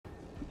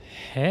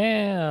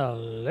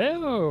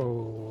Hello!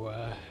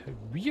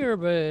 We're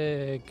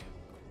back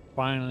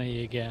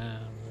finally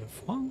again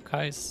with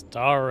Honkai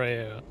Star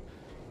Rail.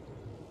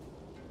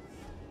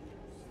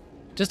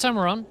 This time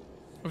around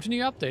with the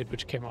new update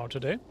which came out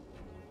today.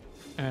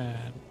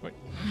 And wait,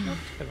 not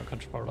have a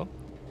controller.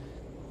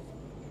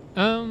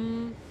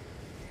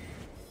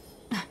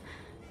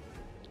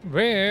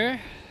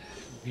 Where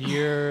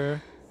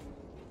we're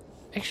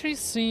actually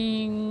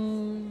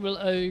seeing, well,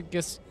 I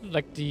guess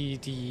like the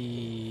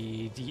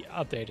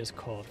update is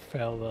called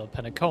Farewell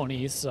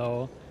Penacony,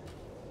 so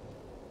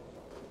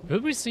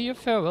will we see a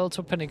farewell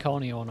to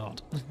Penacony or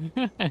not?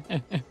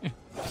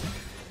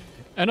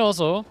 And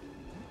also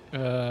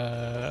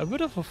a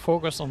bit of a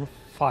focus on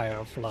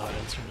Firefly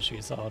since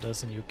she's out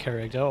as a new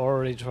character. I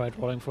already tried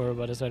rolling for her,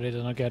 but decided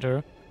to not get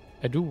her.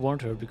 I do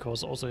want her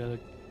because also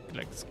like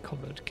this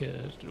combat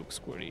kit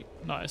looks really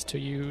nice to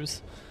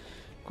use.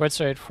 Quite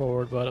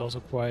straightforward, but also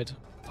quite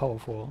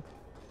powerful.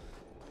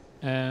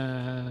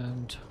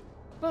 And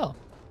well,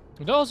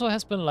 there also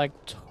has been like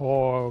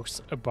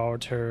talks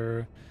about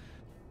her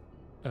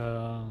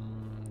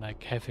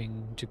like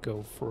having to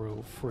go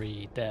through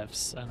 3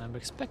 deaths, and I'm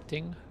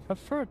expecting her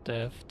 3rd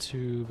death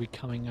to be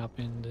coming up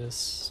in this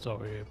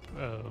story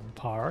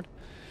part,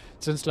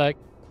 since like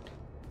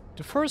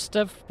the 1st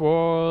death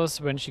was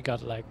when she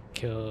got like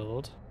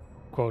killed,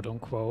 quote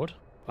unquote,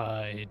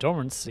 by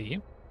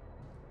Dormancy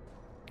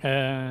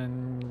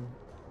and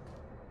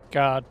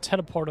got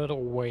teleported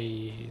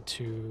away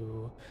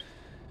to,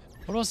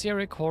 what was the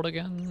area called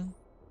again?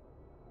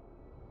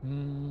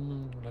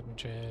 Let me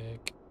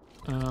check.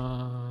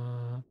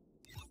 Oh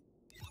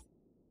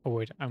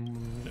wait, I'm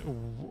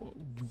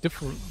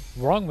different,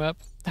 wrong map.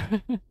 I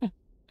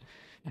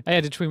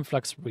had a Twin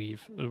Flux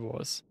Reef, it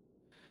was.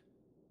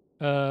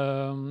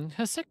 Her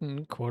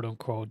 2nd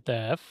quote-unquote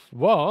death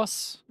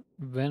was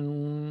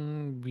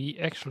when we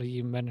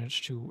actually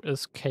managed to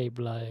escape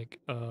like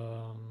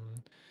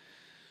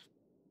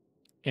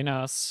in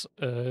us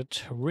a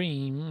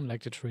dream,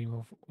 like the dream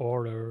of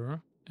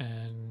order,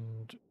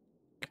 and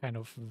kind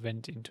of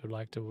went into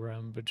like the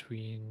realm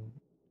between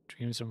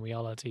dreams and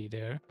reality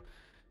there.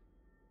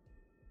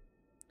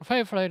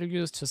 Firefly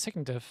used the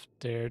 2nd death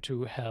there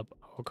to help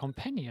our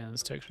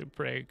companions to actually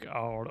break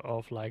out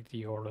of like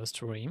the order's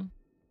dream,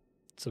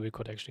 so we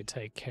could actually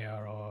take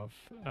care of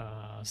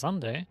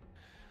Sunday.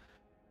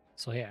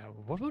 So yeah,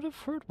 what would the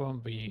 3rd one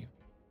be?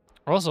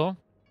 Also,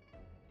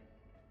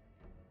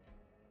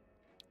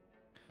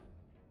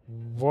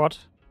 what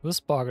will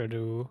Sparkle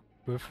do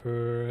with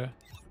her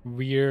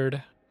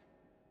weird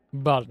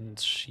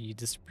buttons she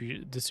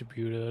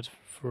distributed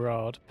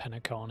throughout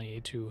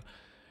Penacony to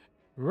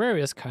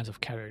various kinds of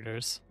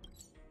characters?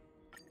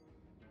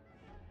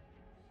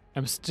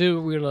 I'm still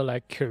really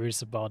like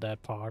curious about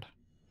that part.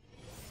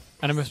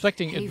 And I'm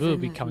expecting it will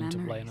be coming to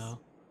play now.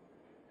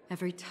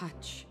 Every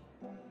touch,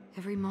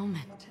 every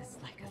moment is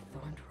like a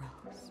thorned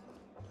rose.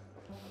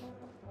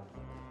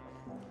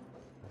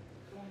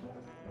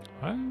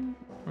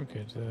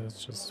 Okay,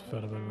 that's just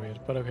felt a bit weird,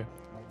 but okay.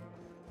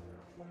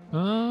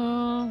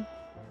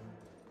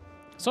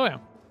 So yeah,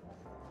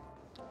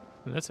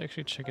 let's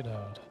actually check it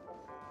out.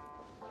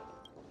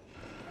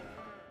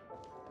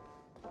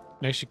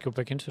 And actually go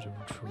back into the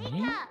tree.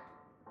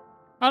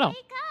 Oh no.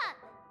 Wake up!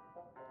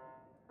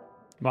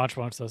 March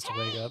wants us to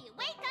wake up.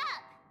 Wake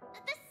up!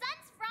 The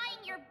sun's frying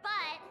your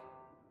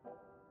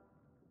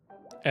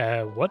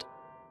butt. What?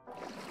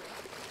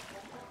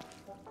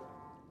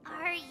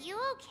 Are you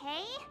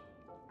okay?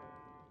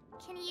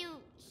 Can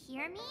you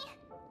hear me?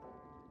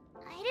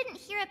 I didn't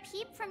hear a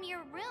peep from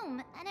your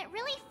room, and it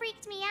really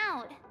freaked me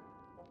out.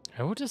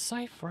 I would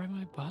say fry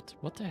my butt?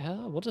 What the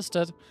hell? What is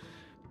that?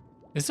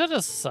 Is that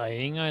a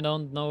saying I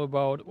don't know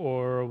about,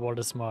 or what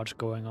is March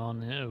going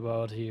on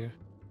about here?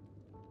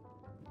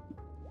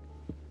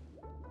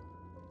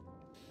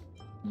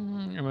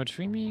 Am I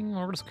dreaming,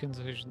 or is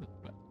conversation?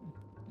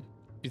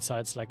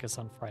 Besides like a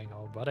sun frying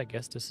our butt, I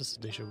guess this is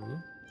deja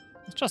vu.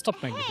 Let's just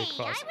stop making a big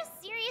fuss. I was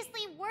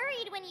seriously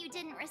worried when you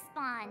didn't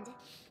respond.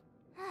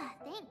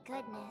 Thank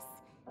goodness.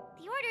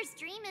 The Order's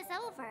dream is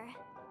over.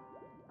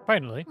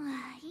 Finally.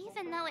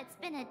 Even though it's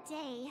been a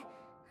day,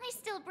 I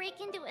still break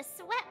into a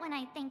sweat when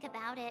I think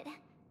about it.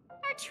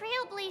 Our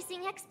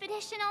trailblazing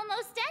expedition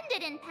almost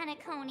ended in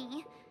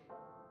Penacony.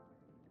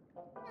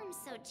 I'm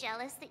so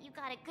jealous that you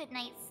got a good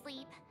night's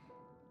sleep.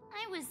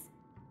 I was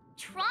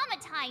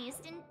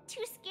traumatized and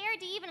too scared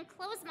to even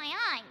close my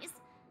eyes.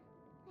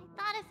 I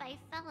thought if I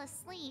fell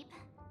asleep,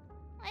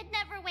 I'd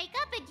never wake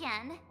up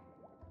again.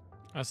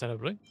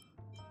 Understandably.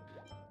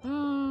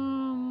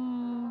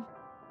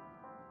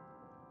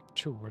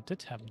 True, what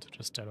did happen to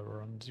the Stellar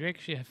Run? Did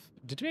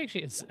we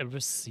actually ever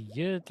see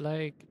it,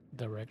 like,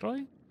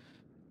 directly?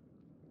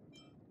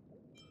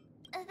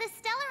 The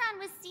Stellaron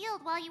was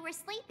sealed while you were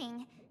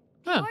sleeping.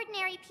 The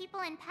ordinary people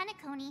in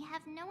Penacony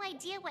have no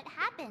idea what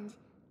happened.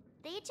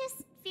 They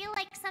just feel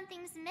like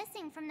something's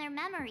missing from their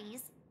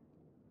memories.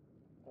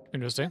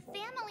 Interesting. The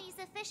family's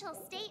official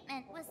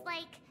statement was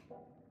like,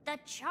 the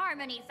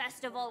Charmony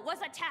Festival was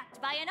attacked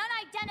by an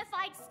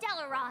unidentified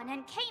Stellaron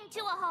and came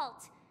to a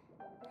halt.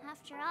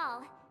 After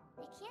all,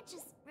 they can't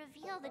just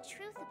reveal the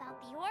truth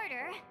about the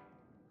Order.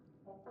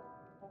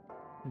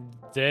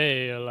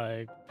 They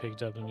like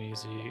picked out an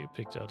easy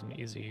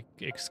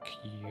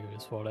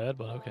excuse for that,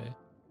 but okay.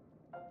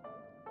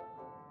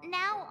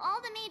 Now,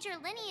 all the major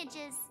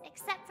lineages,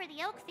 except for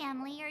the Oak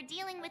family, are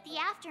dealing with the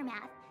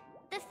aftermath.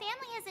 The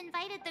family has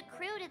invited the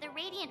crew to the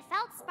Radiant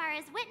Feldspar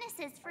as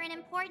witnesses for an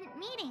important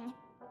meeting.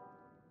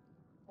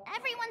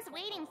 Everyone's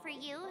waiting for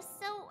you,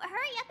 so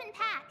hurry up and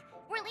pack.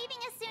 We're leaving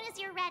as soon as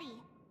you're ready.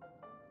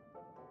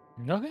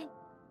 Okay.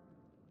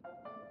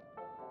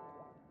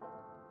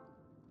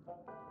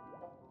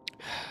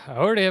 I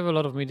already have a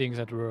lot of meetings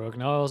at work.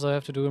 Now I also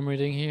have to do a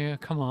meeting here.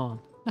 Come on.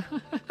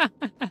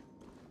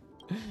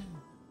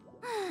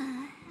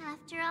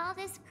 After all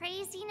this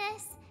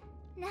craziness,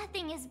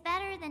 nothing is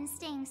better than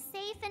staying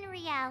safe in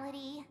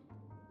reality.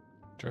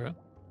 True.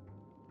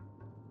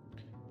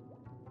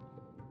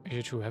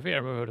 You too, have you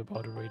ever heard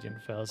about the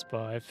Radiant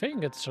Feldspar? I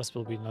think it just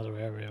will be another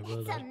area, will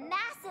It's it? a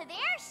massive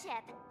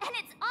airship, and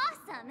it's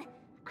awesome!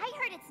 I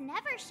heard it's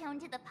never shown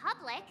to the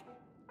public.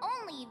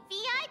 Only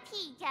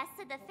VIP guests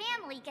of the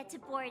family get to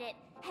board it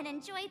and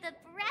enjoy the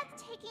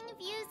breathtaking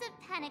views of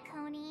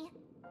Penacony.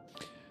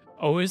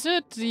 Oh, is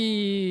it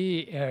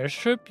the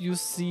airship you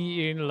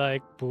see in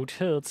like Boot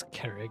Hill's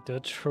character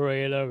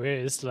trailer where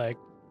it's like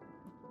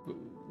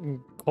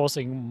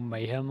causing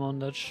mayhem on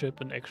that ship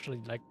and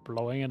actually like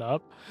blowing it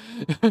up?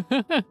 The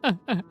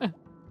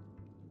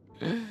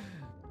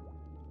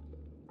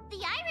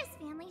Iris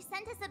family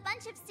sent us a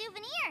bunch of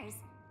souvenirs.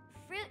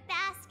 Fruit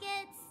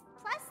baskets,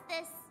 plus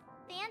this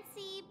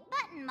fancy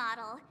button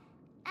model.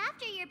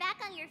 After you're back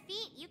on your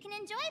feet, you can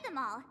enjoy them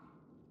all.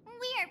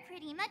 We are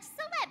pretty much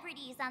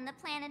celebrities on the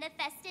planet of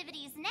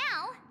festivities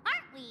now,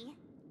 aren't we?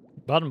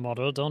 Button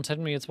model, don't tell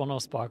me it's one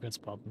of Sparkle's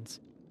buttons.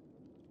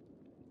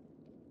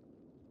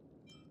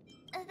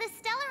 The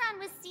Stellaron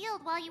was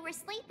sealed while you were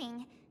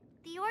sleeping.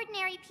 The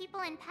ordinary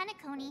people in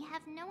Penacony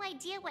have no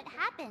idea what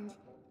happened.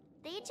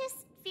 They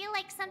just feel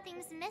like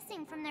something's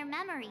missing from their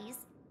memories.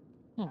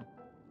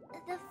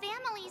 The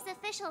family's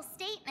official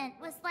statement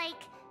was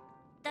like,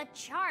 the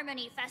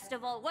Charmony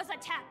Festival was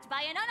attacked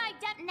by an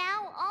unidentified...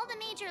 Now, all the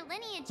major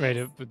lineages...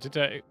 Wait, but did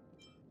I...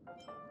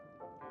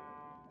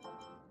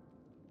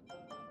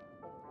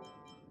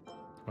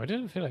 Why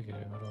did it feel like it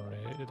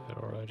had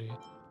already?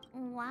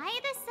 Why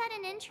the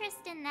sudden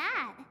interest in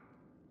that?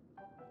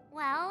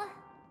 Well,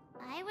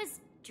 I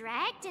was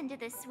dragged into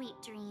the sweet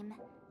dream.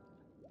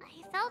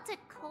 I felt a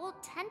cold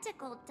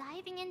tentacle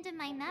diving into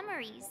my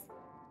memories.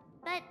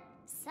 But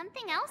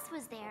something else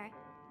was there.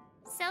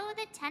 So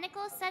the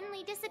tentacle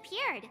suddenly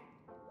disappeared.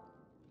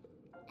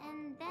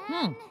 And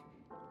then...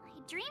 I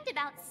dreamed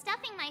about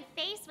stuffing my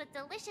face with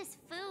delicious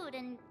food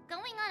and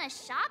going on a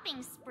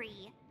shopping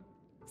spree.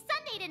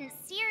 Sunday didn't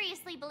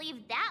seriously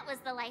believe that was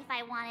the life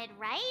I wanted,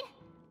 right?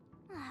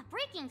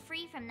 Breaking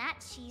free from that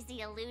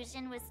cheesy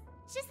illusion was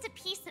just a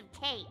piece of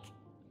cake.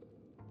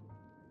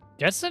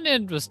 That's an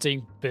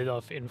interesting bit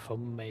of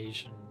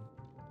information.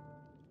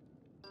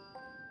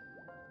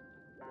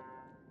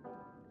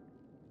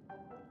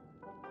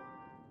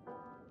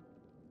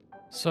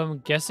 So I'm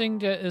guessing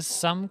there is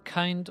some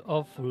kind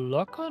of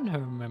lock on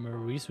her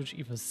memories which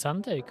even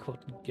Sunday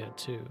couldn't get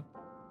to.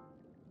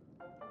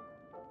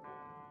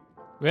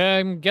 Well,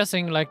 I'm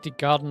guessing like the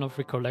Garden of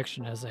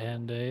Recollection has a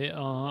hand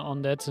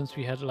on that, since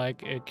we had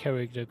like a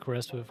character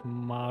quest with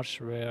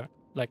March where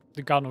like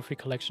the Garden of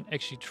Recollection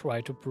actually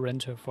tried to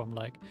prevent her from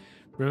like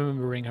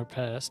remembering her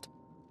past.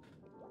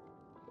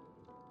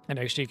 And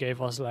actually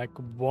gave us like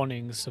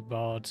warnings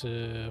about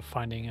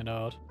finding it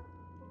out.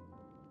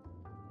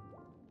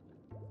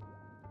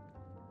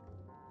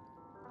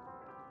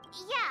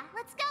 Yeah,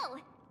 let's go.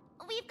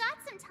 We've got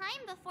some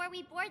time before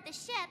we board the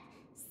ship,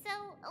 so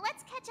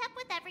let's catch up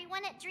with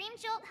everyone at Dream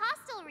Jolt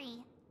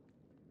Hostelry.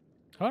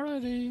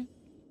 Alrighty.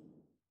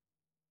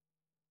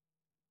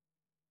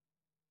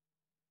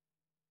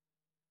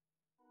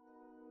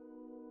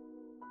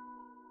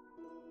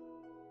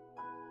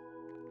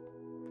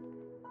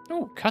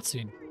 Oh,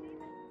 cutscene.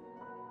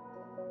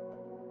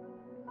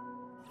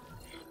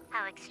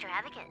 How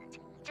extravagant.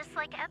 Just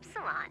like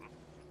Epsilon.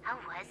 How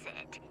was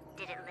it?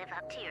 Did it live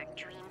up to your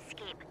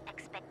dreamscape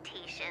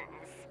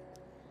expectations?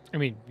 I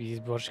mean, we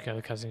watched the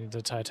cutscene the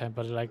entire time,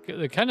 but like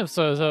it kind of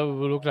so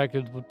looked like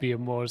it would be a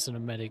more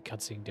cinematic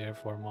cutscene there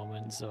for a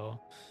moment, so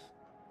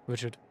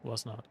which it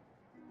was not.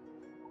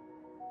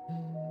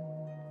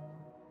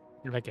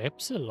 Like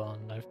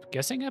Epsilon, I'm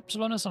guessing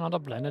Epsilon is another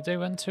planet they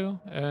went to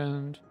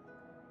and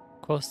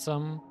caused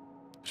some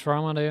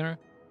trauma there.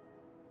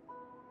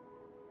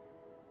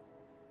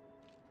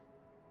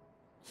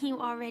 You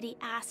already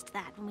asked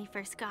that when we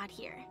first got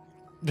here.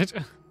 Yeah,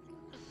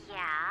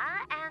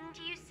 and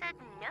you said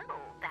no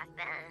back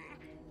then.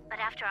 But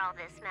after all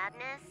this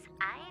madness,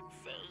 I'd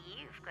say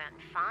you've grown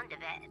fond of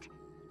it.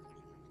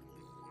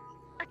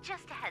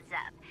 Just a heads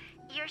up,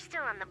 you're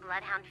still on the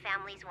Bloodhound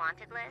family's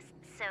wanted list,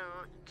 so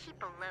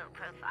keep a low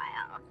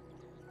profile.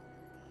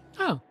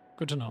 Oh,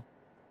 good to know.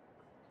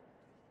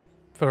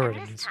 For her, And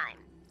at this least. time,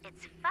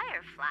 it's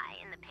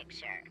Firefly in the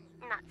picture,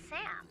 not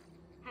Sam.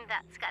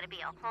 That's gotta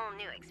be a whole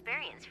new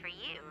experience for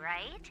you,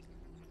 right?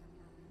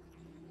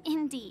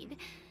 Indeed.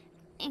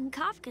 In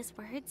Kafka's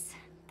words,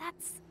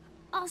 that's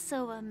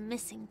also a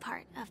missing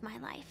part of my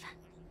life.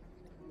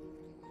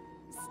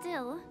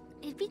 Still,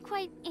 it'd be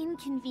quite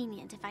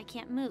inconvenient if I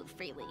can't move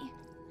freely.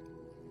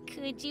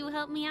 Could you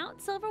help me out,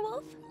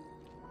 Silverwolf?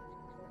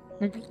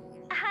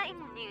 I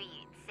knew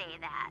you'd say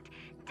that.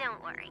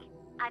 Don't worry.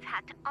 I've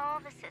hacked all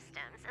the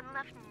systems and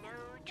left no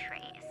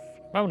trace.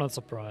 I'm not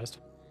surprised.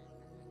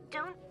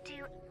 Don't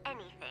do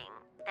anything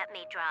that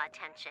may draw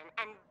attention,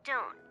 and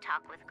don't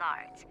talk with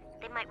guards.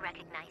 They might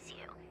recognize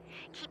you.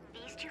 Keep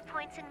these 2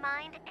 points in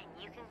mind, and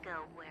you can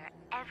go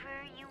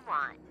wherever you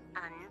want,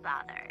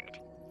 unbothered.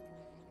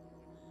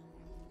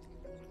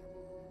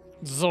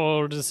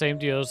 So the same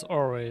deal as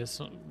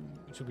always,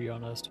 to be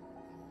honest.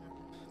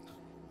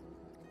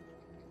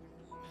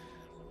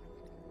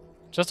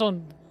 Just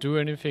don't do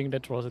anything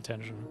that draws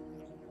attention.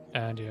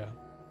 And yeah,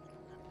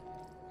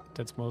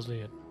 that's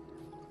mostly it.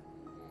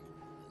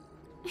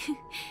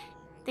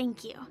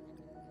 Thank you.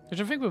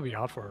 Which I think will be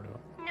hard for her though.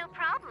 No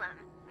problem,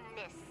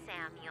 Miss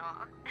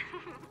Samuel.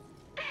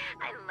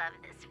 I love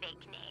this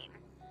fake name.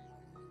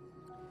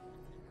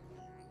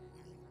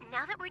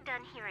 Now that we're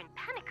done here in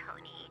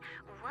Penacony,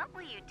 what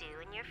will you do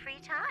in your free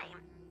time?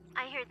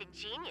 I hear the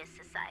Genius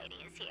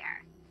Society is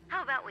here.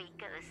 How about we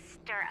go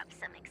stir up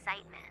some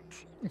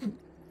excitement?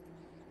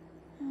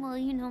 Well,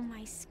 you know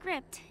my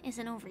script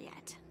isn't over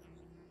yet.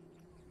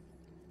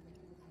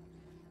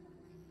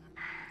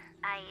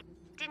 I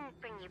didn't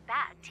bring you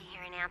back to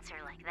hear an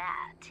answer like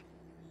that.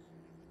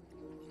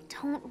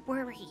 Don't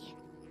worry.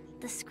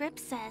 The script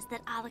says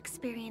that I'll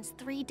experience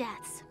 3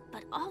 deaths,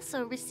 but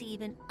also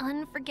receive an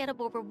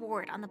unforgettable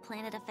reward on the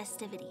planet of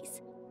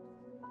festivities.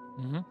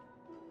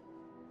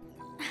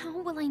 How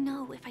will I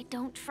know if I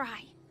don't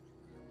try?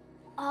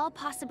 All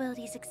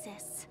possibilities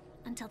exist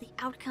until the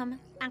outcome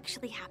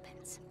actually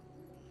happens,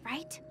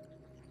 right?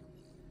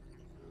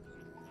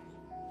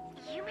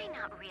 You may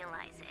not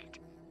realize it,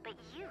 but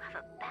you have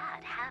a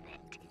bad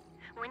habit.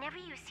 Whenever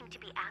you seem to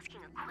be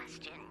asking a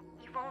question,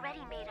 you've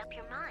already made up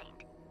your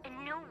mind,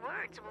 and no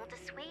words will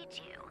dissuade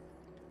you.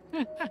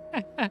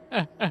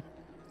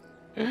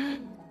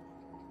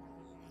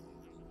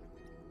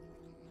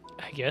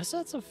 I guess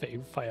that's a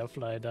thing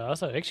Firefly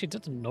does. I actually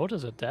didn't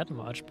notice it that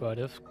much, but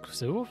if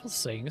Silver was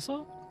saying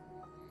so...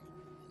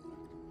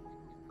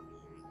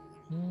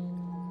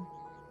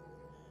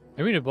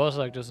 I mean, it was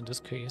like this in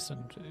this case,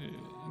 and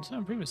in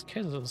some previous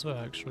cases as well,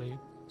 actually.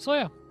 So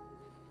yeah.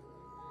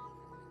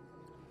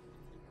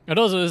 It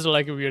also is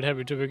like a weird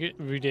habit to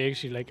really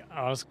actually like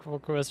ask for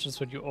questions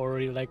when you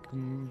already like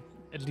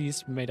at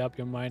least made up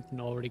your mind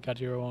and already got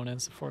your own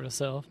answer for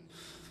yourself.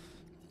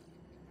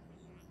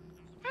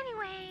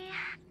 Anyway,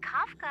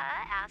 Kafka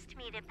asked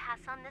me to pass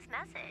on this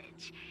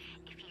message.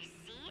 If you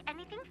see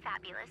anything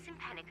fabulous in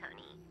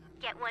Penacony,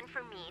 get one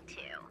for me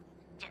too.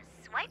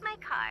 Just swipe my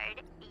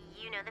card,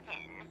 you know the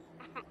pin.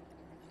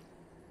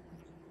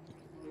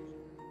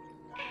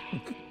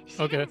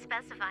 She Okay. didn't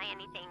specify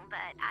anything,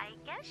 but I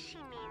guess she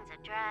means a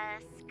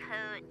dress,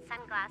 coat,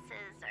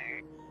 sunglasses,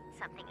 or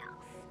something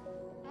else.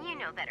 You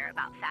know better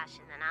about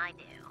fashion than I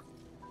do.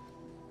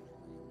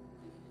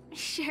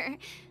 Sure,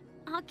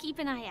 I'll keep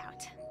an eye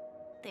out.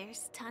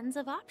 There's tons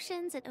of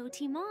options at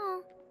OT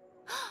Mall.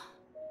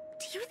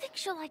 Do you think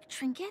she'll like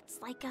trinkets,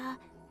 like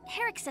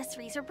hair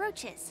accessories or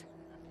brooches?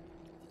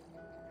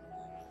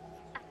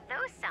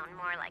 Those sound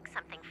more like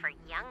something for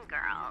young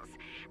girls.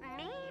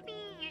 Maybe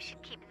you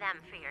should keep them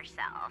for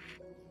yourself.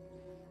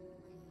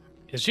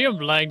 Is she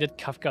implying that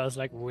Kafka is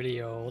like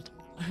really old?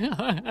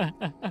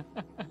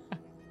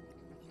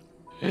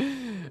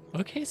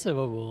 Okay,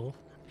 Silverwolf.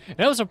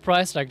 And I was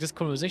surprised like this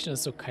conversation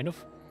is so kind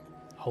of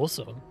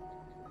wholesome.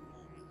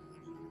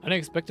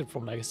 Unexpected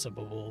from like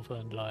Silverwolf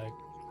and like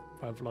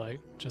Firefly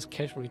just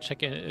casually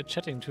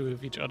chatting to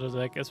each other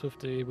like as if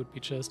they would be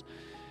just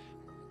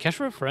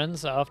casual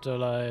friends after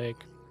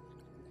like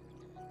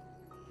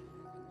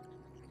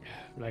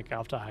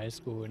after high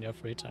school in their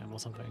free time or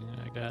something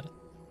like that.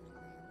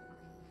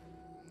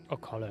 Or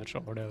college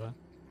or whatever.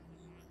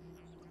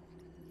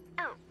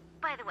 Oh,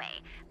 by the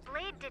way,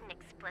 Blade didn't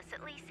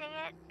explicitly say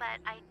it, but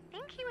I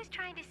think he was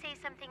trying to say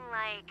something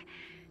like,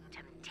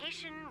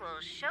 temptation will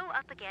show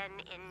up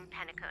again in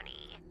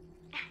Penacony.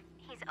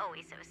 He's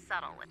always so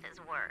subtle with his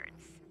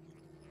words.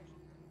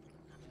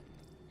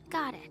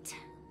 Got it.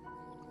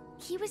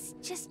 He was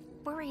just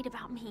worried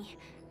about me.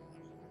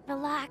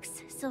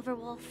 Relax,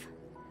 Silverwolf.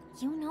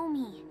 You know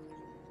me.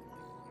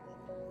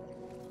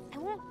 I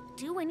won't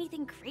do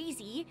anything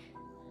crazy.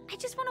 I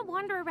just want to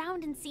wander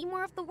around and see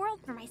more of the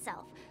world for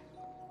myself.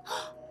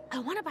 I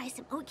want to buy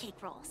some oatcake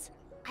rolls.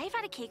 I've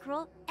had a cake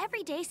roll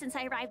every day since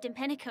I arrived in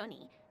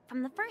Penacony,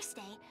 from the first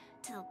day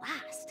to the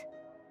last.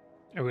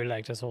 I really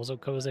like this wholesome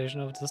conversation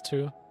of this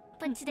too.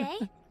 But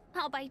today,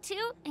 I'll buy 2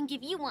 and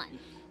give you 1.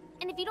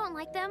 And if you don't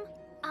like them,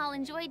 I'll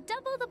enjoy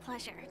double the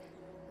pleasure.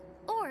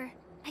 Or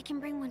I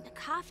can bring one to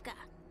Kafka,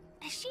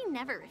 as she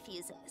never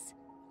refuses.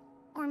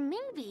 Or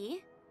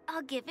maybe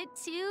I'll give it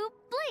to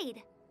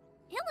Blade.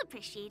 He'll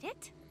appreciate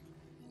it.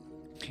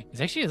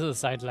 It's actually a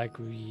side like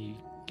we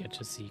get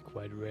to see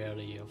quite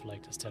rarely of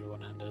like the Stellar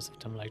One-Handers, of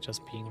them like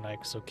just being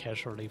like so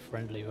casually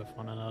friendly with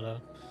one another.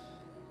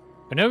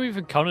 Whenever we've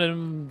encountered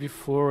them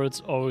before,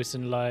 it's always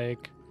in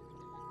like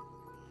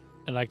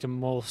the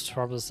most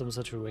troublesome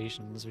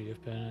situations we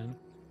have been in.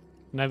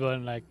 Never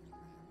in like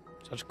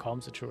such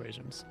calm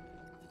situations.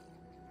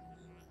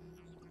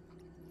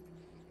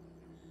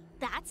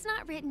 That's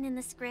not written in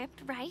the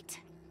script, right?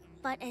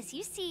 But as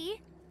you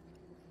see,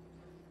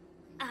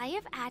 I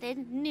have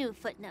added new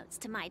footnotes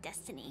to my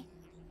destiny.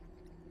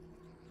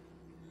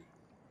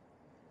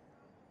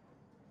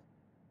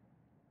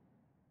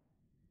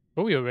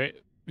 Oh, you're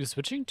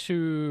switching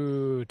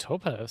to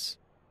Topaz.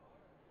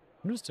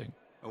 Interesting.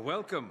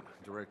 Welcome,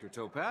 Director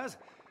Topaz.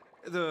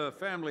 The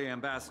family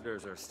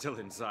ambassadors are still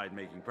inside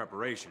making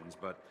preparations,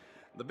 but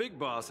the big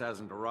boss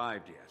hasn't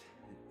arrived yet.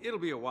 It'll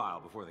be a while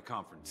before the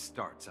conference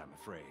starts, I'm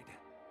afraid.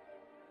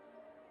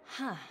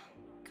 Huh.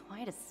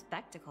 Quite a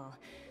spectacle.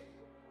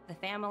 The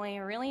family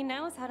really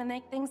knows how to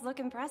make things look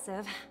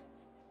impressive.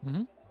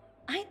 Mm-hmm.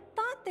 I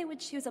thought they would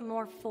choose a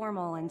more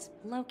formal and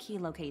low-key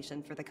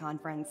location for the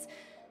conference.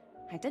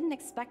 I didn't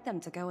expect them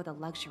to go with a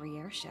luxury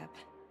airship.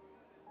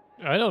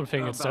 I don't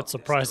think it's that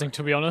surprising,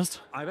 to be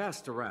honest. I've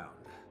asked around.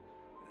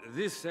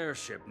 This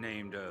airship,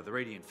 named the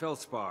Radiant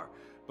Feldspar,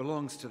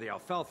 belongs to the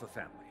Alfalfa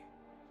family.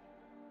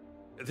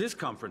 This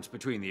conference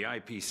between the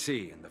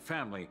IPC and the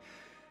family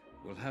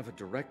will have a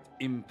direct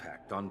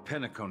impact on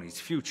Penacony's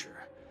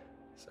future.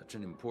 Such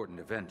an important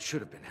event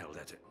should have been held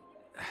at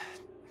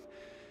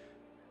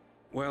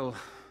well,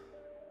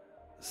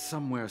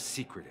 somewhere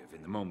secretive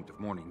in the moment of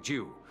morning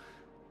dew.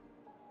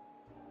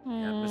 The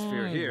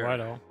atmosphere here,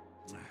 Righto.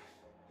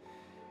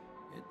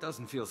 it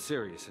doesn't feel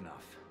serious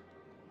enough.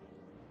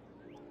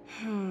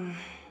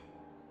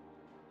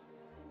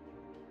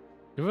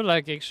 It would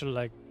like actually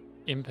like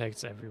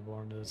impacts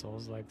everyone. Is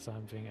also like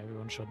something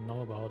everyone should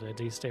know about. At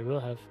least they will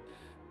have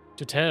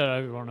to tell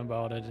everyone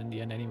about it in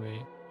the end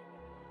anyway.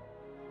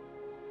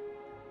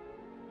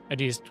 At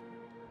least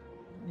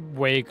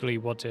vaguely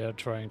what they are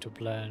trying to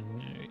plan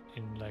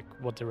in like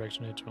what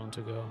direction they want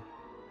to go.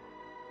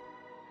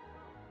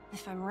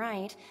 If I'm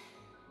right,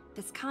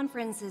 this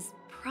conference is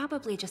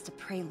probably just a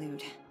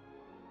prelude.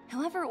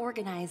 Whoever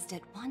organized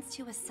it wants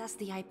to assess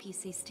the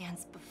IPC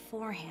stance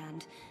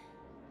beforehand.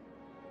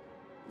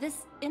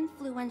 This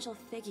influential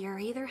figure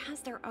either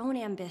has their own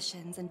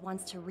ambitions and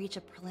wants to reach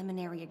a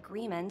preliminary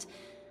agreement,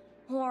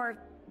 or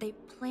they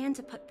plan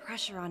to put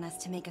pressure on us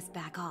to make us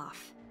back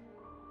off.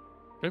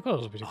 That could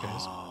also be the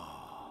case.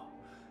 Oh,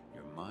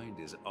 your mind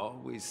is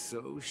always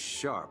so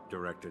sharp,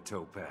 Director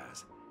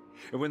Topaz.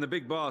 And when the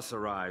big boss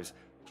arrives,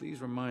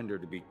 please remind her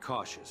to be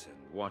cautious and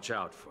watch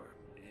out for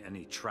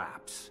any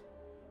traps.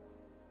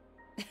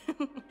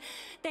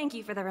 Thank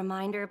you for the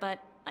reminder, but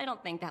I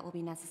don't think that will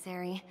be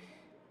necessary.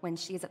 When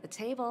she's at the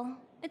table,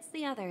 it's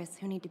the others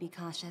who need to be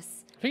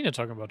cautious. I think they're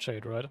talking about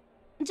Shade, right?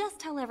 Just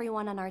tell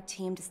everyone on our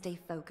team to stay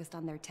focused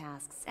on their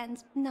tasks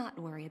and not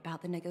worry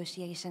about the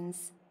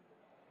negotiations.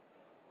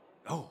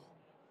 Oh,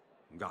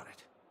 got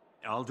it.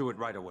 I'll do it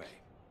right away.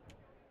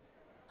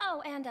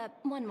 Oh, and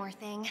one more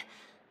thing.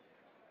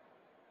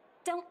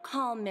 Don't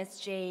call Miss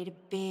Jade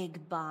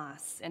Big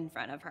Boss in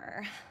front of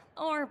her,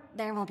 or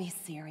there will be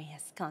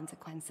serious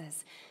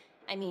consequences.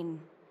 I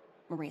mean,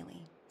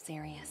 really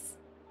serious.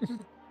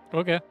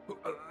 Okay.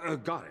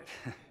 Got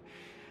it.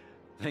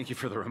 Thank you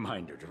for the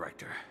reminder,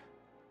 Director.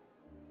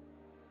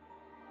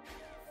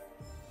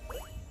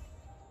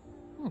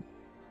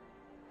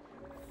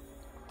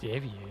 The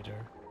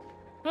Aviator.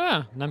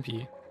 Ah,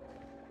 Nampi.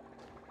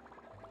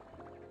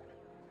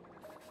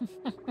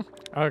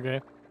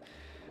 Okay.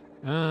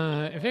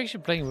 If you're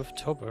actually playing with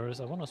Topaz,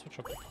 I want to switch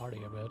up the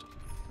party a bit.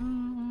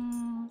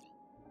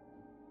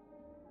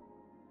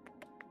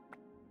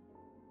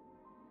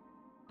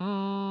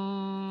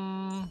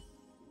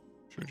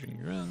 Shooting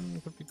you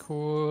in could be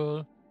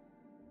cool.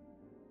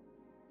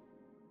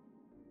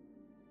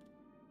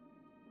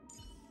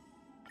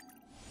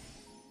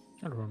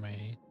 Not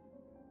Romay.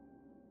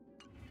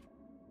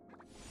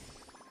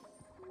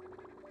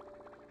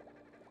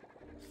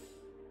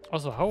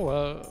 Also, how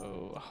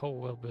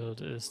well built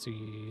is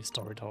the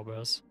story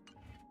Topaz?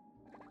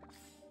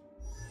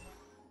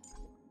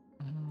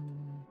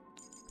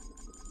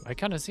 I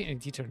can't see any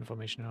detailed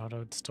information about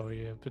how the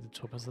story of the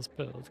Topaz is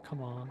built.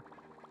 Come on.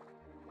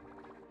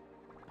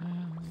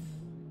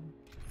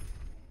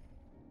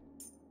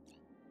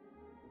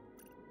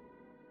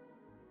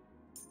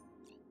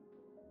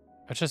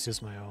 I just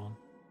use my own.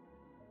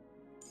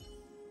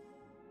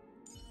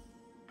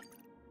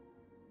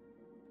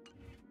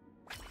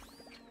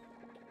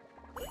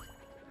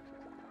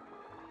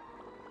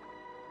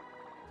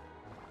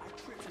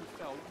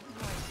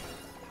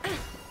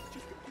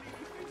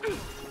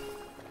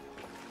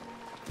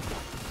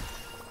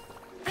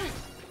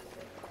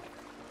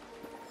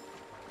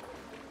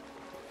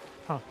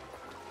 Huh.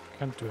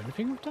 Can't do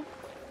anything with them?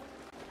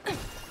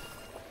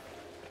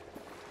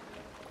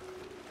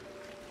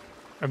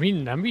 I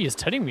mean, Nambi is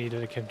telling me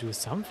that I can do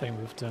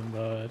something with them,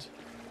 but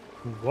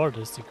what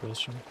is the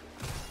question?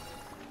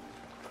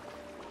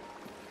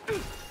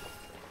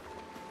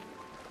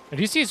 At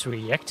least he's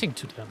reacting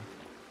to them.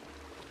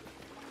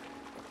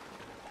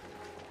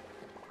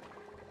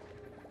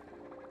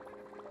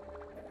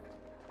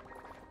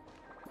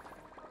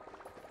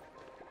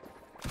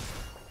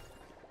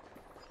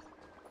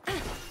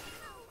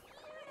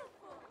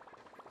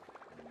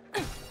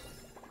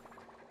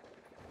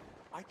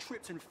 I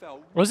tripped and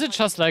fell. Was it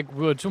just like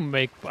to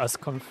make us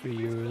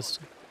confused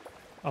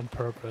on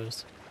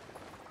purpose?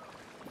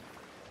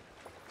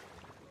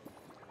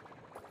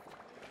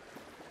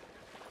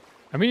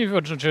 I mean, if you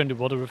want to join the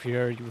water with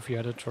your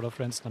other troller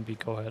friends, then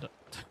go ahead.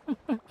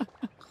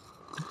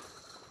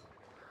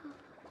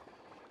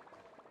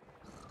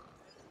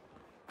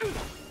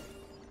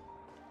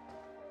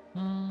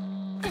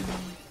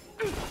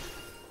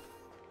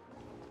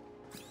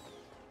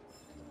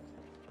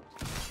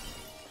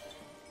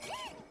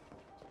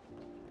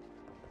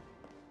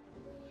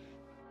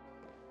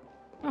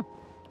 Oh,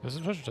 there's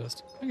a treasure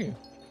chest. Thank you.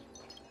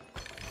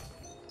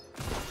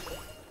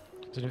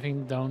 Is there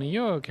anything down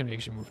here, or can we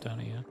actually move down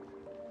here?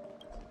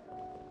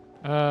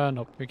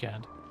 Nope, we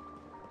can't.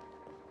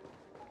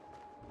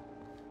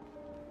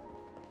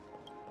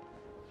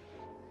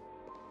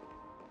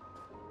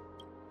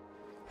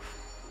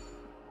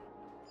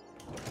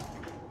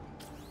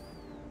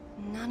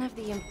 None of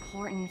the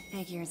important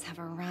figures have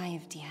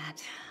arrived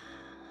yet.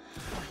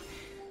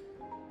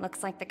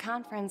 Looks like the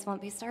conference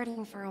won't be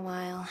starting for a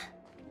while.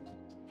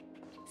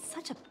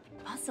 Such a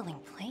bustling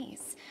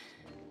place.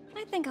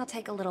 I think I'll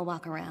take a little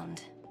walk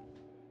around.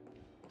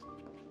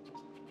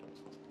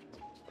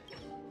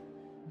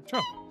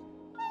 Sure.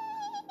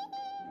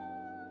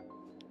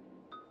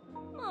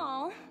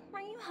 Oh,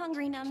 are you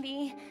hungry,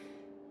 Numby?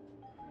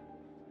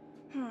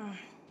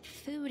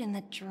 Food in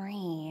the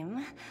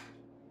dream.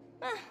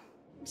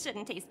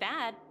 Shouldn't taste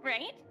bad,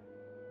 right?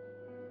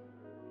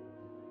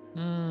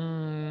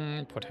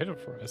 Potato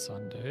fry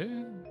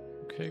sundae.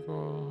 Okay,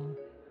 go.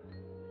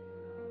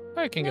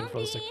 I can get a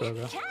full stick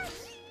burger.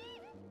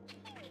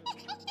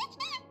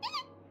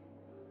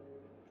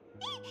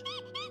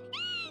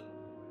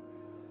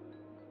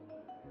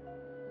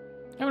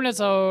 I mean, that's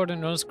how the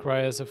nose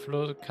cries. A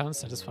flow can't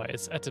satisfy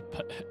its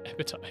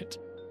appetite.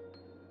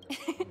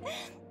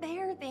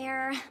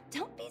 There.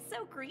 Don't be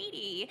so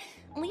greedy.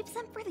 Leave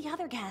some for the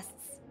other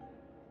guests.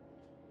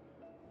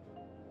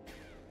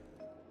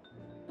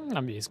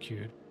 Nambi is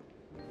cute.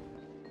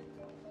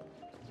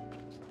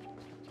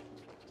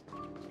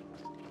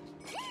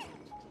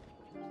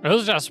 I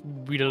also just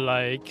really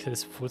like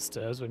his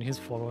footsteps when he's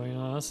following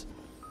us.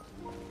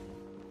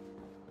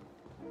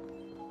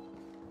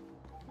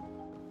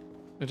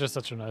 It's just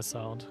such a nice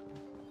sound.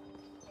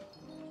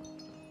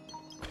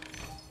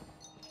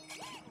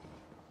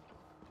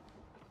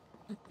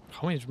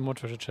 How many more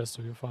treasure chests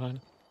do you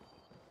find?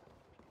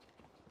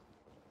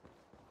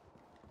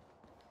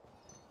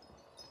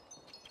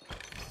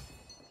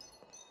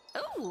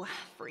 Oh,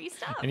 free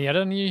stuff. Any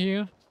other near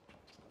here?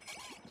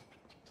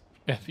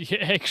 Yeah,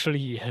 actually,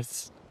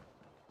 yes.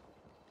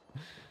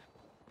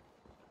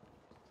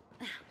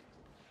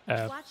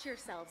 Watch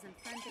yourselves in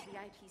front of the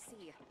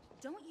IPC.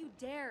 Don't you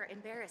dare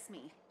embarrass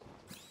me.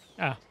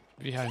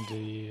 Behind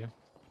the...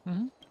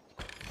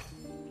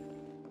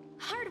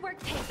 Hard work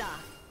pays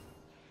off.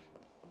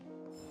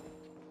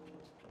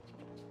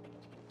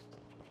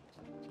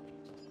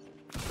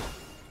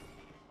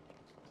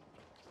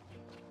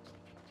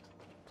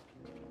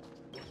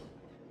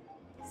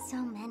 So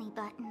many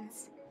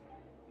buttons.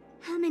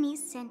 How many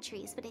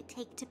centuries would it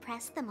take to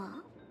press them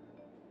all?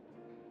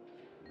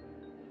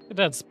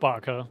 That's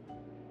Barker.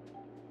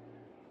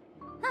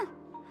 Huh.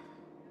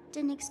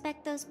 Didn't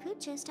expect those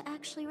pooches to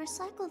actually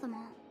recycle them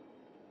all.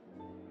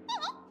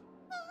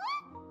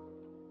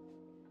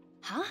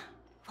 Huh?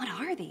 What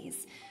are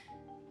these?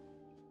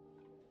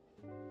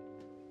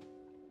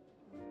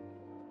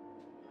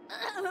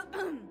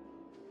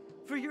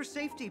 For your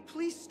safety,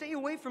 please stay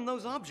away from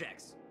those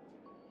objects.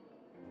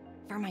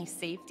 For my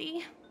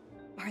safety?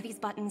 Are these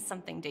buttons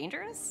something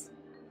dangerous?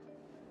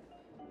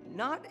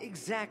 Not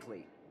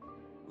exactly.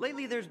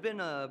 Lately, there's been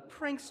a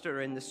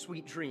prankster in the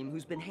Sweet Dream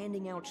who's been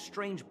handing out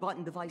strange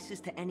button devices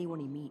to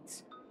anyone he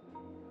meets.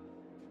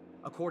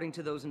 According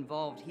to those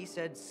involved, he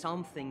said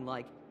something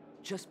like,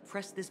 "Just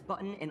press this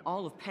button and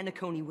all of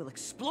Penacony will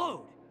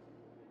explode."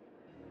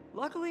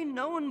 Luckily,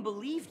 no one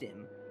believed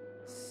him.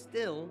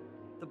 Still,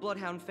 the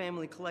Bloodhound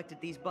family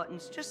collected these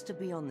buttons just to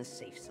be on the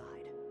safe side.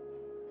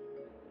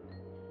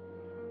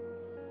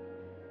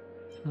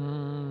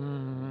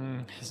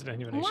 Has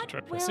anyone actually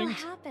tried pressing? What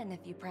will happen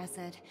if you press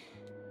it?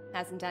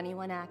 Hasn't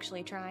anyone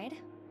actually tried?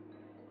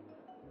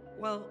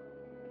 Well,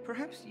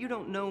 perhaps you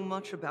don't know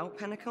much about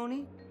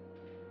Penacony?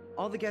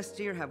 All the guests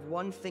here have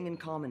one thing in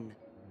common.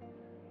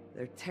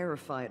 They're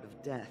terrified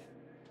of death.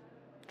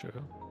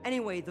 True.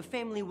 Anyway, the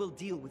family will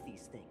deal with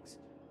these things.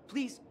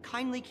 Please,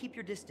 kindly keep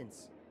your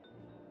distance.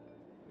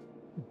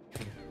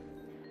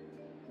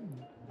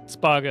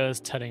 Sparga is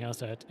telling us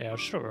that, yeah,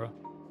 sure.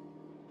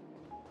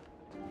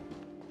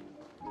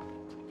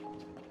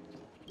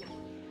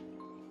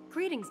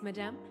 Greetings,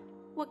 madame.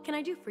 What can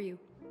I do for you?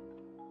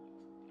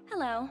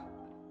 Hello.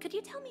 Could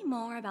you tell me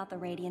more about the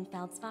Radiant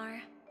Feldspar?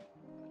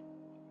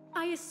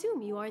 I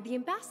assume you are the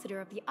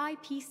ambassador of the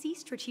IPC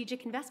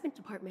Strategic Investment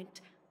Department.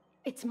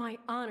 It's my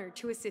honor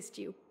to assist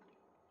you.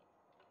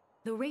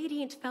 The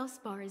Radiant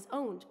Felspar is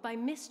owned by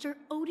Mr.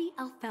 Odie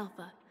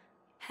Alfalfa,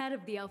 head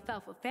of the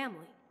Alfalfa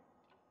family.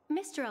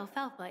 Mr.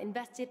 Alfalfa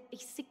invested a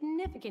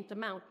significant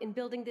amount in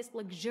building this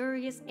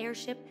luxurious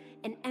airship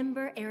an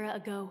Ember era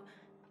ago,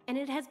 and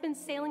it has been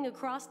sailing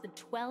across the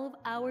 12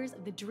 hours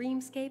of the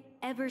dreamscape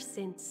ever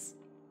since.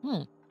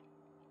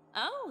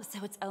 Oh,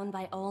 so it's owned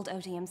by old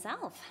Odie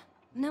himself.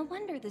 No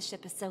wonder the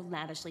ship is so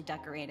lavishly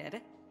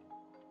decorated.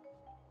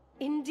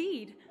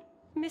 Indeed,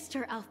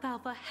 Mr.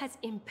 Alfalfa has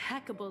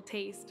impeccable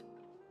taste.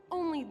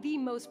 Only the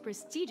most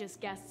prestigious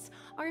guests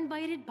are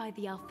invited by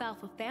the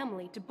Alfalfa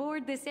family to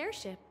board this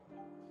airship.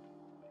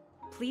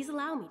 Please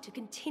allow me to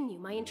continue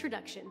my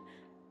introduction.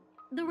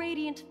 The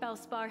Radiant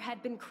Felspar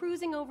had been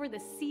cruising over the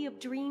Sea of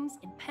Dreams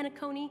in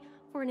Penacony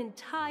for an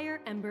entire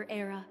Ember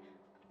era.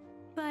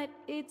 But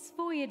its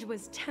voyage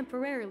was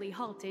temporarily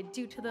halted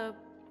due to the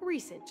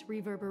recent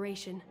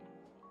reverberation.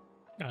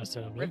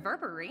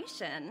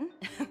 Reverberation?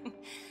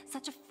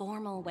 Such a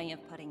formal way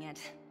of putting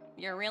it.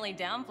 You're really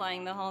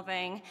downplaying the whole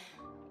thing.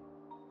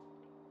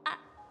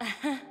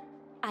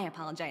 I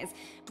apologize.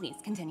 Please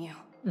continue.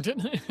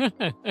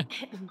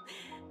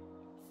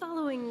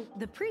 Following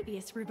the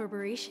previous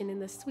reverberation in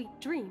the Sweet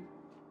Dream,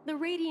 the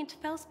Radiant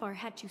Felspar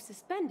had to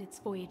suspend its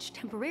voyage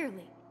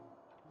temporarily.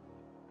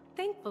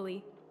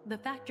 Thankfully, the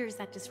factors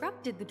that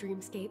disrupted the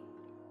dreamscape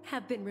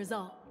have been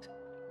resolved.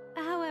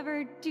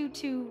 However, due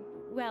to,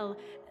 well,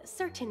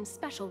 certain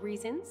special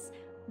reasons,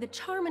 the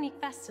Charmony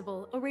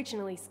Festival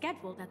originally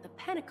scheduled at the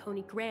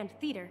Penacony Grand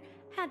Theater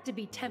had to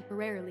be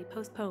temporarily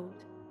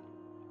postponed.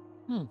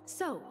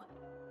 So,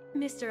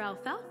 Mr.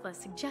 Alfalfa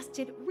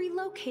suggested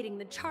relocating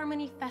the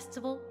Charmony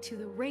Festival to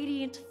the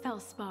Radiant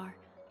Felspar,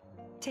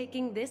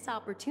 taking this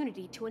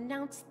opportunity to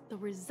announce the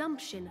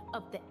resumption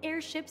of the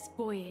airship's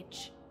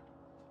voyage.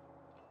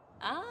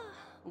 Ah,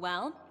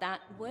 well,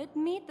 that would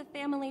meet the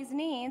family's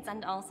needs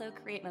and also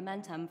create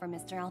momentum for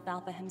Mr.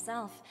 Alfalfa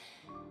himself.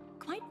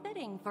 Quite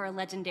fitting for a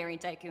legendary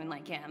tycoon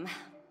like him.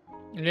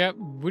 Yeah,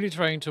 really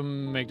trying to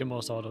make the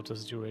most out of the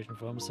situation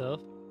for himself.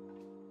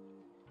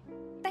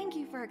 Thank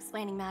you for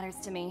explaining matters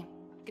to me.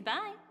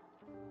 Goodbye.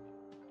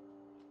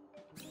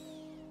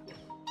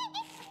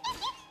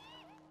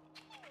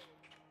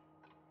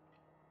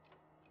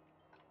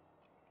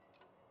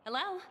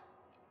 Hello?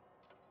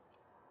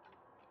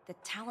 The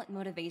Talent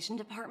Motivation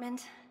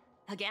Department?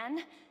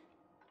 Again?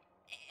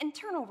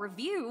 Internal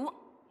review?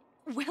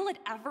 Will it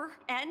ever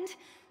end?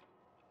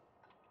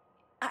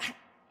 I'm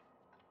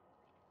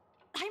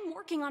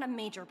working on a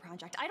major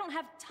project. I don't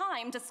have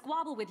time to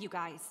squabble with you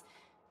guys.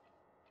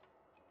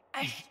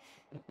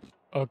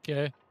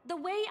 Okay. The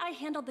way I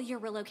handled the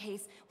Urillo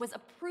case was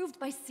approved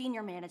by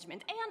senior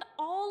management, and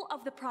all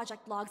of the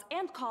project logs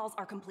and calls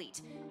are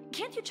complete.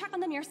 Can't you check on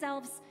them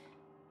yourselves?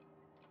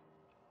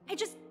 I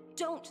just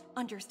don't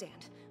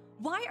understand.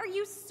 Why are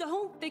you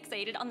so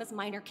fixated on this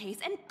minor case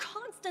and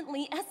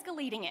constantly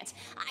escalating it?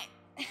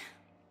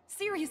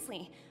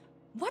 Seriously,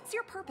 what's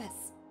your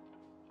purpose?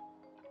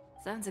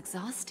 Sounds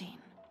exhausting.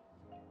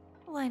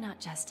 Why not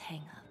just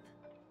hang up?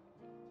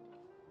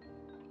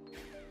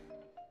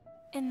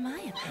 In my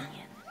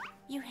opinion,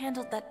 you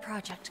handled that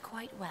project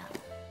quite well.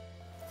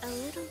 A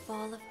little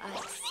ball of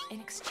ice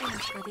in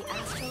exchange for the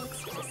Astral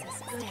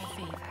Express's good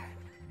favor.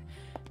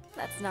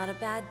 That's not a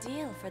bad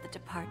deal for the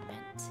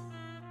department.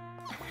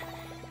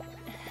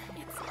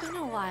 It's been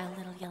a while,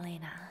 little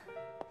Yelena.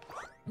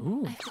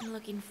 Ooh. I've been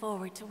looking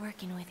forward to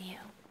working with you.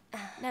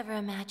 Never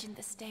imagined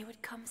this day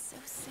would come so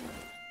soon.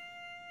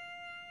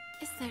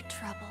 Is there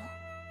trouble?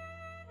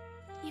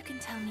 You can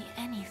tell me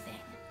anything.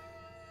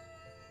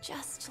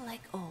 Just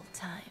like old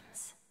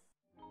times.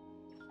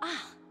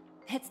 Ah,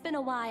 it's been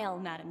a while,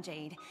 Madam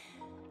Jade.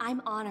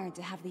 I'm honored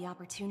to have the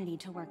opportunity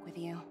to work with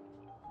you.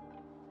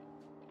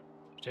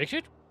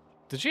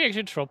 Did she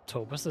actually drop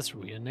Topaz's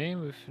real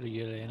name with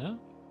Yelena?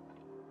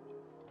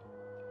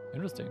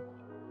 Interesting.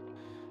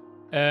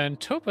 And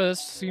Topaz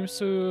seems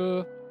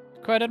to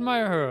quite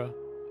admire her,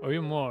 or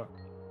even more.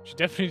 She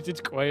definitely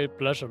did quite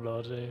blush a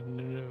lot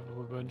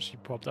when she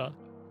popped out.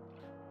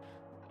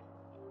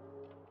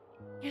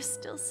 You're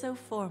still so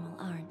formal,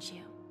 aren't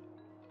you?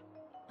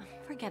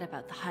 Forget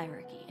about the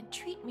hierarchy and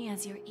treat me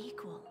as your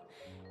equal.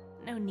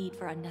 No need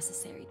for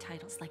unnecessary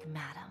titles like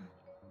Madam.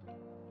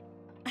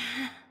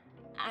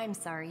 I'm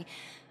sorry,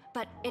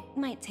 but it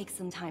might take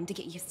some time to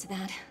get used to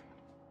that.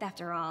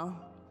 After all,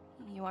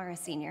 you are a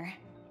senior.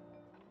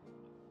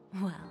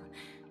 Well,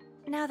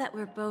 now that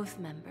we're both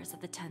members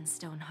of the 10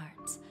 Stone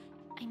Hearts,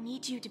 I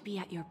need you to be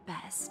at your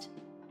best.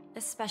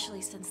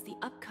 Especially since the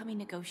upcoming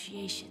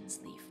negotiations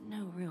leave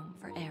no room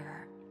for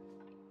error.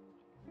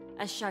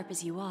 As sharp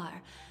as you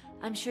are,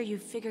 I'm sure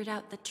you've figured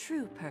out the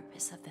true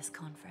purpose of this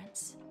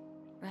conference,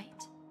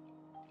 right?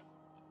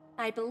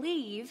 I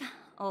believe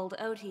old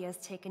Odie has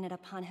taken it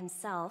upon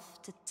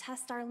himself to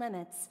test our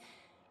limits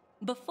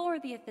before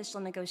the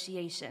official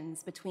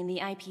negotiations between the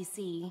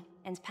IPC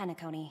and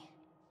Penacony.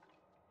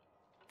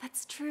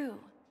 That's true,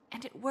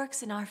 and it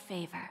works in our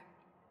favor.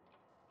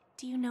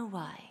 Do you know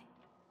why?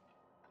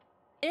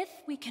 If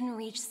we can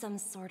reach some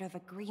sort of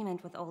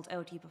agreement with old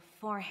Oti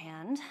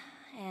beforehand,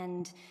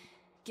 and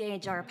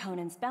gauge our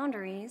opponent's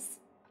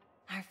boundaries,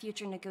 our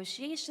future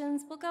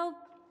negotiations will go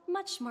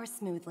much more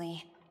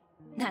smoothly.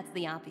 That's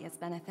the obvious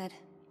benefit.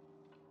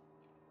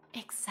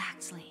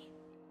 Exactly.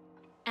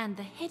 And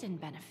the hidden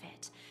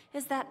benefit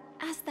is that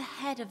as the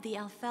head of the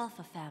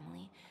Alfalfa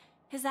family,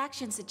 his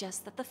actions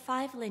suggest that the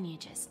 5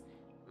 lineages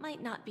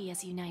might not be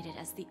as united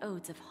as the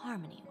Odes of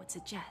Harmony would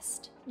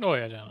suggest. Oh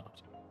yeah, they're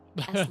not.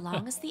 As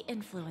long as the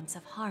influence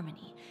of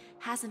Harmony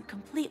hasn't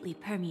completely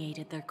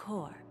permeated their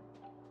core,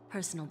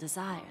 personal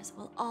desires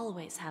will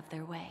always have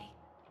their way.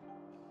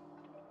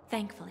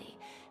 Thankfully,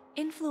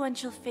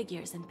 influential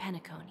figures in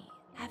Penacony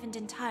haven't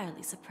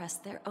entirely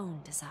suppressed their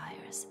own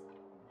desires.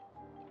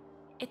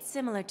 It's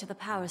similar to the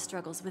power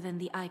struggles within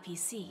the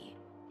IPC.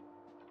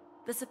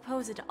 The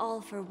supposed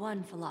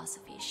all-for-one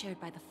philosophy shared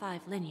by the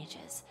 5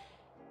 lineages.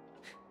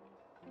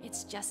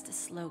 It's just a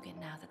slogan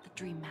now that the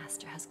Dream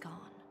Master has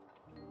gone.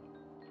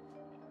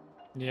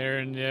 Yeah,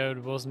 and there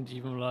wasn't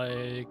even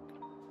like...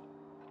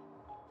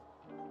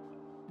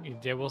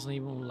 There wasn't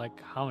even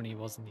like... Harmony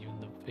wasn't even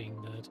the thing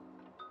that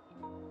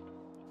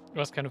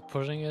was kind of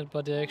pushing it,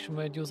 but they actually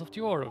made use of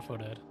the Order for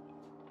that.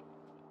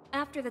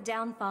 After the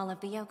downfall of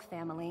the Yoke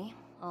family,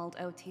 old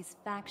Oti's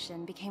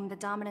faction became the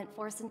dominant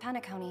force in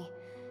Penacony.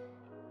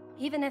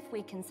 Even if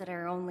we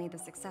consider only the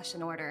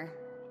succession order,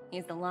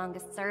 he's the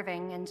longest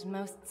serving and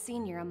most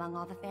senior among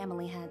all the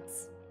family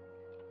heads.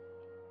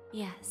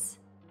 Yes.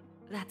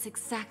 That's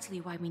exactly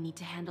why we need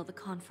to handle the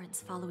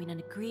conference following an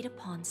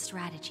agreed-upon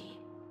strategy.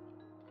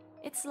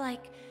 It's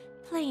like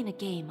playing a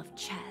game of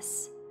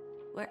chess,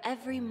 where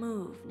every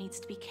move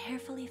needs to be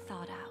carefully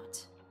thought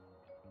out.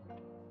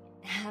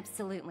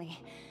 Absolutely.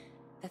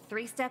 The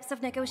 3 steps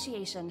of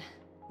negotiation.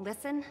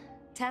 Listen,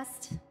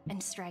 test,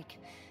 and strike.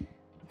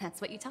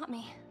 That's what you taught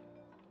me.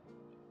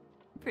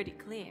 Pretty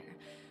clear.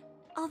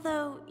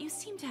 Although, you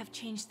seem to have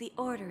changed the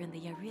order in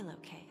the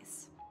Yarilo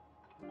case.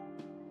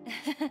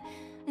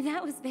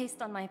 That was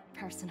based on my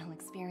personal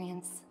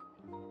experience.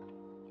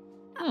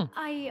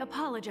 I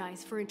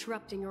apologize for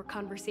interrupting your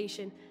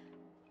conversation,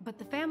 but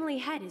the family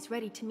head is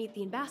ready to meet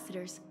the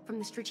ambassadors from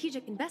the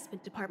Strategic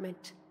Investment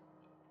Department.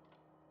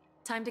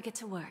 Time to get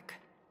to work.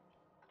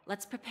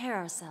 Let's prepare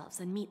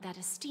ourselves and meet that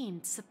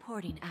esteemed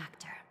supporting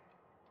actor.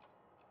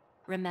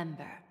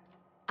 Remember,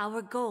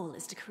 our goal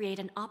is to create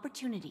an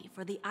opportunity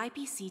for the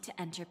IPC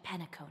to enter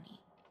Penacony.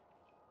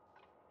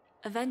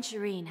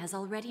 Aventurine has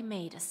already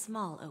made a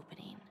small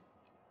opening,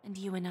 and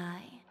you and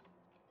I,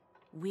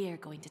 we're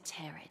going to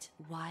tear it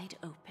wide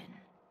open.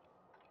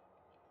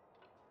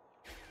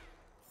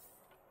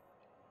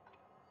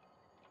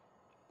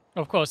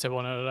 Of course they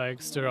want to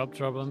like stir up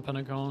trouble in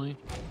Penacony.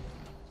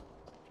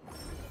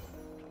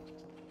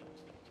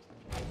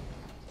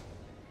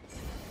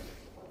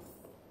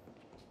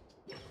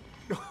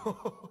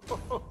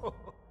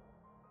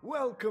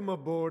 Welcome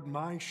aboard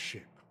my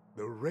ship,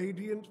 the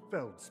Radiant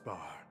Feldspar.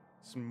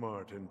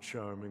 Smart and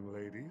charming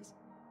ladies.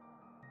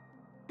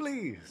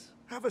 Please,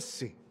 have a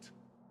seat.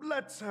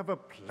 Let's have a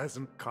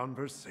pleasant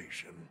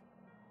conversation.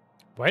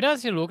 Why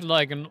does he look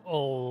like an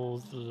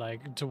old,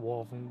 like,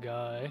 dwarven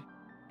guy?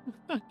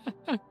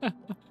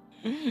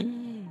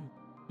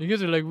 He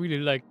gives me, like, really,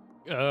 like,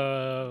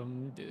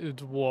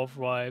 dwarf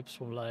vibes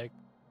from, like,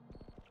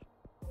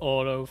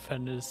 auto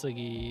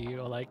fantasy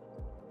or, like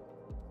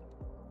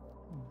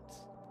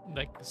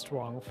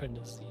strong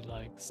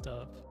fantasy-like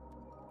stuff.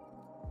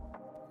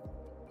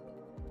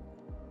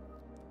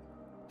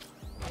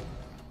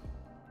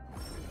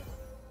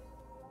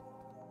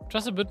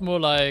 Just a bit more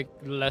like,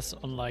 less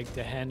on like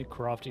the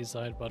handcrafty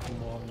side, but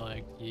more on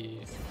like the...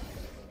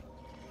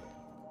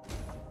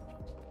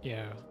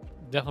 Yeah,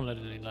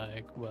 definitely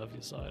like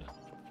wealthy side.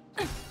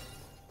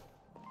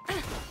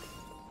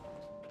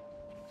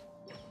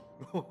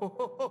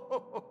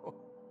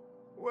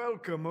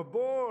 Welcome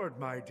aboard,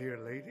 my dear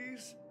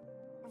ladies.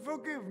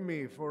 Forgive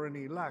me for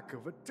any lack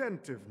of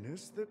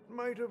attentiveness that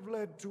might have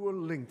led to a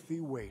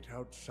lengthy wait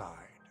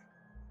outside.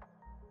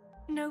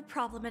 No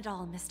problem at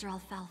all, Mr.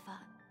 Alfalfa.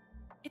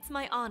 It's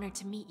my honor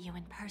to meet you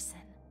in person.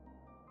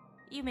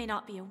 You may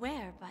not be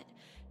aware, but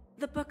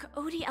the book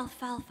Odi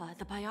Alfalfa,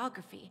 the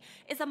biography,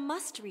 is a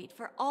must-read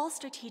for all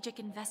Strategic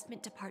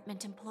Investment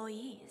Department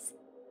employees.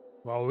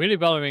 Well, really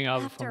bellowing out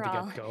from After the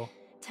all, get-go.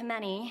 to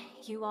many,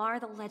 you are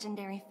the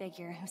legendary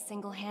figure who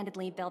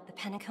single-handedly built the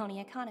Penacony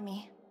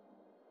economy.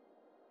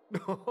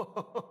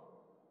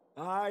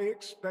 I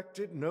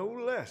expected no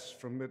less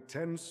from the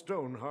 10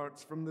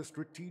 Stonehearts from the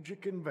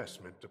Strategic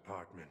Investment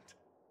Department.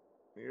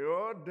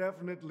 You're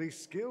definitely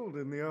skilled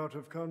in the art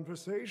of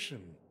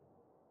conversation.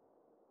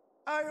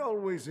 I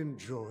always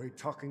enjoy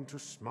talking to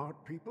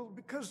smart people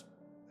because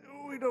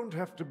we don't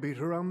have to beat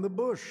around the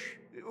bush.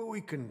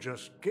 We can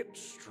just get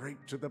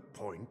straight to the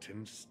point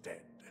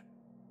instead.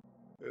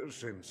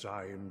 Since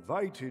I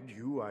invited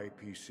you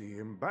IPC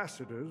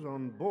ambassadors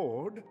on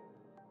board,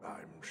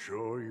 I'm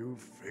sure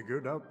you've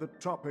figured out the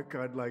topic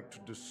I'd like to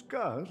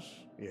discuss,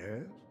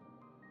 yes?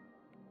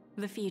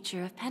 The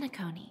future of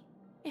Penacony,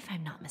 if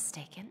I'm not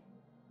mistaken.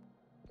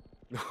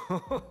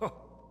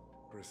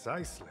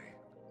 Precisely.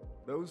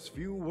 Those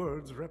few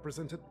words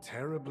represent a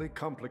terribly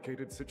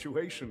complicated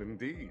situation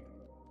indeed.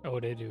 Oh,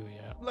 they do,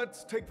 yeah.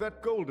 Let's take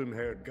that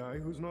golden-haired guy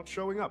who's not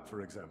showing up,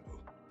 for example.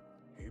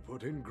 He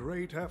put in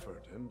great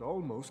effort and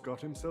almost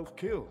got himself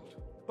killed.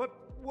 But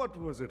what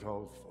was it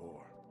all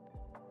for?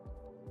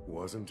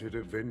 Wasn't it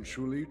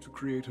eventually to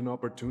create an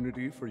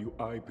opportunity for you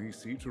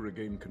IPC to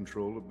regain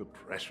control of the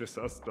precious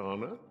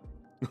Astana?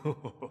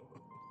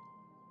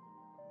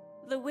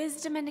 The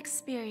wisdom and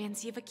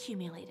experience you've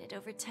accumulated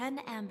over 10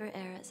 Amber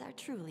Eras are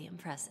truly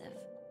impressive.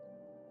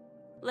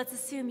 Let's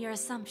assume your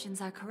assumptions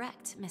are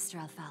correct, Mr.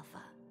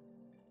 Alfalfa.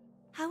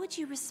 How would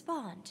you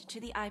respond to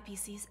the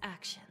IPC's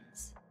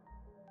actions?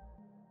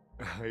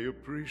 I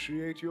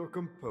appreciate your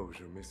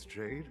composure, Miss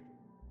Jade.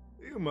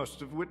 You must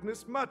have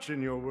witnessed much in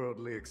your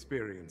worldly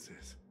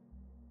experiences.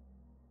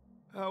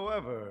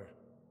 However,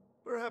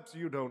 perhaps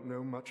you don't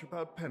know much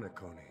about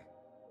Penacony.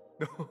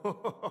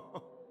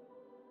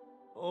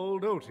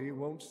 Old Oti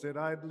won't sit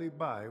idly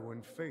by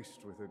when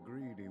faced with a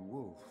greedy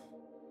wolf.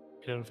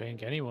 I don't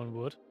think anyone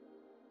would.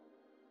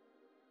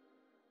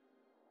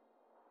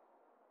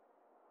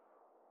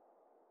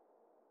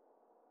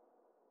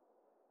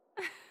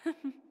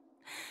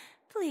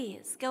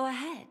 Please, go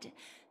ahead.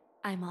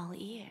 I'm all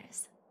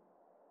ears.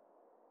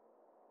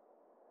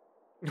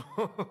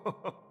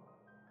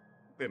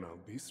 Then I'll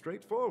be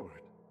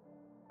straightforward.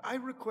 I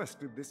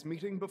requested this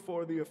meeting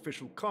before the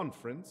official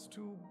conference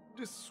to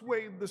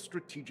dissuade the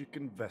Strategic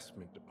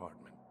Investment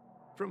Department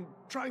from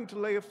trying to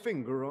lay a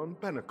finger on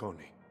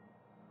Penacony.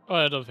 Oh,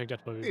 I don't think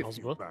that will be If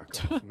possible. you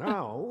back off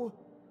now,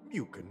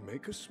 you can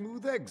make a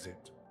smooth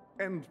exit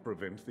and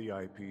prevent the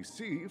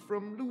IPC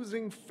from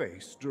losing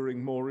face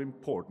during more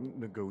important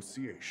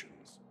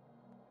negotiations.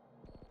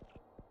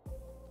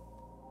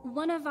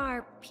 One of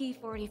our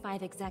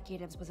P-45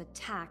 executives was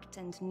attacked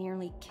and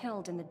nearly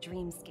killed in the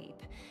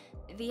dreamscape.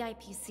 The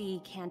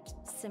IPC can't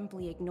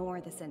simply ignore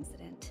this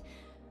incident.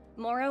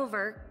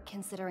 Moreover,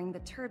 considering the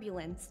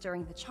turbulence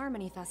during the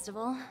Charmony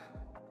Festival,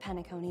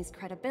 Penacony's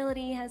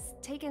credibility has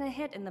taken a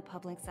hit in the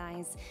public's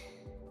eyes.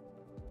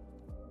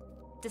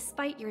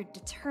 Despite your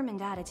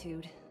determined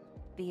attitude,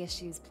 the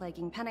issues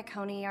plaguing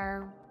Penacony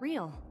are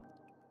real,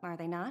 are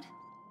they not?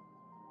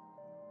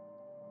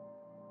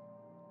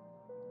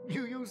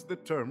 You use the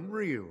term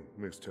real,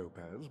 Miss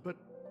Topaz, but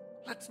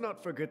let's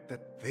not forget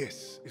that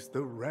this is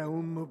the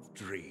realm of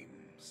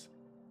dreams.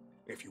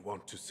 If you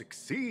want to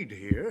succeed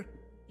here,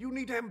 you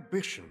need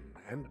ambition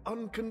and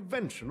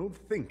unconventional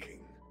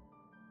thinking.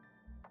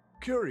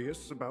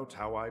 Curious about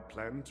how I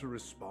plan to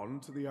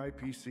respond to the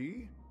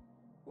IPC?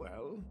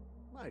 Well,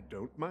 I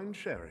don't mind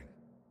sharing.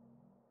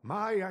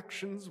 My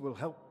actions will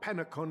help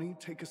Penacony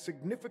take a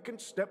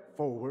significant step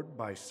forward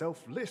by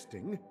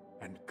self-listing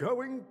and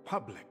going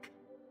public.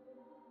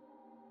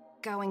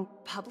 Going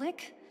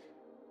public?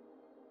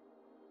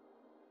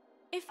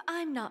 If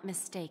I'm not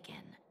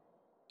mistaken,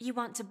 you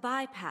want to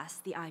bypass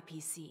the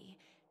IPC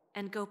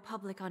and go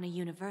public on a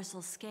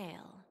universal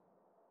scale.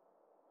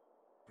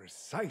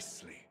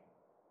 Precisely.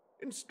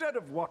 Instead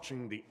of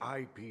watching the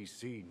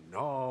IPC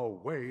gnaw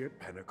away at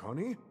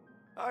Penacony,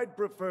 I'd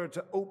prefer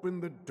to open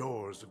the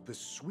doors of the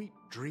sweet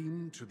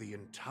dream to the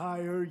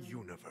entire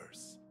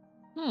universe.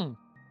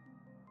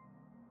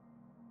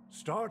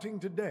 Starting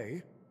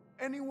today,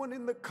 anyone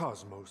in the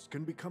cosmos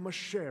can become a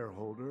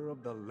shareholder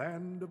of the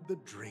land of the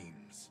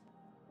dreams.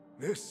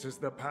 This is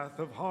the path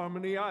of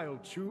harmony I'll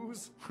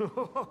choose.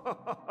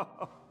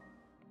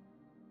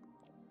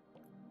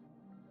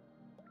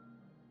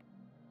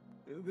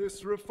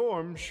 This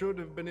reform should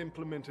have been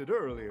implemented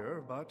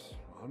earlier, but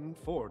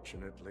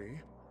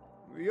unfortunately,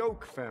 the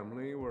Oak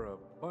family were a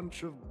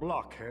bunch of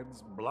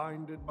blockheads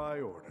blinded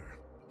by order.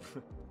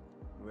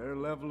 Their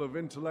level of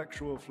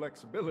intellectual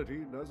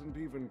flexibility doesn't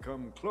even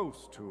come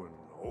close to an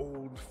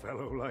old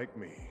fellow like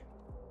me.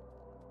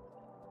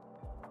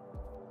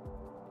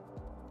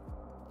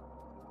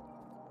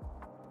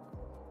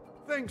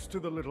 Thanks to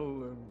the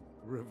little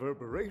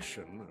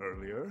reverberation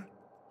earlier,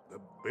 the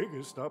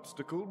biggest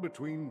obstacle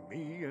between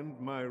me and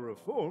my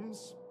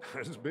reforms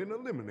has been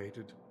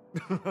eliminated.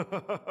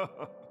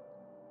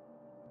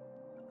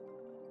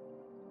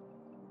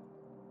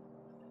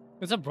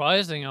 It's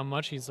surprising how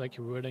much he's like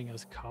ruining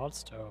his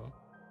cards though.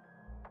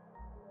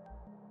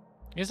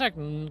 He's like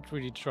not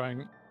really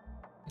trying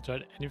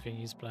anything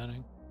he's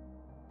planning.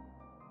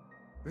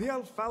 The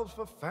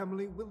Alfalfa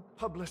family will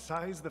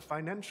publicize the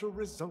financial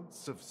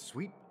results of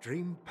Sweet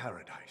Dream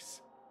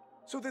Paradise,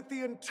 so that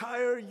the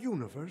entire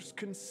universe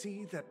can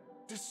see that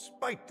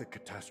despite the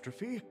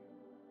catastrophe,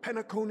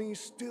 Penacony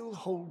still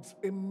holds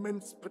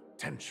immense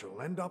potential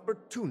and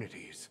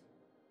opportunities,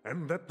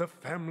 and that the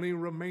family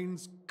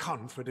remains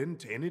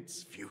confident in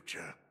its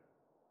future.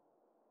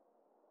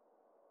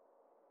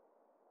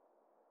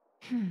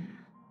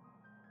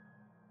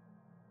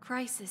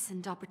 Crisis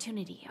and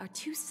opportunity are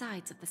two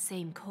sides of the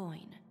same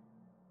coin.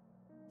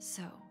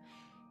 So,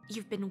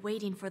 you've been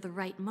waiting for the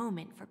right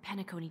moment for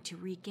Penacony to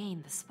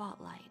regain the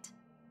spotlight.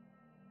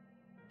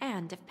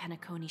 And if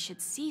Penacony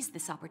should seize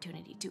this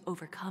opportunity to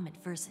overcome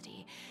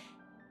adversity,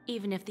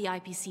 Even if the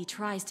IPC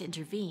tries to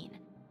intervene,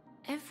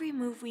 every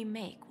move we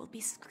make will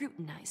be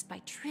scrutinized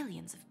by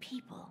trillions of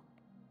people.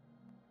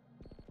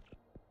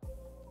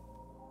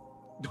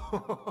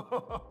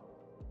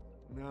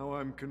 Now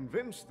I'm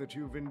convinced that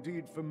you've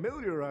indeed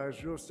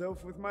familiarized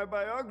yourself with my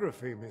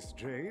biography, Miss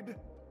Jade.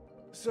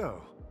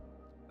 So,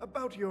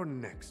 about your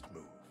next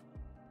move.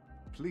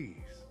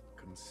 Please,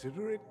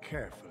 consider it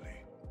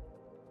carefully.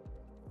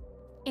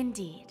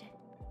 Indeed.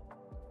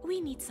 We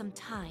need some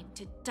time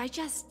to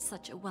digest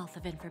such a wealth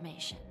of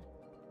information.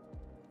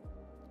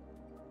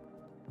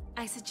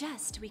 I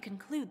suggest we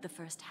conclude the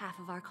first half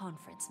of our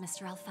conference,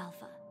 Mr.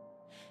 Alfalfa.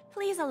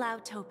 Please allow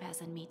Topaz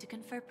and me to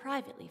confer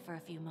privately for a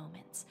few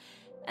moments,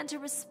 and to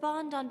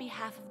respond on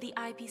behalf of the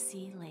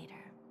IPC later.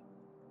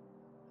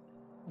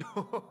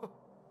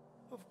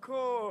 Of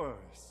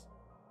course.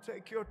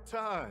 Take your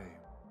time,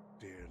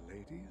 dear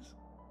ladies.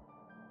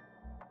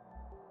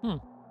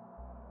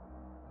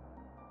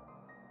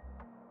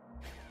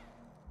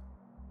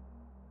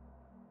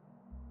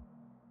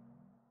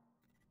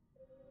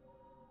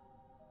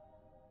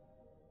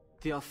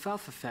 The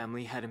Alfalfa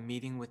family had a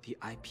meeting with the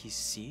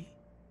IPC?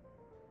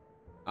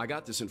 I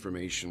got this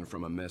information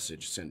from a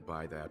message sent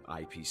by that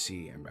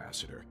IPC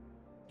ambassador.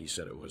 He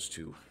said it was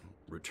to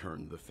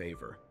return the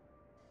favor.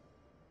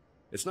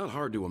 It's not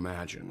hard to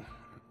imagine.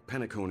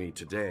 Penacony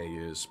today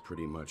is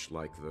pretty much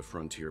like the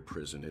frontier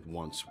prison it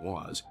once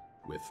was,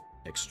 with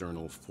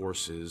external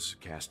forces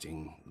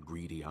casting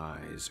greedy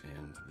eyes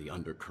and the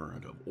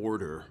undercurrent of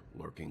order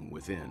lurking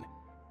within.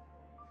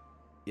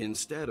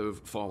 Instead of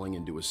falling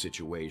into a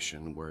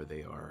situation where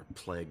they are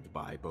plagued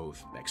by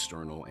both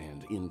external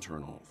and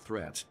internal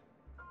threats,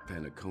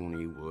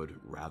 Penacony would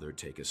rather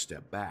take a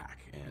step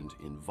back and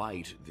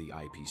invite the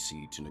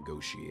IPC to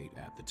negotiate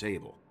at the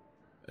table,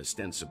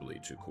 ostensibly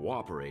to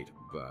cooperate,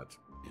 but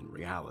in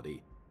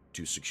reality,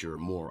 to secure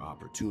more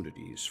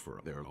opportunities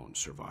for their own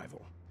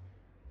survival.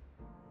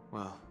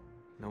 Well,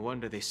 no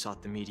wonder they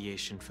sought the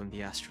mediation from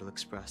the Astral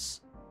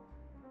Express.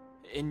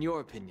 In your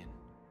opinion,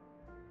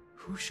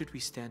 who should we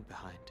stand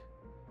behind?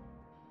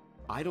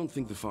 I don't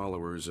think the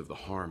followers of the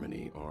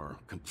Harmony are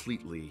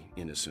completely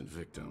innocent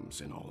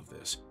victims in all of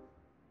this.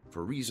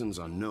 For reasons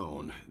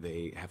unknown,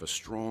 they have a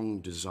strong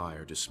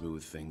desire to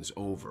smooth things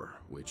over,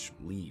 which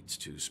leads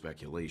to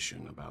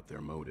speculation about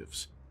their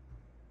motives.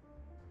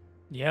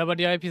 Yeah, but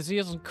the IPC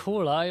isn't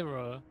cool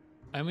either.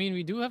 I mean,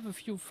 we do have a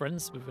few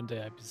friends within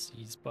the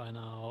IPCs by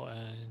now,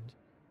 and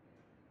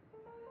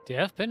they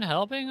have been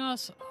helping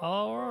us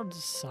out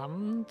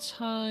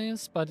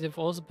sometimes, but they've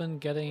also been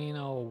getting in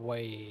our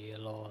way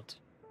a lot.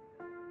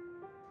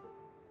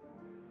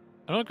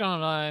 I'm not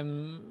gonna lie,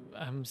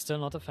 I'm still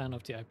not a fan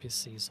of the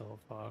IPC so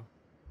far.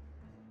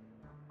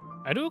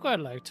 I do quite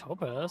like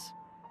Topaz,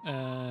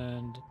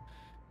 and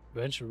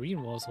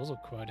Venturine was also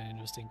quite an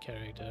interesting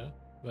character,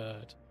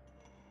 but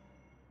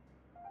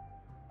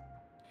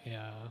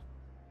yeah.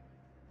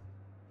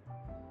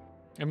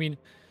 I mean,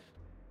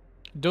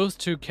 those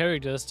two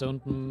characters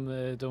don't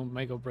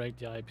make or break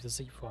the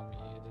IPC for me.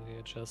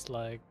 They're just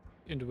like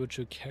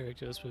individual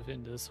characters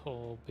within this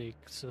whole big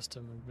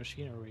system and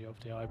machinery of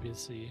the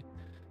IPC.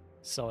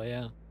 So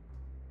yeah.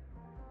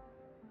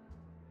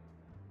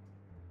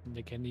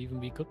 They can even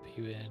be good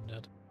people in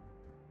that.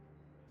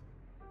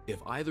 If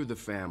either the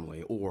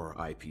family or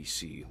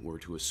IPC were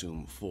to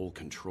assume full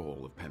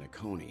control of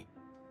Penacony,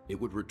 it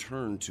would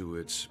return to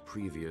its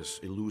previous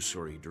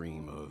illusory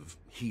dream of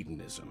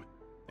hedonism,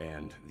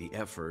 and the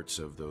efforts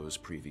of those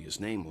previous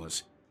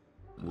nameless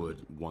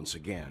would once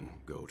again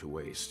go to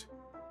waste.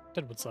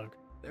 That would suck.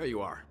 There you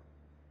are.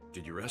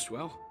 Did you rest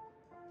well?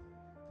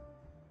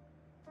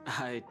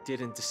 I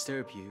didn't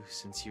disturb you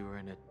since you were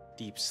in a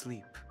deep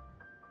sleep.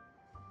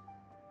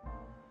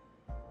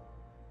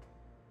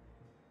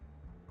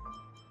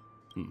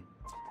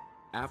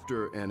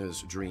 After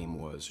Enna's dream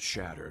was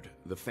shattered,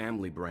 the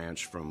family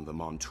branch from the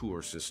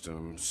Montour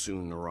system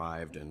soon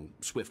arrived and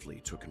swiftly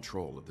took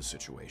control of the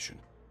situation.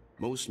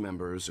 Most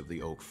members of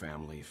the Oak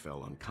family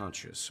fell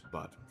unconscious,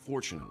 but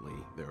fortunately,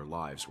 their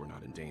lives were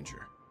not in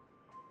danger.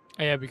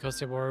 Yeah, because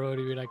they were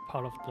already like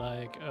part of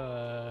like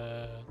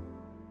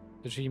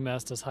the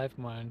G-Master's hive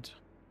mind,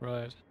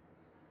 right?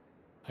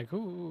 Like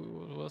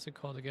who was it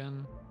called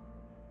again?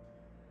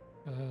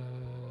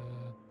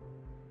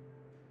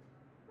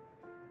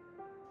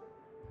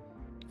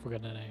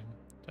 Forget the name.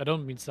 I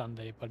don't mean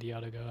Sunday, but the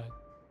other guy.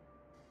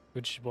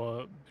 Which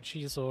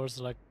he saw as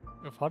like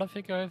a father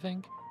figure, I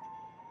think.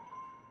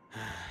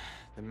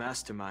 The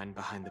mastermind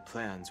behind the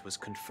plans was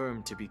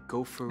confirmed to be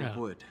Gopher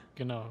Wood,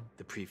 genau.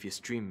 The previous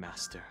Dream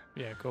Master.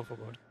 Yeah, Gopher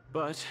Wood.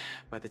 But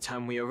by the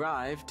time we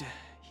arrived,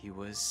 he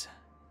was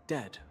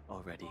dead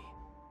already.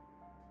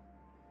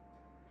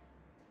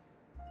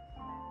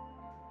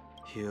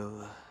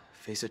 He'll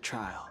face a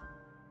trial.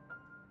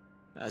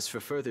 As for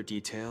further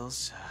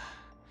details,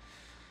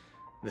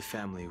 the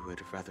family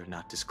would rather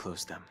not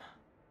disclose them.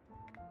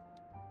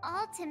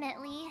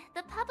 Ultimately,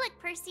 the public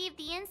perceived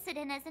the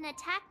incident as an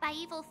attack by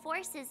evil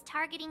forces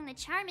targeting the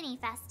Charmony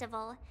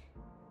Festival.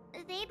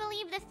 They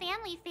believe the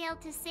family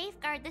failed to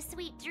safeguard the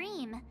Sweet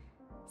Dream.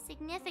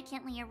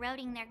 significantly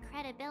eroding their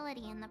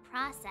credibility in the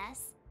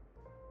process.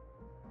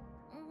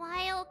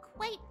 While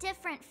quite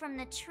different from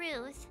the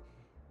truth,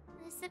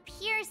 this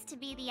appears to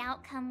be the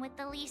outcome with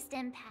the least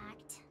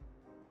impact.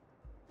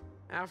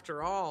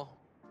 After all,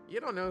 you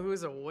don't know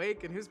who's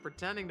awake and who's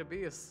pretending to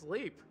be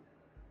asleep.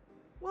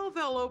 Well,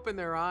 they'll open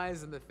their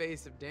eyes in the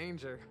face of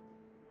danger.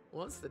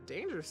 Once the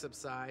danger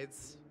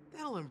subsides,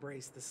 they'll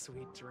embrace the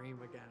sweet dream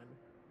again.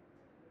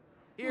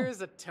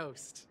 Here's a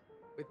toast,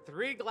 with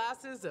 3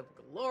 glasses of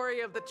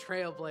glory of the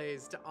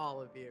Trailblaze to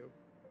all of you.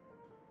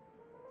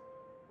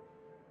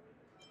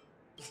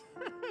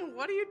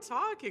 What are you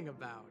talking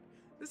about?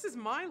 This is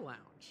my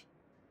lounge.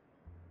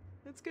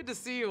 It's good to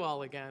see you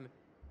all again.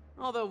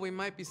 Although we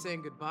might be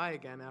saying goodbye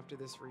again after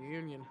this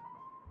reunion.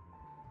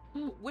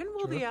 When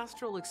will the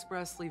Astral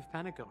Express leave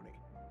Penacony?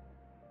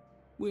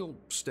 We'll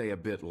stay a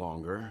bit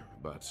longer,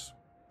 but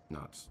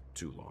not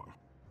too long.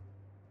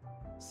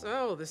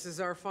 So, this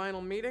is our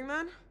final meeting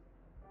then?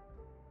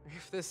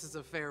 If this is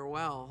a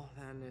farewell,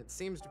 then it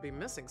seems to be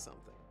missing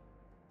something.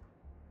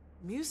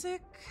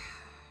 Music?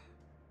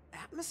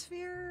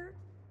 Atmosphere?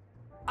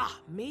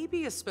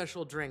 Maybe a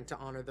special drink to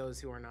honor those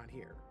who are not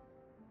here.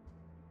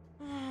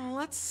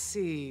 Let's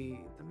see.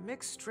 The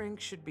mixed drink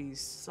should be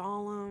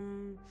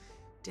solemn,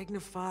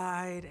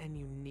 dignified, and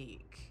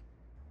unique,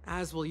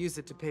 as we'll use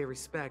it to pay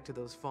respect to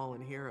those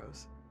fallen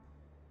heroes.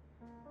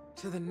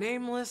 To the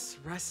nameless,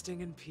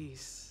 resting in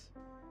peace,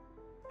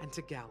 and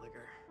to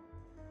Gallagher.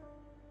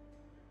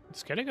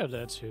 Is Gallagher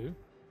there too?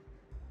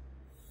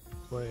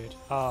 Wait,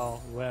 how?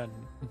 When?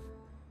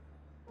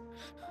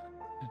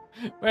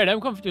 Wait, I'm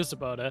confused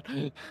about that.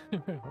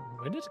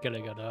 When did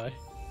Gallagher die?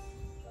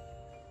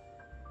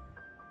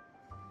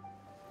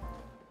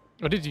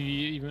 Or did he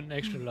even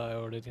actually lie,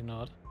 or did he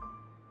not?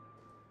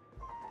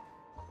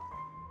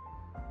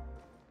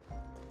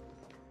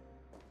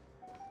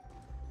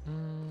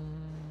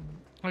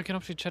 I can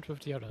actually chat with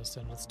the others,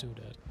 then let's do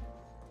that.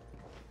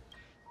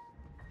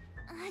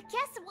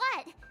 Guess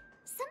what?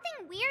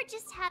 Something weird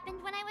just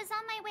happened when I was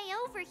on my way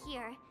over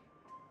here.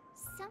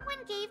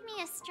 Someone gave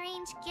me a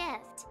strange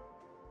gift.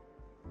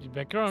 The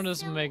background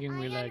is making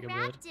me lag a bit. I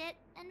unwrapped it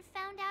and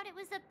found out it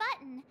was a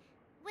button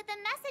with a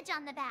message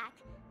on the back.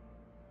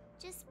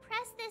 Just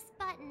press this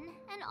button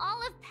and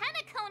all of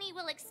Penacony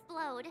will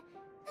explode.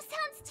 That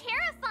sounds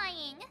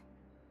terrifying.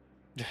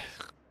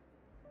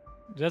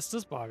 That's the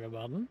sparkle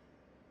button.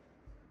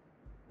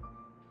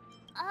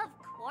 Of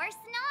course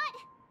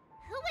not.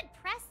 Who would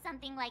press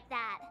something like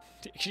that?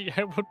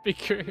 I would be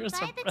curious.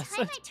 By the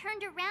time I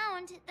turned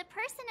around, the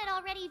person had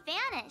already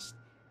vanished.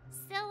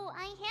 So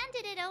I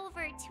handed it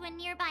over to a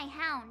nearby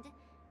hound.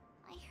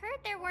 I heard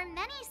there were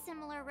many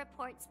similar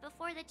reports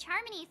before the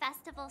Charmony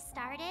Festival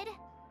started.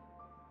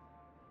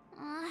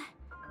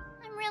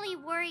 I'm really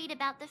worried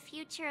about the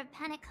future of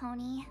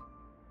Penacony.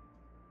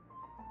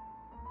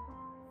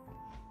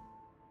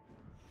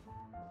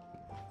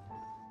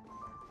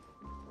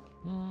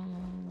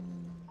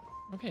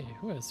 Okay,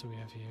 who else do we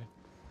have here?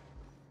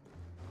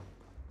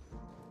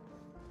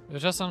 We're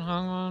just on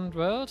Hangman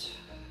World?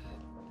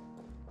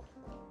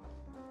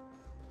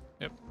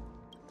 Yep.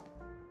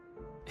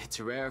 It's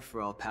rare for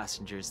all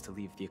passengers to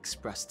leave the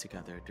Express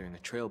together during a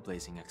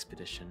trailblazing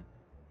expedition.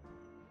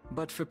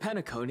 But for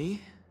Penacony,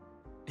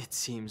 it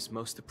seems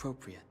most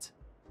appropriate.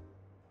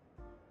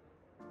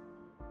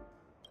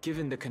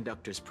 Given the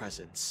conductor's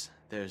presence,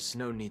 there's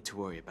no need to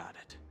worry about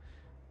it.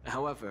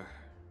 However,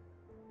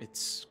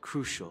 it's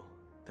crucial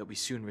that we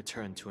soon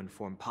return to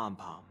inform Pom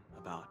Pom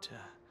about,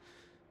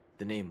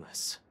 the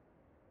Nameless.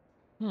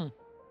 In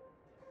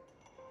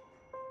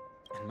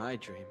my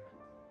dream,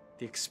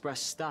 the Express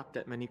stopped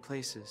at many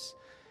places,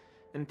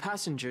 and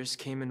passengers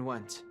came and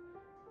went.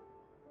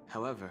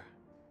 However,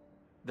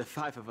 the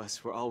 5 of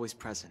us were always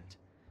present,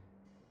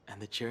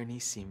 and the journey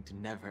seemed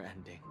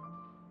never-ending.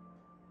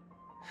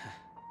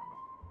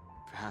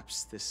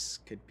 Perhaps this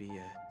could be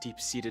a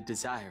deep-seated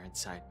desire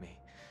inside me,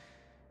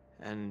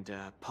 and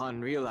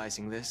upon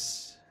realizing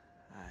this,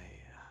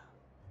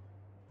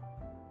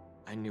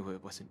 I knew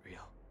it wasn't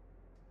real.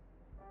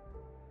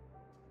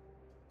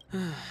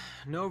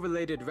 No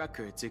related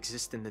records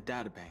exist in the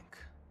databank,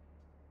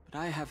 but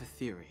I have a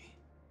theory.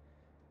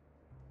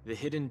 The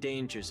hidden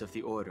dangers of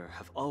the Order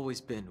have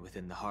always been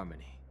within the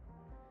Harmony,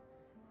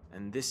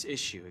 and this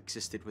issue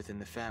existed within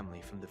the family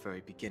from the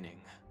very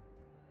beginning.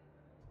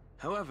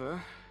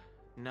 However,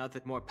 now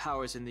that more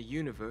powers in the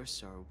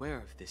universe are aware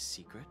of this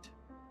secret,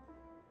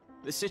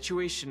 the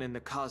situation in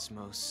the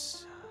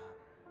cosmos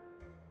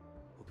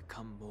will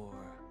become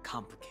more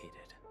complicated.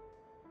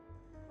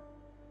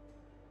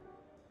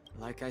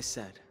 Like I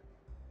said,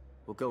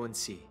 we'll go and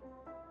see.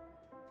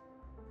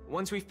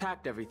 Once we've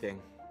packed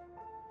everything,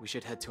 we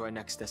should head to our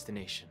next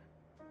destination.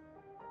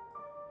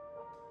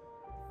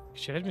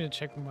 Actually, let me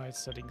check my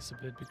settings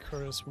a bit,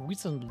 because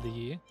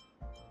recently...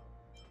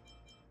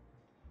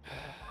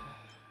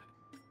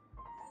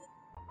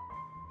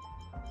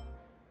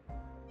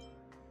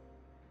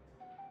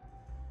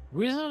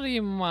 Recently,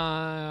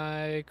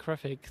 my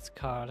graphics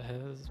card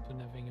has been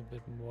having a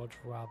bit more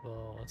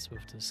troubles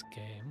with this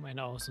game, and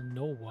I also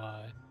know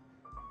why.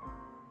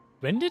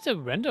 When did the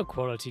render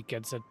quality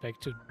get set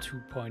back to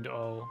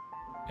 2.0?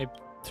 I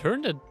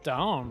turned it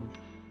down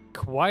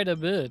quite a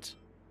bit.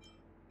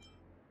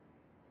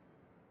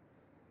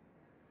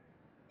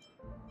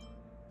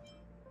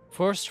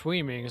 For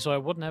streaming, so I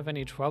wouldn't have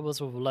any troubles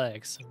with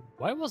lags.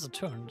 Why was it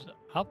turned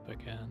up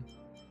again?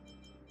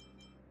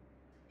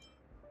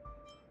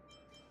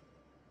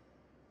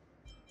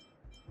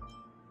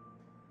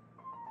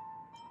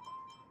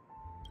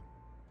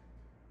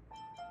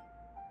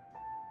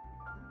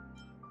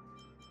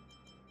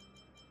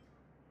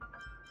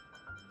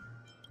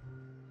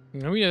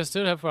 I mean, I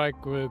still have like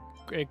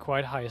a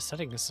quite high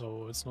setting,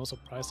 so it's no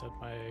surprise that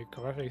my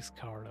graphics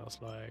card is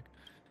like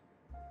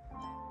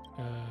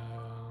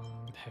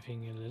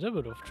having a little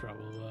bit of trouble,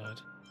 but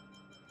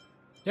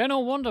yeah, no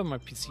wonder my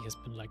PC has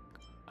been like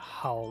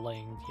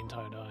howling the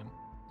entire time.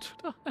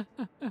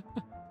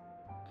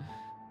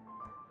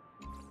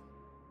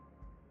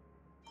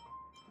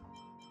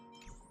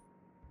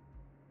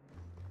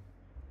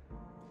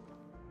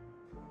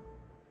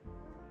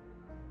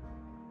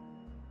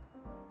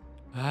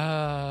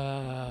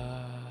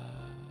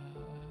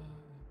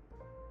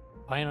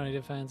 Finally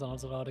the fans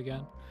aren't allowed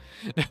again.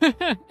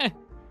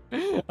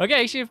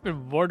 Okay, actually I've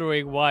been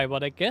wondering why,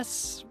 but I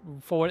guess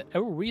for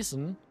whatever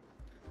reason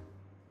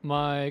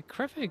my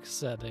graphics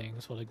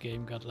settings for the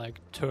game got like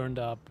turned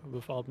up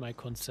without my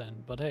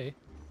consent, but hey.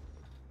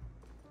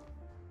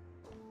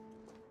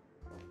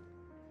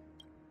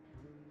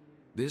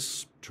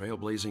 This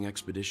trailblazing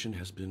expedition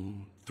has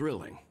been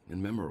thrilling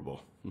and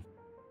memorable.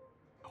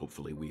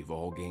 Hopefully we've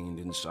all gained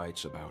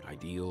insights about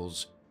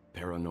ideals,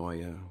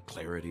 paranoia,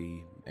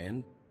 clarity,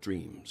 and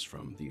dreams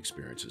from the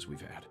experiences we've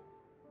had.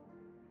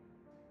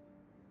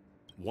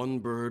 One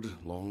bird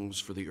longs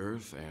for the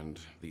earth and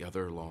the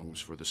other longs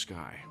for the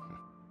sky.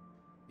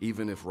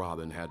 Even if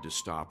Robin had to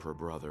stop her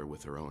brother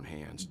with her own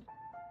hands,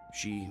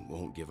 she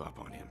won't give up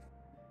on him.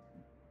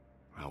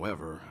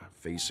 However,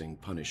 facing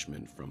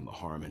punishment from the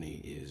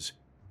Harmony is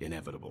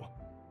inevitable.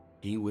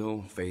 He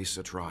will face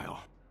a trial.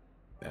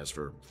 As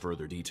for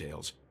further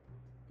details,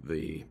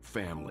 the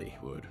family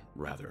would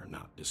rather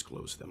not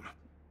disclose them.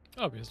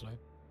 Obviously.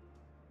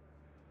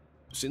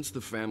 Since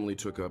the family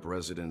took up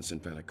residence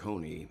in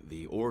Penacony,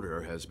 the Order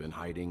has been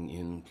hiding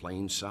in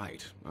plain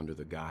sight under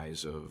the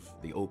guise of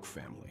the Oak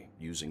family,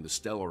 using the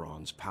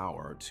Stellaron's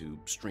power to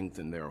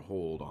strengthen their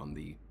hold on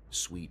the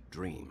Sweet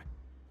Dream,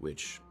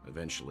 which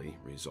eventually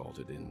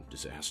resulted in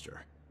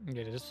disaster.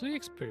 Yeah, that's the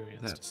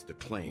experience. That's the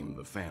claim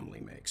the family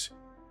makes.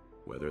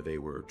 Whether they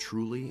were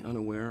truly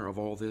unaware of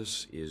all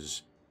this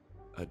is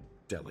a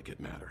delicate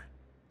matter.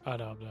 I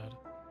doubt that.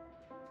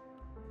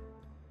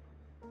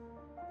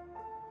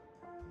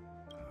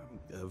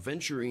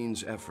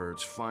 Venturine's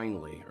efforts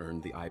finally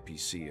earned the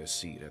IPC a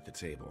seat at the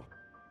table.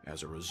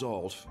 As a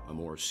result, a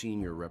more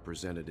senior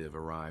representative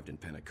arrived in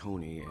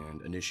Penacony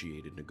and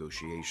initiated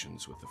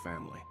negotiations with the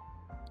family.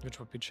 Which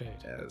would be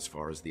Jade. As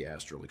far as the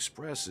Astral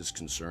Express is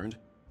concerned,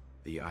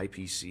 the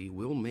IPC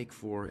will make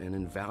for an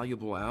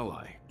invaluable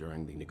ally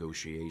during the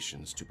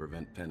negotiations to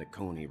prevent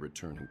Penacony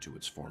returning to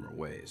its former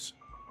ways.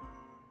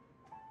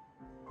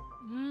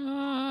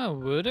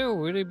 Would it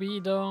really be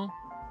though?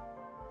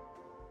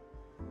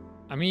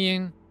 I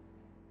mean,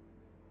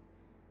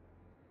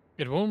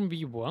 it won't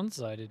be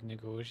one-sided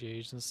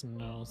negotiations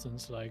now,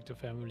 since like the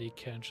family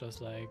can't just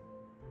like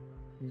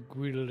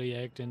greedily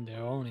act in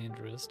their own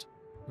interest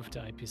with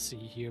the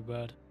IPC here,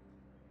 but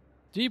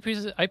the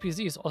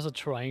IPC is also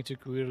trying to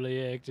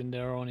greedily act in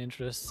their own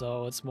interest,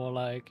 so it's more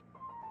like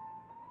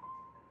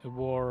a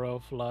war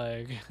of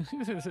like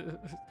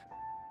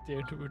their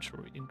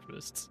individual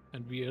interests,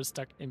 and we are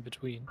stuck in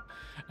between.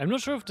 I'm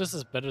not sure if this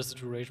is a better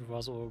situation for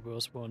us or a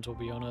worse one, to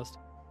be honest.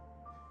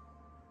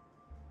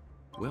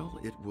 Well,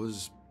 it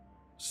was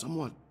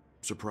somewhat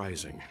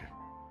surprising.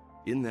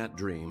 In that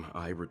dream,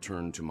 I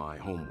returned to my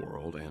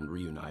homeworld and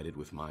reunited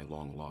with my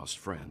long-lost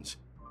friends.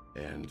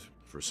 And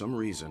for some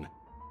reason,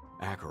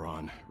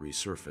 Acheron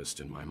resurfaced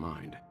in my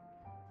mind.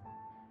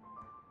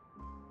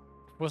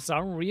 For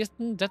some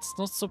reason, that's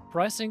not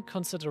surprising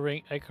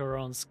considering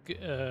Acheron's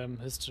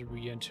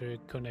history and her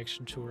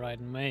connection to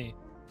Raiden May.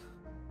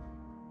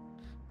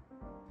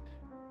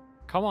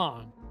 Come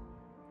on.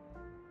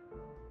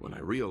 When I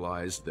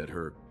realized that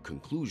her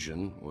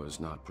conclusion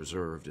was not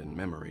preserved in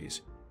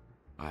memories,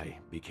 I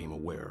became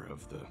aware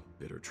of the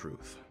bitter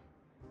truth.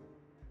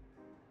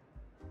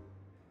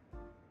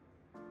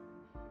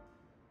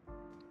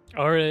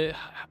 Or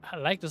I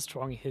like the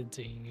strong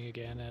hinting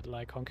again at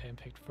like Honkai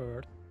Impact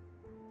 3rd.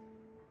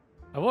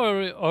 I've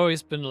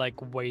always been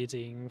like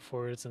waiting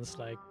for it since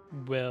like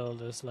Will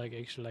is like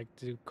actually like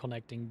the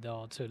connecting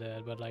dot to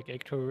that, but like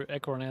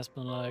Acheron has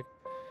been like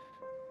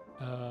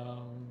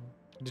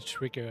the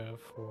trigger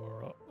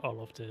for all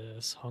of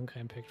this Honkai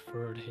Impact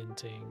 3rd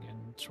hinting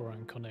and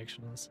drawing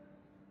connections,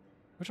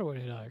 which I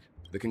really like.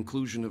 The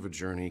conclusion of a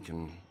journey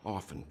can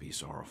often be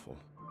sorrowful.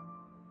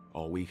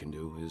 All we can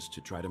do is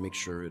to try to make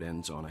sure it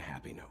ends on a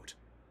happy note.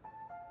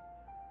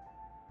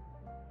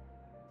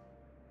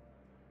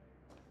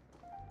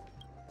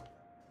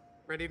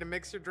 Ready to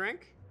mix your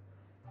drink?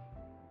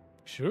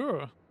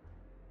 Sure.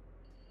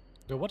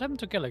 So what happened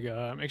to Gallagher?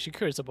 I'm actually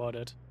curious about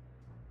it.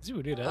 Is he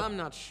really dead? I'm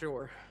not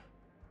sure.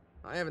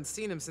 I haven't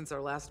seen him since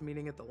our last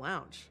meeting at the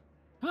lounge.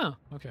 Huh,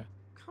 okay.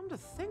 Come to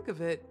think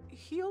of it,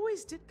 he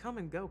always did come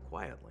and go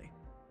quietly.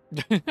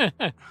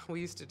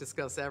 We used to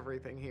discuss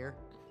everything here.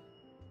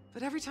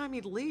 But every time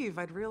he'd leave,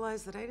 I'd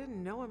realize that I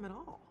didn't know him at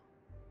all.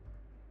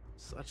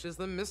 Such is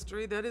the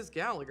mystery that is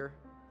Gallagher.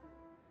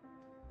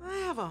 I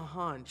have a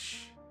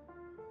hunch.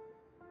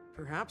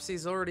 Perhaps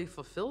he's already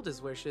fulfilled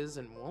his wishes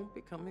and won't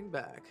be coming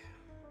back.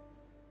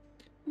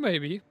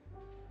 Maybe.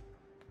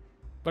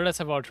 But let's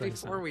have our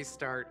drinks Before now. we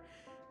start,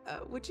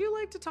 would you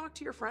like to talk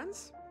to your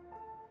friends?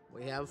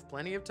 We have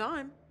plenty of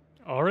time.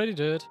 Already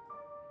did.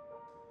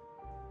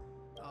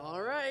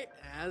 All right,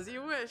 as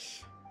you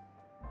wish.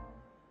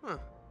 Huh.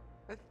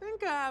 I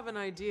think I have an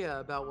idea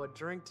about what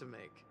drink to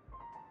make.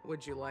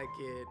 Would you like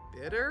it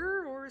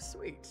bitter or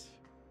sweet?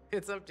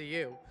 It's up to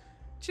you.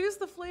 Choose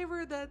the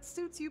flavor that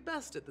suits you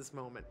best at this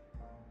moment.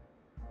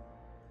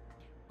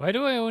 Why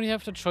do I only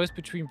have the choice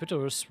between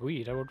bitter or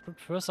sweet? I would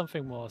prefer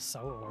something more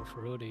sour or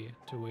fruity,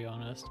 to be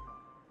honest.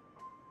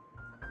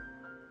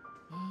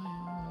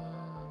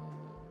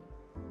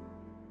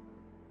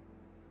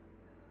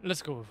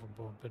 Let's go for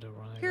more bitter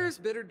one. Here's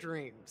Bitter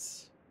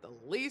Dreams, the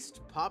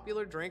least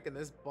popular drink in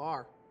this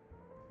bar.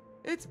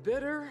 It's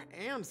bitter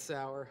and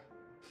sour,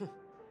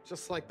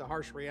 just like the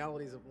harsh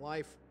realities of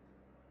life.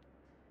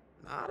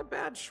 Not a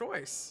bad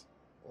choice.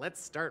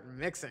 Let's start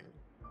mixing.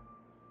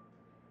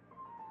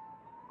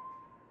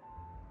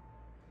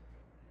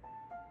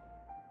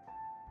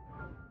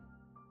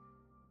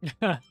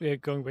 We are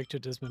going back to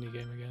this mini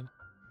game again.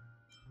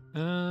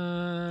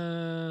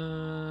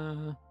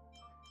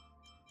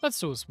 Let's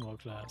do a small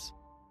glass.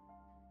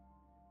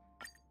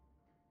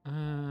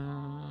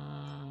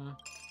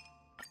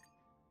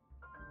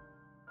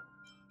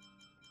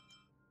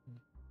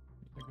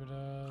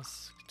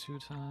 Liquidus 2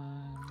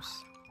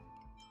 times.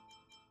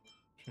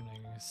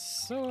 Drinking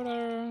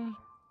soda.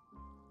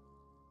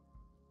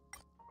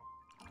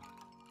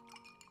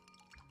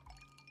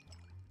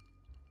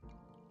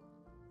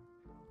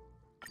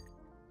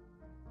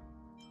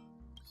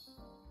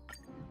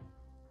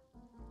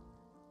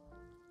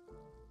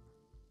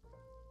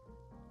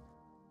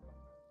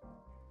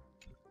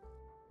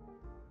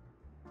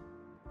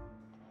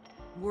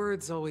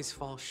 Words always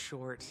fall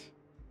short.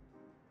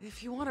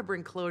 If you want to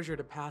bring closure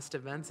to past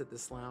events at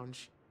this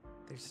lounge,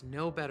 there's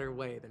no better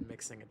way than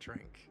mixing a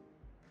drink.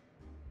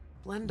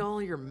 Blend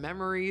all your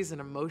memories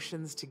and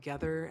emotions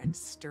together and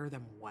stir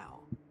them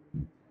well.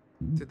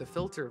 Through the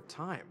filter of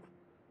time,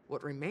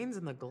 what remains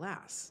in the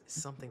glass is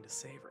something to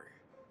savor.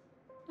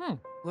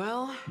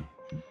 Well,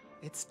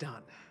 it's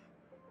done.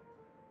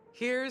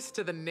 Here's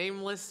to the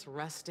nameless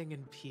resting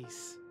in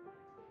peace,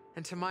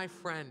 and to my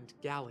friend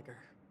Gallagher.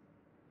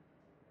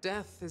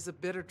 Death is a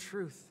bitter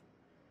truth,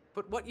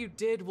 but what you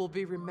did will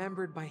be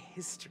remembered by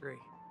history.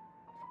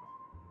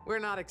 We're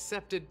not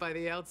accepted by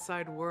the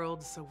outside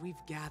world, so we've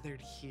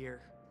gathered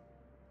here.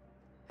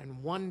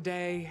 And one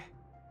day,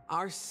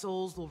 our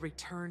souls will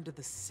return to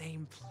the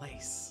same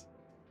place.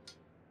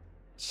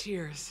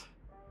 Cheers.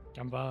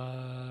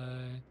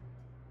 Bye.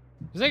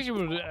 I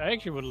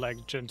actually would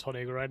like gin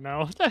tonic right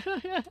now.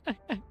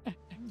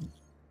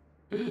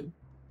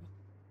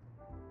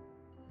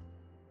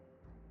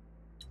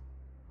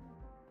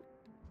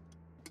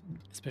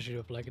 Especially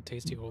with like a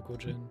tasty Oko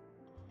gin.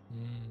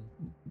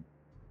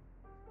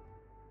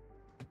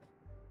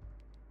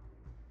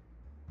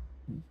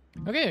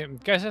 Okay,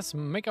 guys, let's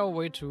make our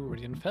way to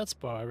Radiant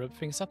Feldspar. Wrap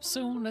things up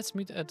soon. Let's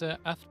meet at the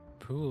aft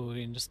pool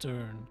in the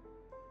stern.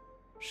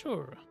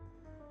 Sure.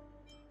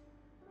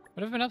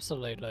 What have been up so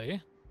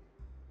lately?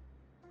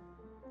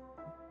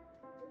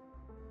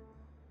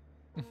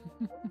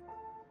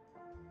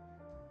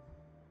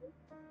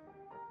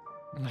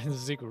 The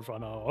secret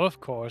runner, of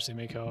course,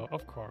 Emiko,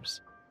 of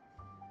course.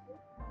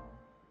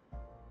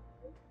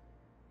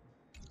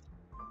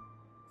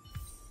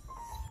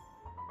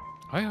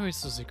 Why are you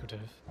so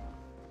secretive?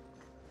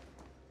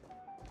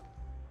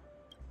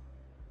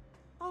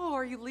 Oh,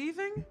 are you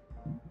leaving?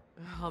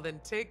 Well, then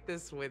take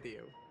this with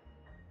you.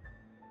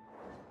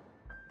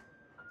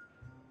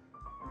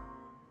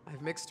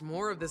 I've mixed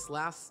more of this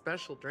last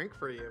special drink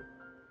for you.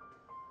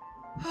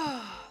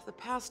 The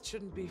past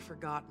shouldn't be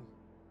forgotten.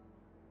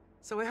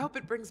 So I hope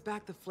it brings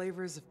back the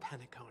flavors of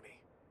Penacony.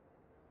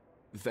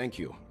 Thank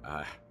you.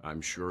 I'm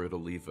sure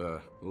it'll leave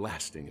a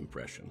lasting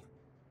impression.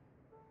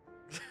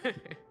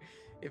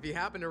 If you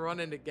happen to run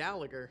into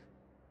Gallagher,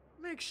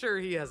 make sure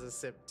he has a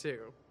sip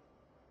too.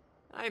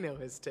 I know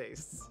his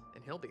tastes,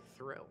 and he'll be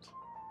thrilled.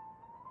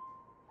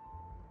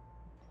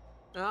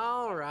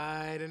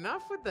 Alright,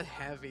 enough with the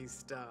heavy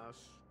stuff.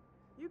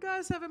 You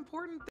guys have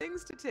important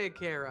things to take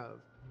care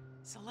of,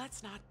 so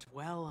let's not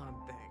dwell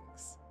on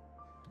things.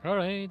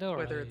 Alright.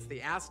 Whether it's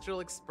the Astral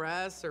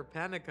Express or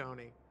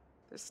Penacony,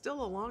 there's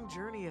still a long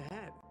journey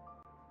ahead.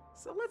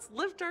 So let's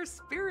lift our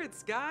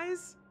spirits,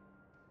 guys,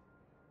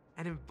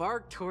 and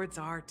embark towards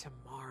our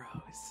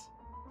tomorrows.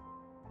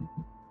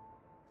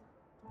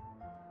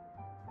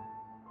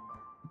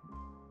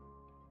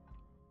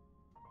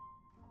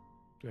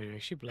 Do I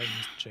actually blame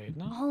Miss Jade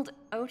now? Old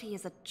Oti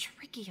is a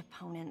tricky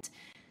opponent.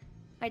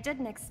 I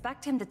didn't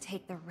expect him to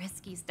take the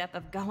risky step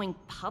of going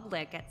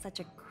public at such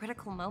a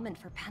critical moment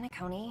for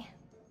Penacony.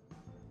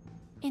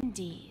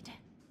 Indeed.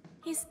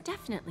 He's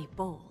definitely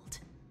bold.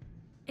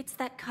 It's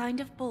that kind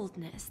of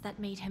boldness that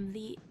made him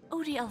the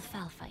Odi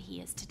Alfalfa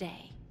he is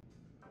today.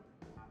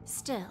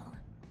 Still,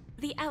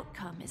 the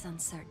outcome is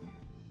uncertain.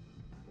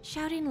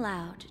 Shouting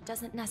loud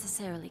doesn't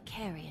necessarily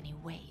carry any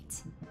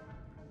weight.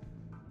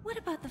 What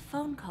about the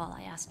phone call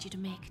I asked you to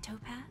make,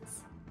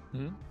 Topaz?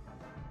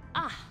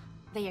 Ah,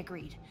 they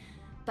agreed.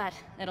 But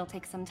it'll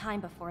take some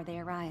time before they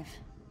arrive.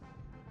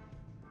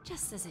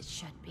 Just as it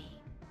should be.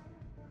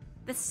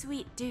 The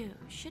sweet dew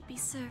should be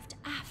served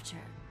after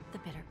the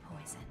bitter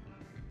poison.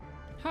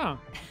 Huh.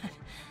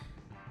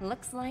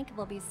 Looks like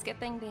we'll be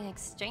skipping the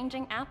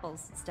exchanging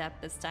apples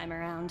step this time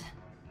around.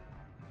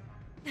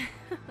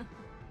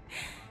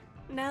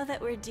 Now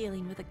that we're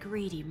dealing with a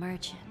greedy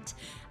merchant,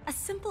 a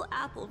simple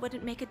apple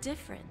wouldn't make a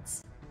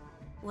difference.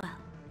 Well,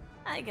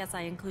 I guess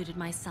I included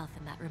myself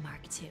in that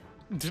remark too.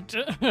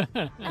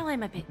 Now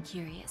I'm a bit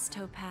curious,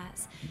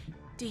 Topaz.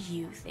 Do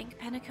you think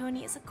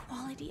Penacony is a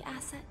quality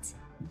asset?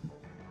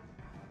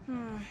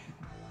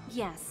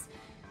 Yes.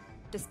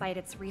 Despite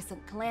its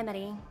recent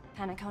calamity,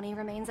 Penacony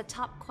remains a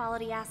top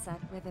quality asset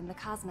within the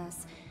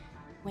cosmos,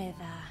 with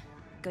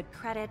good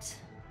credit,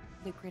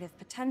 lucrative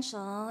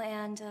potential,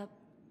 and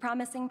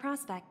promising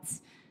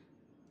prospects.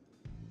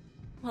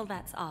 Well,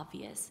 that's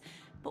obvious,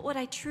 but what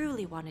I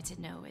truly wanted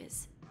to know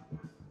is,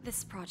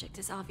 this project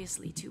is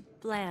obviously too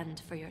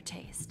bland for your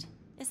taste,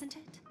 isn't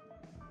it?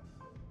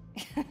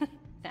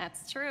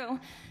 That's true.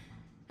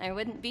 I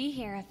wouldn't be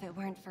here if it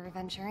weren't for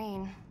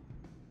Aventurine.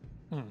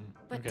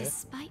 But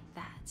despite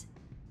that,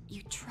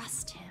 you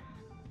trust him.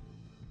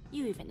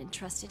 You even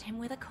entrusted him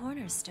with a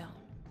cornerstone.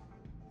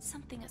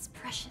 Something as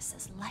precious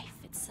as life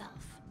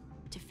itself,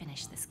 to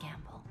finish this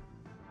gamble.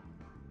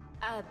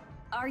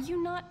 Are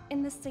you not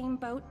in the same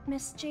boat,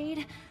 Miss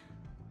Jade?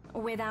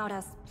 Without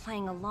us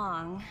playing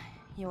along,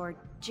 your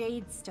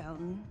Jade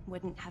Stone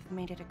wouldn't have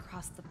made it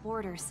across the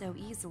border so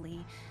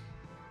easily,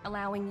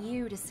 allowing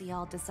you to see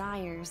all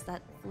desires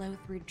that flow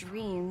through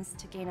dreams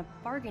to gain a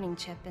bargaining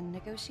chip in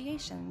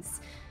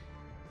negotiations.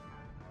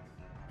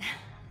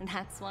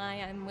 That's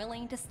why I'm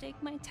willing to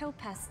stake my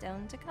Topaz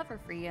Stone to cover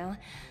for you.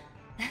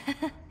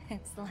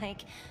 It's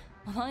like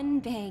one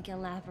big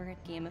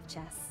elaborate game of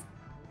chess.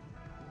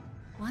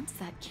 Once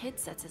that kid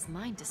sets his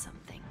mind to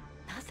something,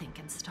 nothing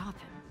can stop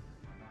him.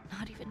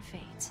 Not even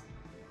fate.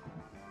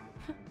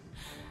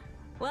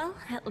 Well,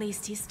 at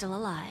least he's still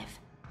alive,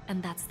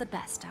 and that's the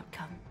best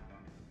outcome.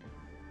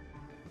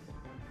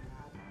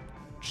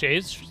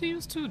 Jade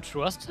seems to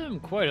trust him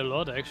quite a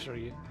lot,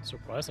 actually,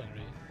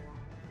 surprisingly.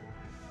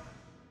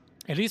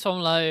 At least from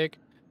like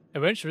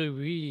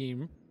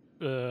eventually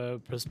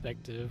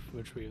perspective,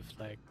 which we've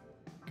like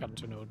gotten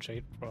to know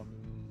Jade from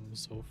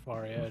so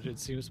far. Yeah, it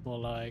seems more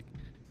like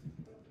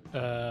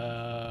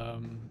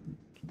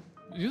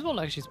it's more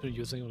like she's been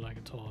using him like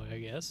a toy, I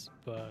guess.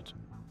 But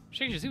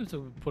she actually seems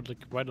to put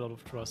like quite a lot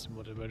of trust in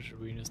what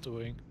Evangeline is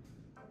doing.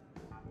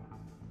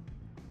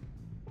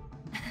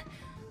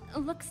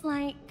 Looks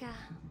like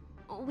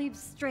we've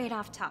strayed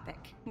off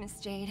topic, Miss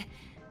Jade.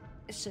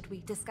 Should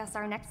we discuss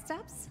our next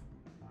steps?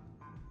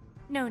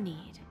 No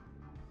need.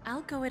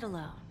 I'll go it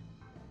alone.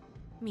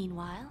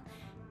 Meanwhile,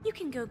 you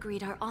can go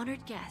greet our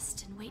honored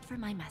guest and wait for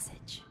my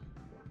message.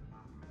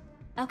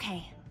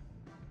 Okay.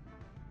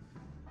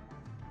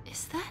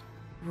 Is that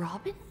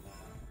Robin?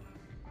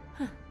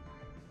 Huh.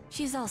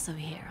 She's also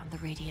here on the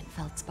Radiant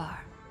Feldspar.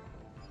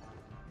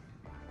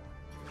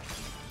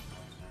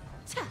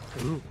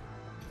 Ooh.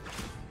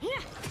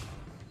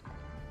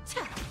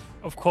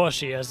 Of course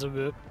she has a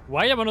whip.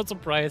 Why am I not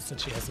surprised that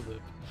she has a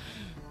whip?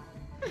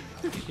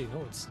 Actually,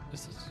 no, this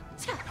is...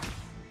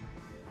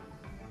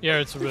 Yeah,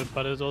 it's a whip,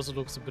 but it also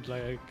looks a bit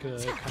like a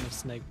kind of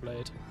snake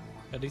blade.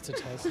 At least it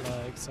has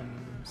like some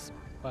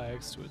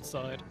spikes to its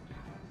side.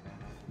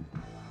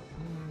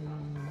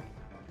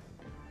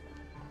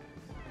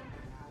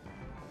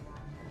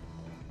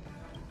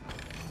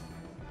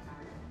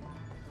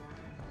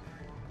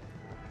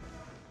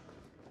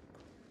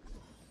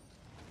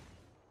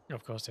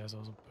 Of course, there's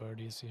also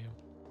birdies here.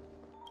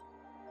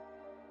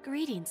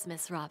 Greetings,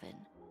 Miss Robin.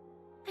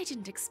 I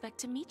didn't expect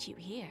to meet you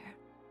here.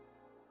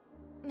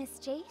 Miss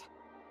Jade?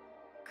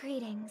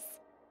 Greetings.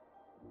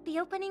 The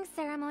opening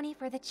ceremony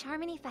for the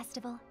Charmony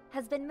Festival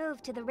has been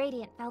moved to the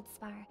Radiant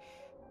Feldspar,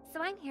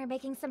 so I'm here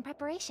making some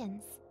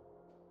preparations.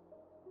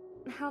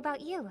 How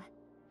about you?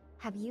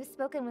 Have you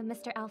spoken with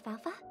Mr.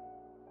 Alfalfa?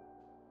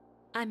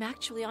 I'm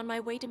actually on my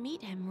way to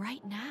meet him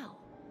right now.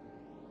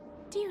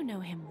 Do you know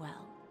him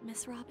well,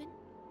 Miss Robin?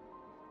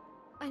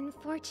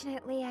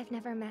 Unfortunately, I've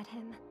never met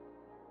him.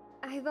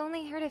 I've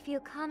only heard a few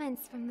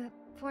comments from the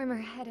former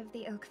head of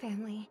the Oak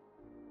family.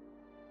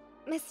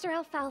 Mr.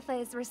 Alfalfa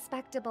is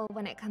respectable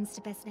when it comes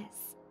to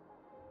business,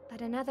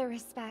 but in other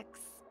respects,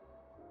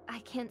 I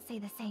can't say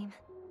the same.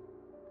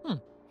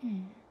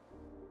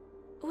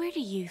 Where do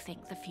you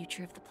think the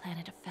future of the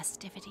planet of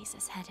festivities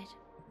is headed?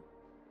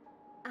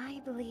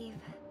 I believe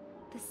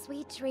the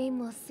sweet dream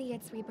will see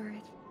its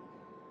rebirth,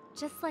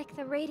 just like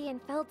the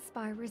radiant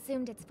feldspar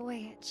resumed its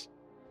voyage.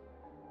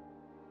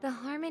 The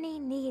Harmony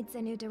needs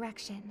a new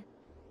direction.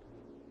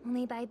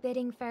 Only by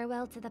bidding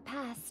farewell to the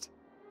past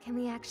can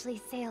we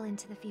actually sail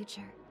into the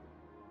future.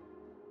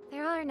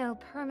 There are no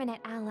permanent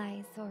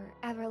allies or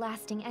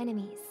everlasting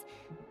enemies.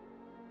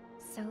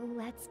 So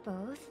let's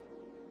both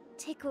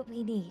take what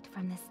we need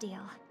from this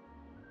deal.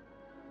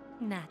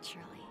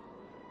 Naturally.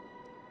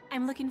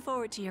 I'm looking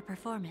forward to your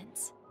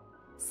performance.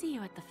 See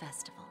you at the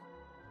festival.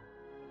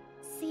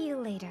 See you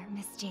later,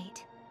 Miss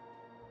Jade.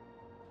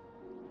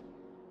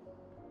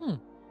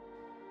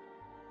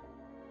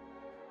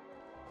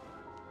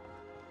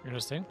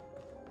 Interesting.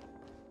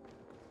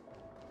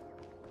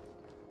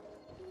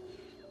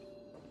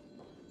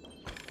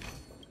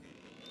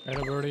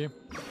 Hello, birdie.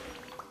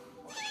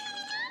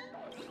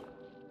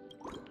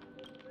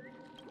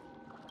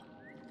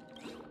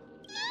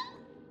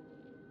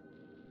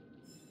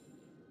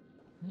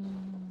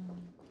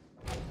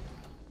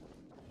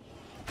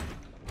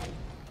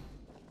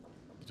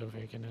 Ich glaube,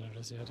 wir kennen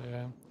das yet.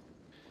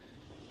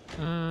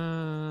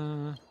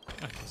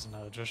 There's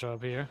another treasure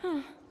up here.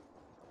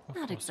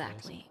 Not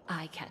exactly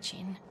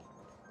eye-catching.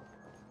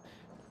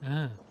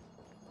 Ah.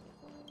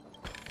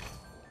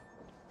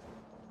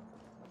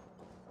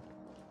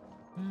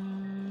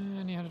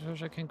 Any other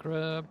treasure I can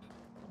grab?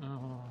 Oh,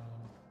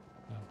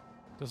 no.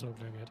 Doesn't look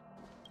like it.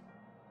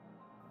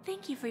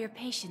 Thank you for your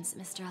patience,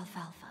 Mr.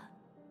 Alfalfa.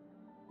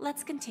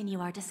 Let's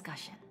continue our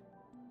discussion.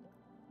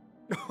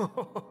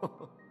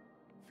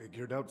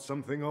 Figured out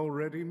something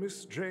already,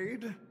 Miss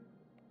Jade?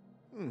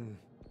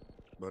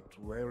 But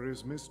where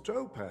is Miss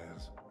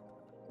Topaz?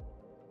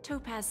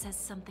 Topaz has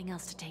something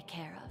else to take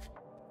care of.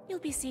 You'll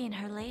be seeing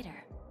her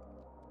later.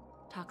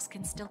 Talks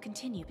can still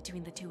continue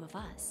between the two of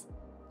us.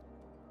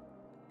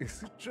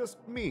 Is it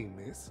just me,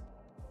 miss?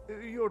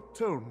 Your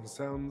tone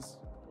sounds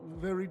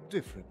very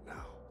different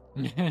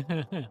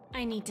now.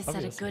 I need to set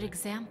Obviously. a good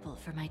example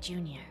for my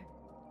junior.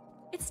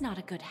 It's not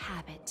a good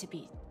habit to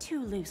be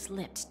too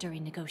loose-lipped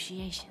during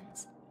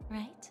negotiations,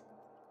 right?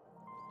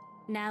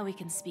 Now we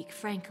can speak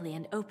frankly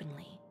and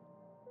openly.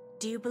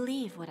 Do you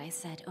believe what I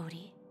said,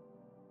 Odie?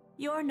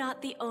 You're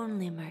not the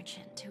only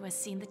merchant who has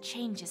seen the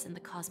changes in the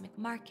cosmic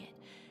market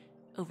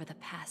over the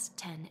past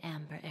 10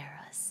 Amber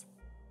Eras.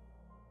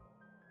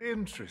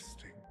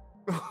 Interesting.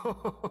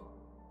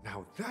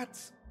 Now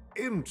that's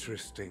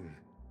interesting.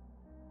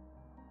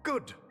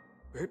 Good.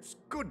 It's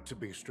good to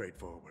be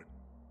straightforward.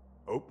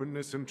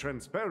 Openness and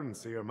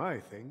transparency are my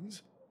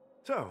things.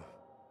 So,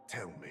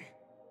 tell me,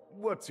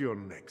 what's your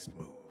next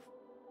move?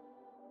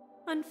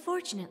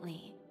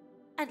 Unfortunately,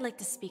 I'd like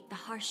to speak the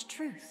harsh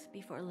truth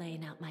before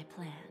laying out my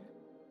plan.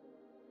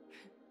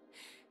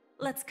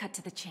 Let's cut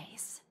to the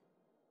chase.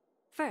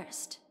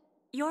 First,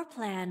 your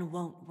plan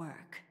won't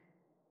work.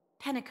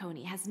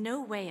 Penacony has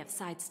no way of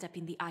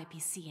sidestepping the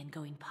IPC and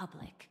going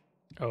public.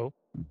 Oh.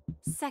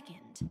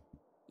 Second,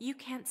 you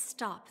can't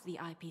stop the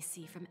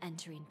IPC from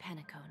entering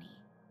Penacony.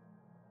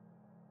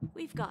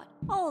 We've got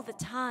all the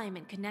time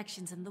and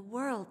connections in the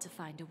world to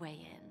find a way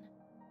in.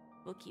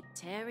 We'll keep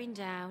tearing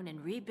down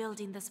and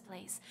rebuilding this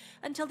place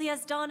until the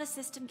Asdana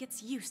system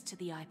gets used to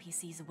the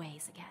IPC's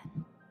ways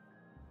again.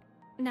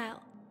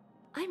 Now,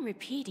 I'm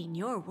repeating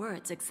your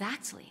words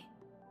exactly.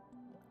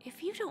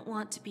 If you don't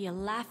want to be a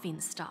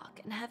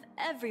laughingstock and have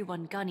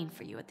everyone gunning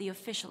for you at the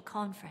official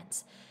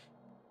conference,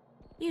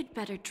 you'd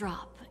better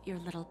drop your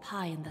little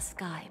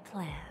pie-in-the-sky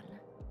plan.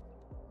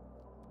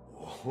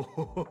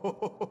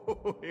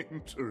 Oh,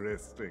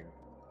 interesting.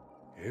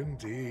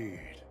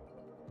 Indeed.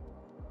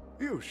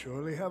 You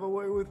surely have a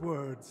way with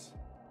words.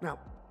 Now,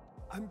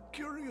 I'm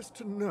curious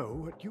to know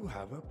what you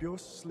have up your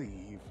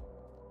sleeve.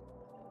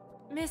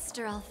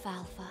 Mr.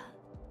 Alfalfa,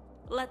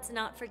 let's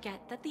not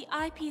forget that the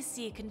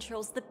IPC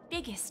controls the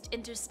biggest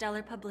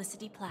interstellar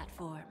publicity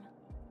platform.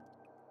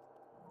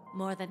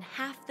 More than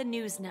half the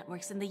news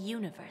networks in the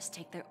universe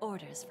take their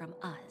orders from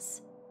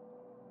us.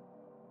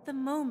 The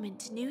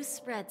moment news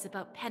spreads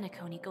about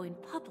Penacony going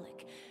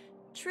public,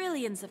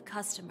 trillions of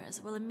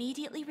customers will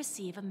immediately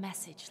receive a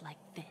message like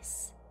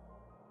this.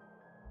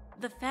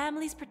 The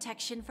family's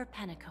protection for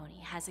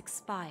Penacony has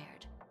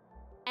expired.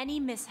 Any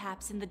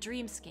mishaps in the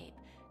dreamscape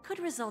could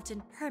result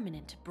in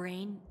permanent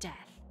brain death.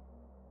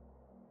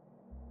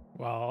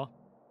 Wow.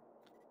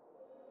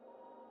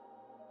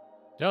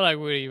 They're like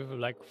really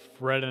like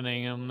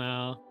threatening him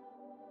now.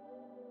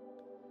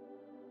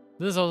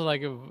 This is also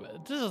like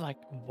this is like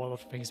one of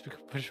the things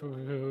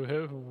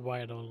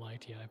why I don't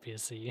like the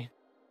IPSC.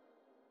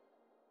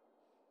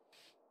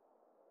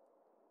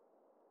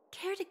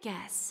 Care to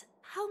guess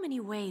how many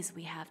ways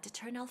we have to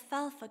turn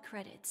alfalfa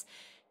credits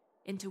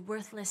into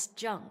worthless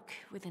junk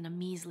within a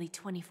measly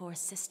 24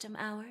 system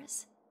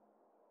hours?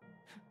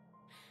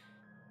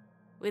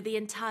 With the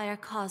entire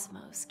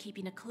cosmos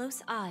keeping a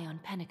close eye on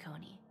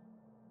Penacony,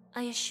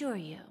 I assure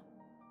you,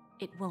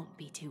 it won't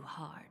be too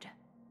hard.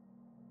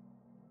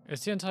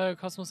 Is the entire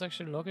cosmos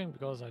actually logging?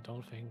 Because I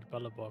don't think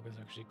Belleborg is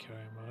actually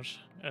caring much.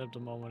 At the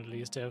moment, at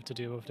least, they have to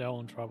deal with their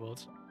own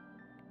troubles.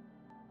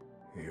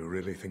 You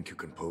really think you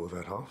can pull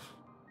that off?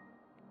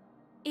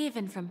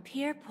 Even from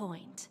Pier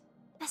Point,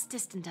 as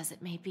distant as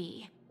it may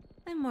be,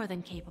 I'm more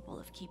than capable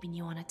of keeping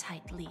you on a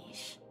tight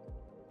leash.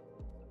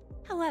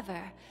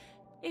 However,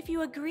 if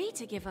you agree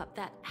to give up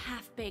that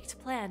half-baked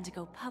plan to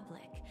go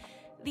public,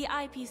 the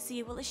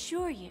IPC will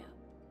assure you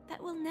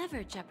that we'll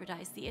never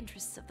jeopardize the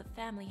interests of the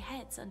family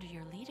heads under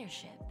your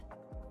leadership.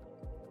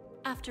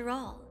 After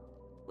all,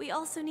 we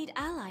also need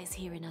allies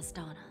here in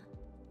Asdana.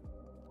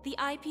 The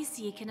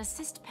IPC can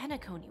assist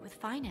Penacony with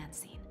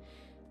financing,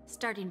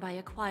 starting by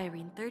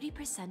acquiring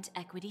 30%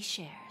 equity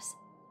shares.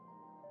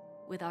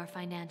 With our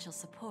financial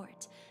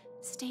support,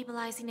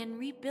 stabilizing and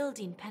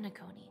rebuilding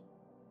Penacony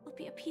will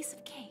be a piece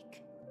of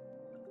cake.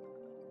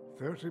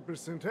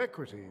 30%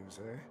 equity, you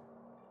say?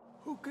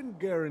 Who can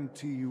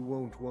guarantee you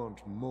won't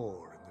want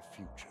more in the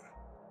future?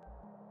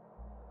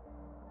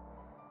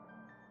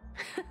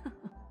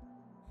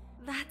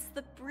 That's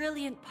the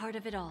brilliant part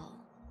of it all.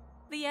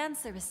 The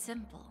answer is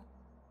simple.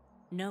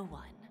 No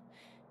one.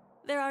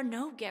 There are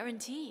no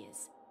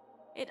guarantees.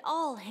 It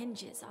all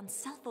hinges on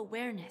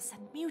self-awareness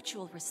and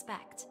mutual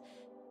respect.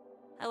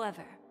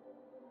 However,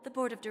 the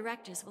board of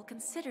directors will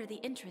consider the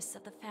interests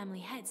of the family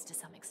heads to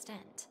some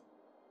extent.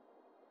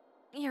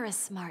 You're a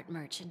smart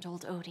merchant,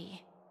 old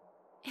Odie.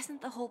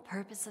 Isn't the whole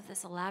purpose of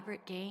this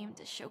elaborate game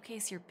to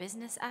showcase your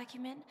business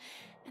acumen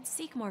and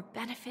seek more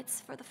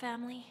benefits for the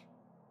family?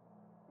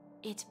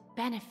 It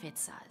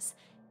benefits us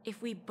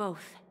if we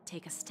both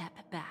take a step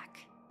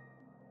back.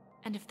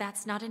 And if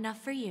that's not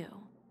enough for you,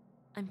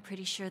 I'm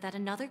pretty sure that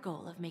another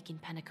goal of making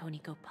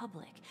Penacony go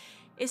public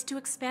is to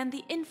expand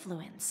the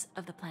influence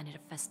of the Planet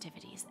of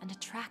Festivities and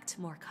attract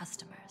more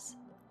customers.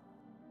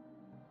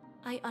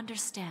 I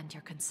understand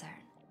your concern,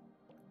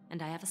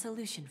 and I have a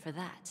solution for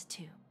that,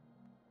 too.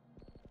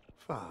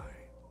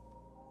 Fine.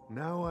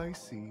 Now I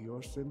see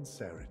your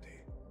sincerity.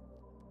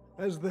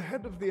 As the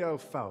head of the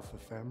Alfalfa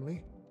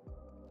family,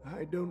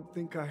 I don't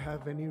think I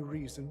have any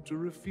reason to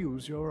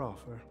refuse your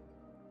offer.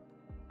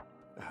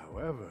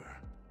 However,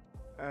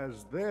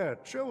 as their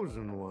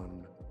chosen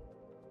one,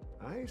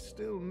 I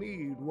still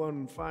need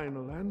one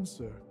final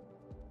answer.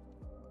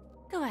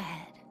 Go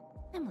ahead.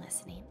 I'm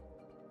listening.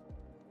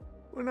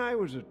 When I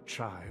was a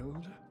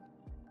child,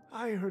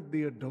 I heard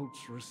the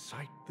adults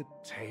recite the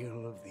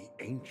tale of the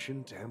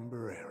ancient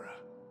Amber Era,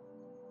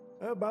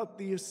 about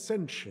the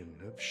ascension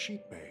of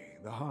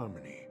Shipe, the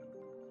Harmony,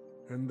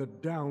 and the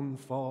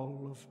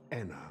downfall of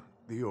Enna,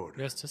 the Order.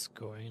 Where's this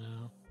going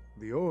now?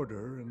 The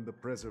Order and the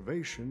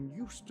Preservation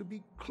used to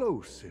be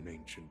close in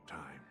ancient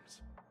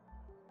times.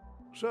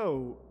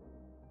 So,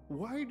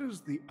 why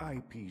does the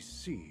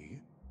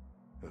IPC,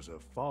 as a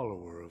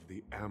follower of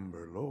the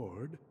Amber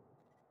Lord,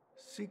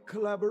 seek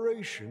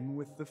collaboration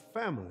with the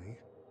family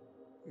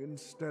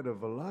instead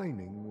of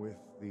aligning with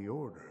the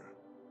Order?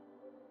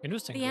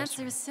 Interesting. The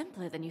answer is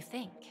simpler than you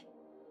think.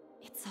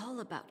 It's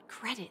all about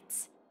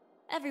credits.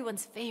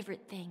 Everyone's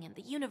favorite thing and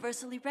the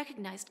universally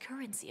recognized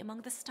currency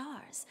among the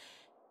stars.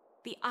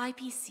 The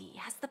IPC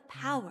has the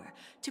power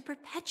to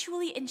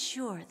perpetually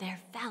ensure their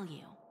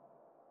value.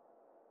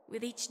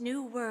 With each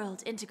new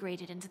world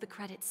integrated into the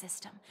credit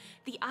system,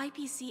 the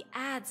IPC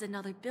adds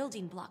another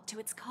building block to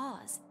its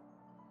cause.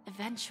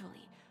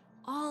 Eventually,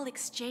 all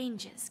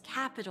exchanges,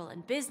 capital,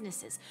 and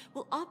businesses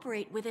will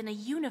operate within a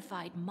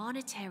unified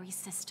monetary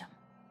system.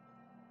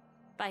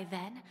 By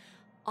then,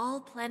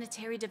 all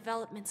planetary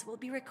developments will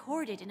be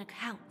recorded in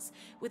accounts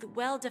with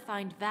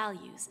well-defined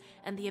values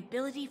and the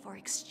ability for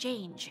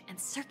exchange and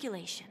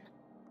circulation.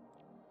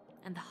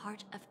 And the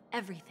heart of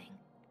everything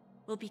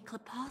will be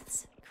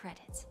Klepoth's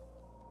credit.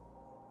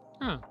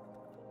 Huh.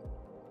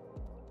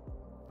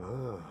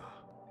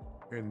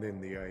 And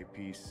then the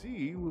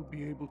IPC will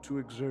be able to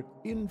exert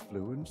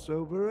influence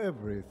over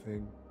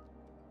everything.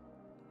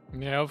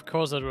 Yeah, of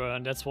course it will,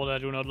 and that's what I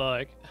do not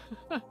like.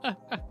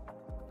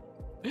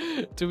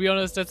 To be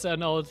honest, that's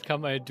an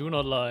outcome I do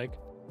not like.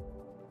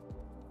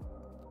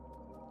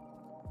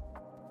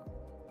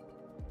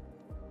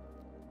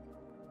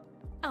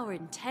 Our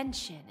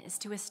intention is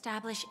to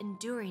establish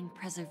enduring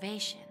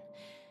preservation,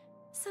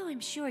 so I'm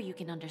sure you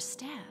can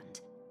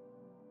understand.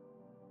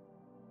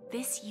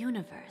 This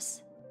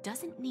universe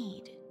doesn't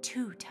need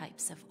two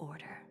types of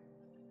order.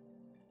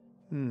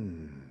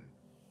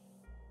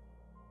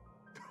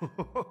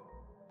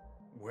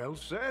 Well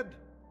said.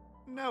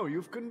 Now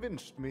you've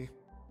convinced me.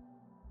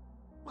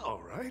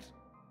 All right.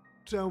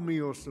 Tell me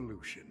your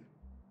solution.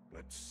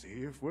 Let's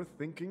see if we're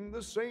thinking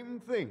the same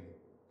thing.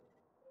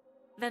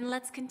 Then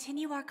let's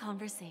continue our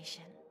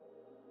conversation.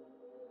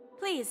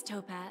 Please,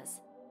 Topaz,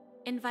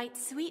 invite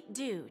Sweet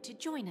Dew to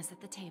join us at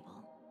the table.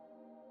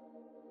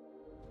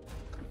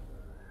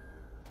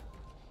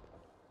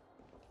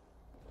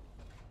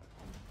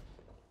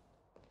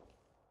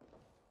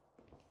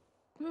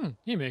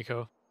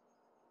 Himeko.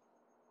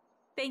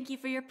 Thank you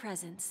for your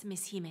presence,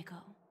 Miss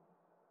Himeko.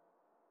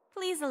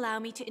 Please allow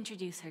me to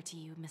introduce her to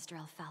you, Mr.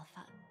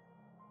 Alfalfa.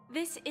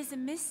 This is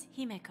Miss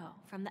Himeko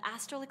from the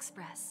Astral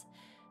Express,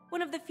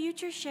 one of the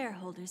future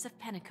shareholders of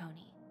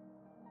Penacony.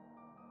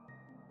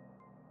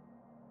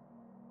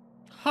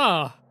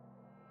 Huh.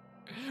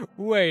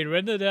 Wait,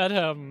 when did that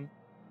happen?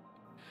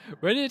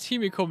 When did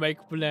Himiko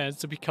make plans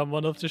to become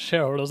one of the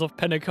shareholders of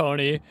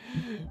Penacony?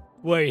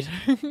 Wait.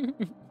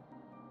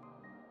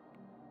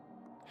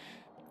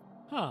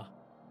 Huh.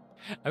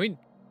 I mean,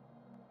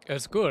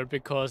 it's good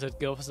because it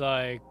gives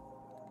like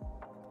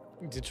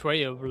the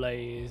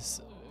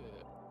Trailblaze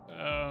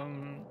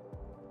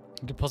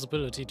the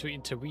possibility to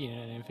intervene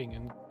in anything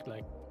and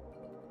like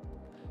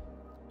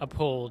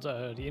uphold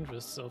the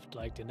interests of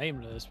like the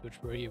Nameless,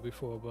 which were here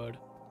before. But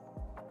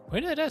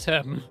when did that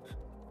happen?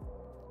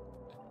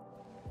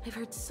 I've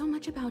heard so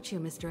much about you,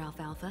 Mr.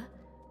 Alfalfa.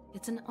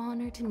 It's an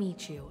honor to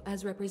meet you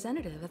as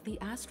representative of the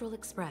Astral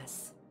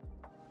Express.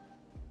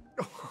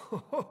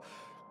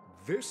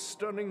 This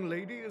stunning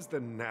lady is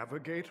the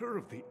navigator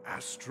of the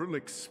Astral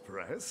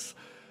Express?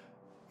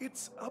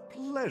 It's a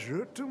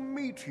pleasure to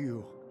meet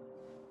you.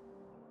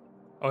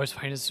 I always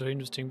find it so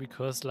interesting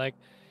because like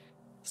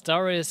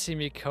Star Rail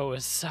Himiko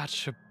is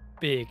such a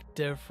big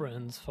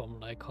difference from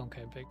like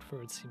Honkai Big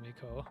Fruits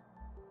Himiko.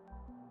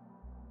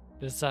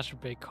 There's such a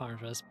big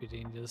contrast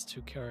between these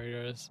two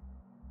characters.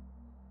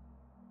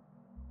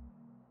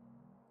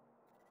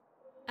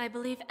 I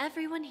believe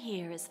everyone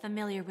here is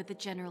familiar with the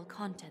general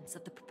contents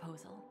of the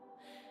proposal.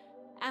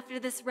 After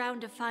this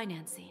round of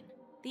financing,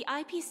 the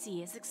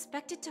IPC is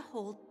expected to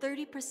hold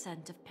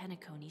 30% of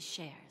Penacony's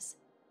shares.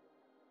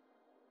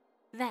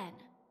 Then,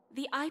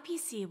 the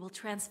IPC will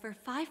transfer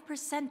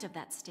 5% of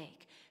that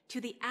stake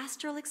to the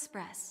Astral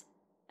Express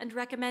and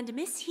recommend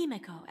Miss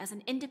Himiko as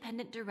an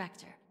independent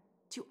director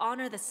to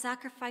honor the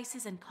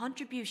sacrifices and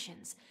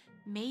contributions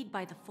made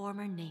by the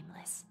former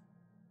Nameless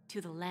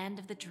to the land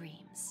of the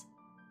dreams.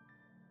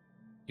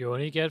 You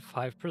only get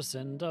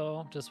 5%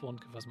 though? This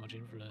won't give us much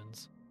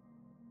influence.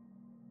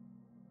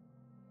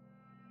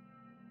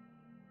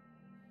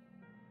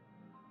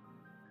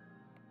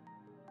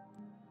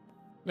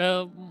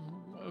 Well,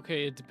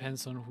 okay, it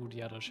depends on who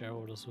the other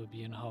shareholders will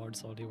be and how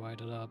it's all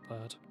divided up,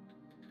 but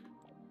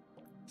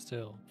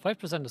still,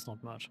 5% is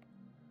not much.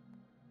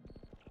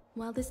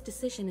 While this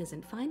decision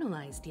isn't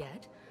finalized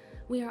yet,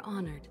 we are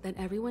honored that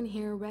everyone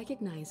here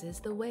recognizes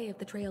the way of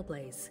the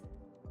Trailblaze.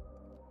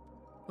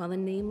 While the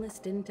Nameless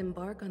didn't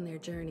embark on their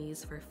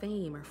journeys for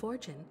fame or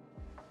fortune,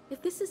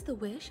 if this is the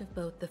wish of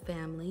both the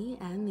family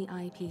and the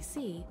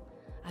IPC,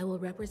 I will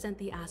represent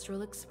the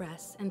Astral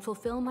Express and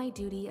fulfill my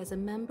duty as a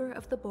member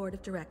of the board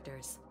of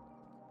directors.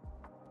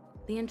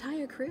 The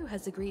entire crew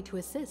has agreed to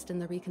assist in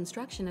the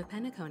reconstruction of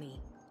Penacony.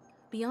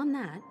 Beyond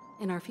that,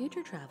 in our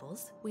future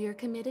travels, we are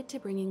committed to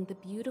bringing the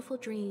beautiful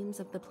dreams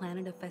of the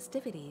planet of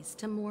festivities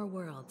to more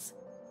worlds.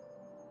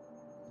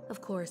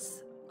 Of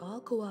course, all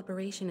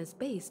cooperation is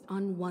based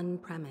on one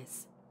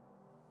premise.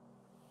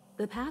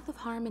 The path of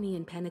harmony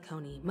in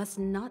Penacony must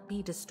not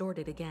be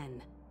distorted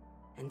again,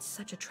 and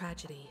such a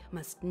tragedy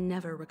must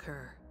never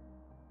recur.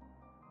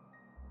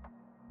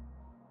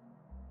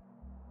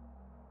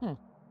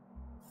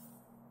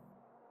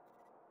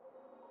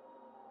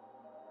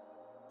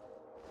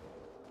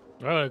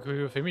 Well, I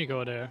agree with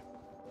Himiko there.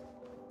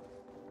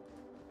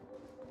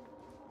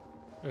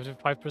 If the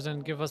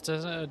 5% give us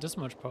this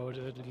much power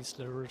to at least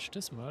leverage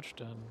this much,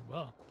 then,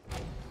 well,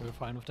 we're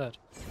fine with that.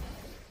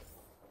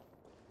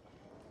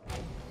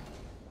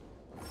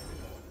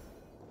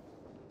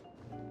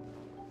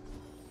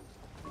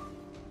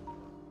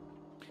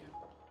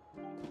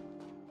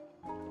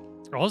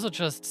 Also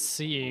just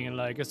seeing,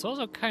 like, it's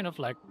also kind of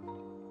like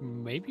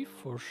maybe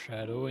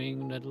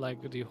foreshadowing that, like,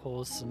 the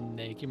whole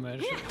snake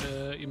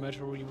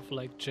imagery with,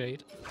 like,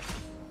 Jade.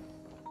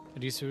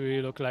 It used to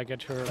really look like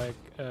at her, like,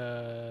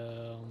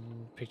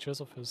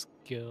 pictures of her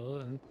skill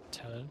and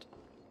talent.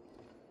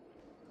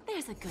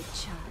 There's a good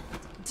child.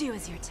 Do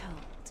as you're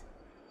told.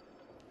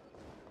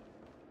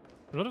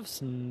 A lot of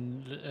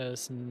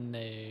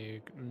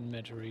snake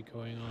imagery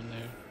going on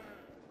there.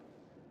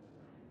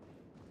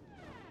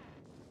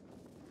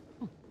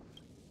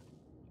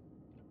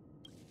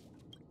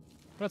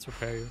 Let's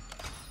repair you.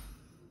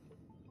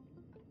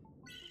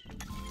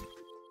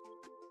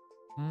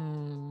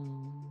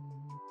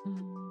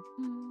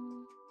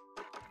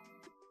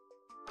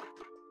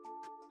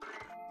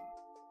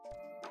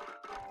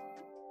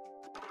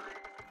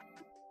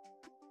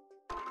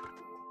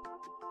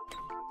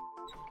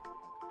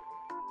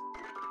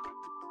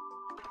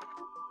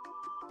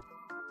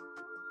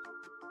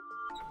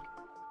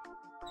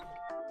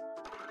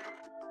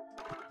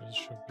 This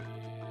should be...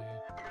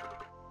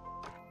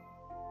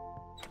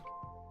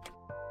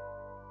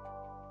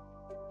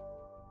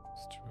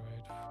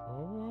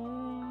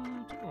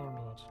 straightforward or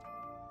not?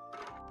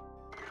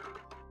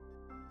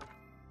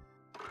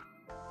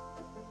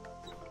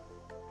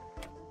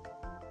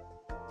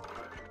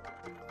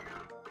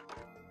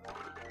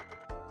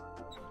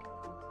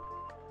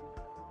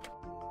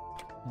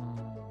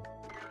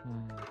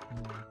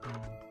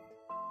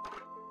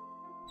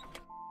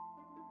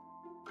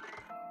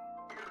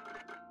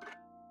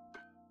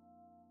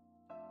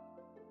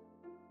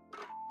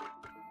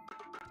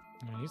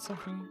 I need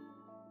something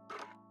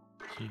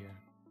here.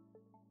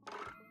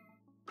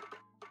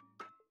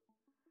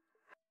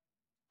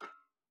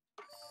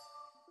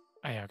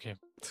 Ah, yeah, okay.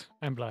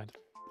 I'm blind.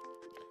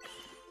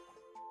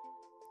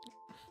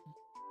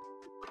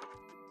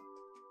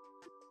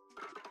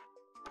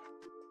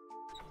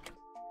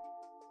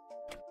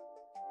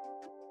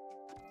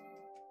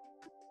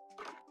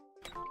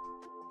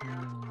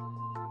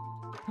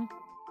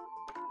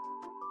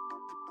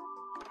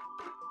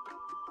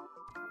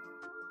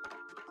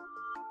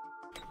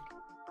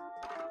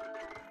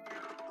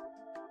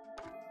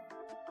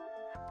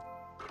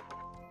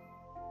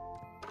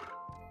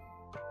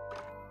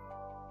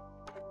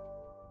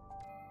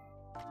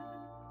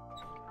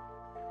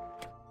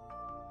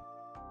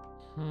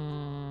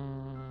 No,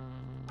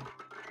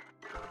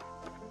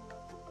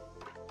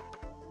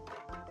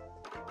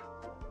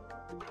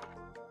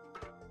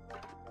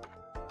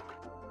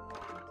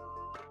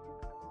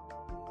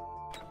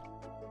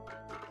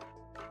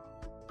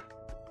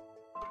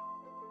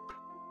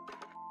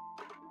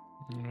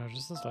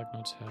 this is like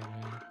not heavy.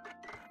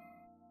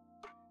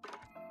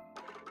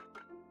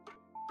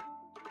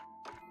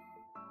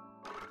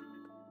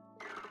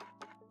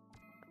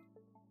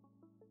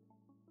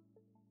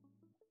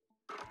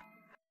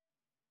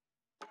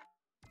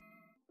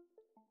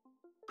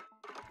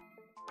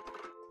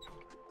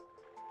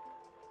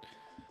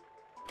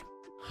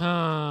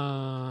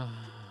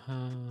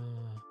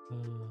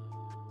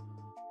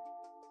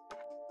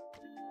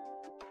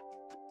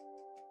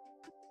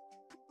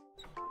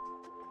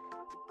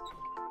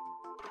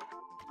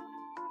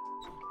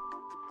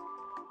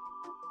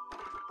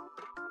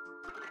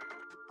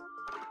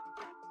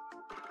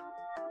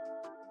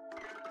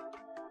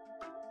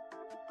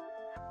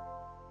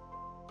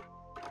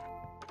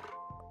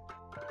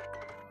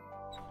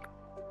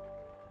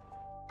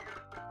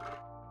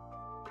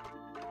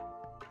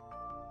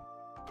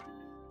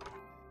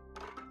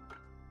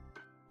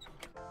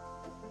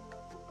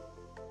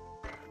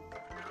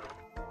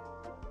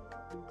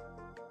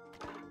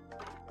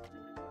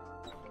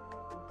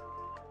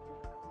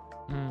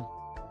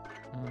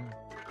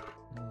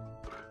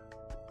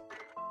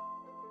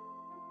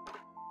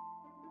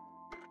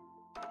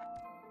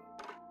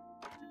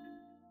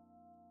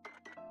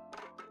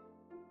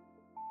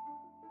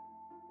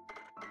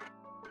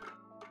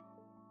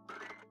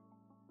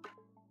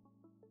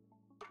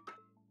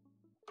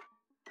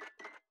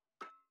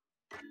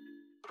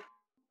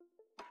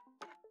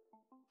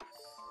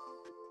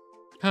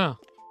 Huh.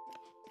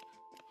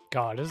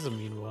 God, this is a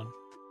mean one.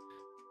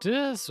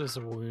 This is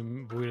a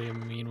really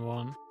mean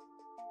one.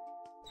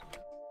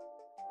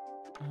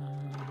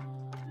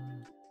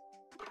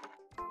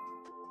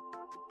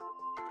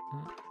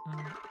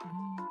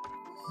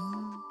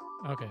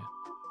 Okay.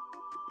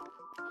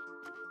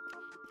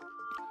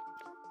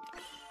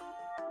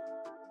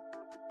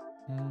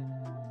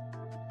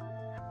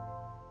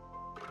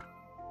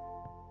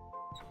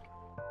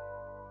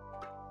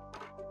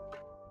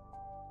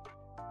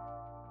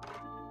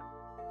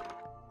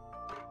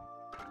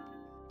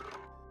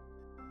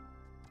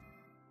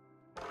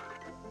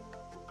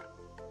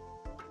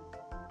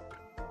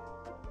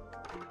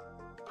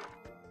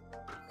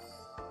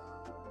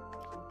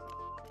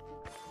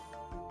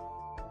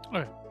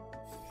 Okay.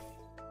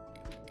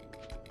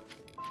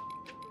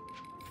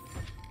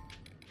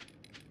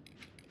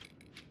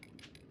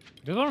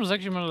 This one was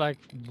actually like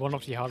one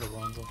of the harder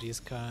ones of these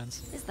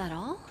kinds. Is that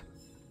all?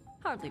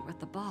 Hardly worth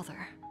the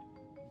bother.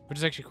 Which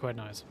is actually quite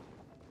nice.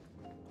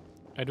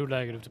 I do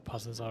like it if the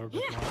puzzles are a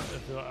bit more,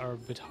 if they are a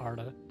bit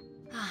harder.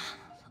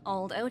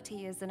 Old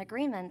OT is in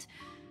agreement,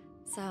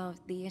 so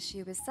the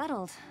issue is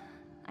settled,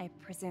 I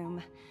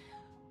presume.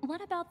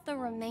 What about the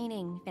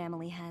remaining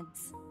family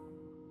heads?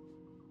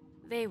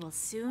 They will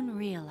soon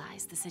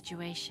realize the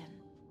situation.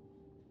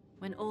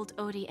 When old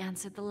Odie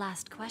answered the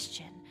last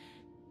question,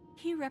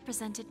 he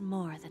represented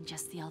more than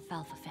just the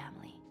Alfalfa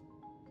family.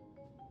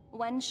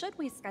 When should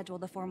we schedule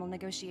the formal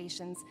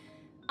negotiations?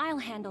 I'll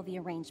handle the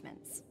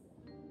arrangements.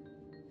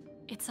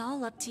 It's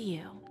all up to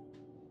you.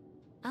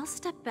 I'll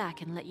step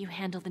back and let you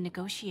handle the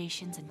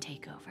negotiations and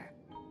takeover.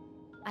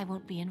 I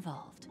won't be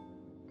involved.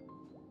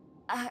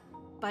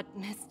 But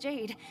Miss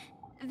Jade,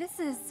 this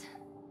is...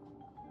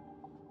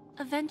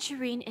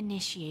 Aventurine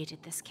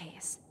initiated this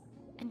case,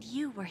 and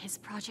you were his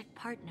project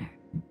partner.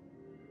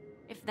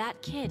 If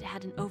that kid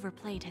hadn't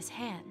overplayed his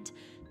hand,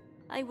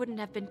 I wouldn't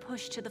have been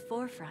pushed to the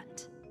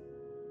forefront.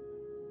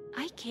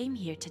 I came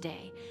here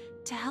today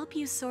to help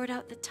you sort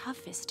out the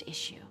toughest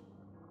issue.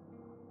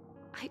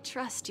 I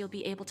trust you'll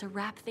be able to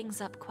wrap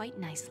things up quite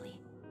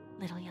nicely,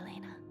 little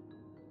Yelena.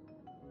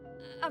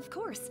 Of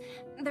course,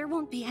 there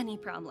won't be any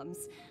problems.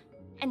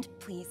 And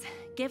please,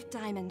 give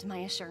Diamond my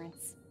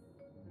assurance.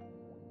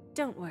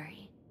 Don't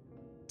worry.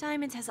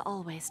 Diamond has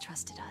always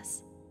trusted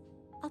us.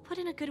 I'll put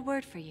in a good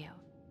word for you,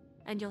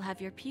 and you'll have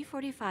your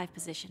P-45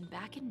 position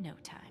back in no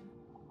time.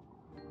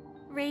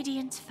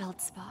 Radiant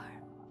Feldspar.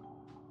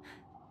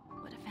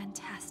 What a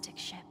fantastic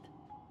ship.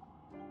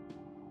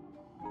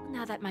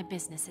 Now that my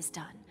business is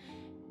done,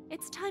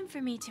 it's time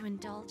for me to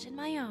indulge in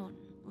my own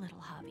little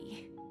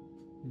hobby.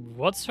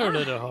 What's her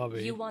little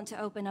hobby? You want to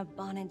open a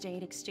Bon and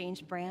Jade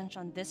exchange branch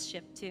on this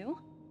ship too?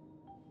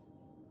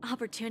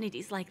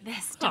 Opportunities like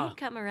this don't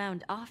come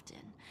around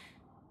often.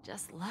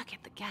 Just look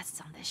at the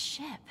guests on this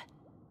ship.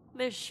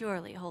 They're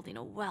surely holding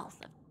a wealth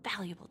of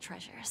valuable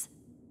treasures.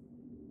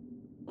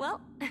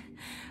 Well,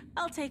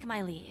 I'll take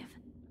my leave.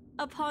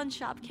 A pawn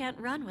shop can't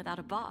run without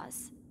a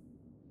boss.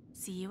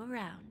 See you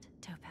around,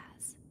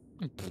 Topaz.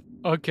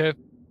 Okay.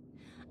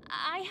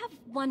 I have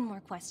one more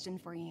question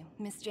for you,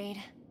 Miss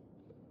Jade.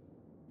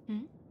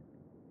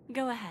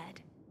 Go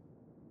ahead.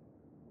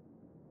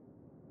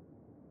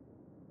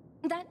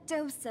 That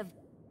dose of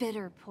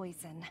bitter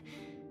poison.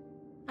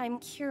 I'm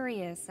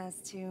curious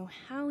as to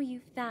how you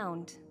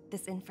found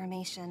this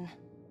information.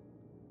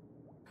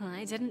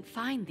 I didn't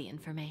find the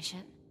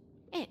information.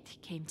 It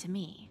came to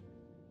me.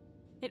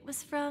 It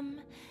was from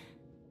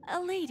a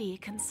lady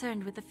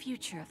concerned with the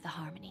future of the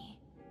Harmony.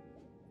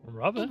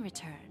 Robin? In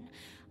return,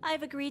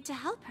 I've agreed to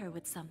help her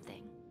with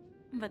something.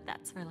 But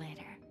that's for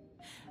later.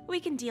 We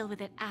can deal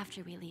with it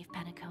after we leave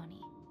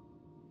Penacony.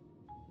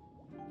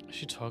 Is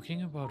she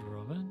talking about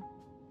Robin?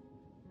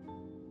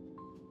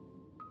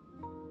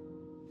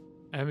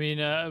 I mean,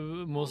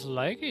 most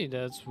likely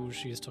that's who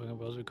she's talking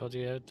about because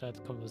he had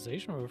that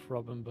conversation with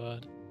Robin,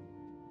 but...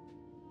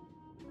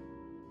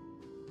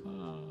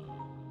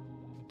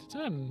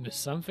 did I miss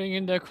something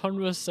in their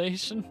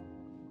conversation?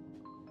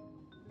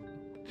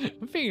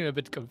 I'm feeling a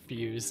bit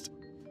confused.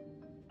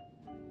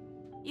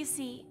 You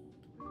see,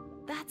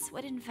 that's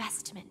what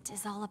investment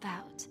is all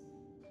about.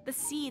 The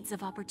seeds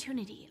of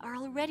opportunity are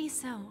already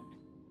sown.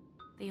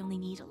 They only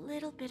need a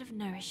little bit of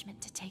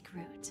nourishment to take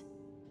root.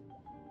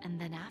 And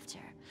then after,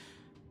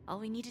 all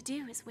we need to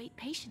do is wait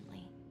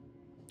patiently.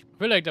 I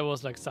feel like there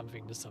was like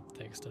something in the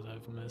subtext that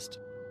I've missed.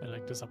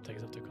 Like the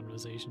subtext of the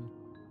conversation.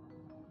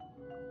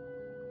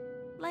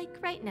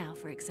 Like right now,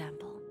 for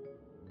example.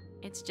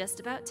 It's just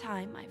about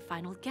time my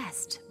final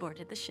guest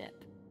boarded the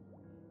ship.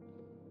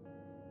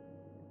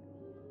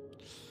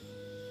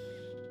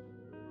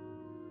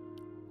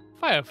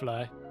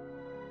 Firefly.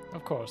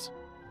 Of course.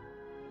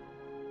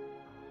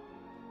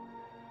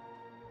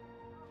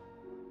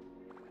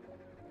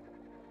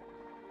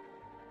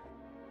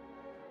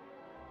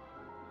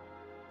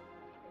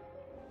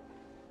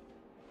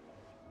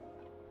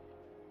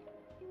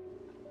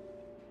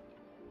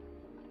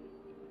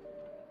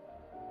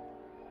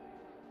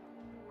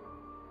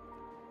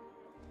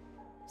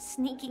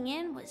 Sneaking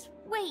in was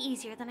way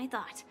easier than I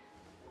thought.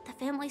 The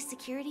family's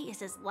security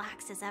is as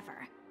lax as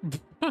ever.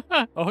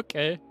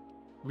 Okay.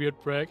 Weird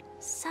brag.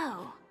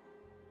 So,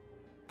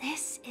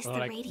 this is Oh, the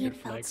like Radiant weird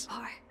flex.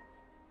 Feldspar.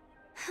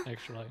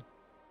 Actually.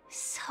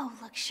 So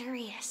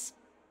luxurious.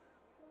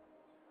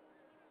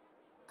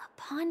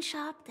 A pawn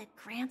shop that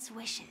grants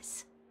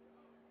wishes.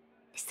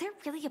 Is there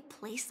really a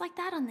place like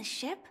that on the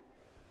ship?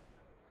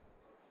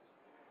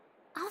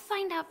 I'll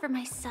find out for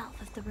myself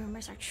if the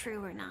rumors are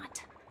true or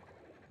not.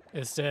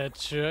 Is that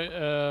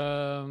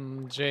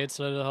Jade's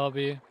little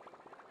hobby?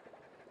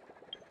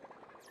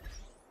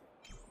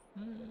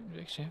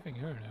 We're actually having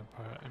her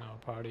in our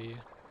party.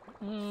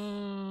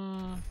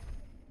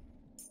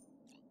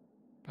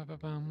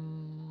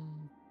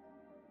 Ba-ba-bum.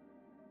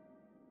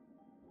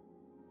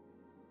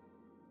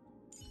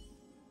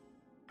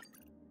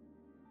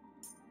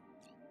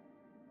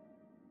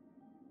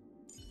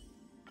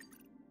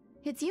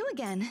 It's you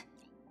again.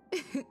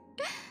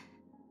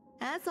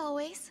 As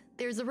always,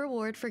 there's a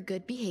reward for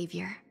good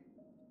behavior.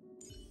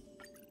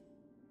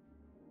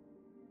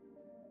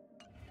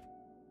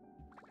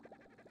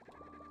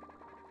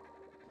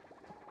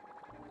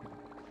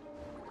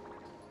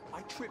 I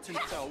tripped and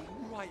fell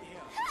right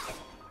here.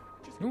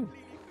 Ooh.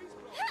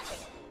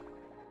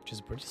 Which is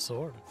a pretty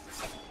sword.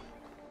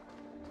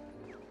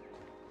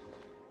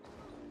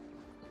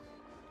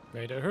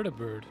 Wait, I heard a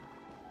bird.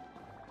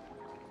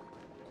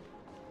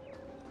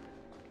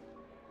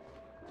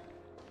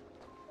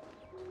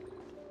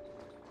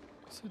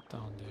 Is it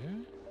down there?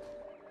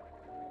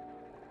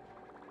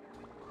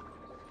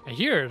 I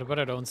hear it, but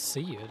I don't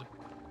see it.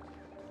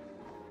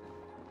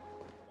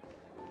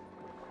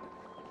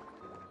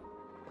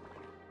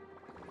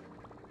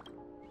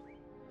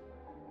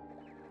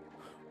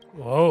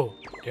 Whoa,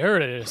 there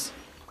it is.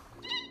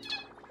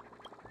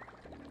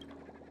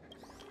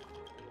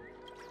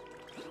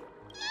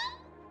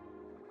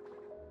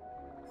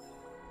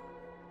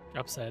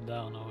 Upside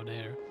down over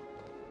there.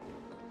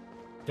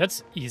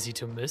 That's easy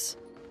to miss.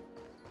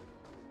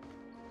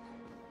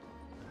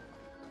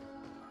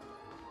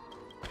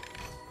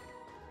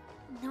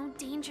 No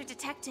danger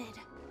detected.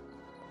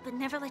 But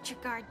never let your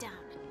guard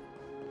down.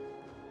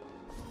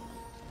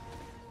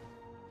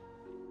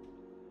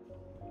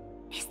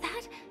 Is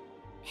that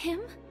him?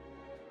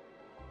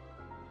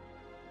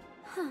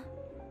 Huh.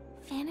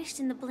 Vanished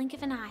in the blink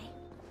of an eye.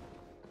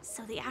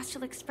 So the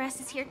Astral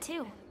Express is here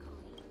too.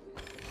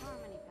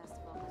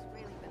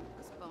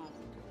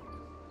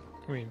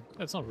 I mean,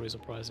 that's not really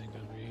surprising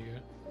that we're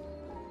here.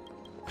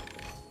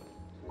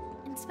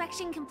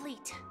 Inspection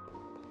complete.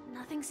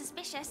 Nothing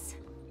suspicious.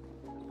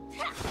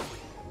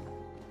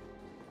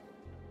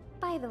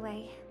 By the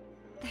way,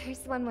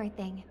 there's one more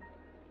thing.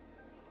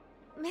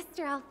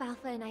 Mr.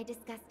 Alfalfa and I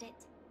discussed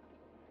it.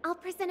 I'll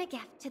present a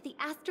gift to the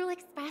Astral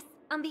Express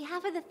on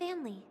behalf of the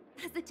family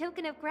as a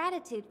token of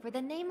gratitude for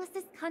the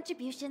Nameless's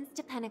contributions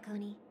to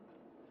Penacony.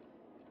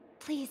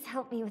 Please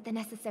help me with the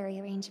necessary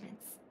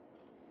arrangements.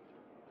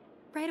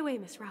 Right away,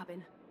 Miss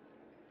Robin.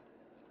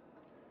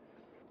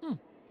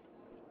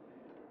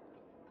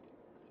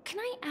 Can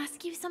I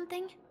ask you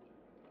something?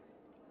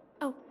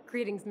 Oh,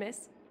 greetings,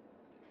 miss.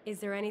 Is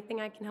there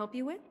anything I can help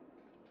you with?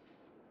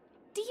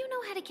 Do you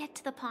know how to get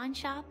to the pawn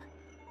shop?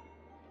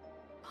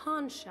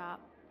 Pawn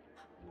shop?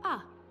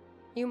 Ah,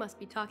 you must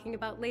be talking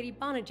about Lady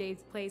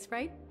Bonajade's place,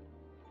 right?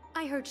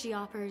 I heard she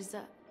offers,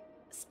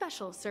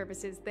 special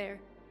services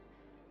there.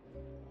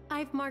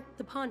 I've marked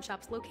the pawn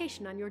shop's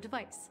location on your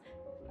device.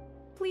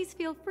 Please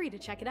feel free to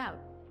check it out.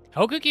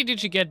 How quickly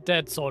did you get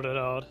that sorted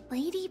out?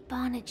 Lady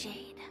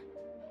Bonajade.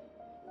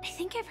 I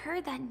think I've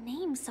heard that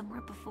name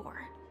somewhere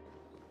before.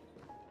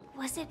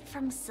 Was it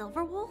from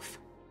Silverwolf?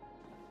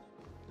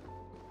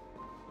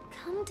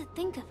 Come to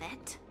think of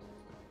it,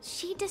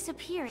 she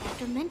disappeared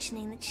after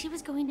mentioning that she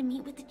was going to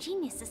meet with the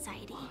Genius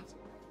Society.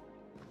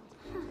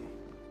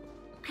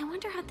 I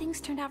wonder how things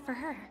turned out for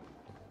her.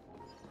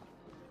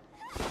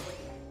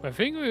 I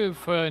think we'll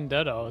find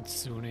that out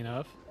soon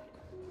enough.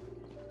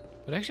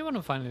 But I actually want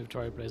to find the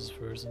Victoria places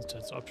first since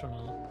that's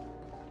optional.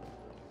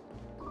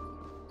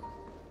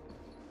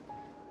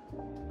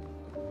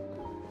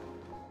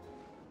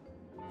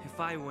 If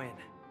I win,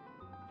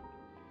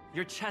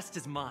 your chest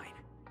is mine.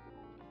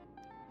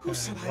 Who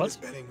said I was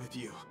betting with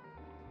you?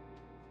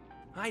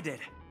 I did.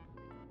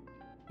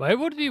 Why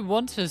would we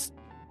want his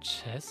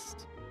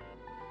chest?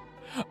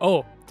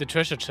 Oh, the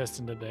treasure chest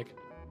in the back.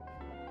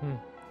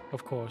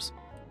 Of course.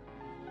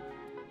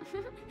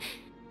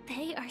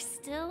 They are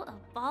still a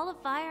ball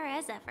of fire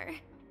as ever.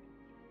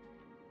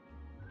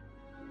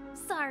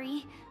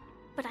 Sorry,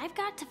 but I've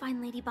got to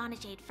find Lady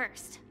Bonajade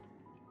first.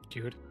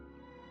 Cute.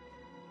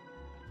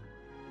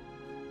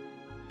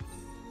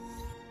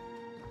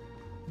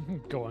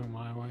 Going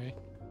my way.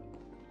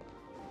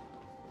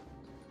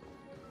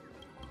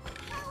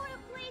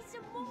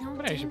 No,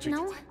 But I should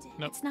D'Angelo,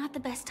 Nope. it's not the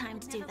best time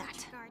to do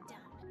that.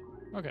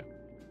 Okay.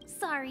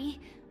 Sorry,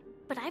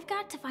 but I've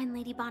got to find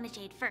Lady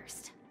Bonajade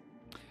first.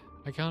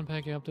 I can't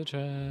pick up the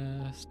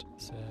chest.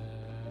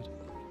 Sad.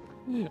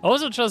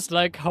 Also, just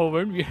like how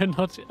when we are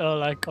not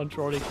like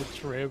controlling the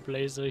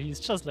Trailblazer, he's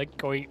just like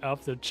going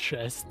after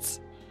chests.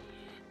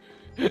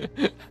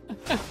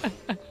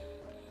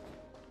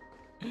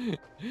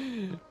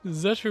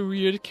 Such a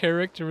weird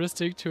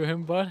characteristic to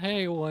him, but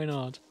hey, why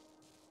not?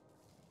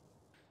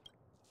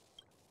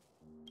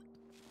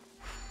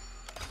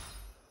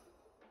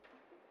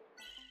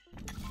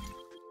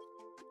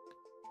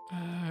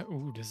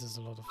 Ooh, this is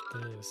a lot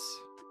of this.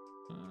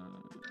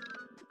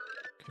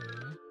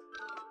 Okay.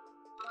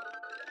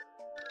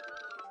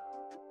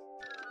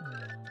 Huh.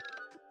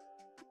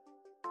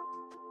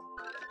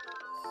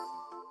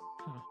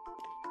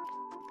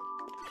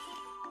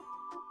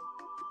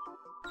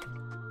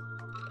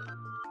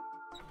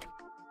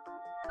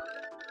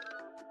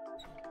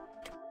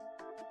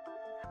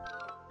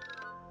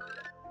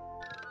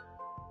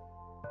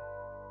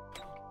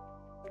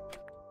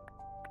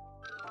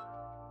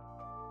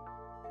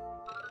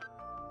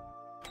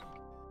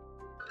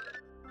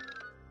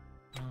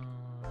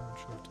 I'm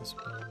sure this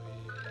will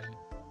be...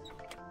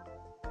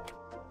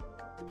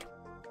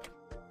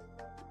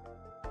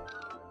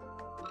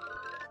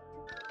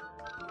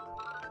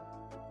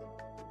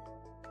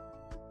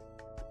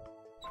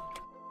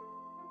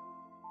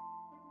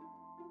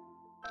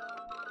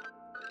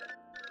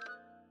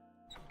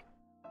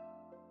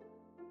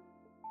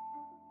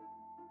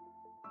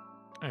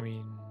 I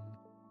mean,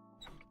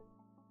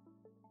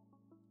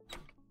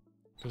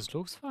 this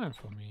looks fine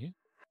for me.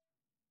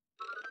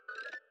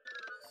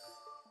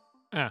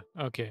 Ah,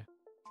 okay.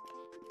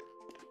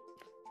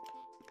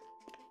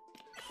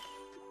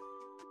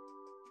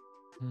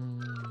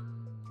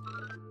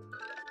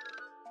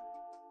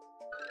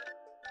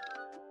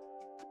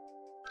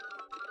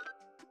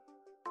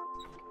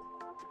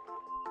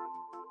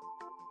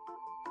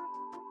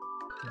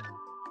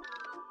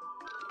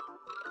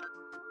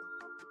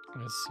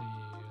 Let's see,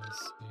 let's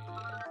see.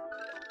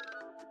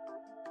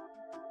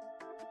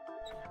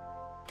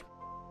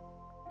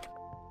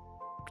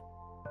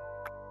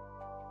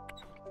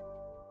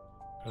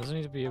 I also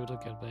need to be able to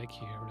get back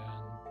here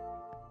then.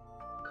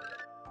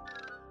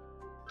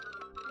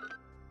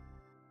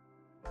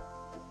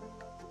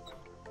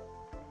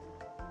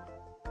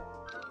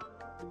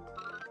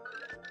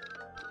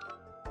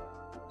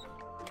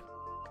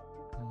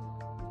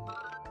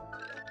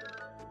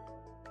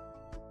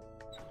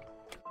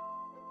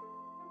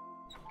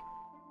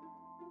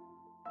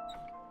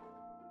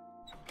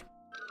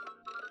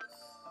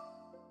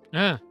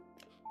 Ah!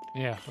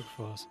 Yeah, of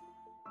course.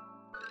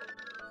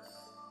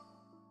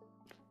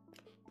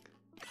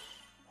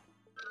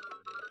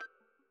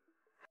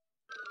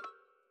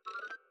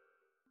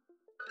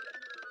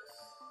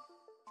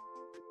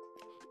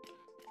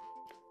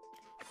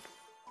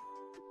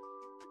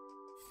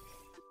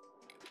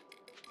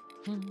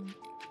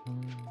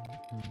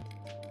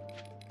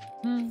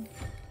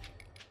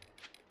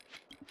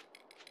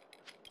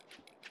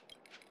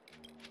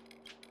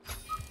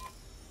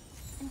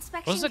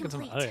 Inspection Also, like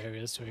some complete. other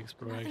areas to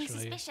explore Nothing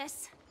actually.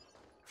 suspicious.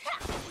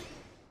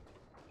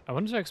 I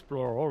wanted to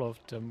explore all of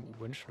them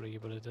eventually,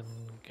 but I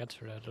didn't get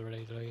to that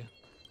lately.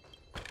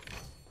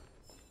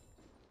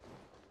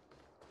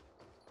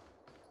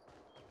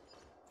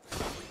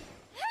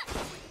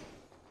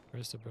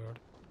 Where's the bird?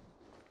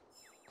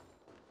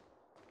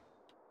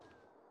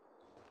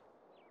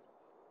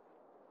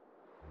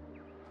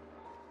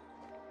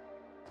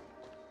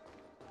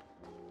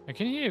 I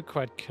can hear you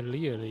quite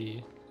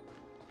clearly.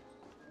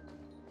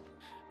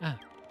 Ah.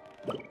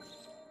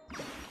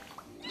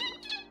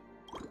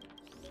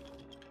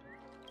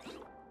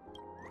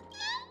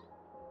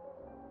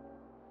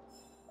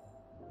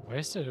 Why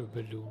is there a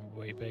balloon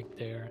way back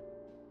there?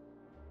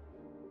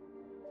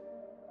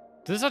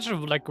 This is such a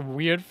like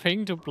weird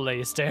thing to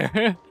place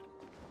there.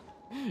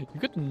 You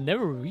could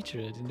never reach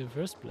it in the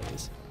first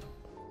place.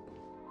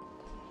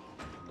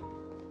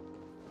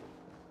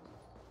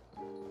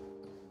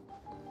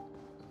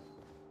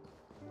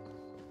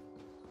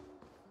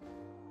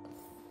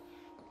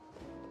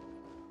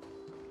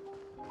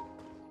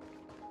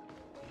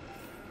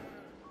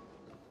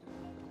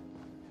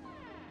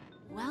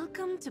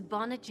 Welcome to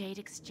Bonajade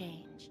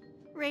Exchange,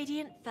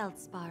 Radiant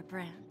Feldspar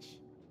branch.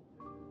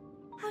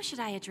 How should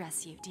I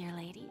address you, dear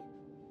lady?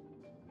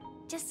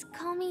 Just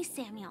call me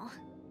Samuel.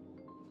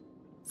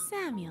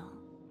 Samuel.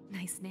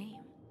 Nice name.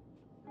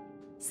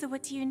 So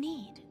what do you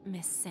need,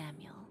 Miss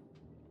Samuel?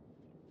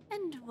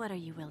 And what are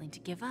you willing to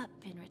give up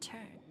in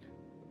return?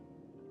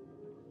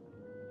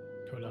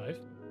 Your life?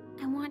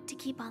 I want to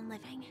keep on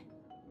living.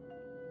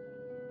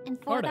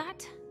 And for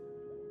that,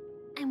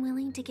 I'm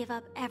willing to give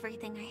up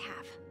everything I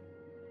have.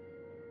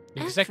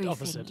 The exact Everything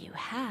opposite. You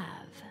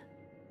have.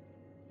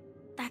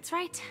 That's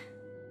right.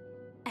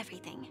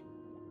 Everything.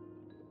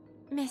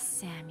 Miss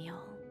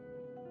Samuel,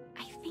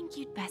 I think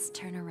you'd best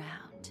turn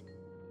around.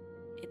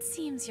 It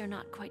seems you're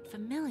not quite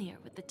familiar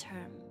with the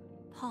term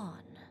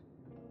pawn.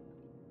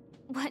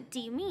 What do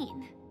you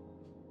mean?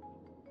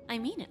 I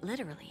mean it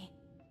literally.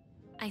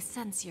 I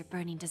sense your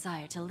burning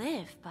desire to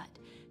live, but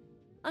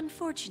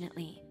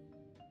unfortunately,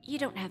 you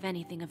don't have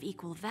anything of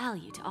equal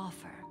value to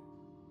offer.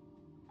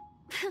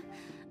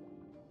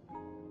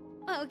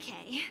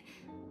 Okay.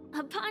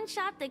 A pawn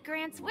shop that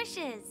grants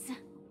wishes.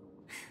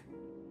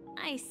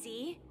 I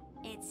see.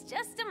 It's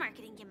just a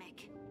marketing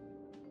gimmick.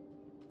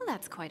 Well,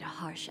 that's quite a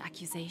harsh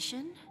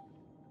accusation.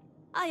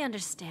 I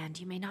understand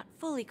you may not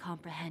fully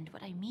comprehend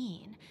what I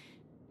mean,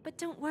 but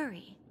don't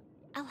worry.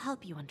 I'll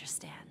help you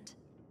understand.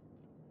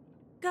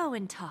 Go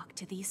and talk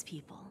to these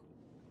people.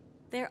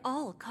 They're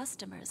all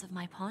customers of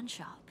my pawn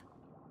shop.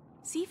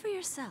 See for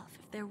yourself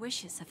if their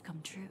wishes have come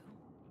true.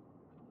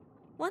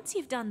 Once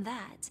you've done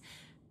that,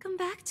 come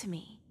back to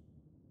me.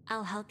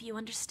 I'll help you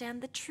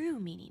understand the true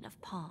meaning of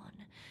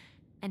pawn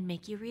and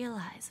make you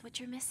realize what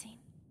you're missing.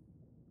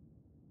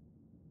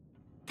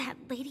 That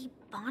Lady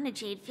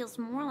Bonajade feels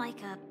more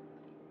like a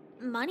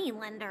money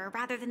lender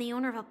rather than the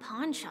owner of a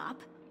pawn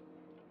shop.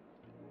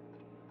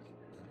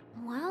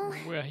 Well,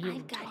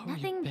 I've got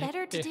nothing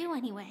better to do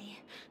anyway.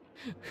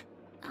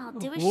 I'll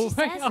do as she says.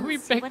 Why are we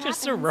and see back what to happens.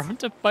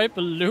 surrounded by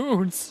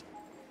balloons?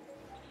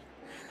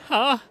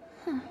 Huh?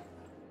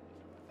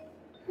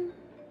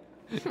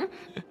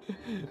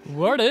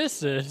 What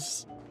is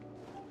this?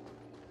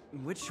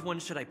 Which one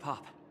should I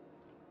pop?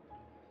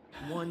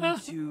 1,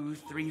 2,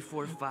 3,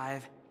 4,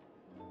 5.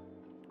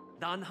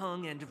 Dan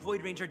Heng and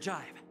Void Ranger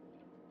Jive.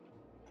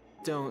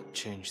 Don't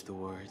change the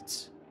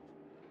words.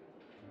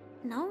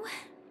 No,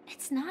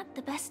 it's not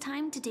the best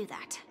time to do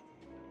that.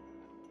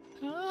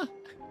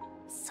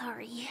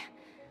 Sorry.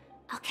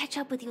 I'll catch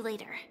up with you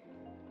later.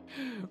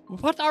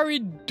 What are we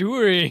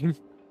doing?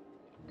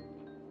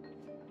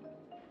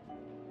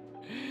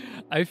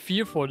 I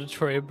fear for the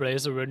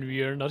Trailblazer when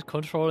we are not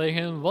controlling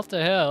him. What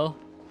the hell?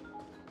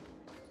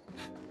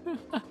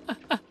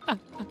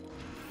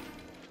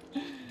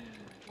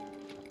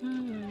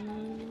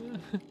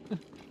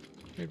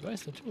 Wait, why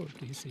is the door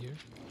please here?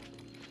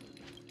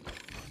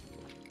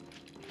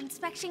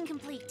 Inspection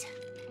complete.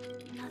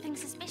 Nothing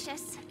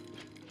suspicious.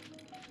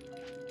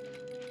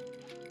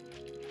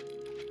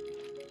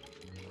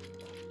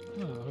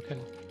 Oh, okay.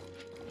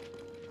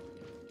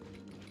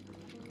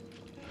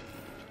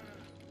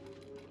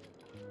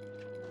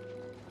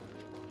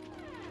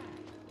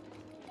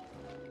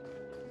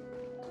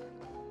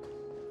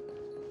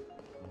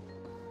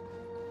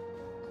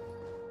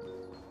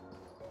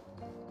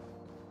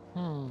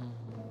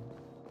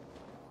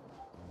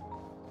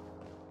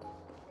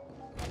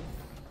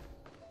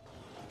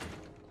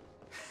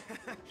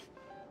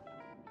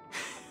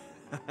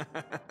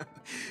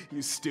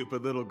 You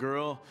stupid little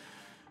girl.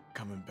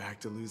 Coming back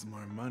to lose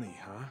more money,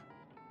 huh?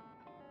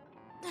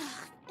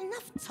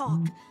 Enough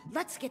talk.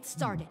 Let's get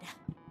started.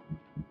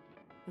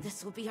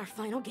 This will be our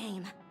final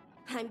game.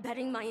 I'm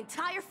betting my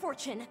entire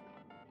fortune.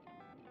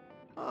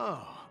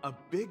 Oh, a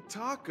big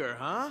talker,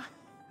 huh?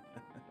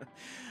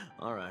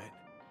 All right,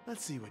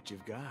 let's see what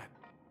you've got.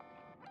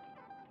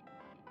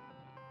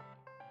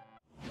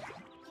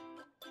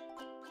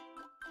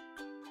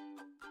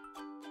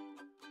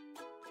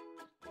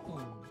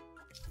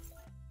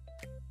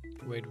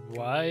 Wait,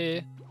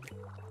 why?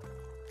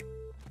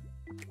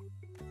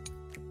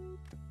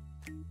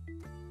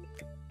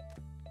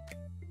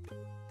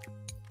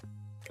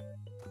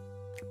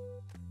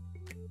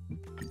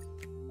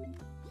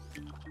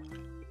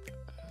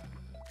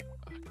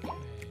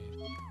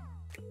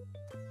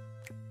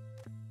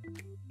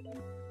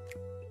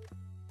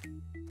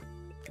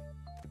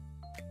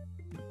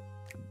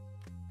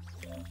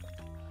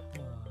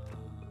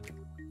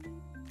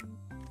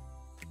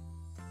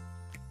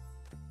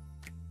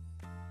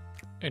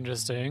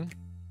 Interesting.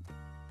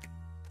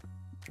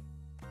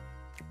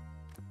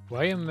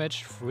 Why a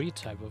match 3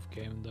 type of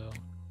game though?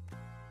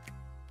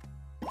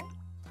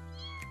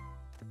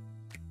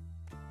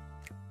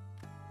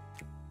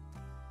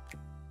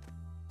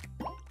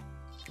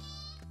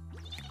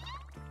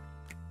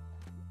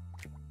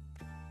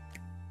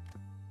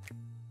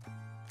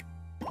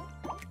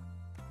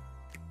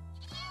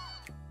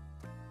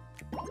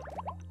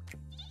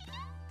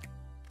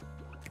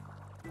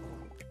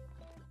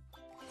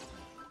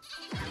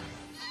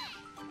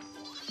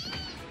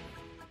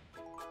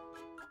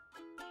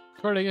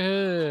 Critical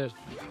hit!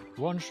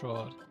 One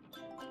shot.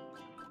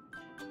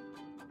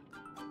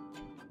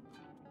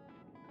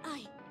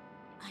 I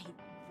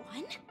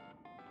won?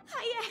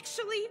 I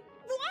actually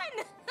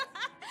won!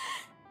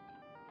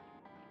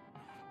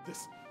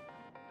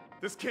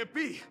 This can't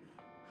be!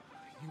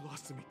 You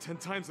lost to me 10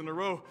 times in a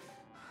row.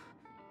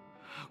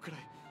 How could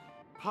I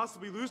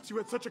possibly lose to you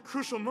at such a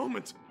crucial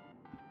moment?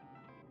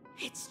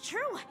 It's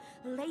true!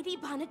 Lady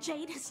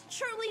Bonajade has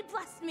truly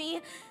blessed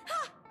me!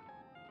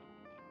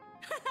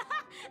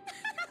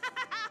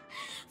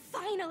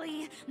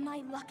 Finally,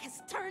 my luck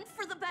has turned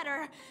for the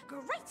better.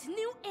 Great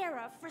new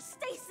era for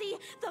Stacy.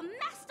 The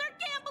Master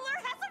Gambler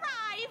has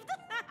arrived!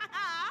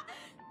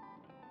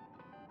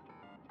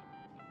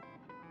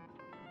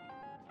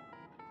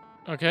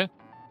 Okay.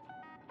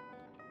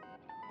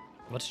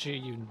 What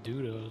should you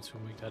do though to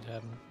make that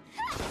happen?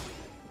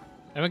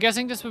 I'm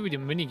guessing this will be the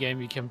minigame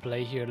we can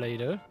play here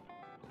later.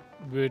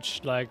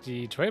 Which, like,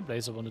 the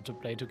Trailblazer wanted to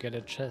play to get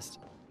a chest.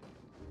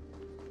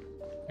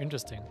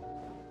 Interesting.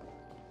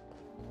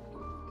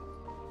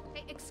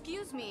 Hey,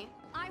 excuse me.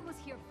 I was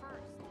here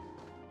first.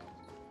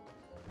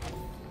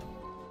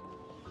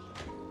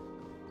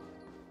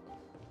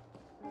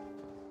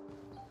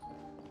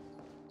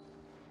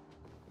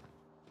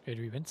 Wait,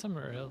 we went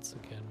somewhere else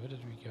again. Where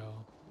did we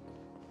go?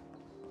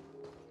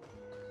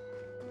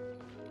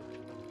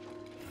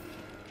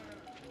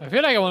 I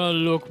feel like I want to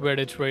look where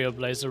the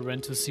Trailblazer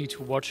went to see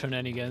to what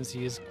shenanigans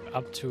he is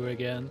up to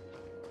again.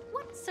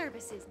 What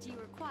services do you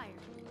require?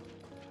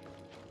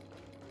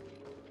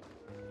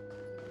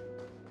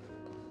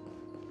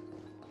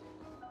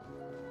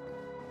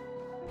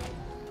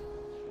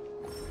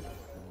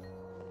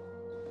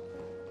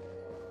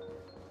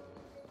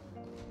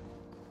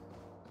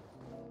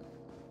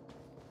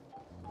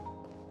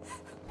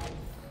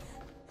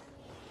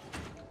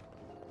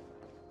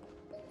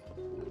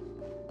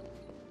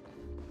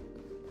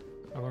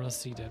 I want to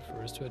see that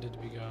first. Where did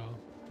we go?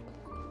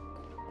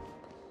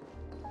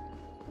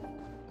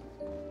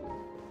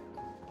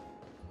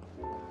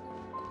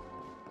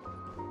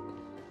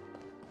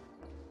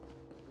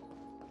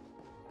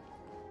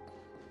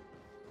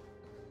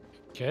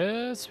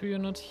 Guess we are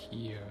not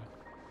here.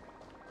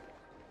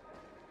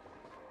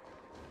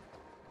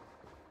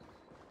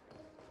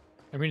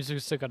 I mean, we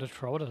still got a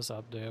Trotters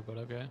up there, but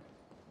okay.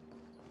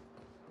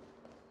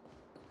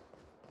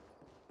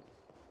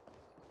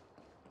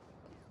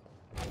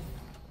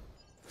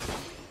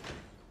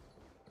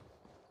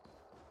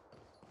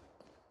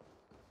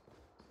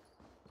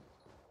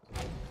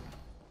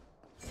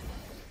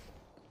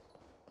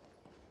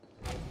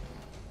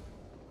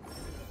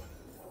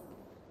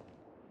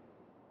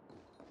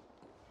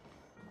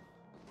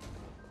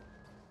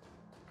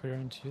 We're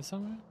around here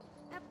somewhere?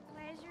 A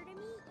pleasure to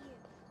meet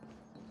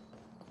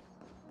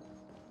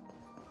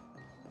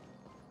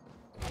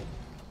you.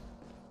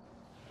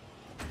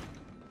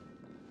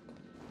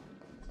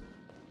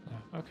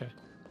 Yeah, okay.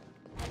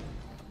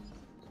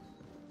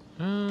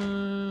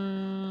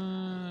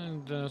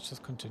 Let's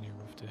just continue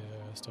with the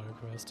story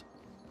quest.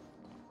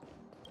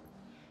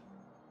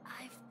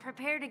 I've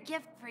prepared a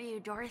gift for you,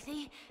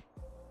 Dorothy.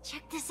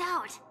 Check this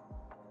out.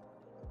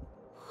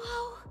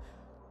 Whoa!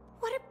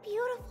 What a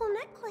beautiful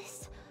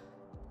necklace!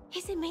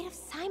 Is it made of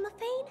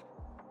cymophane?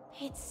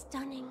 It's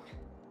stunning.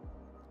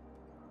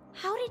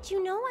 How did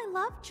you know I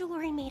love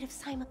jewelry made of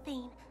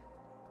cymophane?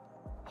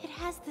 It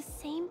has the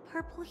same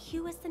purple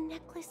hue as the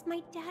necklace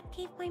my dad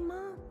gave my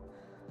mom.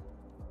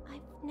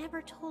 I've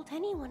never told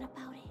anyone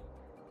about it.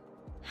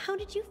 How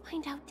did you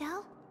find out,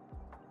 Del?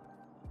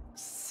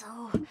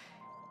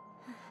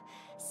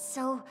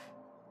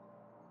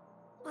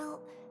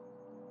 Well,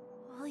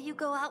 will you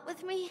go out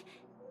with me?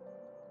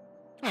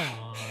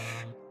 Aww.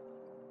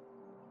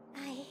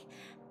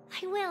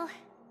 I will.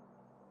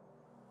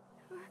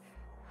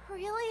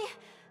 Really?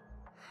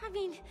 I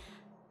mean,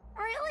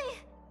 really?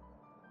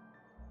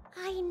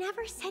 I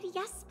never said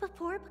yes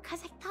before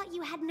because I thought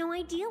you had no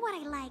idea what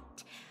I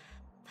liked.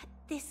 But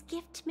this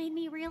gift made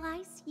me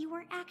realize you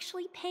were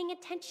actually paying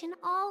attention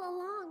all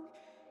along,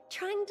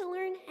 trying to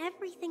learn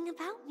everything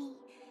about me.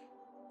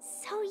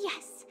 So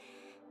yes,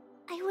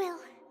 I will.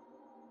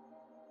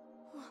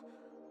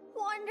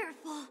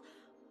 Wonderful.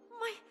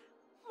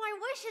 My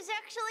wish has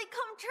actually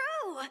come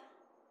true.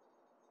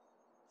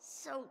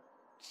 So,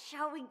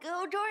 shall we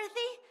go,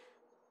 Dorothy?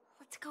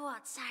 Let's go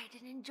outside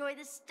and enjoy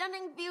the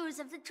stunning views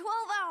of the 12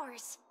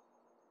 hours.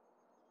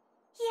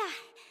 Yeah,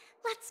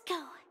 let's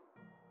go.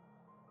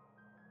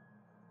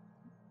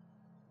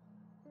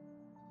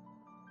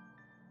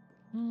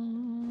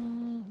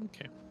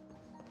 Okay.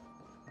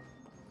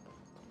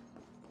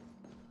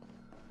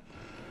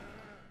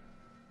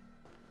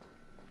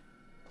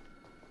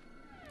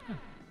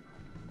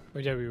 Oh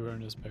yeah, we were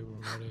in this big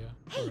room earlier.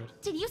 Hey,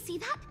 Alright. did you see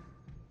that?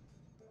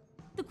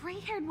 The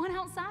gray-haired one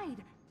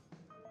outside.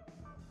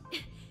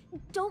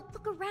 Don't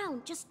look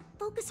around, just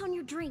focus on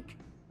your drink.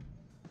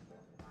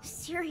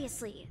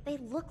 Seriously, they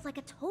look like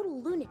a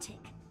total lunatic.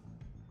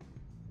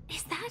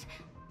 Is that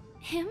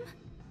him?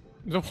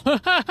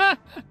 What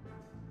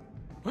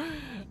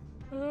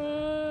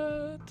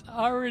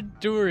are we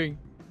doing?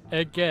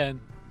 Again.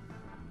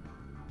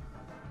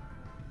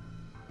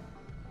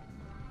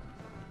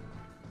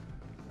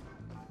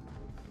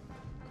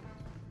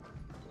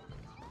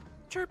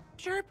 Chirp,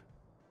 chirp.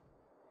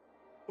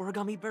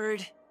 Origami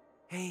bird.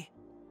 Hey,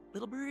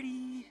 little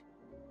birdie.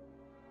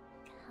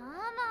 Come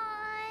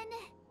on.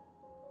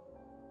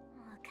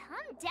 Oh,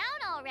 calm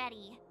down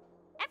already.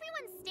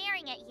 Everyone's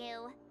staring at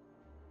you.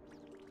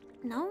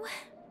 No,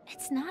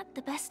 it's not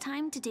the best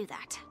time to do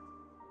that.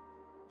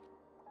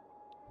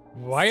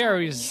 Why are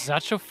you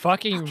such a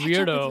fucking I'll catch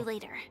weirdo? up with you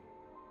later.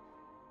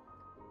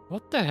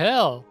 What the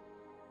hell?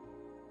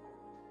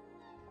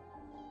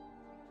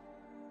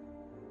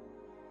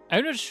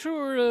 I'm not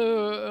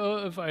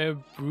sure if I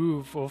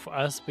approve of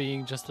us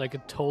being just like a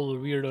total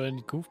weirdo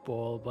and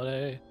goofball, but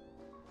I...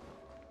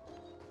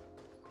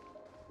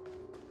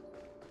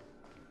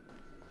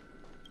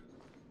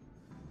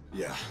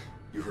 Yeah,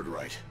 you heard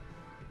right.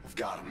 I've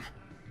got him.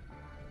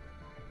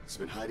 He's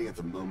been hiding at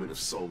the moment of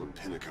soul in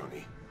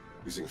Penacony,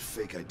 using a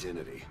fake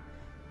identity.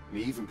 And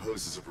he even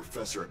posed as a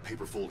professor at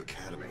Paperfold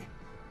Academy.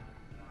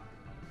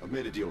 I've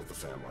made a deal with the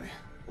family.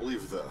 I'll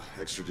leave the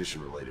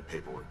extradition-related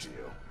paperwork to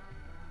you.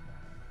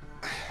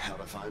 How'd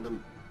I find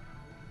him?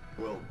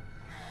 Well,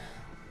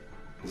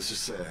 let's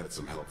just say I had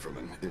some help from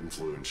an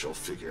influential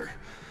figure.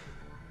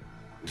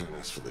 Don't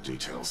ask for the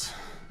details.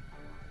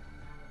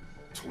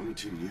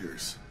 22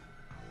 years.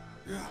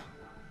 Yeah.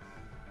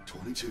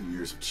 22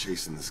 years of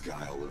chasing this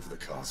guy all over the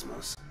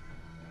cosmos.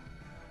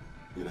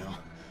 You know,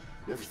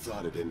 never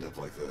thought it'd end up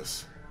like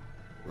this.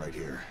 Right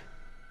here.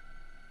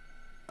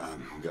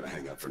 I'm gonna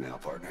hang up for now,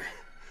 partner.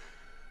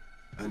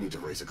 I need to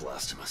raise a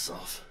glass to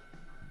myself.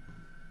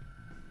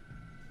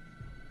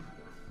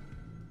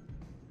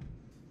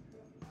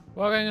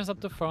 Walking is up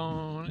the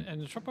phone,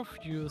 and a drop of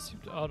fuel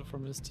seeped out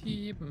from his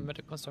deep,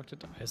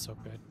 metal-constructed eye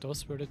socket.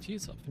 Those were the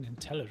teeth of an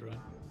Intellitrant.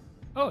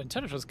 Oh,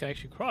 Intellitrants can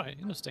actually cry.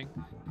 Interesting.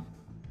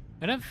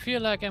 And I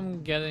feel like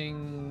I'm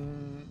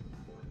getting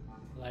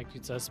like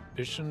the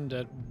suspicion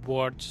that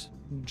what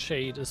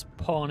Jade is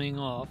pawning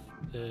off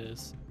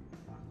is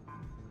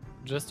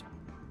just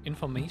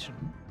information.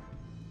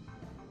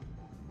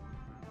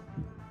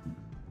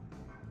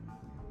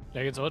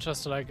 Like it's all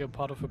just like a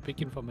part of a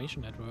big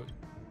information network.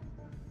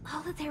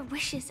 All of their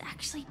wishes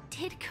actually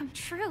did come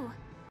true.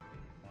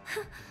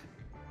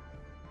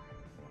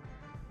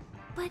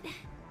 But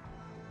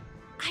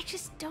I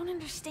just don't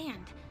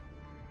understand.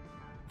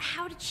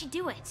 How did she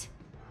do it?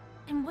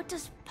 And what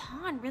does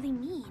pawn really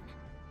mean?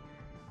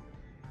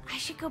 I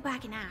should go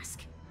back and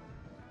ask.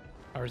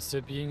 Are we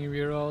still being a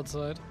weirdo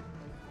outside?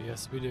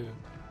 Yes, we do.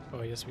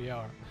 Oh, yes, we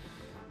are.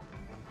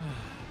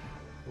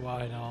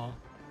 Why now?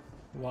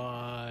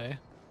 Why?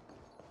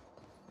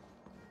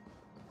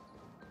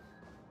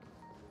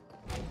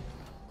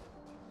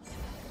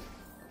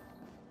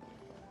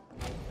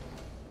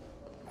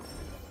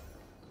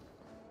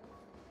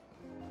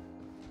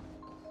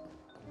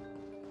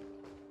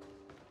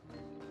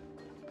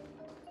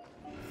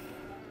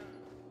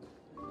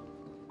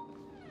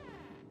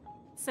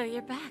 So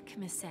you're back,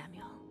 Miss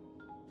Samuel.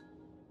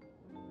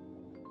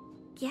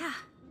 Yeah.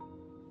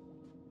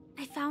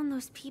 I found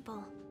those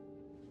people.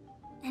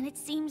 And it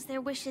seems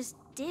their wishes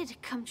did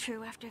come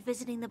true after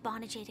visiting the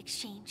Bonajade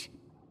Exchange.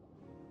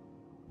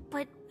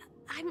 But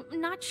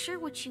I'm not sure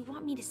what you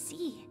want me to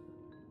see.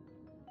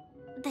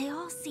 They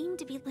all seem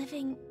to be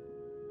living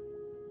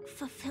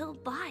fulfilled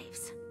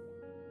lives.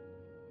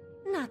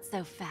 Not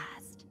so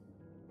fast.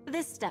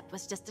 This step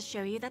was just to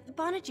show you that the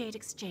Bonajade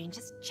Exchange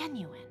is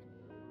genuine.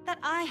 That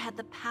I had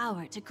the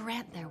power to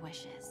grant their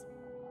wishes.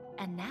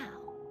 And now,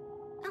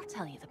 I'll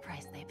tell you the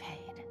price they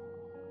paid.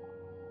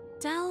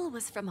 Dell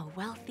was from a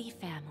wealthy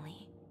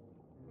family.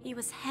 He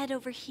was head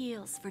over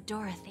heels for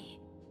Dorothy,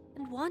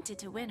 and wanted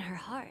to win her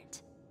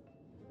heart.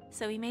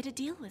 So he made a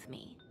deal with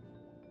me.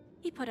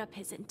 He put up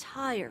his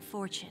entire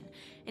fortune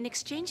in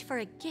exchange for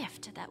a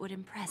gift that would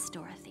impress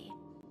Dorothy.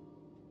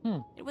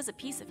 It was a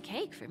piece of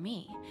cake for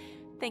me,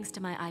 thanks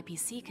to my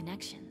IPC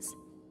connections.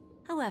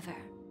 However,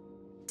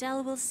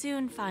 Dell will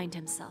soon find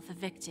himself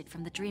evicted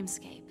from the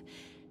dreamscape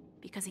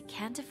because he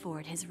can't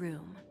afford his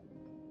room.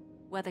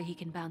 Whether he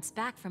can bounce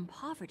back from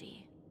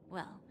poverty,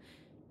 well,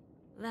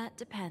 that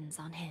depends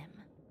on him.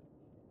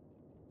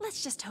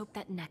 Let's just hope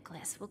that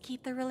necklace will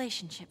keep their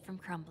relationship from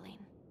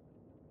crumbling.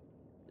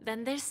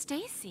 Then there's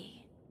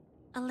Stacy,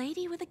 a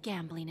lady with a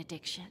gambling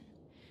addiction.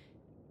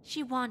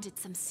 She wanted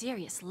some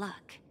serious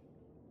luck,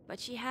 but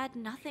she had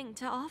nothing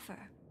to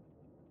offer.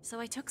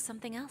 So I took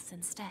something else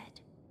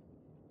instead.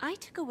 I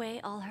took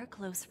away all her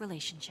close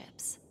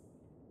relationships.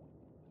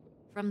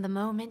 From the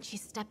moment she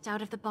stepped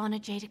out of the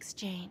Bonajade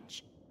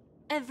Exchange,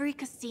 every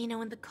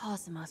casino in the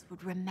cosmos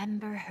would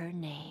remember her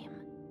name.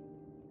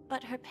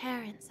 But her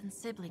parents and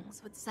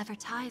siblings would sever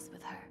ties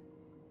with her,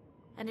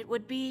 and it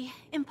would be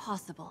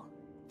impossible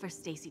for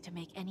Stacy to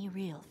make any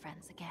real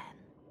friends again.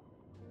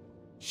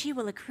 She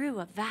will accrue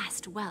a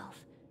vast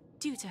wealth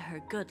due to her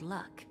good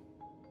luck,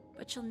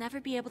 but she'll never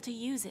be able to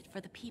use it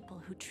for the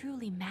people who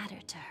truly matter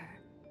to her.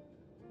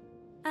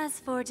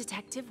 As for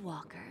Detective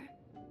Walker,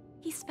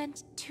 he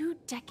spent 2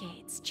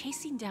 decades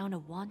chasing down a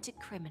wanted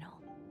criminal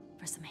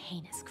for some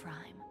heinous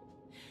crime.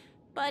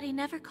 But he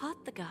never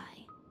caught the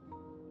guy.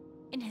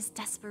 In his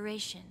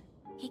desperation,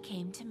 he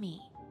came to me.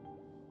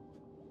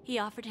 He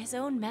offered his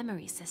own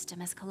memory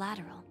system as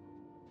collateral.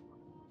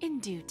 In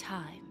due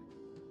time,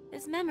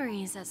 his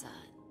memories as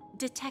a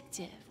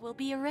detective will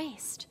be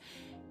erased,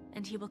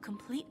 and he will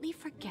completely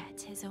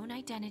forget his own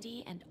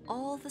identity and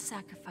all the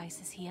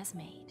sacrifices he has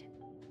made.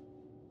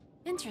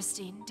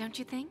 Interesting, don't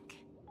you think?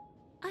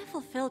 I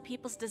fulfill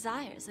people's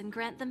desires and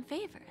grant them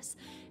favors,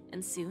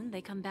 and soon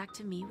they come back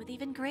to me with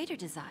even greater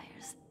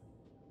desires.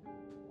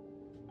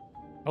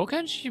 How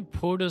can she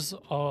pull this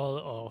all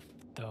off,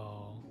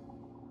 though?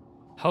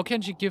 How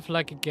can she give,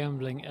 like, a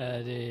gambling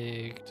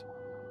addict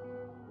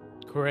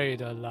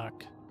greater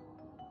luck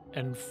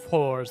and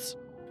force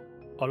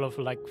all of,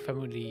 like,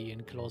 family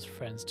and close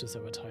friends to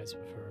sympathize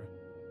with her?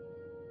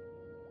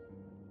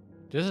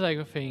 This is, like,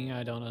 a thing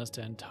I don't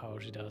understand how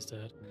she does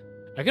that.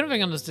 I kind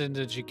of understand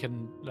that she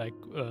can, like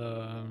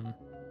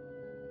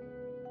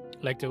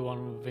the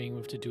one thing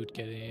with the dude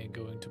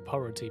going to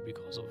poverty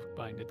because of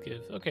buying that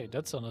gift. Okay,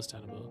 that's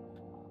understandable.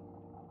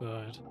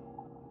 But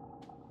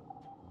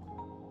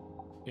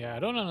yeah, I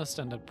don't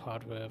understand that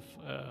part with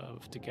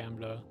the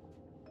gambler.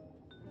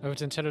 With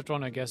the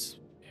Intellatron, I guess,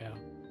 yeah.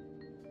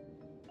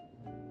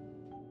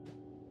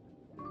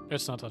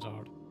 It's not that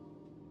hard.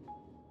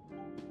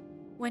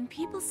 When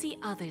people see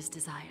others'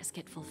 desires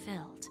get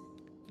fulfilled,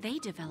 they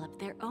develop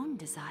their own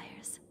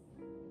desires.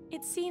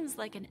 It seems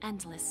like an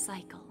endless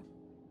cycle,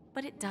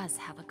 but it does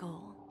have a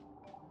goal.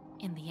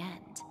 In the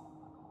end,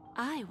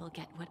 I will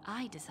get what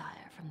I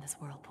desire from this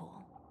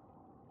whirlpool.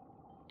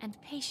 And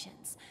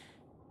patience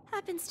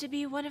happens to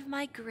be one of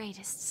my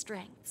greatest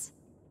strengths.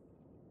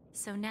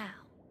 So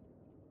now,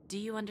 do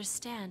you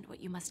understand what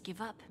you must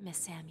give up, Miss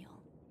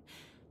Samuel?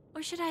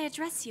 Or should I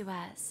address you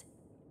as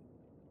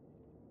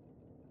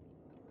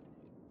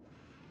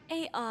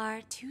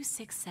AR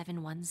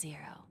 26710,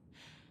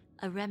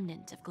 a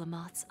remnant of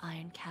Glamoth's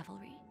Iron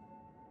Cavalry?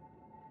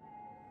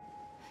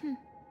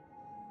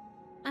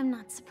 I'm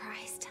not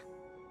surprised.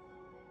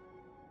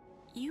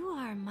 You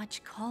are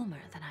much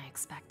calmer than I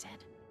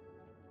expected.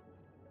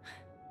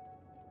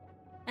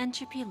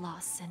 Entropy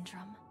loss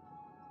syndrome.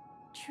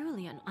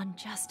 Truly an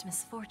unjust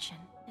misfortune,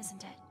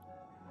 isn't it?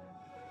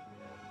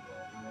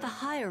 The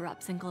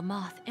higher-ups in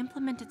Glamoth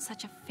implemented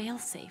such a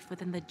failsafe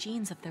within the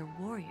genes of their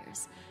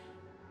warriors,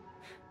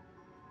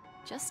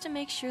 just to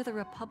make sure the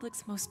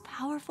Republic's most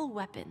powerful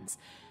weapons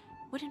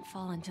wouldn't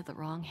fall into the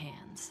wrong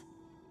hands.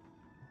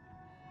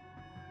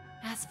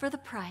 As for the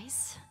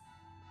price,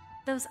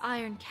 those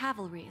Iron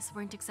Cavalries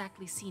weren't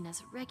exactly seen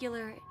as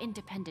regular,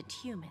 independent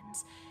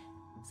humans,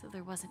 so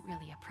there wasn't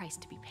really a price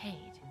to be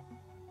paid.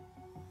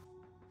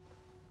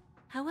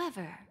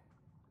 However,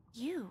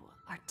 you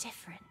are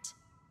different.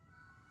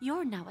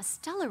 You're now a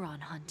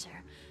Stellaron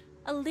hunter,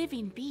 a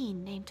living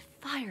being named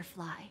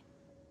Firefly.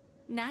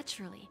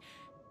 Naturally,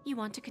 you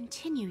want to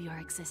continue your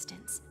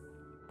existence,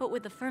 but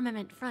with the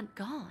Firmament Front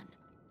gone,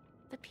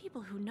 the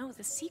people who know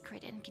the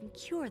secret and can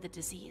cure the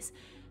disease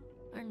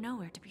are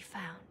nowhere to be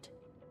found.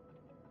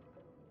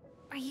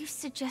 Are you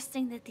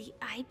suggesting that the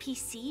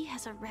IPC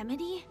has a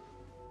remedy?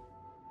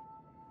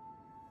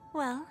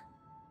 Well,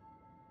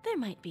 there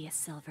might be a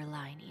silver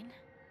lining.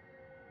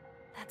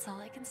 That's all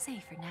I can say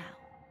for now.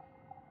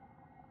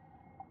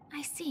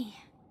 I see.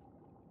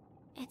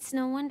 It's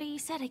no wonder you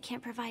said I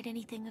can't provide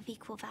anything of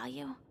equal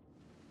value.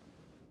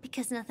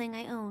 Because nothing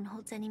I own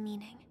holds any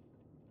meaning.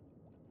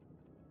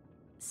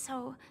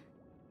 So,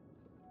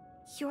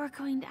 you're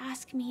going to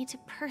ask me to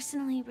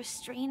personally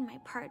restrain my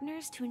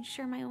partners to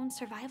ensure my own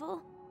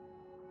survival?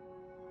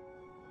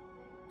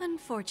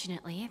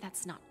 Unfortunately,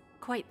 that's not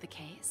quite the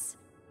case.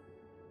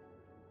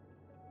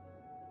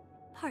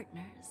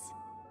 Partners.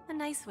 A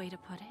nice way to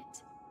put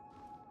it.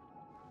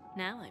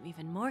 Now I'm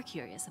even more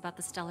curious about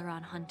the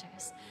Stellaron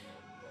Hunters.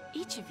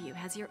 Each of you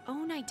has your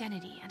own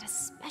identity and a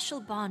special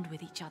bond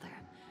with each other.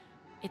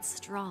 It's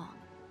strong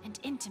and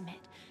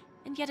intimate,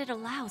 and yet it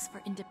allows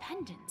for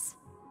independence.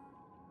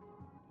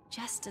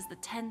 Just as the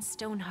 10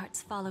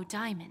 Stonehearts follow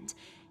Diamond,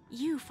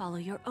 you follow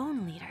your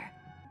own leader.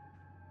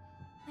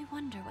 I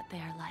wonder what they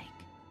are like,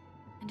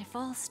 and if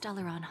all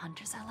Stellaron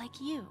Hunters are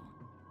like you.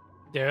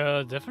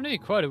 They're definitely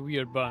quite a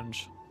weird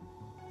bunch.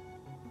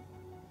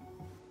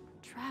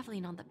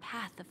 Traveling on the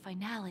path of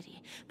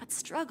finality, but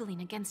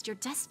struggling against your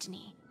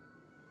destiny.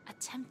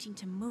 Attempting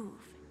to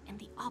move in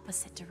the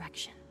opposite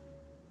direction.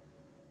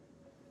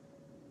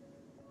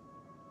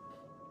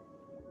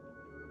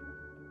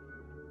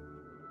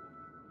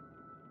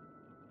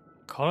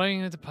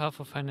 Calling it the path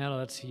of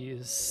finality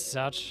is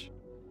such...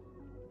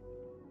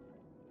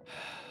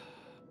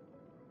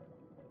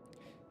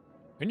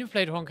 When you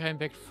played Honkai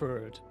Impact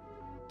 3rd,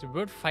 the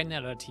word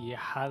finality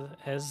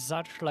has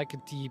such like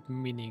a deep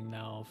meaning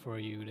now for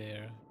you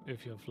there,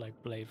 if you've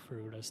like played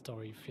through the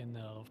story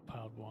finale of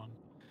part 1.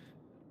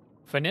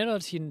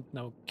 Finality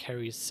now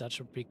carries such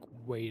a big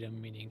weight and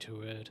meaning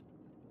to it.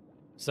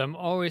 So I'm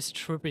always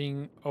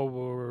tripping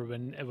over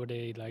whenever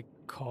they like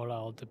call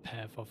out the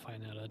path of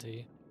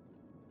finality.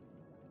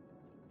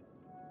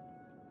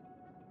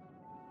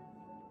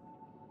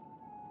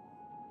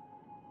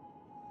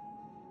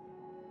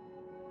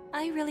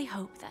 I really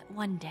hope that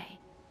one day,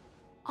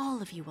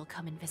 all of you will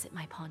come and visit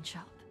my pawn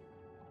shop.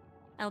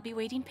 I'll be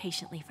waiting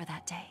patiently for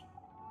that day.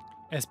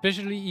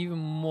 Especially even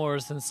more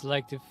since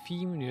like the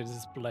theme you're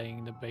displaying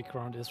in the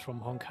background is from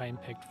Honkai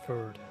Impact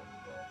 3rd.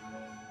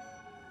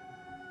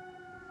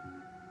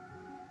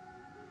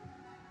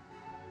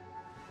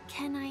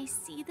 Can I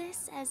see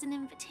this as an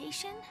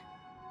invitation?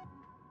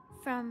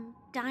 From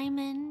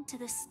Diamond to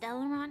the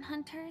Stellaron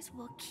Hunters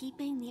while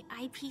keeping the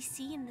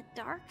IPC in the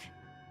dark?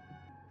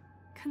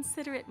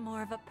 Consider it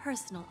more of a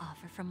personal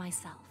offer from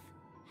myself.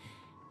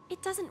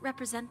 It doesn't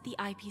represent the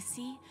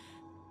IPC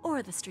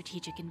or the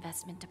Strategic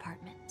Investment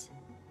Department.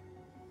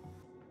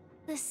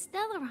 The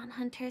Stellaron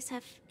Hunters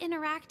have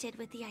interacted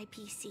with the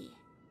IPC,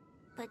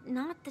 but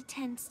not the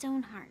 10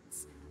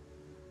 Stonehearts.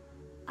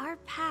 Our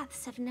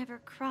paths have never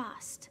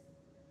crossed.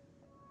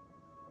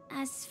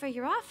 As for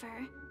your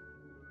offer,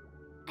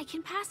 I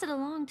can pass it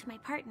along to my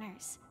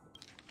partners.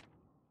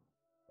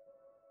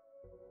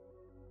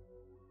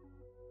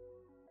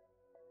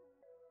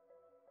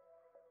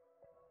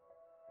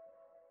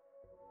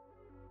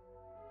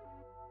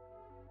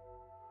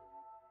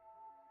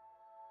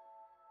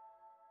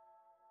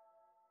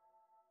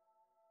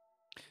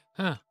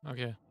 Huh,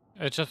 okay.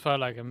 It just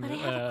felt like I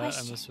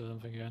question. missed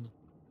something again.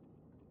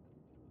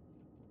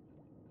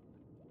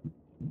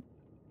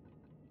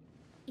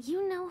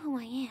 You know who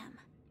I am.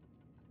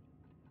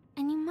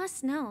 And you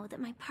must know that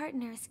my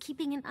partner is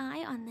keeping an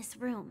eye on this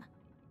room.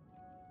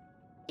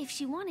 If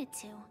she wanted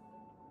to,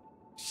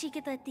 she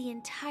could let the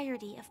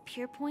entirety of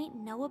Purepoint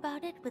know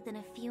about it within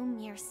a few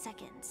mere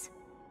seconds.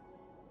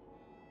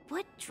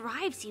 What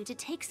drives you to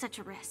take such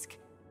a risk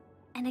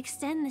and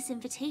extend this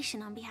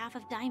invitation on behalf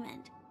of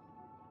Diamond,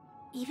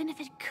 even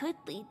if it could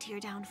lead to your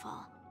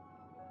downfall?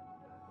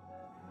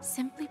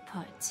 Simply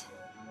put,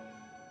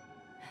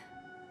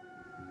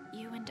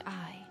 you and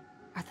I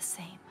are the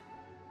same.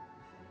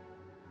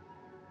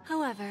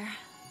 However,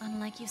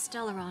 unlike you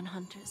Stellaron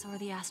Hunters or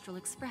the Astral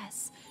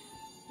Express,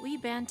 we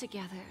band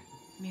together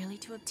merely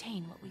to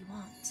obtain what we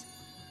want.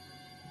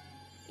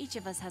 Each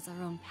of us has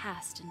our own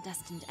past and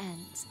destined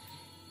ends,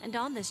 and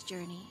on this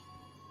journey,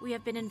 we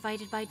have been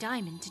invited by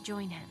Diamond to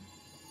join him.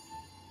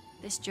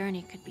 This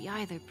journey could be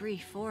either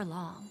brief or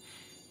long,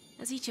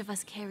 as each of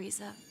us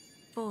carries a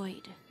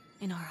void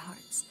in our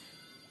hearts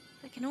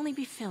that can only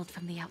be filled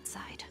from the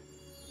outside.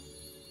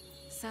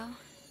 So,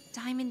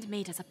 Diamond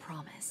made us a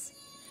promise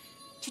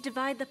to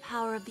divide the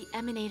power of the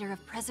Emanator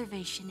of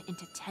Preservation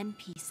into 10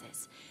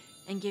 pieces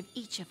and give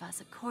each of us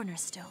a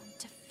cornerstone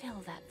to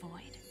fill that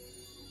void.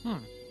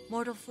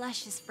 Mortal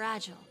flesh is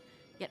fragile,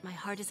 yet my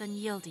heart is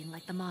unyielding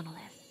like the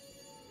monolith.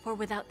 For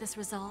without this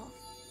resolve,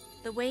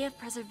 the way of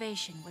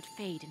preservation would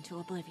fade into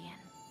oblivion.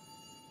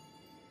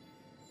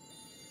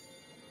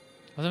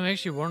 I'm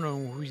actually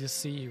wondering who you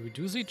see. We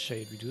do see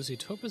Jade, we do see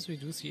Topaz, we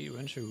do see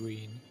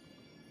Eventuine.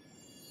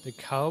 The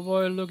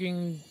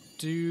cowboy-looking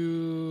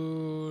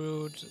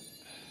dude...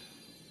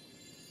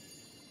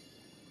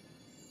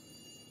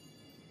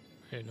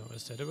 Wait, no,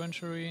 is that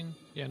Eventuine?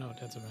 Yeah, no,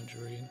 that's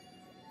Eventuine.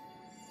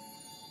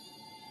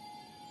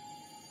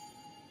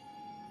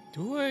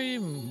 Do I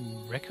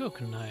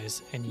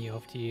recognize any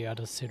of the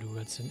other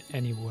silhouettes in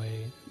any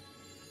way?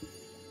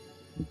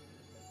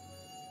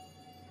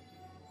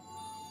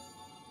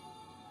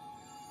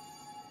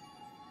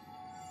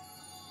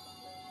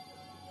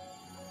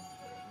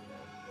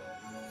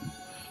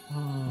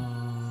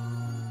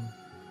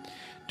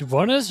 The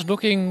one is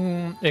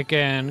looking,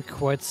 again,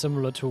 quite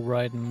similar to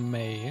Raiden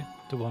May,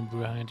 the one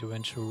behind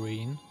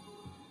Eventuine.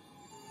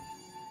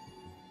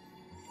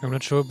 I'm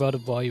not sure about the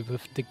boy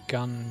with the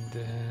gun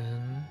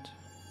then.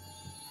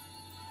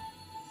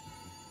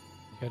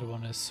 The other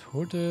one is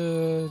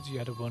hooded, the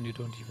other one you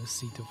don't even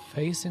see the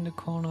face in the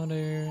corner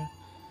there.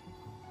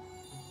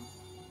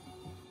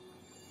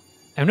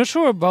 I'm not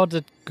sure about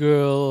that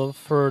girl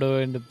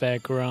further in the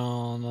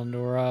background on the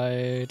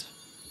right.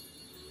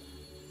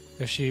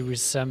 If she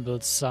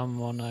resembled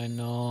someone I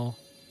know.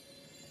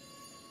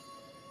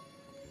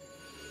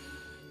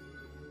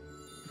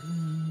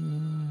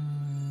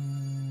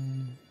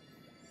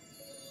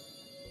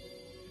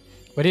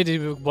 But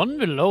the one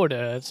below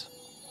that,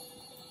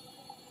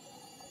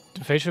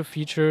 the facial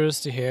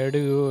features, the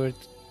hairdo, it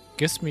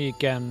gives me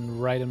again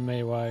Raiden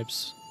May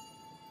vibes.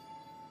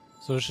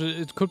 So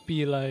it could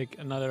be like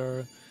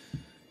another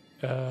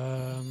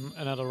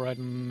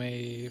Raiden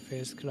May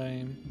face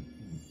claim,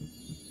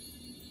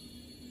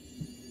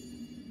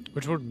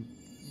 which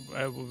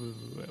I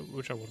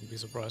wouldn't be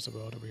surprised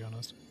about, to be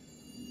honest.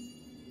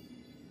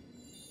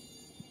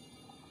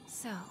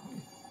 So,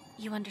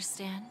 you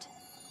understand?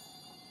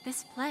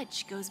 This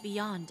pledge goes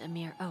beyond a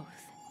mere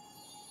oath.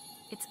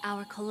 It's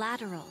our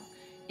collateral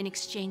in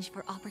exchange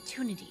for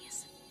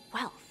opportunities,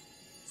 wealth,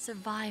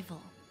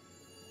 survival,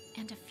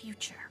 and a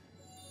future.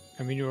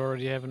 I mean, you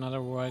already have another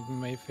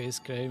Raiden May face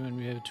claim, and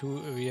we have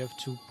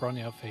two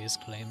Bronya face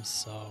claims,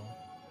 so...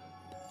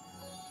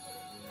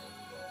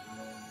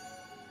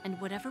 And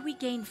whatever we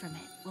gain from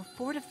it will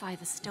fortify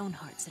the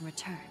Stonehearts in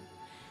return,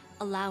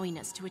 allowing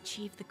us to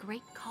achieve the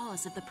great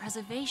cause of the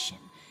preservation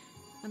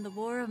when the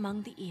war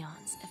among the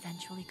eons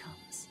eventually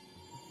comes.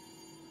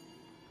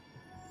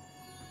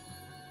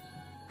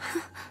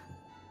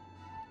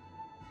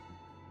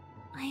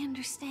 I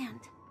understand.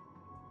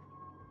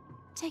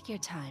 Take your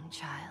time,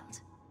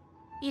 child.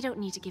 You don't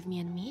need to give me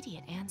an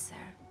immediate answer.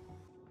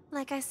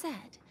 Like I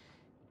said,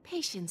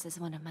 patience is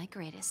one of my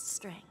greatest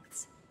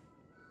strengths.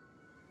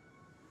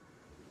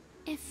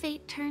 If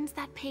fate turns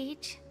that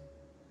page,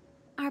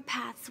 our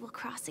paths will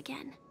cross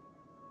again.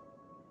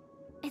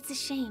 It's a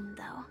shame,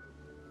 though,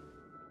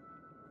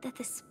 that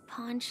this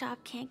pawn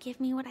shop can't give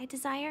me what I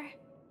desire.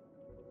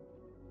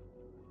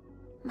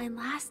 My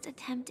last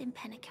attempt in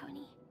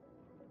Penacony.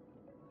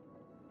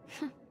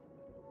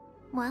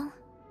 Well,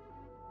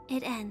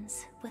 it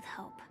ends with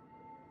hope.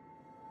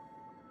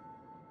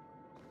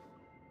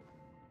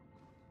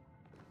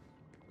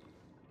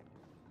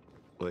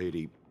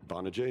 Lady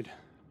Bonajade,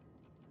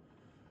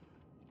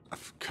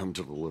 I've come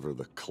to deliver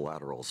the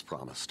collaterals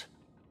promised.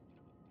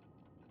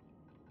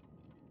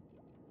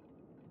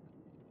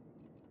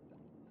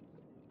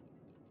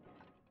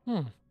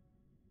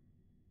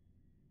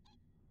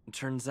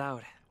 Turns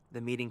out,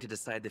 the meeting to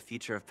decide the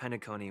future of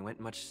Penacony went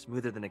much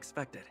smoother than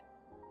expected,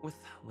 with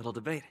little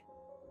debate.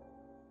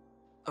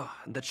 Oh,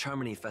 the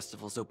Charmony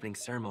Festival's opening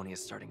ceremony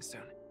is starting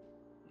soon.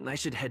 I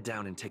should head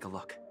down and take a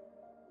look.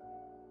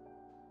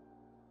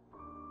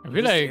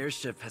 This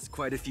airship has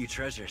quite a few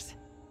treasures.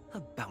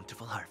 A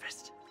bountiful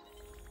harvest.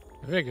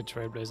 I feel like a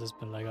Trailblazer's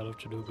been like out of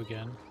the loop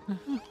again.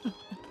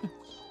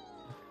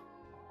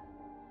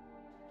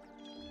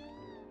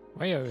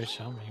 Why are we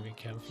jumping? We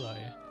can't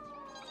fly.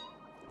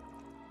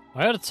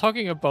 Why are they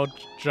talking about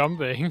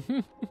jumping?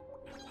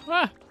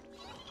 Ah!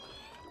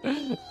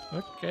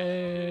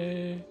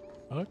 Okay.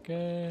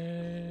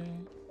 Okay.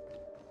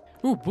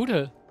 Ooh,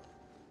 Buddha.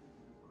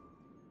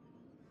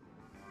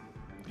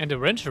 And a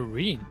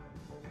Rancherine.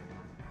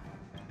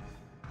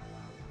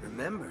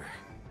 Remember,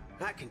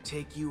 I can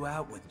take you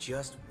out with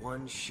just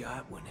one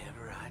shot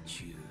whenever I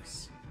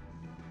choose.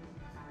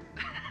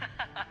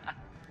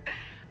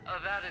 Oh,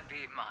 that'd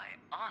be my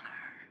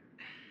honor.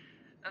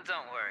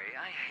 Don't worry,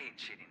 I hate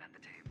cheating at the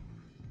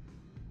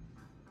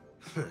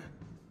table.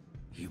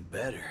 You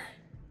better.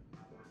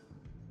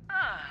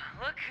 Ah,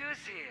 look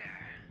who's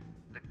here.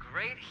 The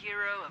great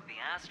hero of the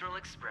Astral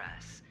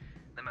Express.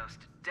 The most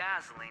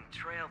dazzling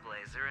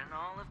trailblazer in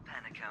all of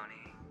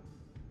Penacony.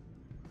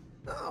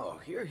 Oh,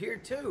 you're here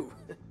too.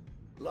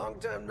 Long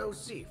time no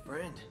see,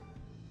 friend.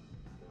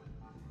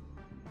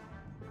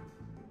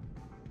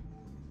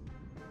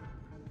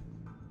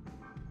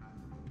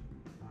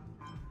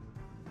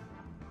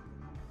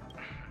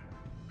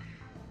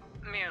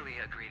 Merely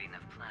a greeting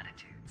of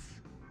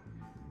platitudes.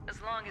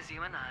 As long as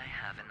you and I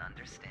have an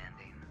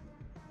understanding.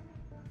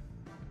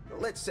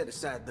 Let's set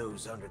aside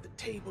those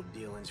under-the-table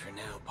dealings for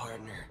now,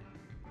 partner.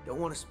 Don't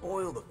want to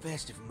spoil the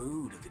festive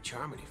mood of the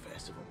Charmony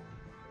Festival.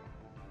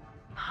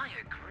 I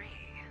agree.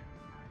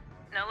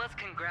 Now let's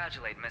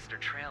congratulate Mr.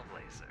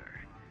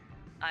 Trailblazer.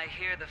 I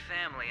hear the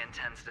family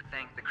intends to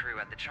thank the crew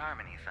at the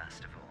Charmony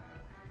Festival.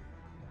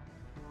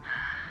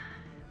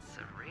 It's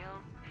a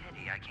real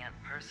pity I can't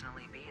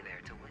personally be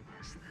there to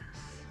witness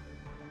this.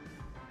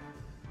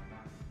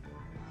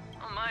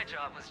 Well, my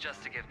job was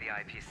just to give the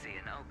IPC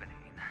an opening.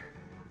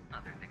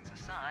 Other things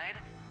aside,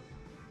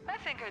 I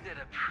think I did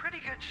a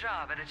pretty good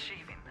job at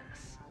achieving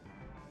this.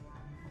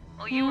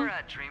 While you were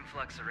at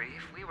Dreamflux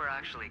Reef, we were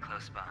actually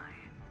close by.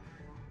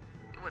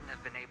 We wouldn't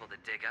have been able to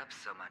dig up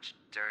so much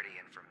dirty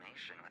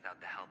information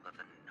without the help of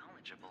a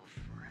knowledgeable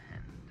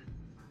friend.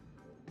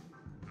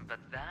 But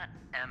that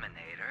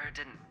emanator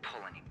didn't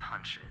pull any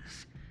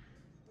punches.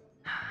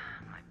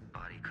 My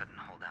body couldn't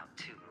hold out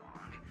too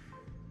long.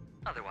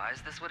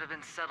 Otherwise, this would have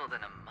been settled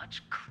in a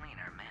much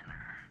cleaner manner.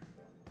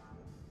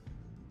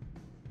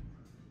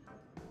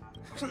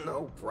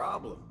 No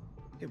problem.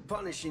 And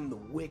punishing the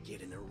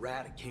wicked and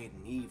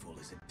eradicating evil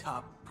is a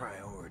top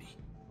priority.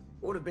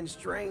 Would have been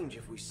strange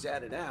if we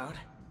sat it out.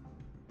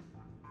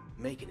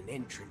 Making an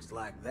entrance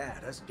like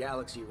that, us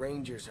Galaxy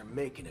Rangers are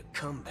making a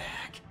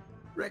comeback.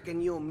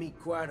 Reckon you'll meet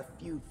quite a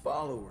few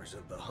followers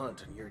of the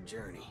hunt on your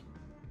journey.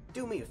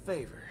 Do me a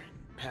favor,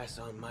 and pass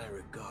on my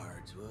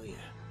regards, will ya?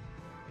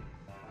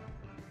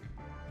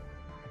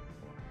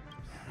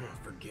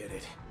 Forget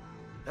it.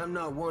 I'm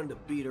not one to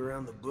beat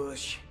around the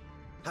bush.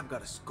 I've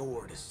got a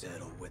score to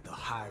settle with a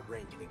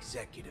high-ranking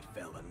executive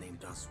fella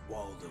named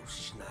Oswaldo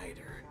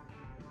Schneider.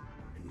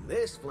 And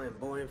this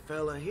flamboyant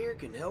fella here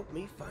can help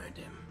me find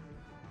him.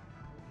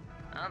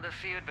 The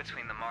feud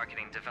between the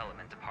Marketing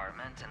Development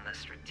Department and the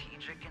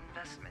Strategic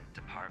Investment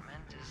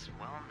Department is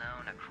well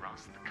known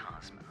across the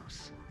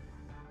cosmos.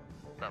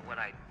 But what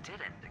I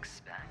didn't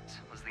expect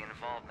was the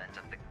involvement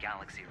of the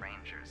Galaxy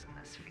Rangers in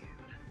this feud.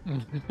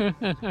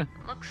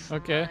 Looks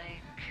like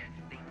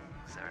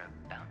things are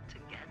about to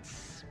get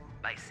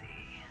spicy.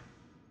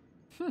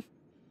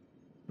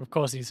 Of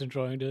course he's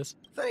enjoying this.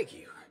 Thank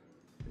you.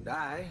 And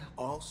I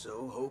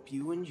also hope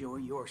you enjoy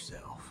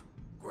yourself,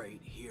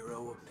 great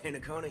hero of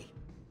Penacony.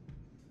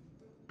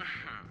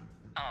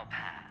 I'll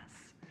pass.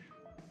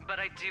 But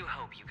I do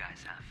hope you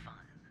guys have fun.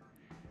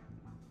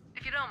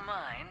 If you don't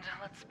mind,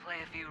 let's play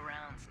a few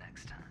rounds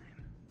next time.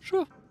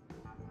 Sure.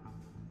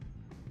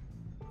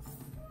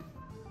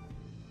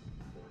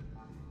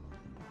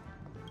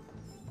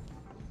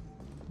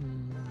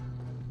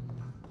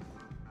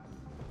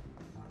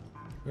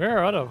 Where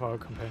are other of our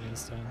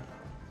companions then?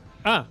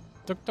 Ah,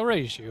 Dr.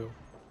 Ratio.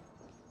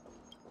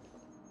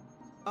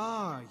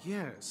 Ah,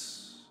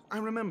 yes. I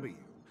remember you.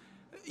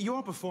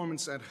 Your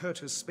performance at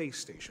Herta's space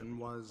station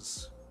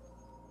was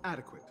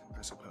adequate,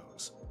 I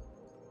suppose.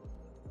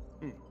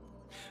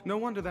 No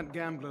wonder that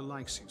gambler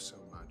likes you so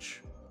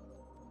much.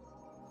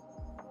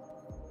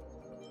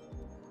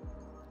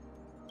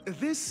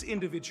 This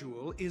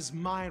individual is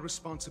my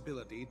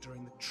responsibility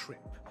during the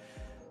trip.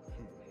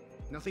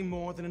 Nothing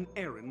more than an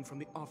errand from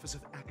the Office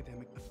of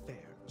Academic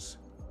Affairs.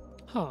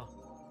 Huh.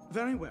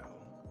 Very well.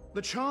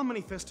 The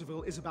Charmony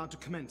Festival is about to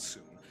commence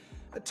soon.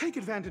 Take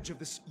advantage of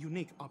this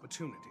unique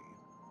opportunity.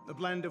 A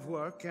blend of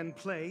work and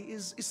play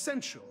is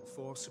essential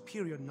for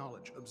superior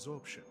knowledge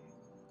absorption.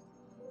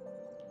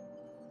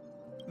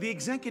 The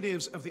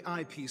executives of the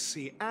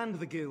IPC and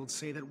the Guild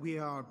say that we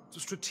are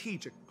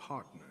strategic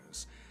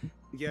partners.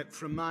 Yet,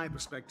 from my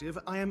perspective,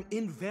 I am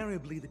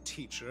invariably the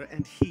teacher,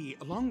 and he,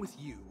 along with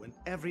you and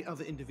every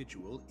other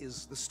individual,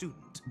 is the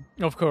student.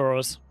 Of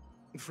course.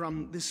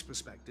 From this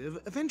perspective,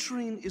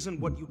 Aventurine isn't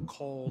what you'd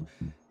call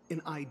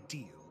an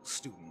ideal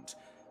student.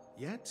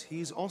 Yet,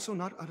 he's also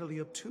not utterly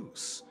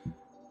obtuse.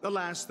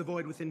 Alas, the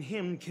void within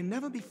him can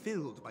never be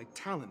filled by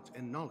talent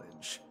and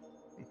knowledge.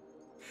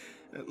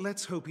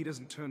 Let's hope he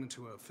doesn't turn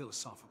into a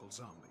philosophical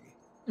zombie.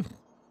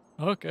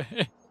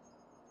 Okay.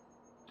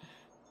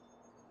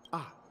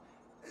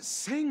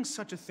 Saying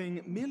such a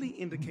thing merely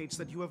indicates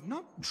that you have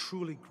not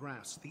truly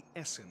grasped the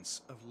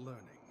essence of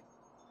learning.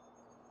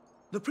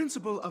 The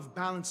principle of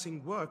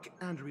balancing work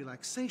and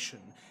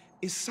relaxation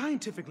is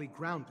scientifically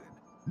grounded,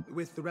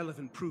 with the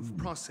relevant proof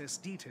process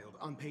detailed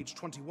on page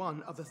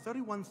 21 of the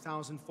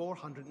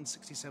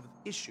 31,467th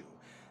issue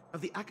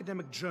of the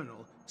academic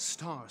journal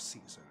Star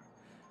Caesar.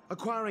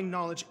 Acquiring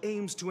knowledge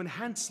aims to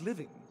enhance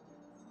living.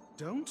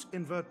 Don't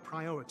invert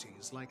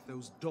priorities like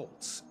those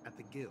dolts at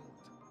the Guild.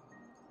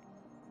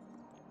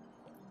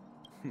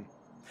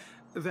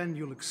 Then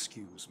you'll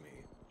excuse me.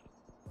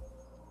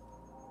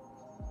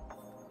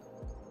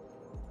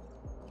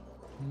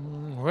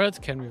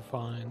 What can we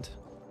find?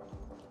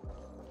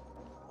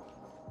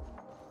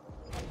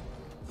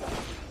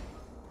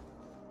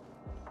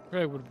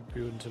 It would be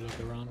prudent to look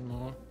around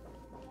more.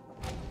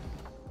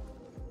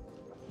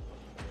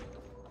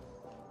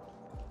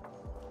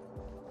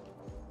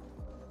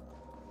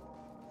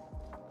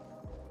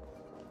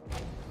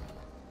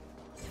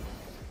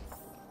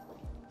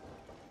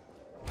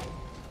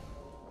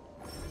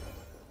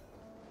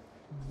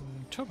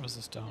 Thomas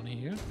is down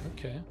here.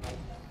 Okay.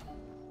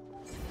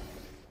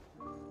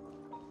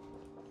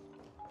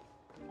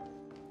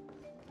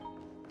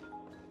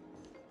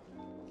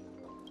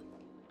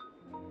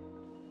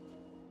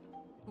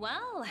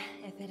 Well,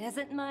 if it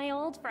isn't my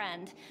old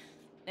friend.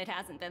 It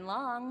hasn't been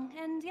long,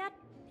 and yet,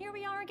 here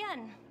we are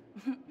again.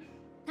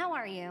 How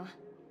are you?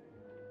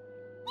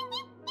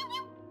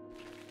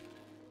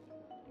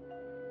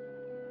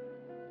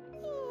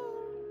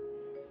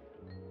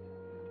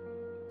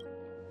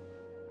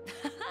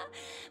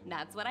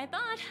 That's what I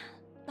thought.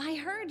 I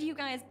heard you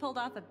guys pulled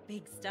off a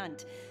big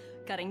stunt,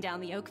 cutting down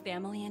the Oak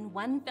family in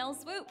one fell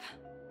swoop.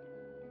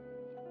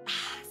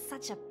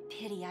 Such a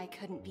pity I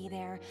couldn't be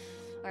there,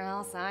 or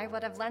else I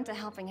would have lent a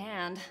helping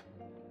hand.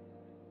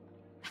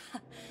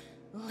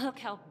 Look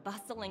how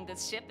bustling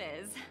this ship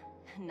is.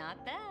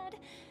 Not bad.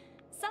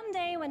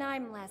 Someday when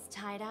I'm less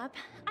tied up,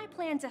 I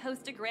plan to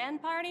host a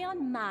grand party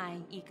on my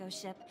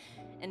eco-ship,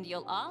 and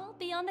you'll all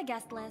be on the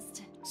guest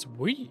list.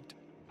 Sweet.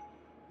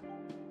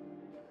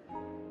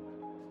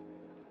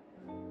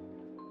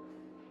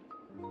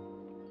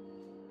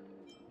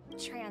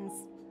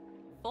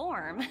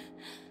 Transform?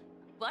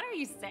 What are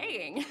you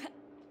saying?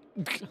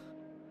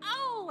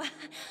 Oh,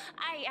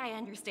 I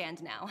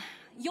understand now.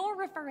 You're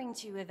referring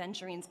to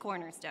Aventurine's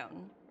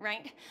cornerstone,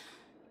 right?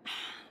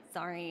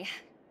 Sorry.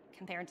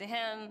 Compared to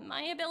him,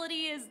 my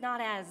ability is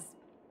not as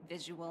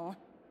visual.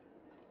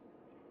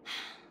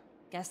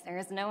 Guess there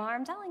is no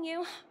harm telling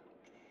you.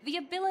 The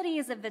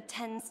abilities of the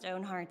 10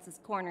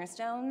 Stonehearts'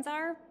 cornerstones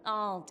are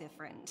all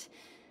different.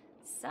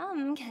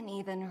 Some can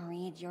even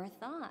read your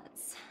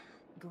thoughts,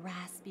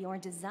 grasp your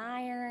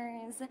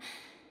desires.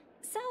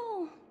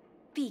 So,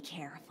 be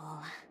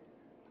careful.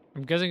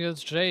 I'm guessing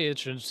it's J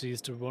Agency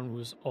is the one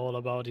who's all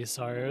about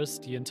desires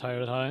the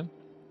entire time.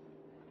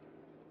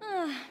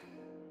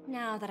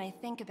 Now that I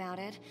think about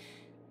it,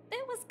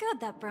 it was good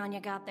that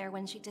Branya got there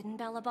when she did in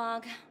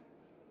Bellabog.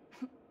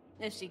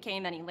 If she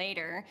came any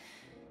later,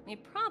 we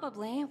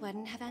probably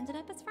wouldn't have ended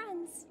up as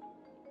friends.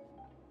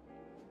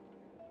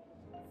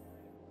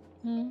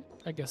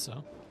 I guess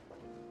so.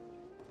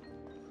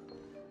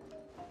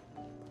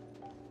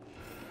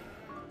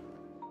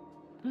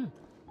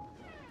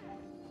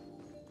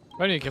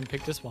 Well, you can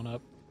pick this one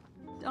up.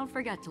 Don't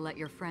forget to let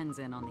your friends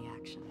in on the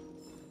action.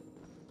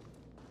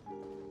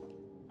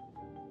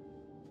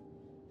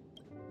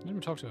 Let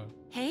me talk to her.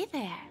 Hey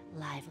there.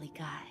 lively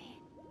guy.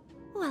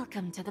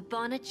 Welcome to the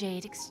Bonnet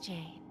Jade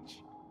Exchange.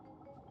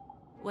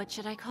 What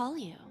should I call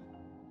you?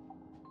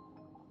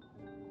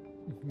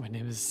 My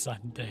name is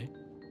Sunday.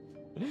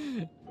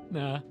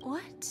 Nah.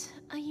 What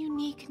a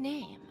unique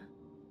name.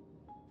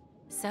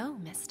 So,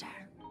 mister,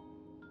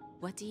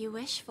 what do you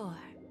wish for?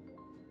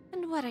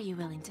 And what are you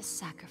willing to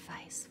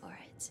sacrifice for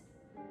it?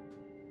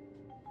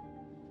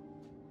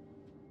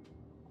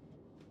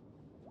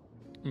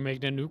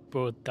 Make the nuke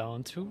boat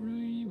down to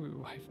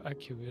revive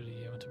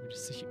accurately. I want to be the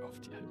CEO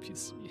of the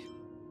IPC.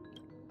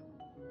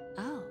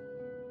 Oh,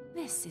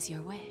 this is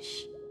your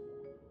wish.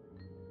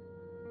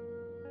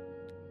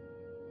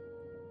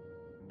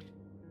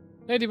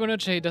 Lady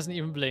Bonacce doesn't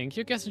even blink.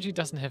 You're guessing she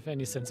doesn't have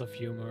any sense of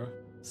humor,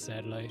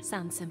 sadly.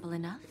 Sounds simple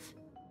enough.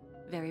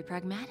 Very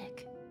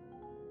pragmatic.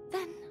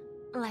 Then,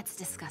 let's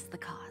discuss the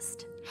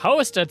cost. How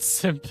is that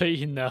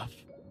simply enough?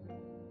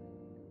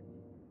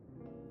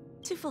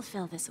 To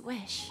fulfill this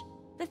wish,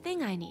 the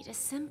thing I need is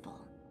simple.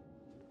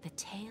 The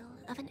tail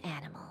of an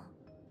animal.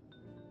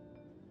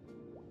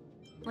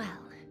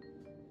 Well,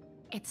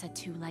 it's a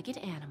two-legged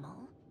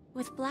animal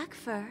with black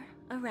fur,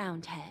 a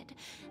round head,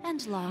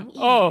 and long ears.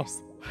 Oh.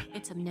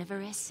 It's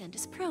omnivorous and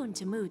is prone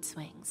to mood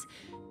swings.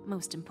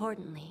 Most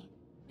importantly,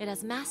 it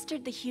has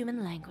mastered the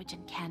human language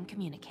and can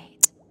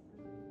communicate.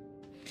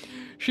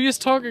 She is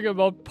talking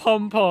about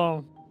Pom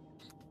Pom.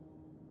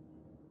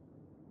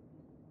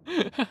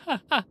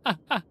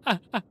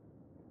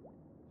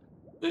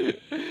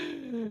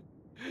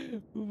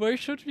 Why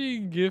should we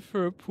give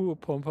her poor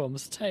Pom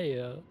Pom's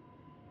tail?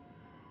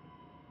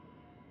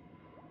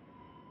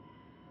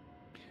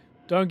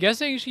 Though I'm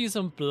guessing she's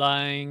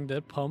implying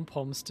that Pom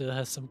Pom still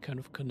has some kind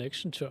of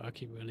connection to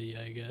Akiwili,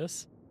 I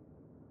guess.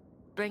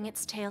 Bring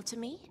its tail to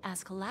me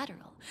as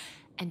collateral,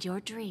 and your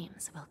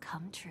dreams will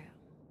come true.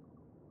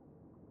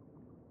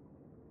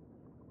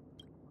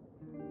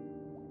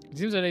 It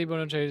seems that Lady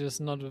Bonacce is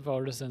not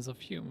without a sense of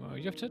humor.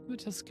 You have to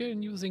admit her skill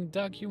in using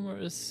dark humor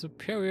is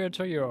superior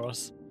to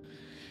yours.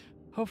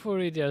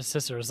 Hopefully they are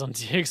sisters on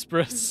the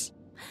Express.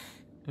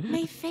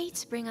 May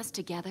fate bring us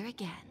together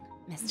again,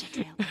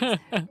 Mr.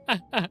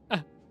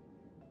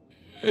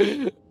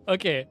 Trailblazer.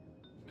 Okay.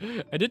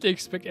 I didn't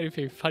expect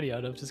anything funny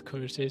out of this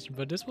conversation,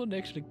 but this one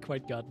actually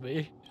quite got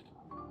me.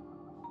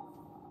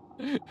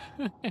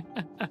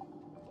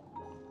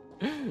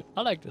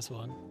 I like this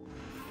one.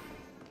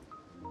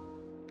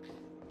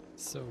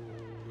 So,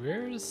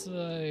 where's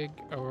like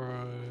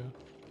our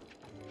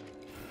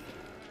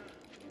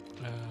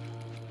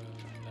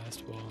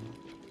last one?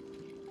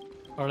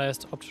 Our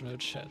last optional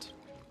chat.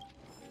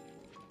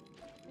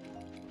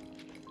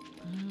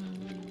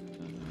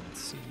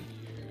 Let's see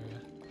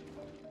here.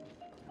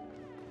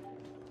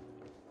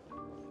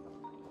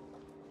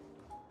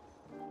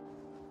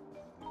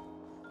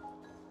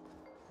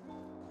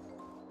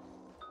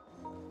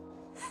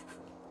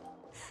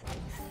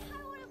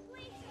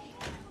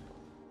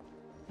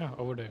 Oh,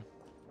 over there.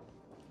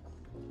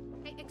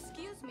 Hey,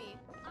 excuse me.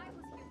 I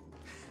was here.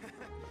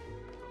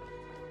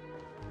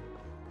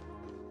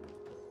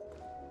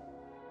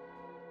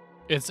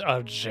 It's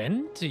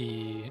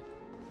Argenti.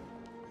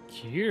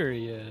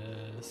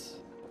 Curious.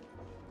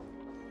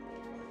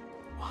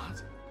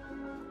 What?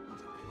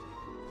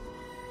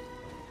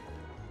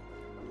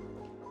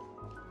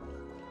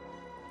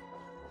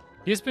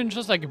 He's been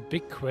just like a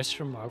big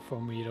question mark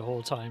for me the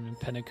whole time in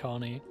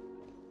Penacony.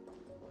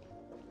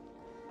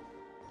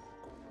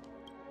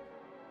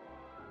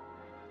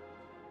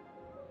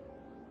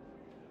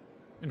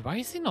 And why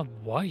is he not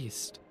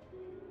voiced?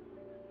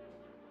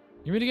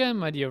 You meet again,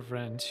 my dear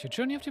friend. Your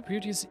journey of the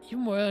beauty is even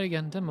more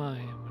elegant than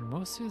mine. My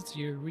most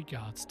sincere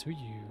regards to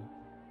you.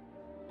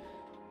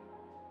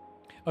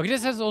 Okay,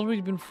 this has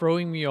already been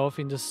throwing me off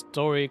in the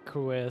story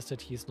quest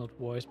that he's not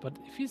voiced, but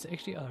if he's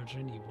actually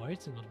Argenti, why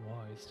is he not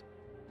voiced?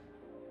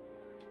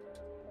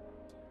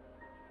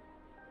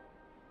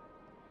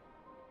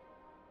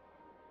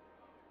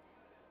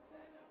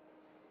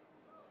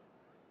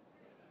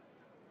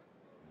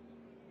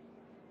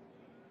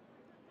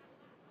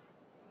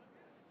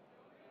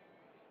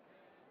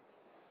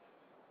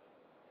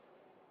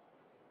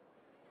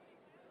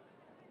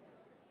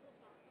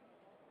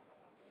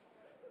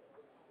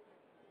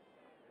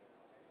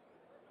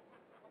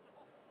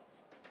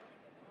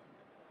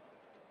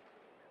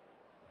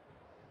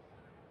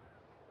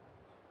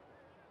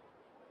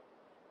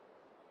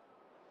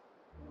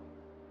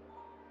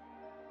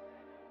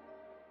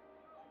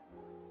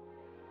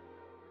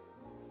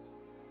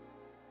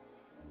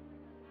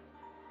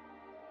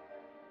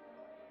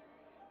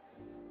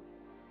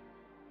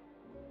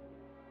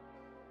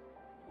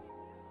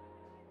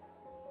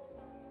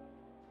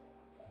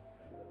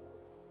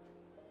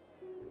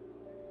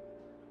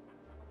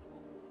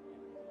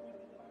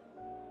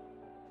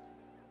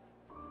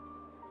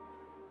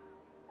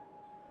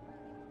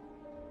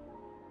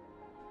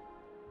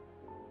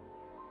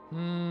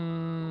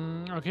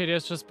 Okay,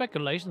 there's just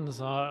speculations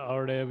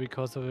are there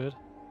because of it.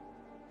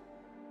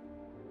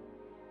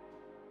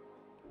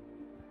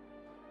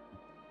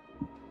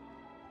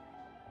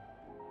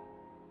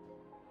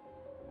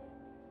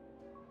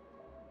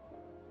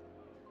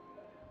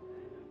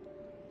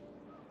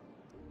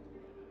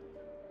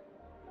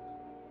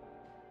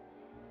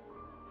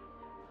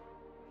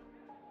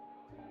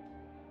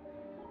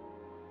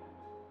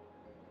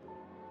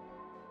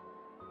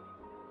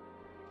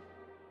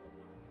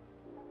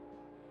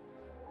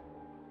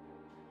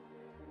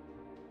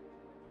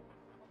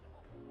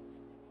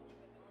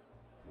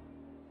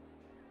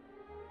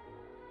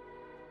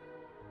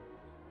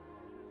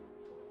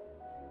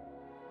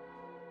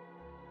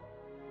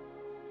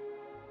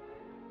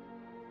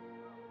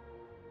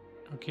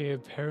 Okay,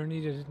 apparently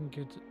they didn't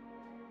get...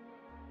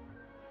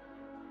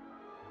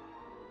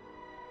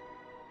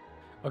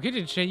 Okay,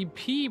 the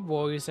JP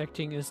voice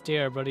acting is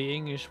there, but the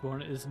English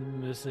one is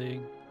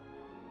missing.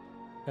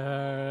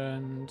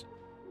 And...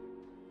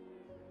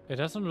 it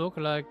doesn't look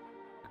like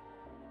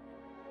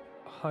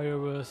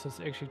Hi-Rez has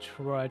actually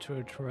tried to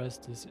address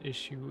this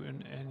issue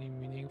in any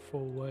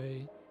meaningful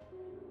way.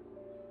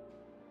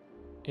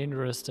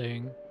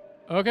 Interesting.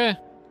 Okay.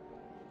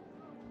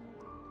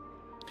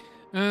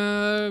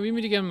 We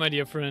meet again, my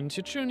dear friend.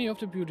 Your journey of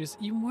the beauty is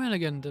even more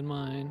elegant than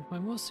mine. My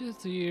most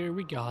sincere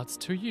regards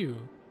to you.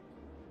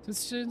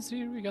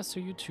 Sincere regards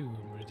to you too,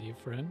 my dear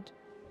friend.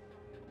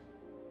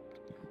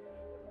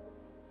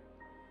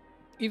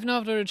 Even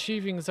after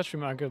achieving such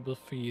remarkable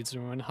feats,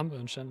 you remain humble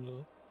and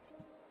gentle.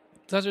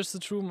 That is the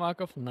true mark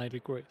of knightly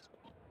grace.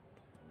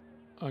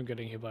 I'm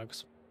getting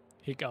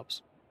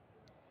hiccups.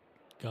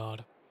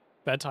 God.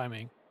 Bad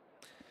timing.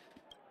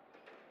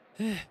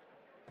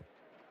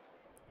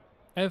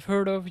 I've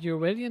heard of your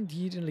valiant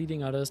deed in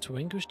leading others to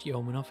vanquish the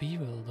omen of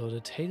evil, though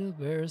the tale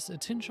bears a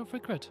tinge of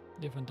regret.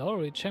 You've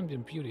undoubtedly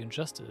championed beauty and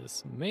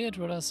justice. May it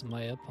rather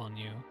smile upon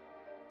you.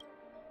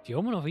 The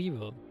omen of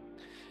evil.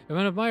 When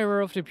an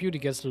admirer of the beauty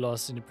gets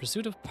lost in the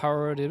pursuit of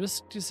power, they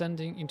risk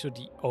descending into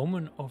the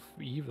omen of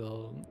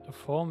evil, a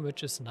form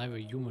which is neither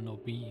human nor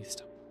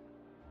beast.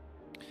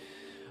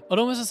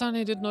 Although Mr.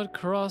 Sunny did not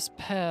cross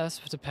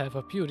paths with the path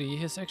of beauty,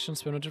 his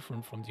actions were no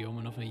different from the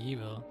omen of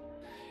evil.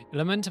 A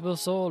lamentable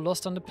soul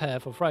lost on the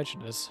path of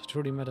righteousness,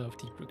 truly matter of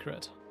deep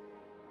regret.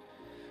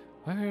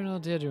 Why were you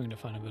not there during the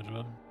final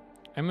battle?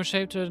 I'm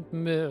ashamed to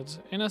admit,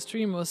 Anna's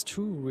dream was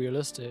too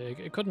realistic.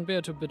 I couldn't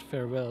bear to bid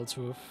farewell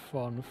to a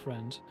fond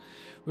friend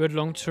who had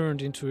long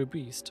turned into a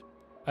beast.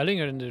 I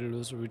lingered in the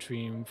illusory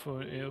dream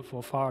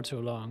for far too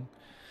long.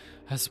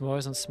 Her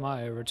voice and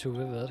smile were too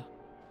vivid.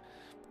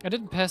 I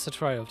didn't pass the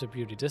trial of the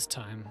beauty this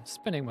time,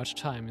 spending much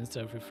time in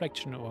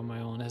self-reflection over my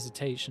own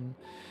hesitation.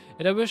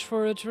 Yet I wish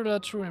for it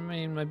to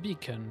remain my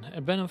beacon, a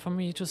banner for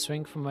me to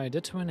strengthen my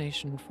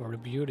determination for the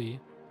beauty.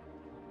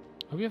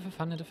 Hope you have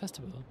fun at the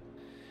festival.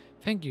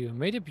 Thank you.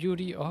 May the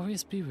beauty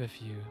always be with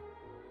you.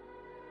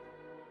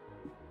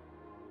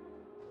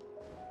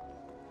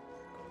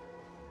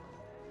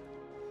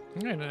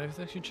 Alright, let's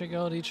actually check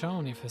out the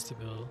Choni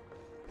festival.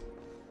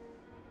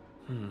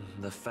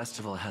 The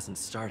festival hasn't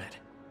started.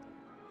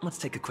 Let's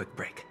take a quick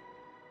break.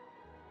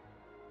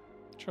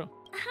 Sure.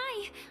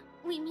 Hi,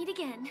 we meet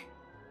again.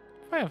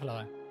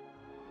 Firefly.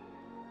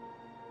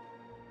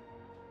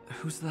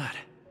 Who's that?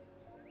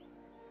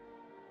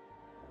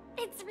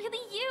 It's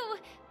really you!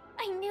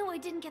 I knew I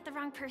didn't get the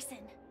wrong person.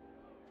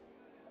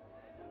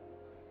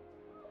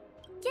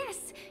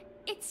 Yes,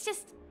 it's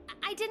just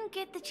I didn't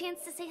get the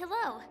chance to say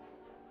hello.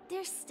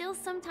 There's still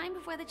some time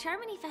before the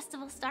Charmony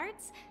Festival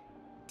starts.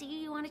 Do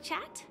you want to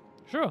chat?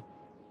 Sure.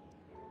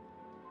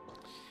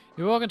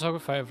 You walk and talk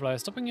with Firefly,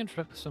 stopping and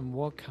trip some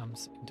more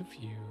comes into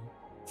view.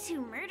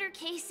 2 murder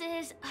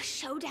cases, a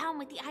showdown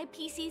with the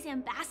IPC's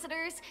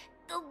ambassadors,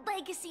 the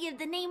legacy of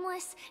the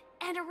Nameless,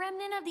 and a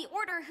remnant of the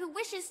Order who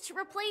wishes to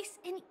replace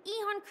an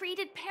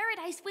Eon-created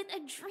paradise with a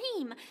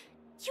dream.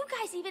 You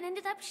guys even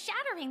ended up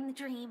shattering the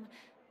dream.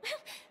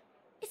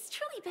 It's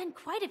truly been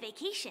quite a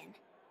vacation.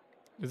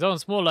 It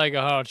sounds more like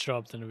a hard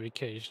job than a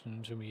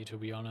vacation to me, to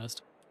be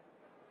honest.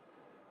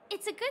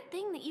 It's a good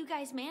thing that you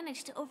guys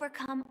managed to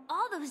overcome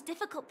all those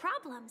difficult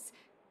problems.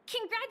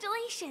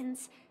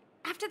 Congratulations!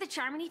 After the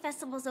Charmony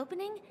Festival's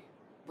opening,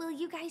 will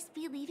you guys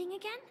be leaving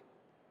again?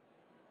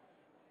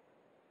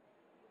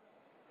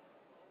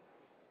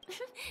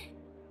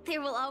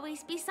 There will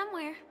always be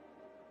somewhere.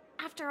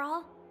 After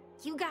all,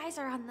 you guys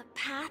are on the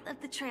path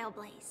of the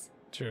Trailblaze.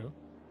 True.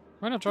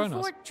 Why not join us?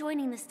 Before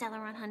joining the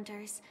Stellaron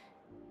Hunters,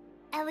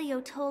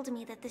 Elio told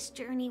me that this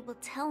journey will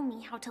tell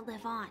me how to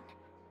live on.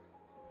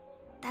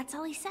 That's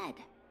all he said.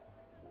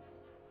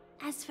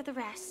 As for the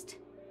rest,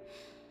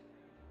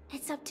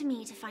 it's up to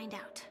me to find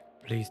out.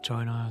 Please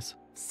join us.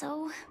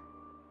 So,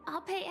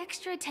 I'll pay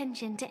extra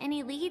attention to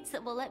any leads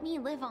that will let me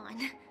live on.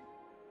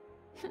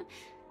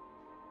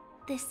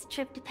 This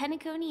trip to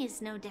Penacony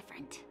is no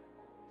different.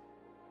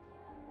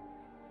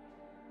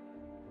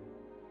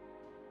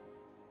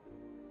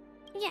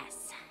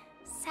 Yes,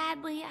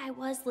 sadly I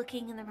was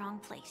looking in the wrong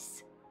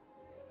place.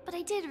 But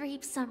I did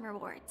reap some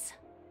rewards.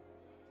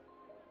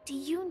 Do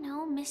you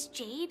know Miss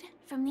Jade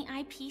from the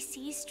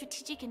IPC's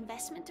Strategic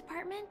Investment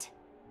Department?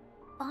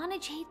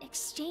 Bonajade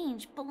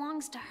Exchange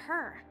belongs to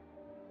her.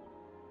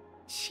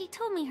 She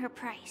told me her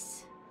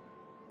price,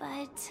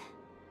 but...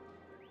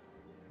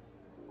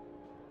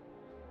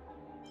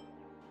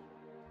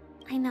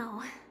 I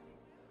know.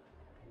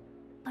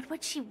 But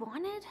what she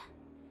wanted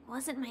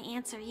wasn't my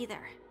answer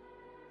either.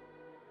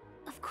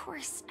 Of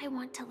course, I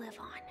want to live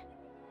on.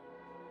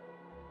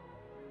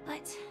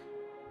 But...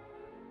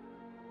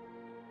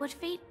 what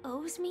fate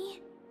owes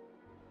me,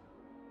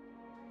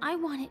 I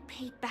want it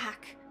paid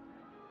back,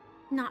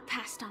 not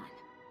passed on.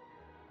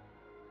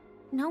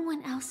 No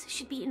one else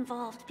should be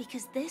involved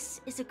because this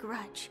is a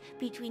grudge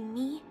between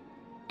me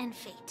and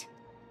fate.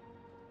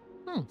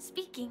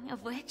 Speaking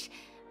of which,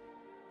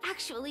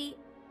 actually,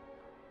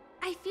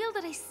 I feel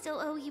that I still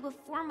owe you a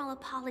formal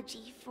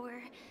apology for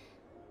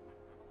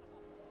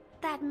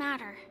that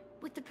matter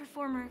with the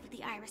performer of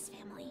the Iris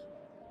family.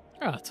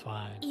 Oh, that's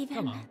fine. Come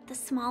Even on. the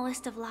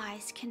smallest of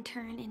lies can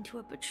turn into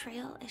a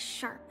betrayal as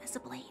sharp as a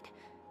blade.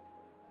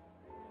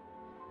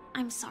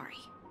 I'm sorry.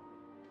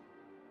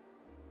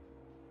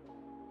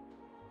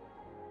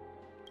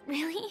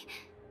 Really?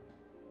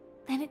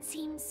 Then it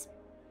seems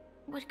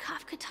what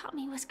Kafka taught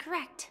me was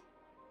correct.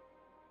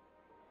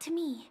 To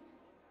me,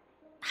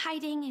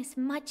 hiding is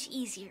much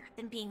easier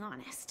than being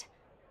honest.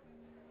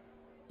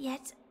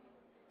 Yet,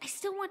 I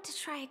still want to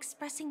try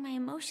expressing my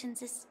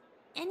emotions as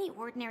any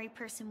ordinary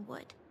person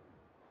would.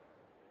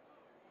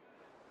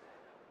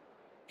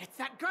 It's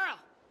that girl!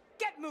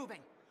 Get moving!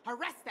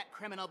 Arrest that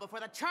criminal before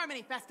the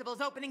Charmony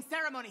Festival's opening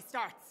ceremony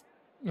starts!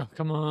 Oh,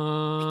 come I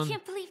on.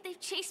 can't believe they've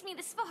chased me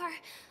this far.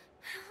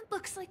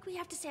 Looks like we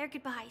have to say our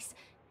goodbyes.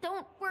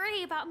 Don't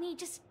worry about me,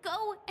 just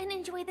go and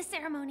enjoy the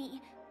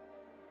ceremony.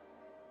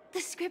 The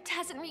script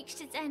hasn't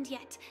reached its end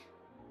yet.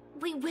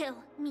 We will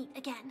meet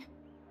again.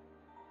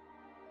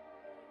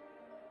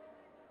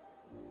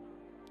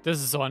 This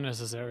is so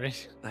unnecessary.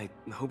 I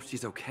hope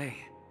she's okay.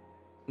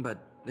 But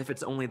if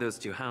it's only those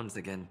two hounds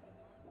again,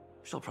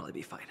 she'll probably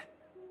be fine.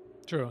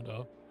 True,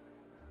 though.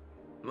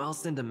 I'll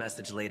send a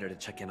message later to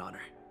check in on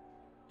her.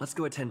 Let's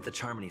go attend the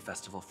Charmony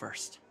Festival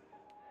first.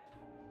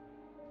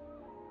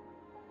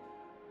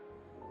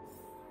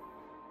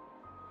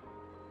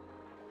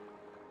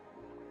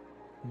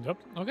 Yep,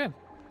 okay.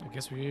 I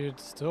guess we're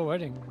still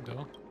waiting,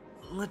 though.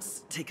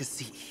 Let's take a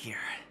seat here.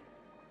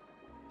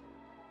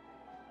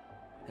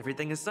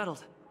 Everything is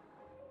settled.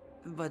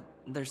 But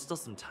there's still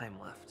some time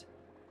left.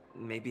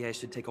 Maybe I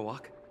should take a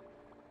walk?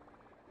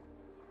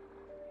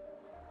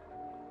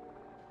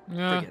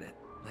 Yeah. Forget it.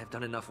 I've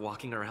done enough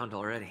walking around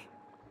already.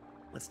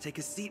 Let's take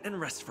a seat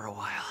and rest for a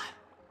while.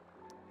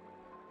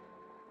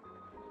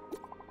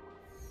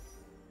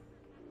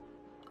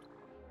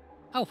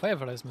 Oh,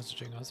 Firefly is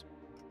messaging us.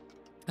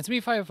 It's me,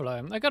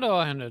 Firefly. I got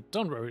all-handed.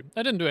 Don't worry.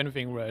 I didn't do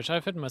anything rash.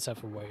 I've hidden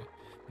myself away.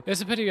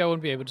 It's a pity I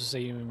won't be able to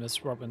see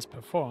Miss Robbins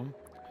perform.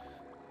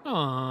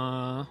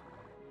 Aww.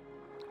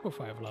 Poor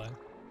Firefly.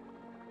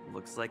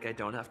 Looks like I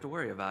don't have to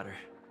worry about her.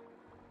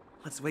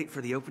 Let's wait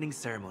for the opening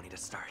ceremony to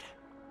start.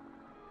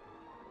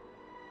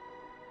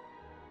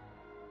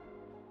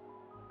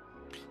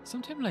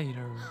 Sometime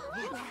later.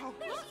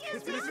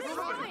 It's Miss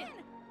Robin!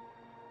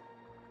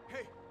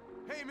 Hey,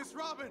 hey, Miss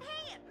Robin!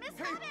 Hey, Miss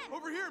Hey, Robin!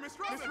 over here, Miss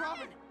Robin! Miss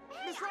Robin!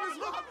 Miss Robin! Miss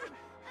Robin!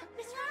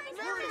 Miss Robin!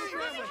 Where is Miss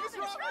Robin? Miss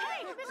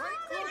Robin!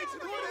 Glory to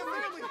the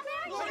Royal Family!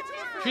 Glory to the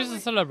family! She's a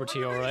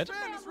celebrity, alright.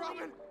 Miss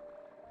Robin!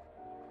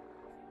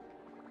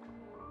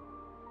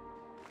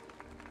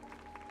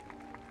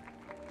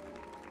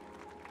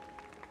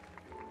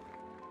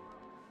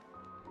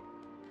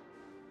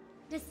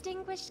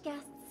 Distinguished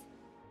guests,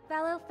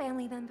 fellow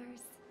family members,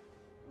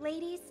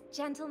 ladies,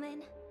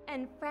 gentlemen,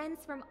 and friends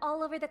from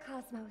all over the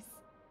cosmos.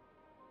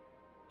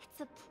 It's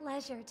a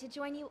pleasure to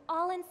join you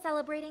all in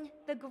celebrating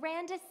the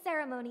grandest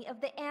ceremony of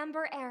the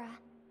Amber Era,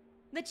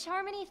 the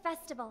Charmony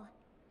Festival.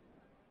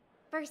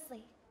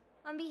 Firstly,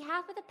 on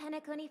behalf of the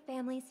Penacony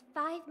family's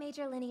 5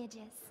 major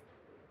lineages,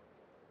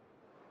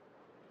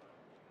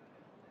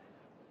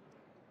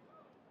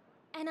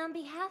 and on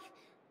behalf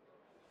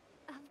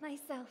of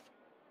myself,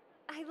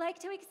 I'd like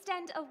to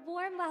extend a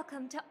warm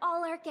welcome to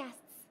all our guests.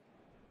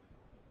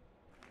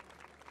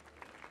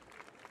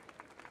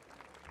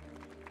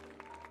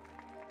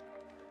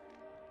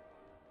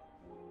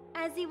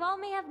 As you all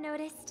may have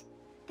noticed,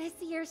 this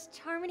year's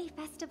Charmony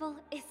Festival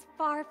is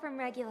far from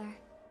regular.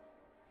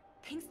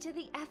 Thanks to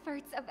the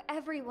efforts of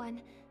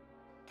everyone,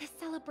 the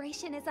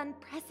celebration is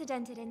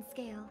unprecedented in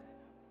scale,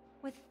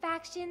 with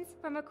factions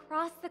from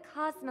across the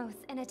cosmos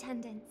in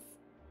attendance.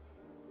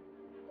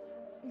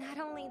 Not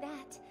only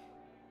that,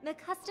 the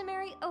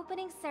customary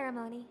opening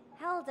ceremony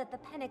held at the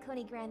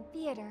Penacony Grand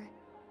Theater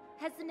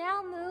has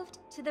now moved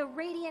to the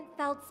Radiant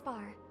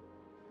Feldspar,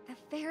 the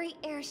very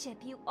airship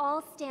you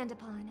all stand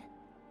upon.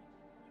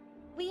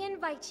 We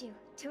invite you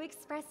to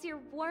express your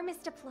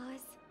warmest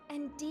applause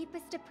and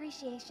deepest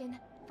appreciation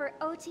for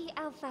Oti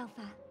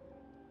Alfalfa,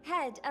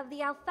 head of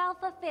the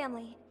Alfalfa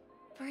family,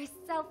 for his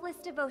selfless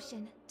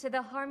devotion to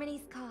the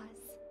Harmony's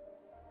cause.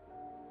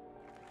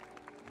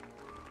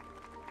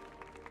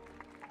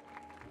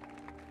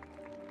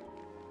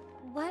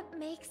 What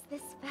makes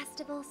this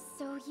festival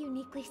so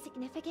uniquely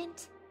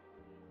significant?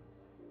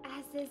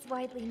 As is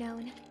widely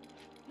known,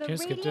 the Can you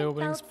skip the Radiant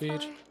opening Feldspar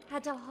speech?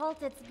 had to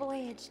halt its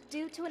voyage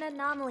due to an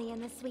anomaly in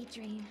the Sweet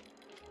Dream,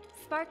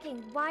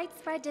 sparking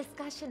widespread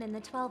discussion in the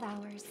 12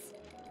 Hours.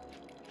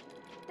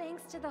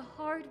 Thanks to the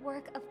hard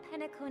work of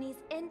Penacony's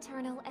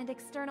internal and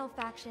external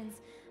factions,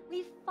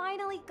 we've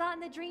finally gotten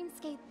the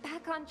Dreamscape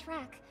back on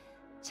track,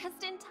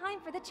 just in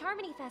time for the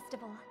Charmony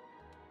Festival.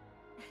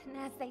 And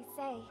as they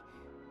say,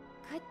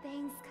 good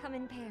things come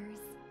in pairs.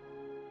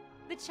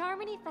 The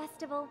Charmony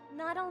Festival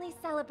not only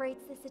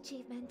celebrates this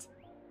achievement,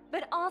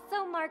 but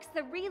also marks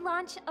the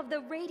relaunch of the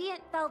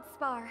Radiant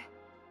Feldspar.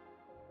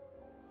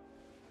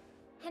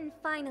 And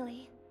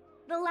finally,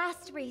 the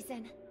last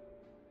reason.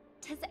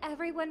 Does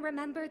everyone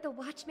remember the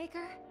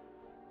Watchmaker?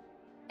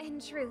 In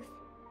truth,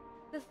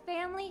 the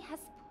family has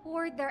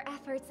poured their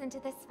efforts into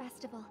this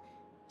festival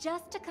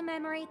just to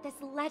commemorate this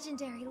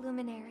legendary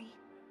luminary.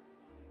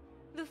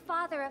 The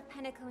father of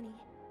Penacony,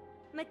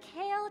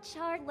 Mikhail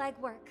Chard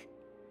Legwork,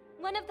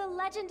 one of the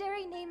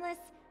legendary Nameless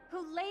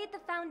who laid the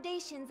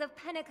foundations of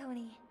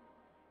Penacony.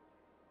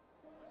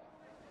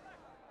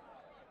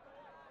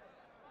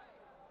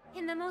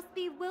 In the most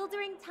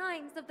bewildering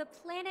times of the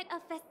planet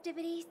of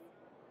festivities,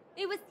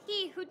 it was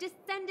he who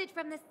descended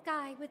from the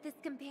sky with his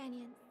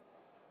companions,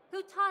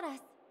 who taught us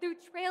through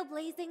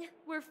trailblazing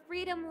where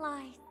freedom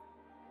lies.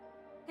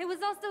 It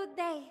was also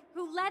they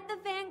who led the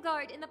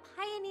vanguard in the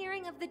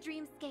pioneering of the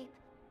dreamscape,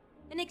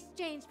 in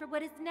exchange for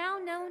what is now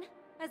known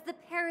as the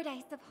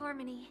Paradise of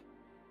Harmony.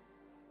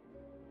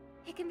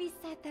 It can be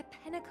said that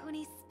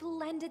Penacony's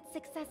splendid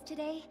success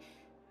today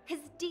is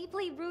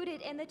deeply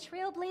rooted in the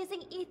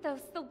trailblazing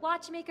ethos the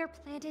Watchmaker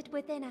planted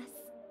within us.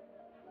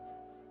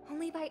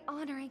 Only by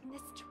honoring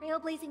this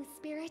trailblazing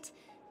spirit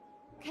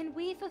can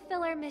we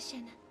fulfill our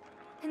mission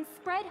and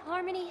spread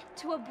harmony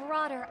to a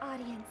broader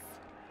audience.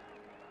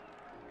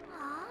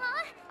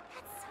 Aw,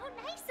 that's so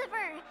nice of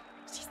her.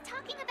 She's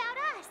talking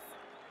about us.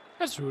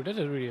 That's true, that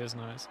really is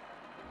nice.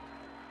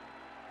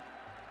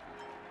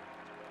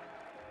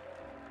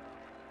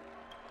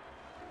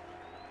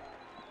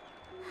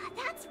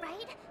 That's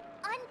right.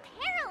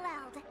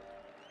 Unparalleled.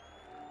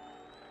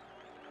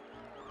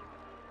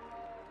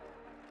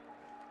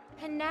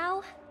 And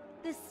now,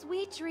 the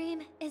sweet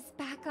dream is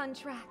back on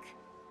track.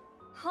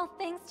 All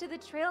thanks to the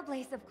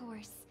Trailblaze, of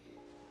course.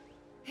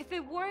 If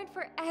it weren't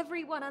for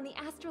everyone on the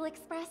Astral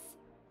Express,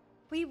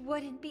 we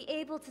wouldn't be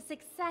able to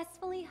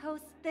successfully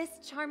host this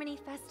Charmony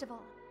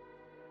Festival.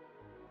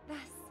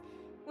 Thus,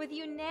 with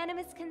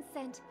unanimous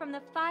consent from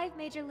the 5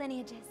 major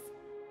lineages,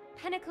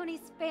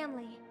 Penacony's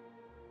family,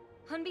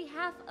 on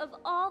behalf of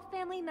all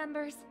family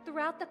members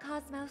throughout the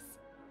cosmos,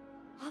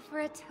 offer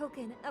a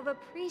token of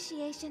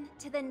appreciation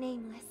to the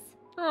Nameless.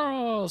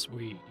 Oh,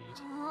 sweet.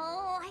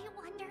 Oh, I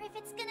wonder if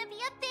it's gonna be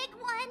a big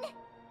one.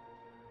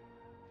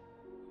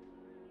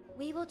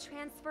 We will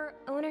transfer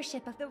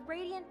ownership of the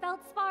Radiant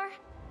Feldspar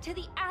to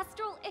the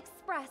Astral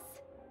Express.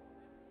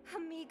 A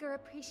meager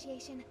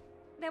appreciation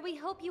that we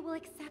hope you will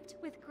accept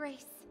with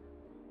grace.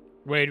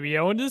 Wait, we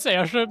own this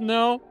airship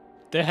now?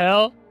 The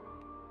hell?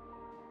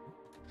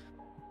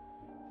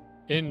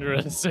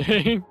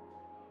 Interesting.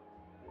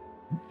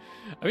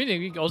 I mean,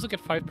 we also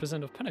get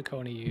 5% of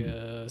Penacony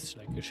as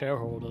like a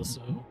shareholder,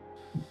 so.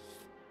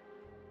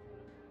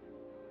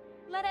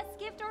 Let us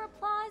gift our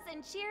applause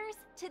and cheers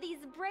to these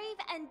brave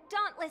and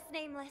dauntless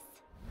Nameless.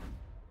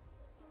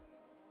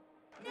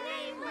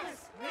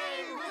 Nameless!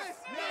 Nameless!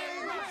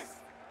 Nameless!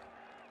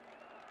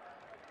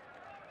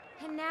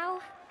 And now,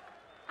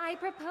 I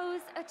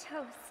propose a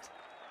toast.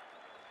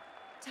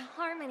 To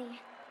harmony,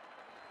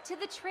 to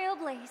the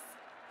Trailblaze,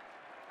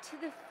 to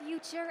the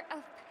future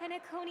of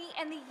Penacony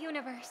and the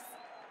universe,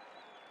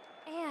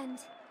 and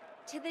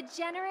to the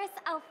generous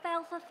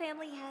Alfalfa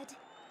family head,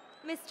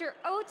 Mr.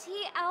 O.T.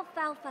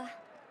 Alfalfa.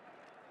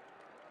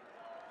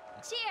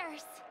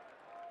 Cheers!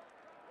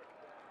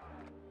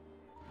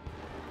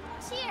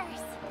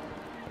 Cheers!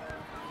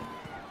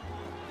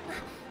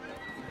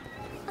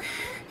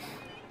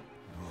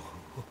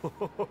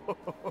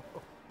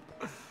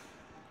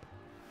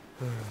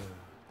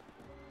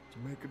 To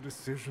make a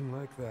decision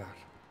like that.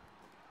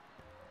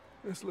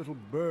 This little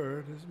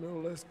bird is no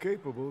less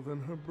capable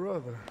than her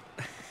brother.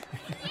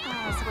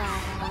 All's well,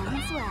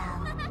 all's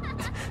well.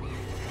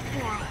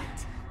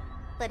 Right.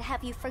 But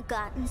have you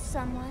forgotten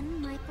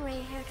someone, my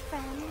gray-haired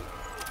friend?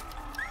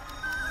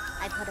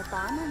 I put a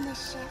bomb on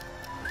this ship.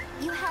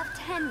 You have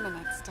 10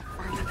 minutes to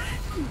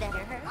find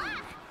better.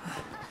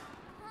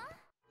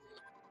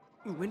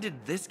 When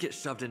did this get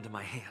shoved into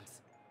my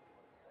hands?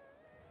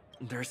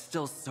 There are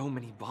still so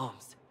many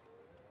bombs.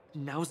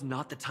 Now's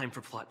not the time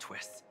for plot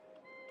twists.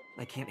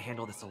 I can't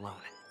handle this alone.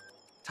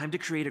 Time to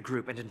create a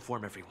group and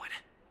inform everyone.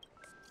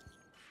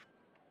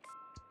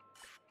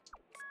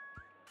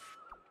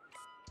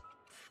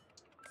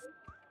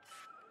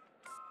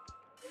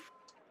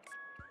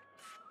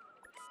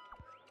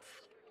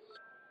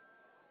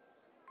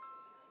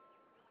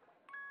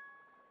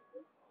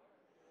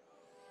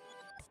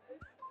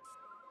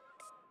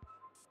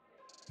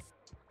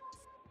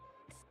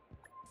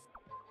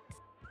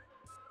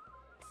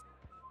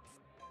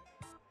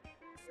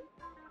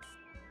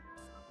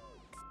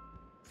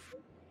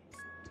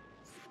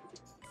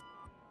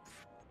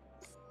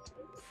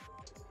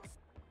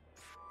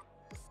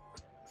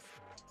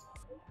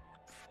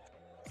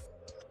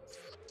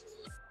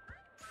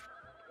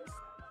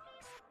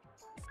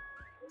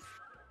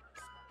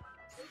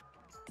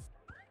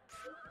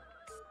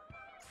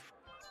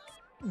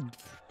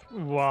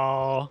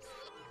 Wow.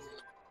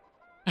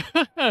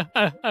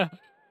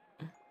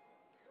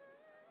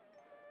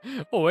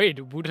 Oh wait,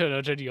 Buddha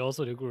and Jetty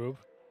also the group.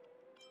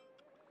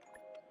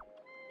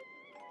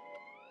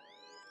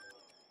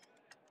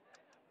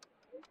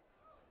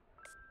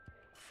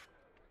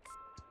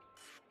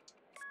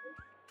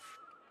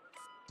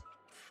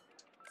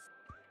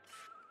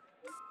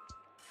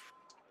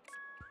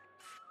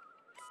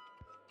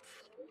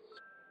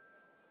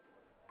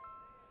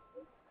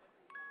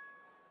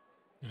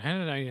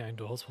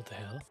 $199, what the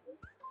hell?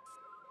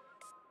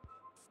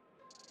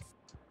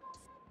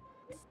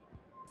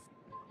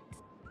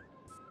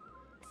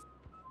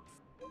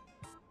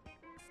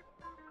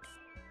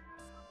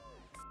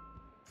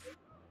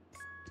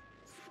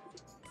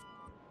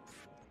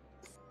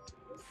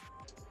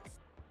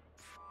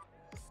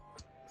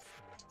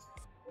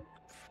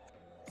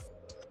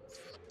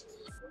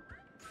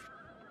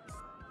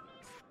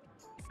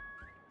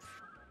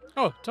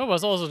 Oh,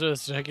 Thomas also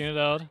just checking it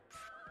out.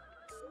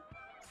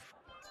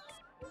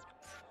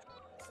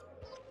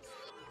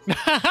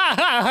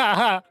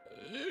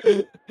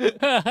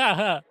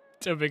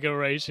 Typical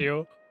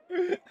ratio.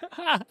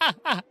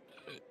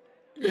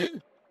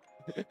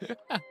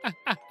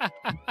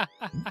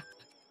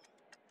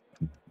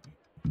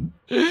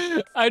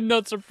 I'm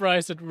not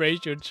surprised that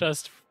ratio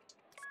just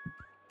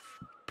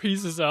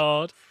pieces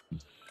out.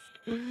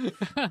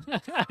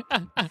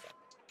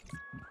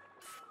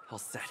 All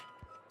set.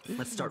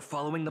 Let's start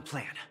following the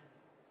plan.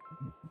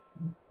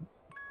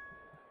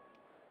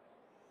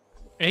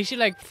 I actually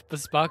like the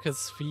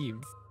Sparkle's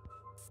theme.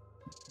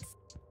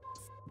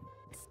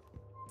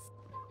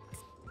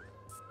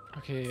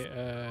 Okay,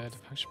 the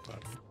function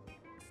button.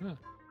 Huh.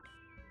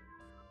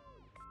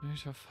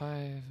 Measure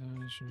 5,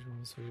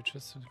 so you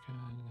just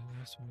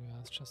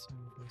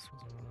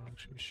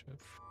actually ship.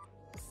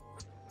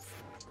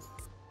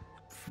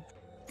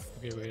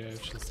 Okay, wait, I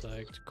just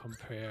like to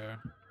compare.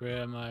 Where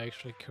am I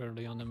actually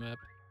currently on the map?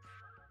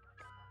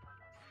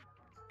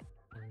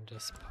 On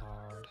this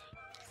part.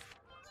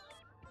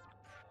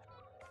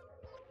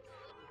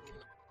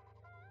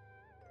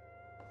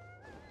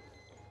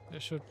 There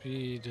should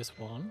be this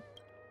one.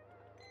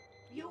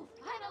 You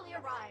finally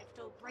arrived,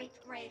 oh great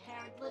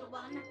gray-haired little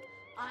one.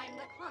 I'm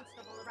the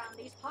constable around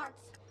these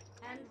parts,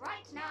 and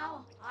right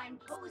now, I'm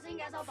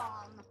posing as a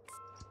bomb.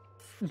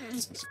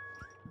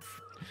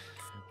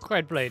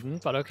 Quite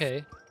blatant, but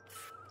okay.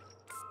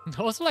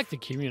 I also like the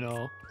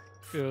kimono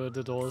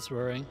the doll is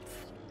wearing.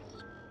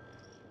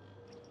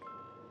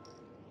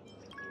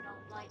 You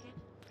don't like it?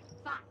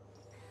 Fine.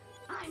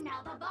 I'm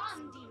now the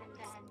bomb demon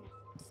then.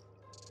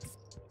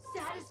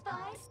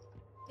 Satisfied?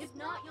 If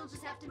not, you'll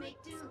just have to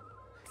make do.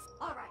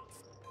 Alright,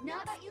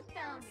 now that you've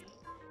found me,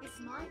 it's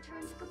my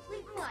turn to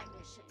complete my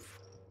mission.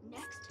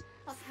 Next,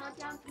 I'll count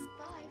down from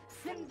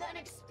 5 and then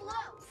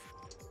explode!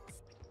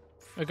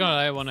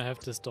 I want to have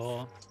this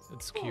doll.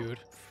 It's cute. 1.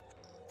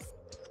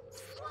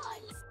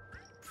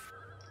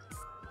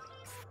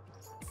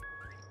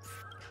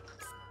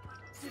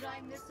 Did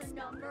I miss a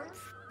number?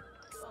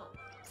 Oh,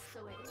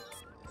 so it is.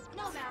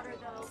 No matter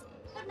though.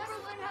 I've never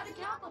learned how to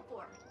count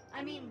before.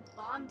 I mean,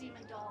 Bomb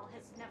Demon Doll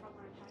has never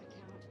learned how to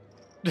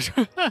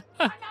count.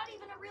 I'm not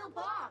even a real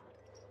bomb.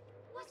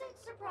 Was it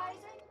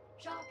surprising?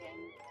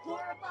 Shocking?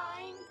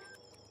 Horrifying?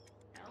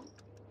 No?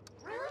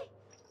 Really?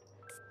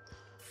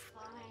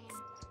 Fine.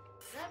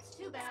 That's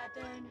too bad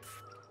then.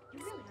 You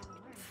really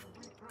haven't learned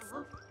how to grow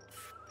over.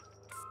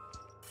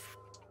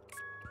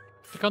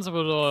 The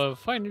constable door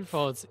finally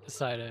falls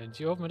silent.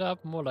 You open it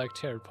up, more like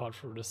tear apart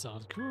through the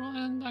sound. Cool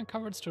and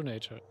uncovered to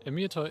nature. A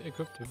mere toy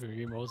equipped with a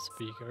remote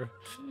speaker.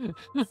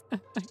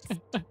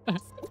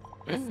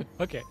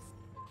 Okay.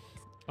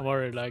 I'm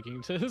already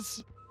liking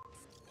this.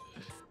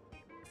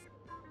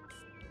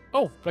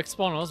 Oh, Black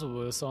Spawn also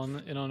was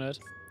in on it.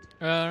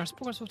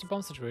 Spoke us with the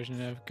bomb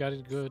situation. I've got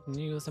it good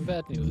news and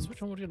bad news.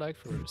 Which one would you like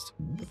first?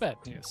 The bad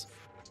news.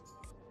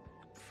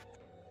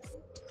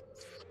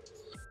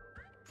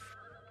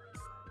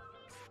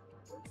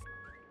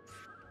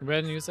 The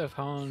bad news, I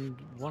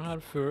found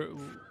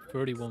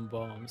 131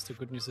 bombs. The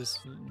good news is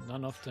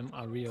none of them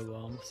are real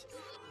bombs.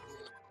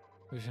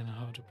 Within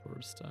how to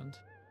burst.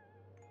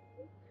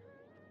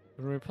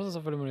 The process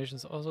of elimination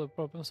is also a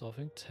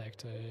problem-solving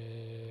tactic.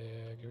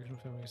 Your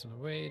family is on the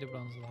way. The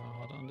plans are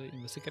hot on the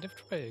investigative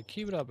trail.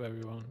 Keep it up,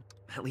 everyone.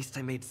 At least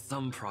I made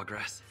some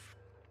progress.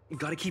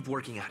 Gotta keep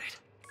working at it.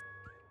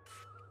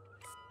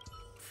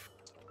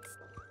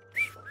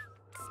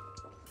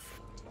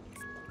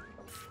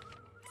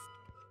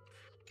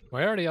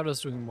 Why are the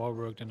others doing more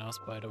work than us,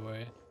 by the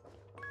way?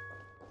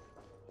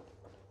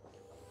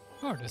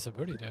 Oh, there's a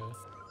birdie there.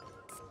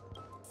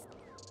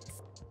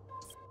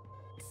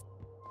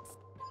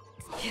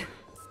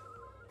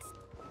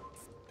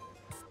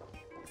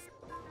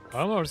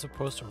 How am I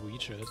supposed to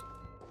reach it?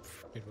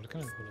 Wait, what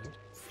can I pull it?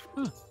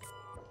 Huh.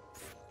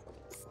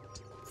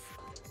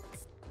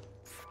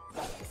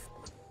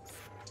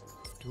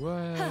 Do I?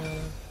 I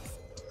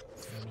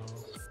don't know.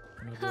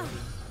 No,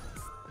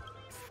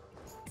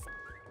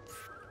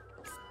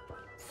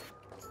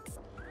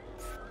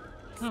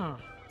 huh.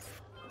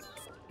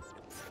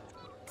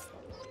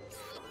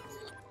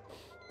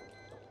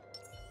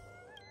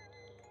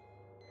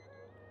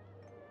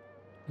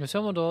 The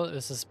Thermodor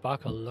is a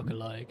Sparkle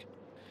lookalike.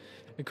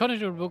 According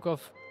to the book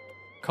of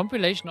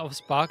Compilation of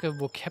Sparkle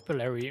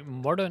Vocabulary,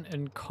 Modern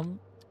and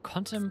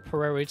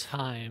Contemporary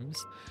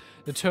Times,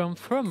 the term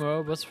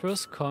firmware was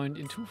first coined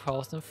in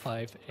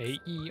 2005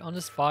 AE on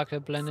the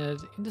Sparkle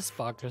planet in the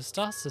Sparkle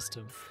star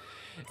system.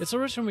 Its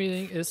original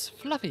meaning is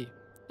fluffy.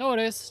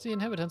 Nowadays, the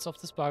inhabitants of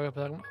the Sparkle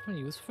Planet often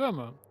use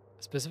firma,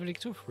 specifically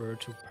to refer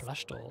to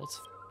plush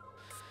dolls.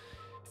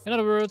 In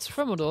other words,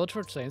 firma doll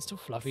translates to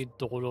fluffy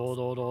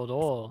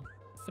doll.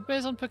 It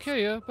may sound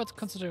peculiar, but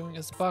considering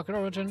its Sparkle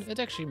origin, it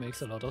actually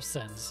makes a lot of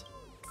sense.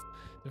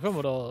 The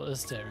firma doll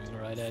is staring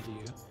right at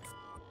you.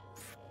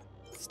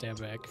 Stare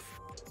back.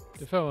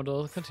 The firma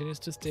doll continues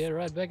to stare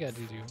right back at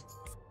you.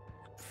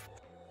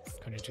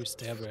 Continue to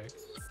stare back.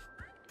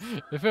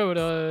 The firma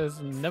doll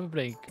is never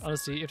blink.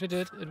 Honestly, if it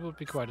did, it would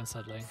be quite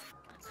unsettling.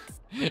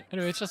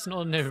 Anyway, it's just an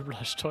ordinary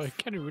plush toy.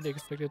 Can you really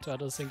expect it to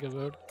utter a single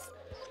word?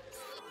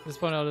 At this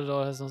point, the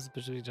doll has no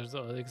specific just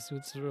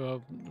exudes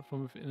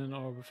from within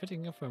or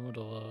befitting a firma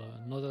doll,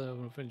 not a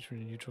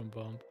neutron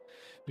bomb.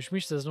 Which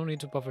means there's no need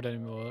to buff it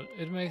anymore.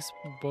 It makes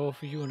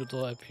both you and the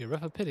doll appear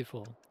rather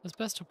pitiful. It's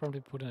best to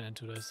promptly put an end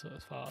to this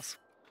fast.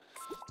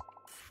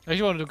 I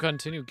actually wanted to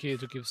continue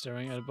to keep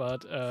staring at it,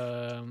 but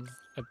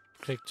I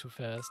clicked too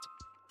fast.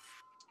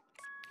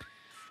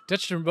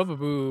 Dutch and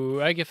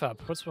Bubaboo, I give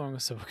up. What's wrong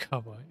with Silver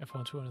Cowboy? I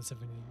found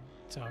 270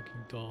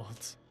 talking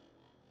dolls.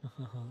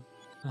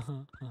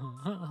 And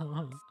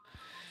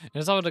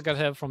it's how I got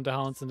help from the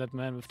hounds and that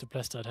man with the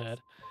plastered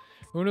head.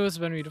 Who knows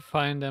when we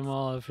find them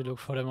all if we look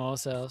for them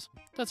ourselves?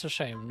 That's a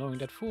shame. Knowing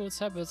that fool's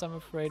habits, I'm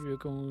afraid we're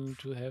going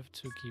to have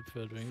to keep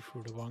filtering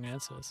through the wrong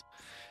answers.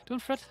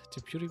 Don't fret,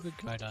 the beauty will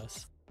guide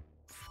us.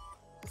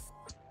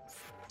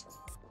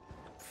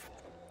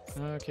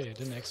 Okay,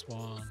 the next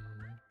one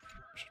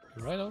should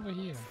be right over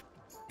here.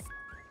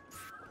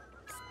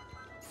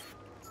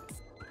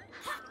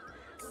 Ha!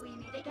 We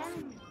meet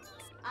again.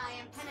 I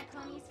am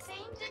Penacony's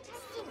famed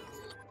detective.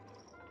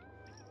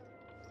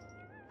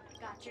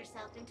 Got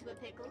yourself into a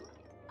pickle?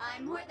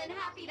 I'm more than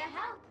happy to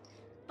help.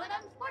 But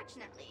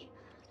unfortunately,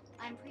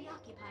 I'm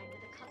preoccupied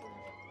with a couple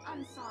of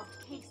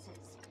unsolved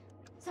cases.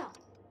 So,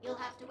 you'll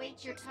have to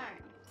wait your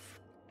turn.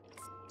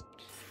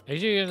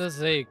 Actually, I gotta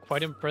say,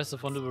 quite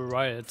impressive on the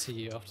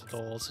variety of the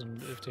dolls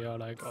and if they are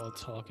like all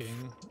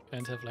talking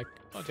and have like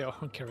their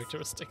own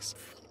characteristics.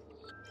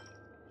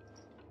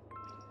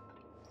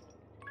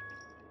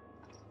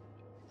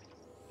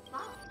 Wow.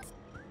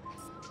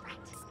 Right.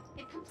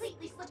 It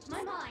completely slipped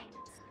my mind.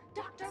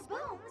 Dr.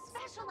 Boom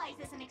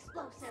specializes in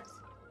explosives.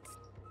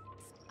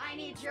 I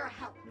need your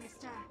help,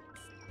 mister.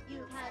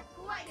 You've had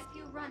quite a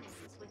few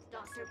run-ins with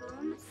Dr.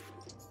 Boom.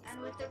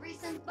 And with the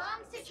recent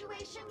bomb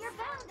situation, you're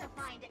bound to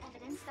find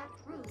evidence that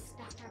proves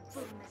Dr.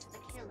 Boom is the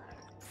killer.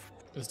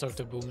 Is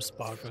Dr. Boom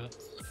Sparkle?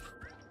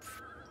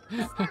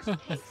 The first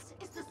case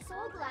is the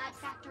So Glad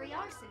Factory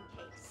arson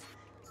case.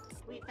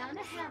 We found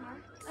a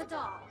hammer, a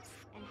doll,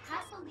 and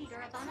half a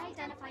liter of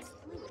unidentified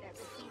fluid at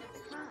the scene of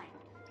the crime.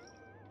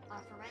 Our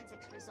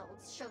forensics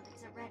results showed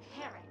it's a red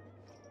herring.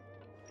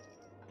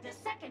 The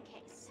second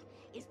case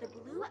is the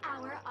Blue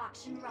Hour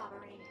auction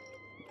robbery.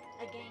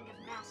 A gang of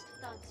masked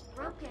thugs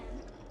broke in,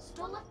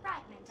 stole a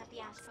fragment of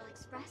the Astral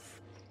Express,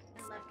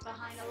 and left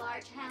behind a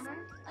large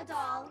hammer, a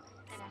doll,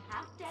 and a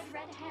half-dead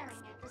red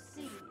herring at the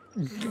scene.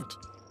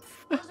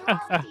 Those are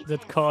all the details.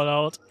 That call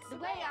out. The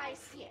way I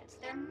see it,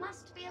 there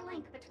must be a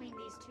link between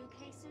these two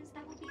cases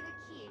that will be the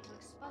key to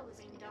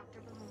exposing Dr.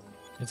 Boom.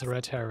 It's a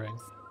red herring.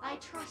 I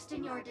trust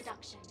in your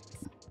deduction.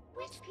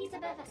 Which piece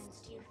of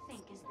evidence do you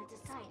think is the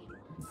deciding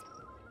one?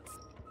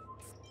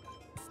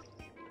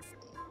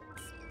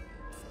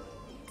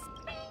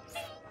 Bing,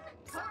 bing!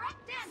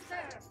 Correct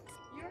answer!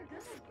 You're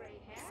good, gray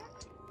hair.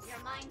 Your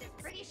mind is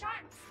pretty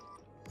sharp.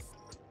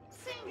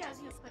 Seeing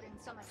as you've put in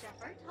so much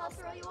effort, I'll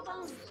throw you a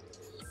bone.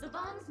 The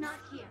bomb's not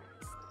here.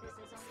 This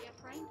is only a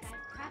prank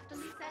I've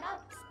craftily set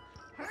up.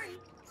 Hurry,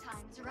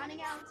 time's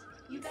running out.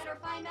 You better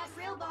find that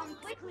real bomb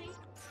quickly.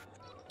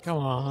 Come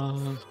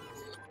on.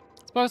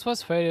 Sparks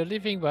was faded,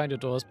 leaving behind the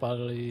doors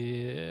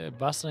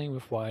bustling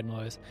with white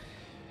noise.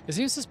 It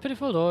seems this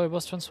pitiful doll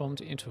was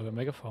transformed into a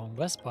megaphone.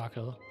 Where's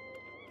Sparkle?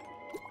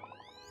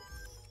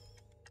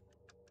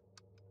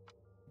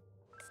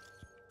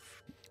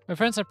 My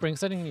friends that bring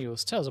exciting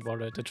news. Tell us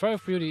about it. The Try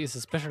of Beauty is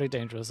especially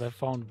dangerous. I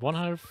found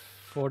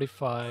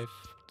 145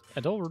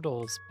 adorable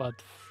dolls, but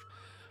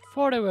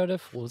 4 they were the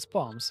fool's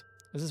bombs.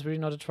 Is this really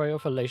not a try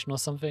of elation or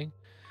something?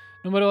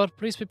 No matter what,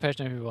 please be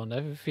patient everyone. I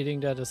have a feeling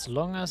that as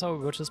long as our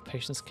virtuous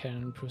patience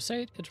can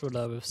proceed, it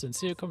will with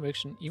sincere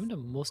conviction, even the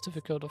most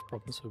difficult of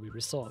problems will be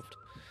resolved.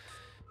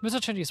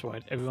 Mr. Cheney is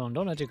right. Everyone,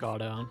 don't let your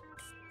guard down.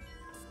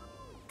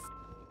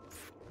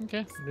 Okay,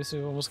 at least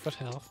we almost got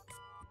health.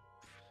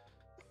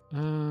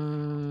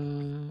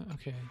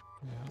 Okay,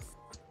 yeah.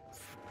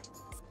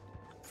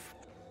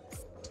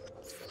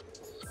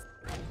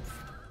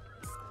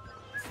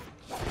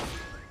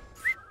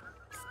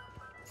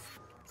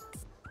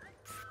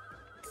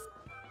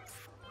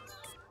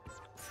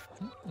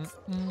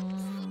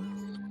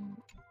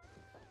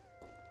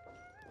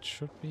 It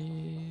should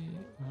be...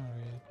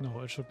 Alright,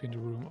 no, it should be in the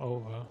room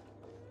over.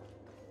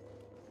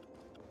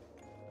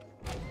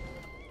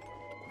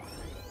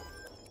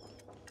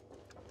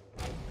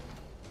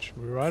 Should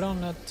be right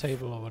on that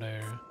table over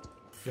there.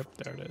 Yep,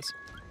 there it is.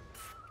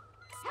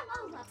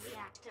 Hello, lovely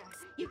actor.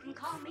 You can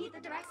call me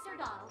the director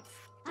doll.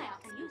 I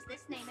often use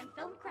this name in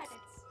film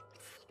credits.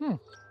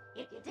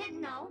 If you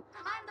didn't know,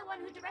 I'm the one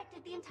who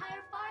directed the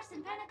entire farce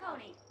in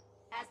Penacony.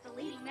 As the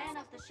leading man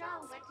of the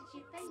show, what did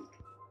you think?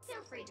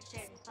 Feel free to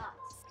share your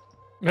thoughts.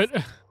 Well,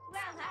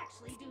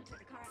 actually, due to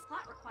the current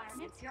plot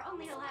requirements, you're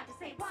only allowed to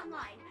say one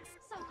line.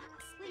 So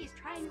please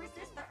try and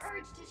resist the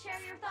urge to share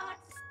your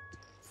thoughts.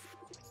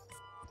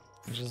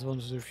 I just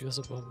wanted to refuse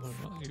about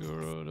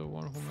you're the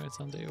one who made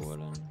Sunday well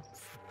in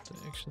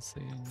the action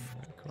scene.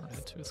 I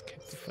had to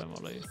escape the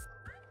family.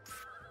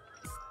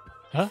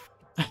 Huh?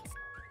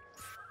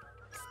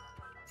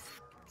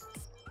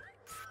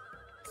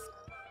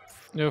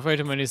 You're way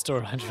too many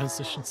storyline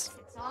transitions.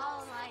 It's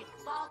all my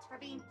fault for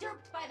being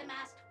duped by the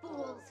masked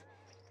fools.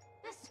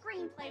 The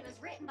screenplay was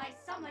written by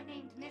someone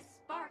named Miss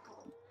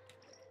Sparkle.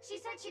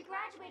 She said she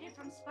graduated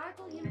from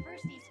Sparkle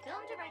University's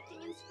film directing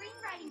and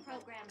screenwriting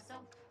program,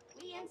 so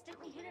we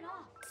instantly hit it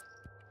off.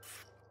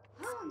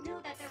 Who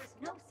knew that there was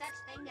no such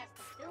thing as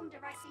the film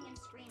directing and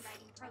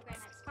screenwriting program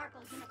at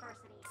Sparkle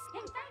University?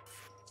 In fact,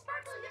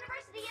 Sparkle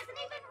University isn't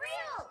even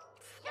real!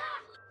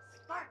 Yeah,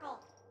 Sparkle!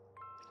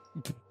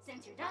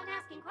 Since you're done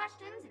asking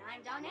questions and I'm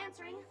done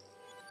answering,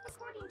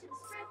 according to the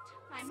script,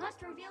 I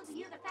must reveal to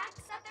you the fact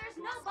that there's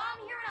no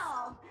bomb here at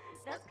all,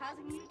 thus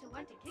causing you to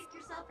want to kick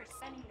yourself for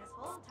spending this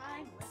whole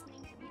time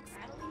listening to me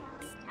prattling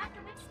on,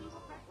 after which we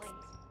will part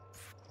ways.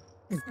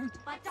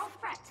 But don't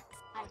fret,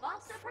 I've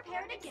also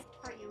prepared a gift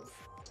for you.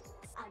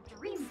 A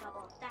dream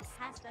bubble that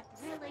has the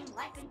thrilling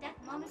life and death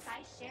moments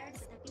I shared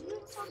with the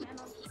beautiful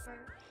memo keeper.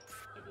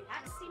 If you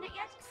haven't seen it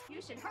yet, you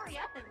should hurry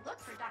up and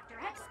look for Dr.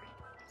 Edward.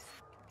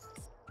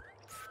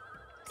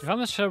 The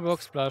harmless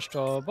Sherlock splashed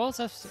or bows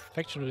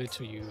affectionately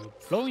to you,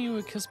 blowing you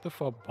a kiss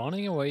before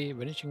bounding away,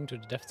 vanishing to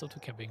the depths of the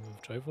cabin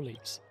with joyful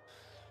leaps.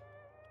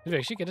 Did we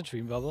actually get a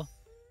dream bubble?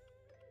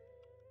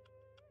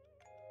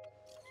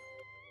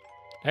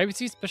 The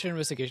ABC Special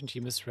Investigation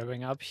Team is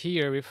wrapping up.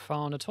 Here we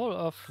found a total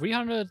of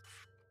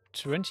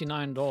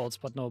 329 dolls,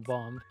 but no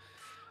bomb.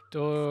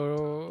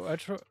 Though I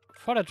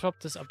thought I'd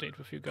drop this update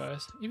with you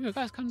guys. Even you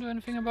guys can't do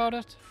anything about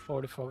it?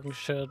 Holy fucking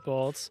shit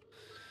balls.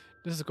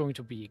 This is going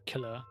to be a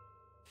killer.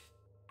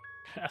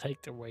 I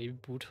like the way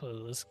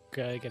brutal this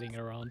guy getting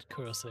around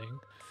cursing.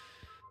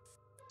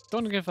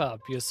 Don't give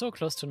up, you're so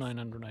close to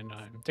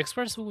 999. The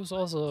express move is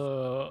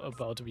also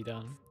about to be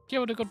done.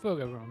 Give it a good work,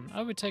 everyone.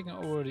 I'll be taking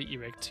over the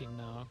evac team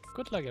now.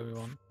 Good luck,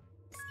 everyone.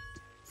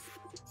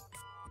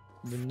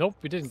 Nope,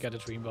 we didn't get a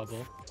dream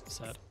bubble.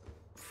 Sad.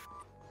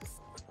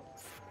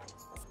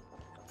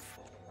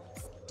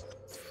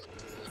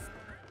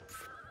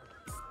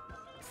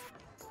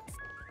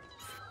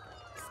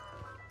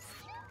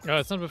 No,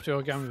 it's not with the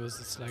origami,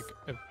 it's like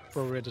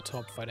probably at the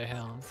top by the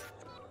hand.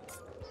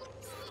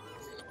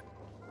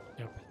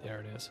 Yep,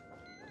 there it is.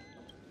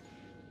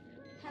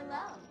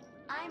 Hello,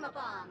 I'm a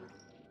bomb.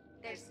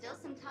 There's still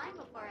some time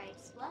before I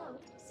explode,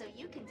 so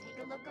you can take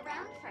a look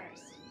around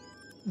first.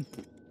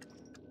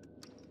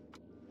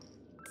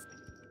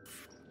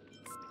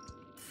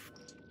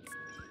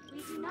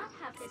 We do not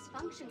have this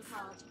function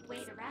called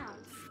wait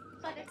around,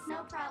 but it's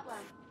no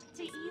problem.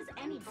 To ease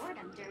any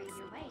boredom during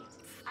your wait,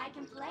 I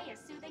can play a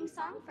soothing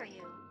song for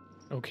you.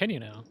 Oh, can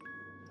you now?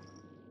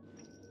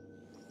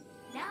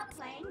 Now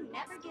playing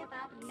Never Give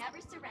Up,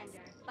 Never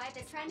Surrender by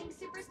the trending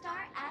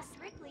superstar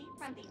Astrictly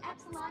from the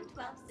Epsilon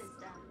 12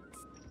 system.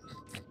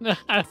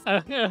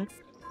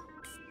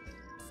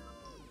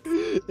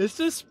 Is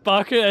this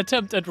Sparkle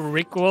attempt at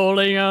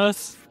rickrolling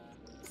us?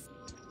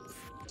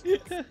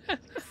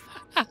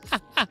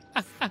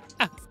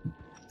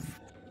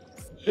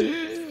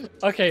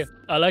 Okay,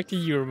 I like the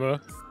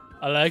humor.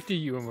 I like the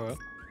humor.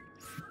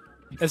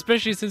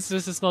 Especially since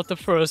this is not the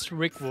first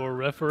Rickroll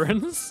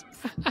reference.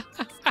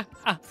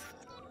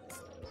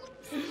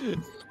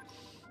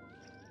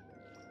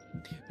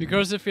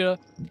 Because if you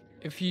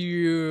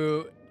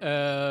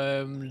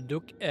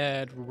look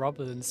at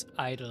Robin's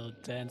idle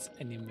dance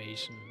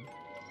animation,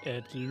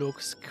 it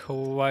looks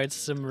quite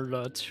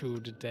similar to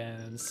the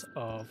dance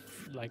of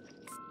like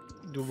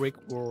the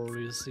Rickroll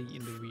you see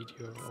in the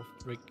video of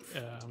Rick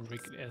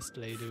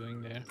Astley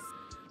doing there.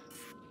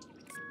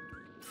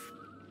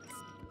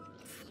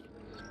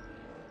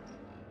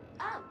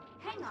 Oh,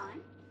 hang on.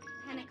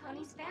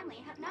 Penacony's family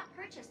have not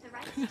purchased the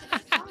rights to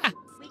this song.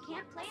 We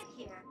can't play it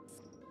here.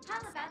 How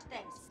about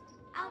this?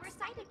 I'll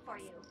recite it for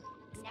you.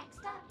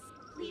 Next up,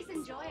 please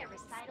enjoy a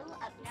recital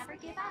of Never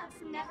Give Up,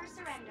 Never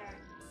Surrender.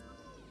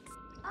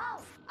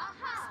 Oh,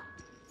 aha!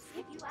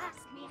 If you ask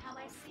me how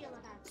I feel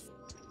about you,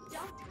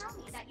 don't tell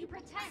me that you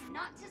pretend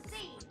not to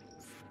see.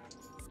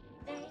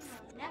 They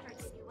will never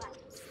give you up,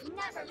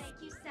 never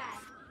make you sad.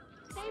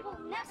 They will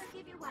never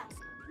give you up,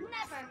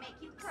 never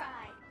make you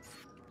cry.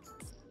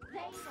 They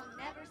will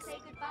never say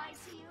goodbye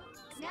to you,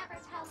 never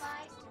tell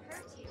lies to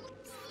hurt you.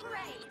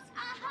 Praise,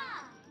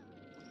 aha!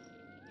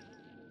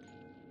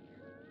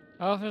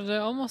 After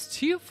the almost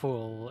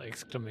tearful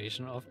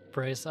exclamation of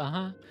praise,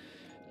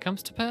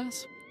 comes to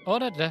pass, all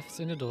that left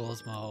in the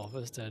door's mouth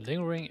is the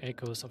lingering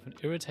echoes of an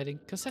irritating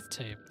cassette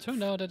tape.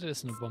 Turned out that it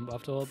isn't a bomb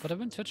after all, but a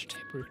vintage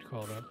tape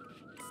recorder.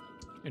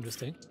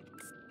 Interesting.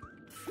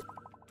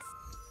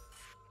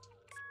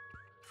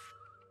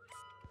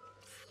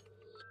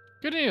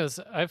 Good news!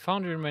 I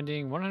found you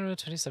remaining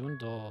 $127.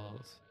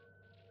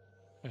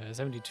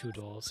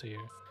 $72 here.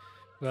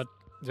 But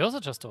those are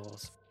just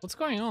doors. What's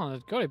going on?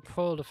 That girl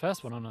pulled a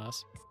fast one on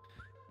us.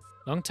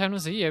 Long time no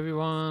see,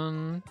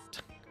 everyone.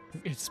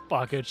 It's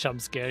Sparkle jump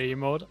scare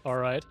emote.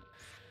 Alright.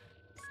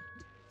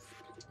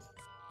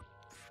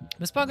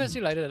 Miss Sparkle is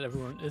delighted that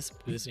everyone is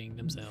busying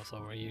themselves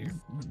over here.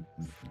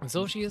 And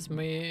so she's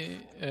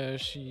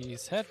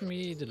had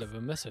me deliver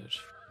a message.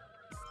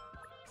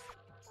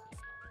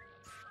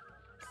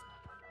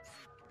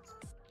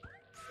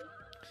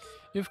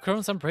 You've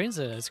grown some brain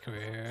cells,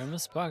 career.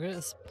 Miss Sparkle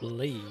is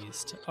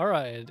pleased.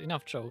 Alright,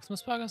 enough jokes. Miss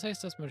Sparkle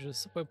says this much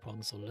is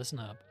weapon, so listen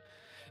up.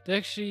 There are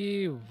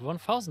actually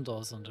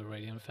 $1,000 on the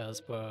Radiant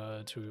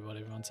Fellspar to reward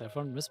everyone said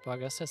from Miss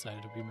Sparkle has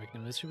decided to be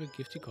making a mystery with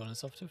gifty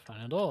corners of the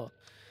final door.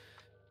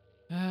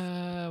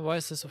 Why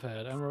is this so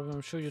bad?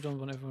 I'm sure you don't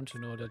want everyone to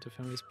know that the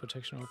family's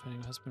protection or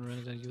planning has been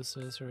rendered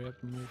useless. Hurry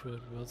up and move with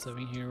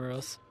world-saving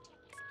heroes.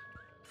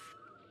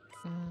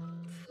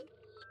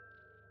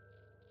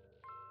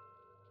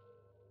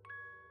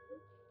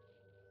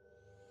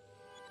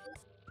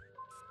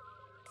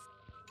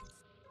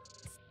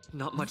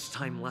 Not much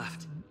time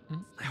left.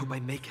 I hope I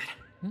make it.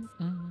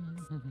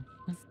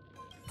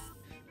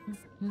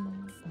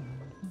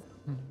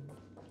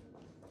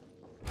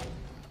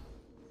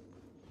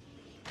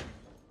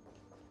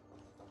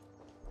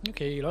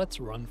 Okay, let's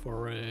run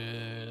for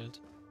it.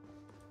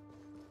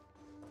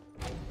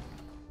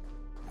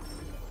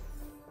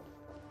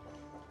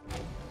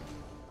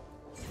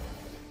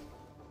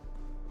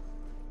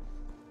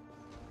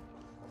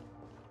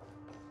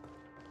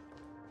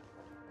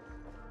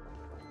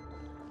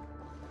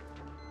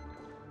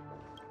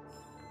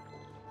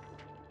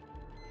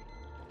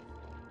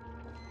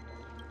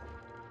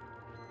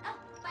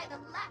 By the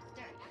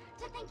laughter,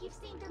 to think you've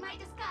seen through my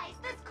disguise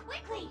this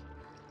quickly!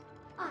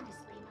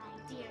 Honestly, my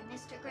dear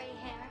Mr.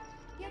 Greyhair,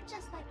 you're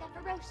just like that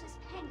ferocious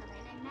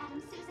pangolin in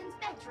Madame Susan's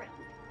bedroom.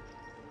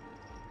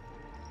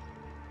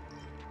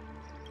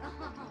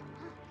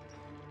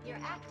 Your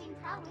acting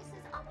prowess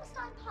is almost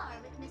on par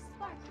with Miss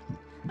Sparkle,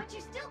 but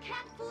you still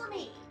can't fool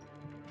me!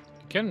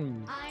 You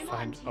can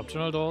find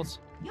optional doors.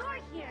 You're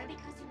here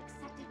because you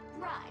accepted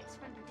bribes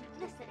from the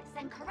duplicitous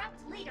and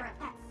corrupt leader of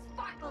that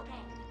Sparkle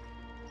gang.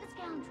 The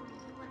scoundrel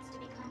who wants to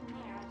become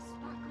mayor of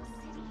Sparkle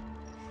City.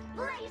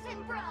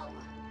 Blazing Bro!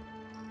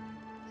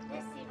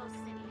 This evil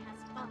city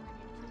has fallen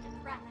into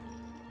depravity.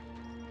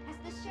 As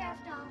the sheriff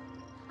doll,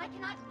 I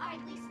cannot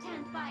idly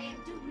stand by and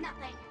do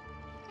nothing.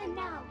 And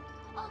now,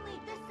 only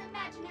this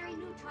imaginary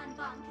neutron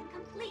bomb can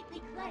completely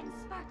cleanse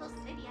Sparkle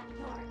City of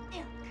your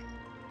ilk.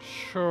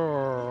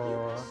 Sure. If you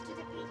wish to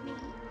defeat me,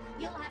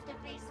 you'll have to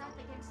face off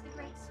against the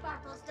great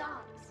Sparkle's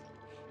dogs.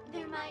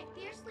 They're my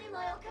fiercely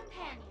loyal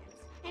companions,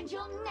 and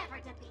you'll never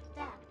defeat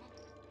them.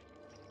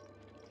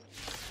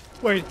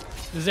 Wait,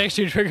 this is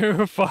actually triggering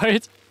a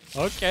fight?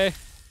 Okay.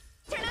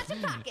 Turn out your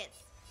pockets.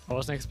 I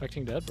wasn't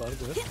expecting that, but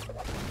good.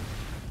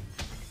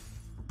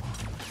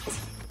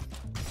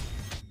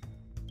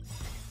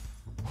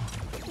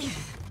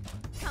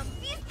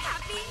 Comfy's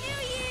Happy New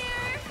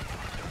Year!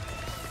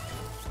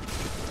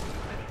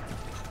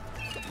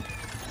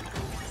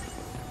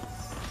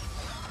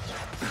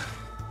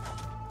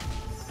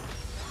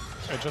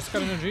 I just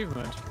got an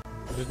achievement.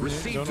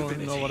 Don't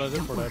know what I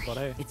did for that, but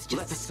hey. It's just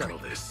Let's settle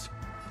this.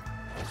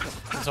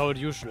 That's how it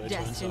usually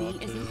turns Destiny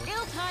out. is an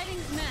ill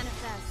tidings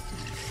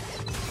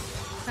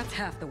manifest. That's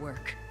half the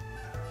work.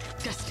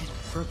 Destined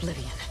for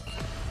oblivion.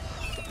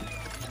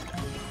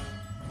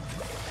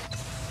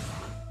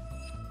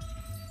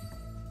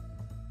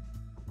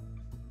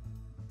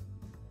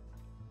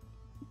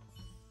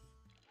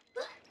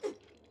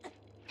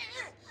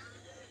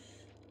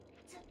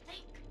 To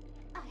think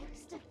I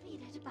was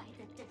defeated by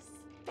the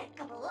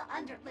despicable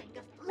underling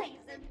of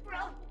Blazing Bro.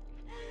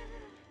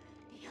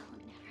 You'll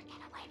never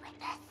get away with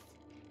this.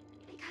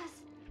 Because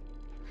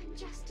I'm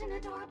just an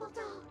adorable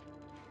doll.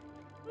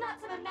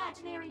 Not some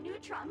imaginary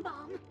neutron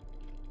bomb.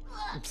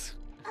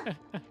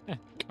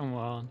 Come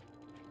on.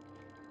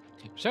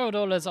 Show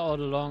doll lets out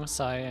a long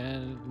sigh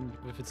and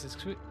with its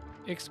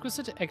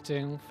exquisite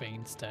acting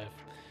feigns death.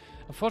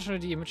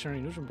 Unfortunately, the imaginary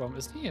neutron bomb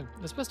is near.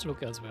 It's best to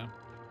look elsewhere.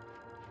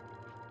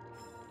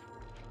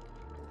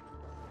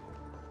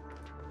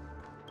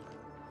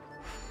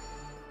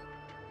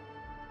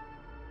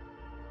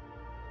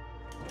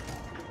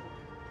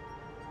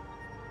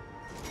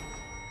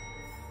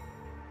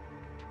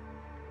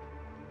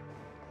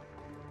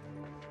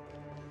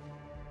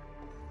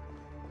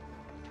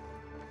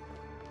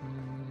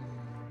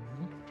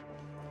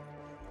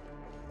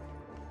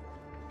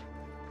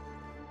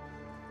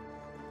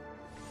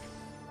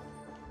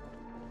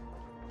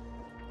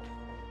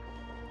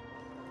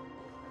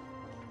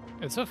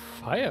 It's a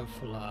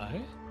Firefly?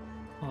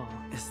 Huh.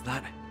 Is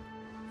that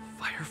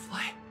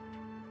Firefly?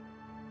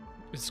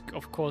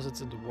 Of course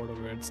it's in the water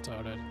where it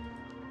started.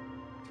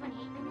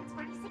 28 minutes,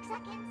 46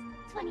 seconds.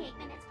 28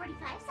 minutes,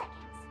 45 seconds.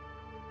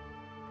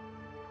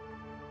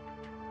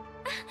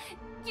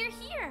 You're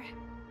here!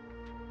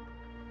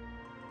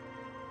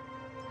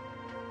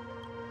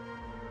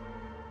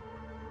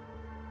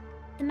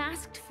 The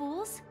masked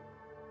fools?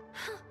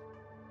 Huh.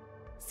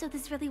 So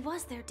this really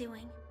was their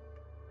doing.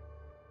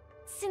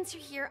 Since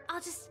you're here,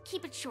 I'll just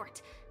keep it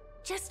short.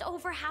 Just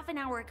over half an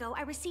hour ago,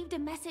 I received a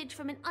message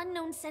from an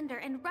unknown sender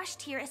and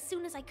rushed here as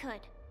soon as I could.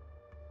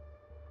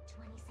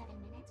 27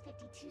 minutes,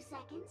 52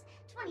 seconds.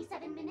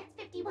 27 minutes,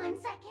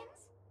 51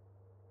 seconds.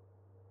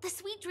 The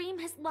Sweet Dream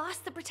has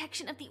lost the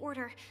protection of the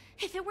Order.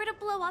 If it were to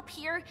blow up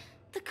here,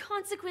 the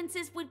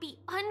consequences would be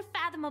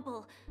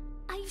unfathomable.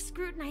 I've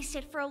scrutinized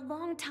it for a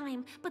long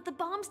time, but the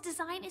bomb's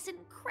design is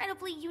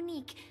incredibly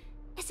unique,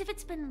 as if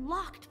it's been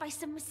locked by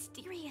some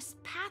mysterious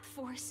path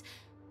force.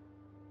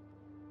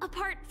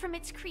 Apart from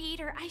its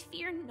creator, I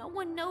fear no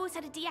one knows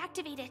how to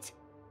deactivate it.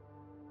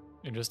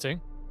 Interesting.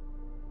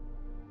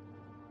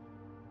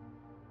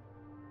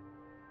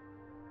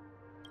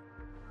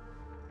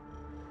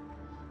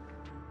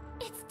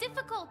 It's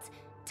difficult.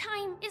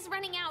 Time is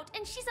running out,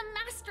 and she's a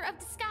master of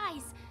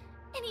disguise.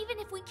 And even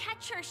if we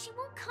catch her, she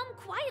won't come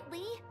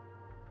quietly.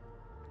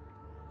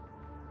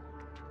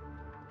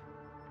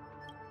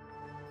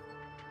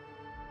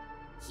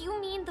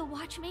 You mean the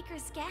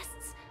Watchmaker's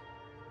guests?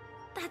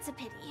 That's a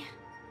pity.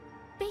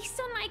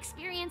 Based on my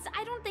experience,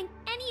 I don't think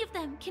any of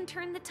them can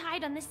turn the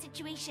tide on this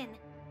situation.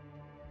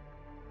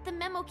 The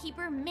Memo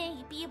Keeper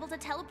may be able to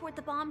teleport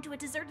the bomb to a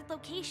deserted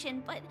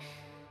location, but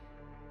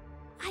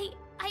I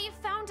have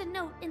found a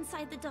note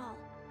inside the doll.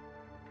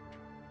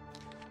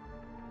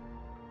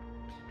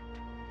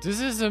 This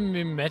is a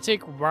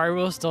mimetic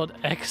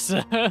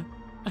virus.exe.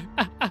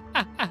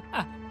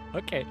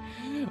 Okay.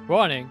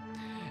 Warning.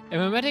 A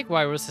mimetic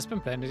virus has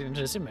been planted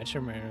into this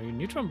imaginary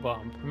neutron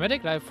bomb.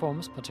 Mimetic life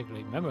forms,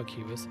 particularly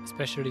Memokeepers,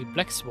 especially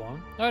Black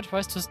Swan, are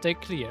advised to stay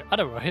clear,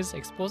 otherwise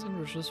exposed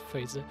individuals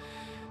face a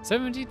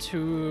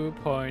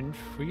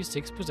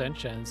 72.36%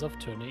 chance of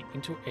turning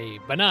into a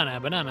banana.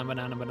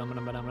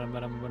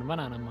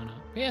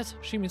 P.S.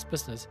 She means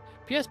business.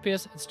 P.S.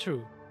 It's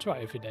true. Try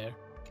if you dare.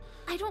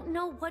 I don't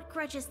know what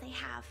grudges they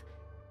have,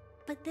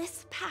 but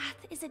this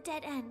path is a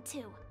dead end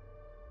too.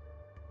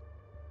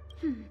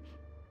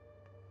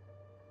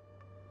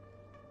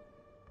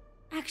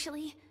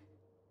 Actually,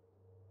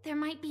 there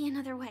might be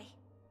another way.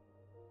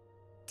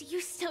 Do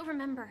you still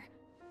remember?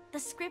 The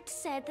script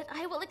said that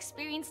I will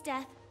experience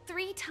death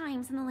 3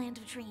 times in the Land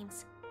of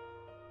Dreams.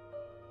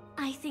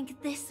 I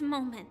think this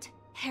moment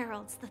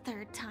heralds the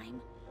 3rd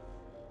time.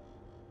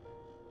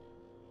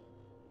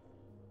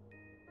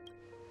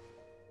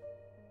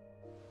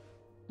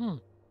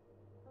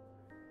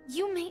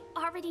 You may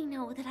already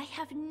know that I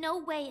have no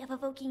way of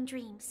evoking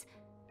dreams.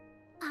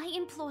 I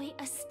employ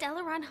a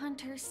Stellaron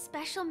Hunter's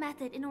special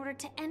method in order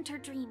to enter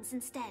dreams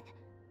instead.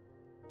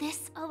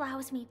 This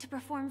allows me to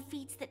perform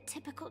feats that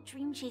typical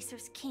dream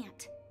chasers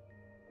can't.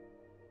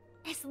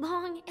 As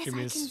long as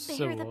I can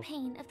bear the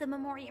pain of the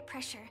Memoria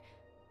pressure,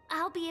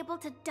 I'll be able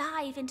to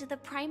dive into the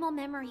primal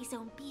memory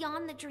zone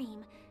beyond the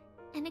dream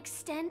and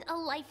extend a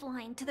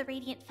lifeline to the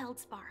Radiant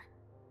Feldspar.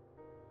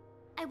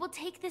 I will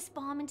take this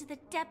bomb into the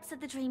depths of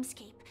the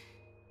dreamscape,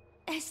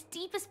 as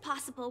deep as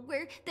possible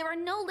where there are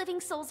no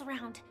living souls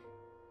around.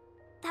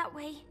 That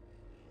way,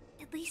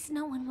 at least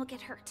no one will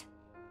get hurt.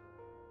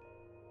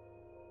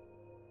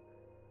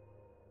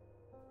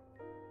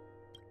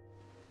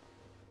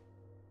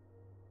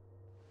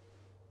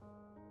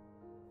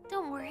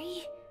 Don't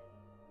worry.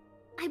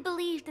 I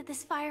believe that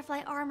this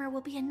Firefly armor will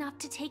be enough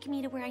to take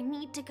me to where I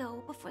need to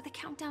go before the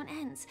countdown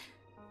ends.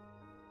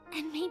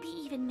 And maybe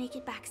even make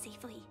it back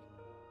safely.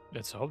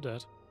 Let's hope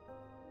that.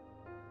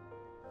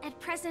 At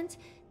present,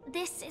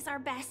 this is our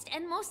best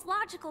and most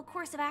logical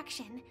course of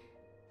action.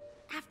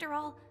 After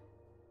all,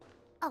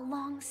 a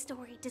long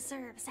story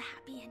deserves a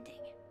happy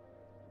ending.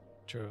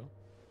 True.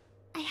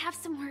 I have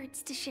some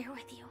words to share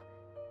with you,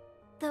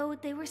 though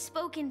they were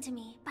spoken to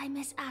me by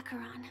Miss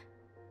Acheron.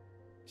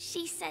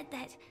 She said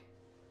that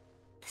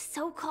the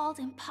so-called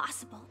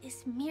impossible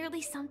is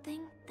merely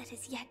something that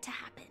is yet to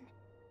happen.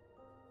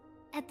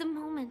 At the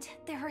moment,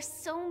 there are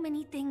so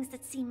many things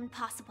that seem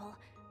impossible,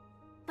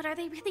 but are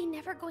they really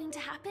never going to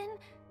happen?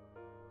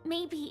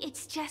 Maybe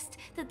it's just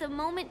that the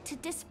moment to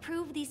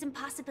disprove these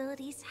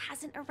impossibilities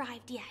hasn't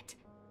arrived yet.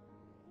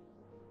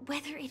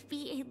 Whether it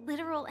be a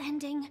literal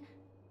ending,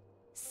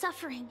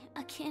 suffering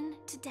akin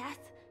to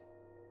death,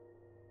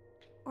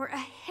 or a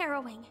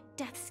harrowing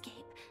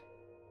deathscape.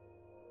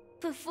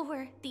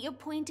 Before the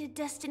appointed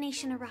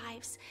destination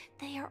arrives,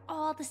 they are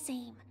all the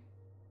same.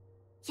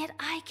 Yet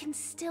I can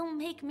still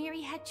make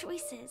myriad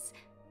choices.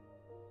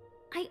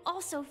 I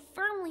also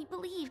firmly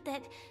believe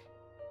that...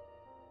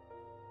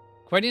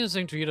 Quite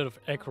interesting to hear that of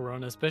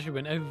Acheron, especially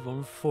when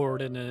everyone thought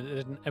that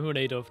an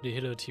emulator of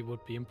nihility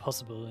would be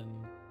impossible,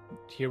 and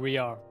here we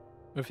are,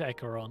 with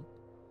Acheron.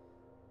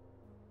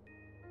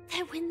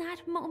 That when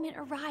that moment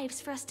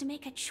arrives for us to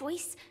make a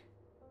choice,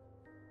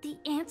 the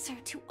answer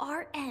to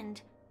our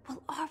end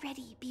will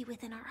already be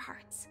within our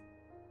hearts.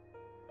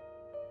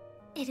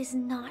 It is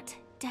not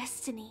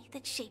destiny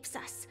that shapes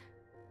us,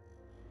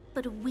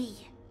 but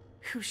we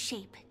who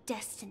shape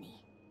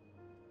destiny.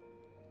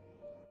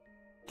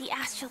 The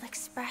Astral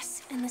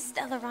Express and the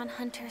Stellaron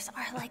Hunters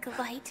are like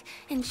light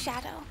and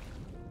shadow.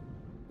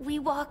 we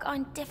walk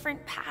on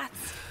different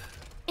paths,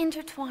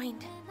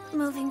 intertwined,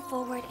 moving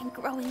forward and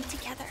growing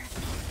together.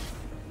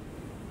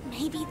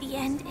 Maybe the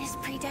end is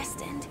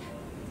predestined,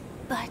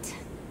 but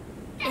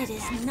it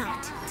is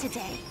not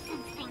today.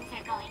 Since things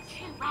are going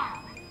too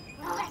well,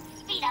 let's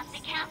speed up the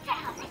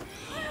countdown.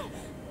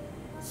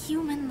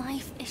 Human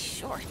life is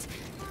short,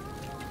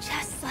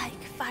 just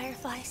like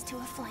fireflies to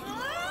a flame.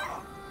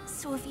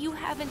 So if you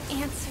have an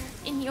answer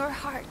in your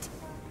heart,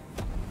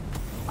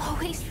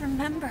 always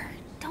remember,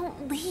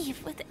 don't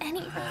leave with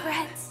any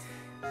regrets.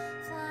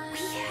 We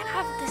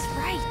have this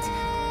right,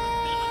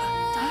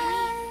 don't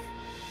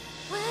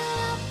we?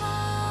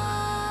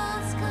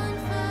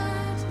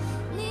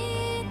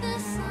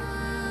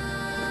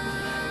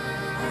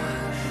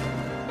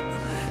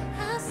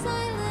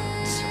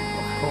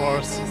 Of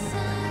course.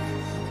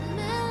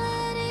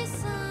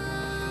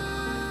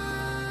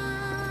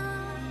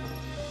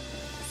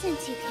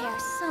 Since you care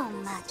so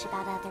much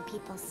about other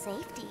people's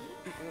safety,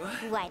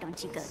 why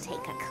don't you go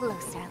take a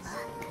closer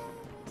look?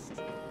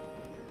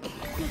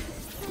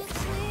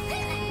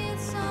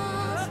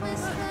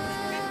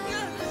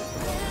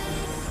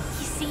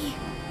 You see,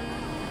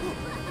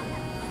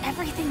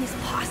 everything is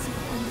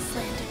possible in this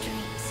land of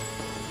dreams.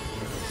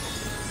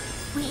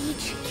 We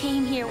each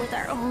came here with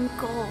our own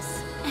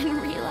goals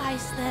and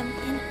realized them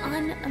in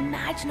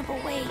unimaginable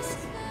ways.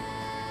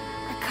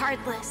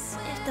 Regardless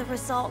if the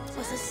result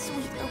was a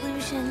sweet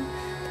illusion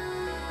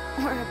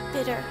or a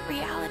bitter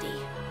reality.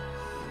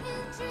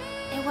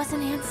 It was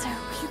an answer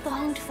we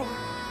longed for,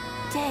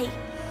 day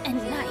and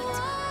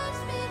night.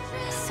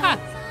 So,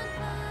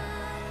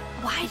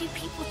 why do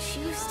people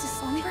choose to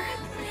slumber?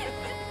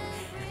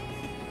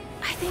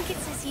 I think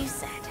it's as you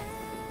said.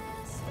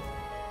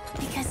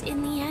 Because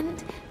in the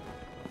end,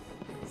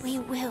 we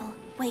will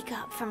wake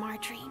up from our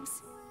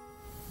dreams.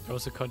 There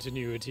was a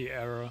continuity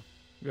error.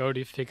 We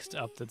already fixed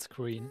up that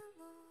screen.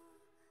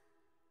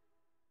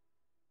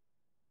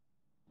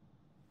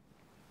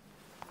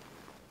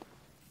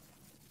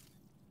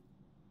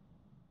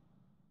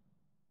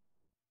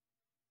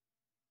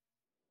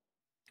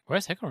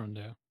 Where's Hecarim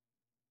there?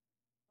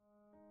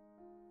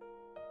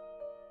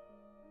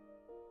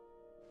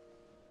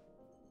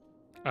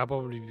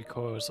 Probably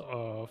because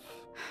of...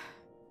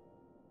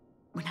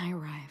 When I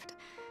arrived,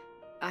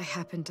 I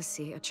happened to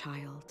see a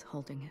child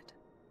holding it.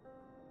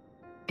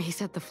 He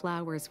said the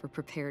flowers were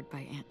prepared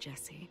by Aunt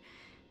Jessie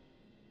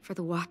for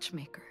the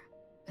watchmaker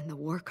and the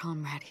war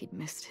comrade he'd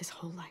missed his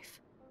whole life.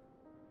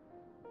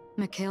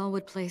 Mikhail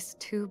would place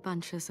 2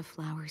 bunches of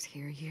flowers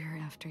here year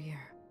after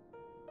year.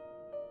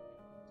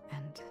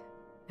 And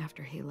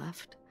after he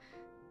left,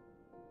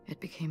 it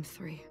became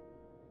 3.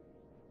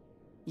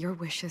 Your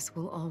wishes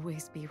will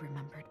always be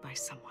remembered by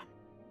someone.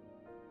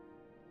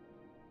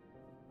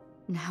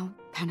 Now,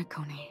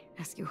 Penacony,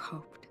 as you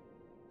hoped,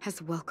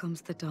 has welcomed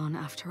the dawn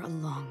after a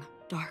long,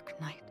 dark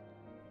night.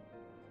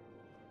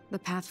 The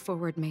path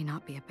forward may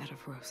not be a bed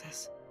of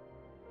roses,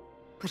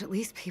 but at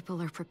least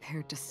people are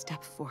prepared to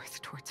step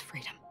forth towards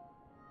freedom.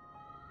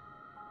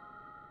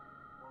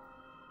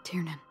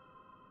 Tiernan,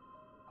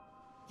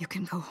 you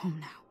can go home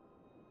now.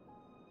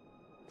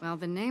 While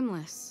the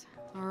Nameless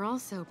are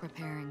also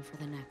preparing for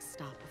the next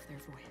stop of their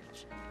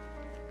voyage.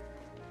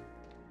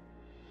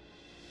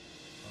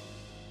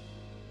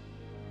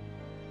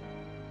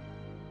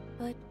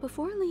 But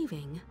before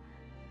leaving,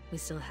 we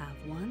still have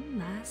one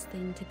last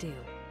thing to do.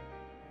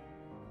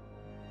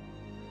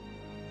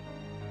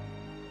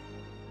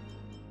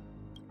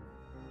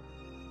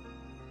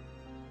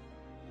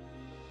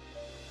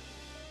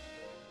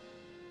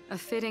 A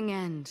fitting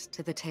end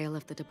to the tale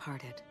of the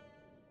departed.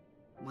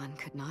 One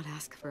could not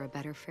ask for a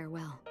better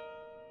farewell.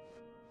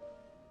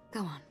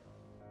 Go on.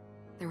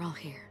 They're all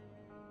here.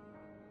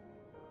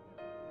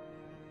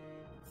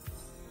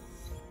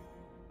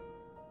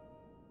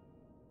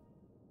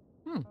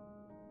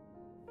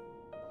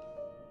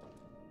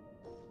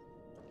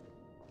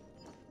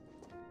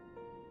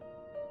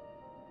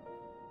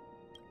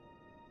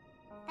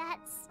 That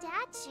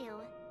statue.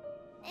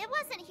 It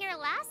wasn't here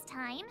last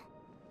time.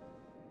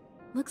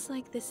 Looks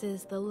like this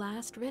is the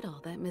last riddle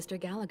that Mr.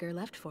 Gallagher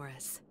left for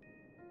us.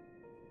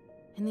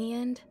 In the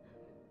end,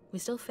 we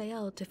still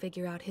failed to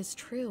figure out his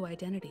true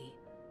identity,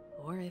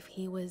 or if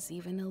he was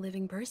even a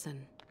living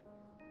person.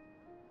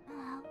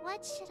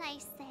 What should I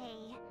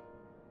say?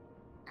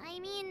 I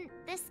mean,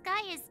 this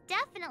guy is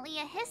definitely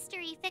a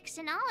history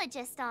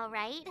fictionologist, all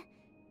right.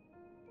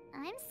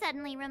 I'm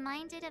suddenly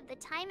reminded of the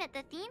time at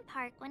the theme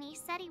park when he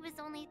said he was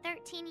only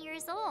 13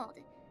 years old.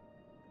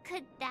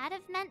 Could that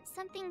have meant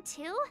something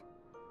too?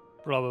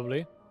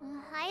 Probably.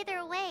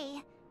 Either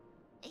way,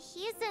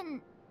 he's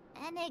an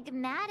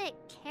enigmatic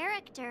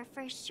character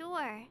for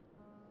sure.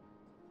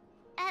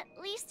 At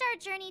least our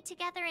journey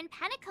together in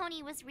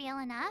Penacony was real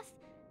enough.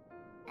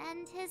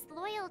 And his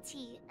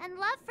loyalty and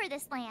love for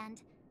this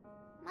land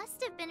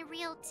must have been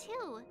real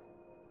too,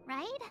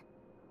 right?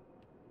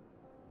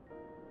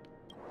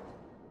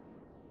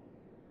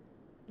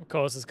 Of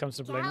course, this comes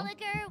to blame.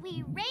 Gallagher,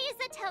 we raise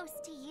a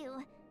toast to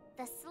you,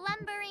 the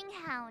slumbering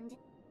hound.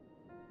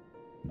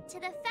 To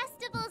the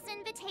festival's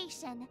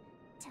invitation,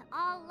 to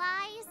all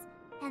lies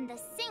and the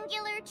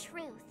singular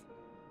truth.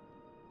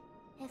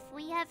 If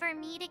we ever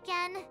meet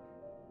again,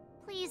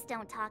 please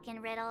don't talk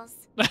in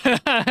riddles.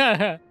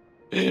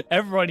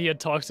 Everyone here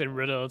talks in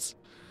riddles.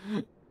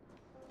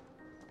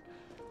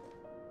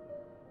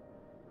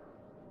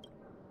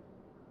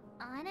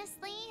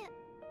 Honestly,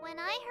 when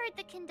I heard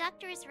the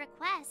conductor's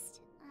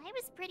request, I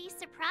was pretty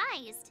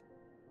surprised.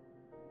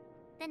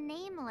 The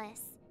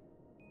nameless.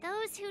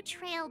 Those who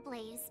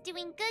trailblaze,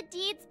 doing good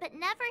deeds but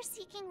never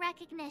seeking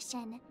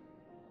recognition.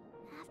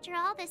 After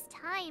all this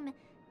time,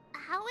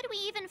 how would we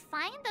even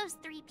find those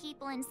 3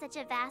 people in such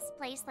a vast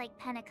place like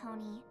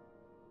Penacony?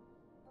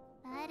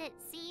 But it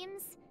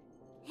seems,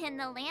 in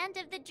the land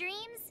of the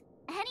dreams,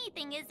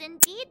 anything is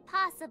indeed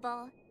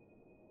possible.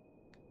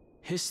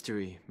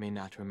 History may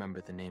not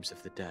remember the names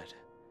of the dead,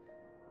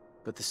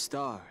 but the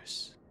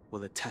stars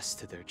will attest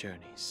to their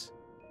journeys.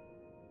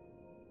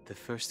 The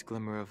first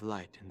glimmer of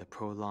light in the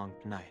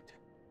prolonged night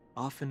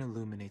often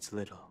illuminates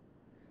little,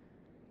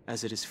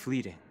 as it is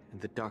fleeting and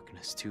the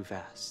darkness too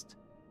vast.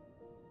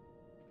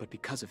 But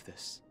because of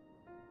this,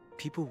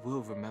 people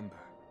will remember.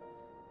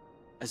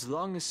 As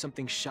long as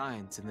something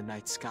shines in the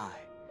night sky,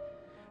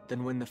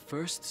 then when the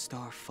first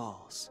star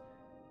falls,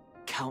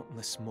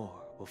 countless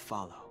more will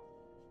follow,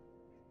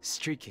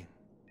 streaking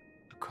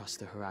across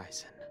the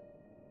horizon.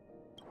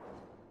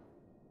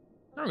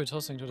 What are we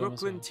tossing to them?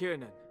 Brooklyn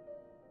Tiernan,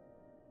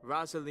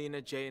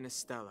 Rosalina, Jay, and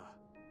Estella.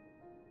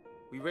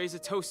 We raise a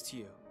toast to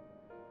you,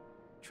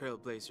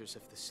 trailblazers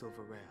of the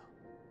Silver Rail.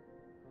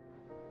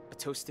 A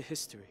toast to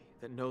history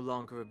that no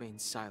longer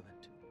remains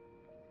silent.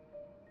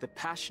 The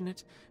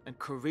passionate and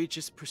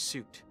courageous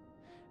pursuit,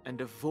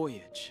 and a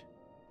voyage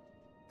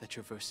that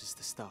traverses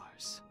the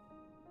stars.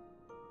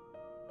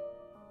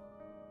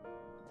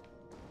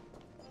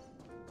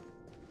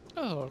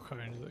 Oh,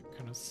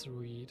 kind of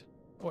sweet.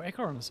 Oh,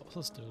 Acorn is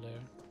also still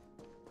there.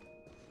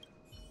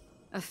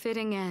 A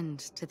fitting end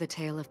to the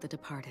tale of the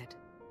departed.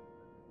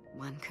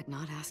 One could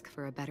not ask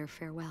for a better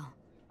farewell.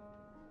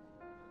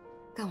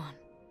 Go on.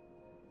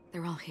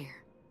 They're all here.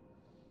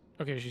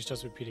 Okay, she's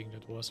just repeating the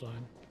dwarf's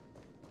line.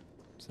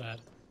 Sad.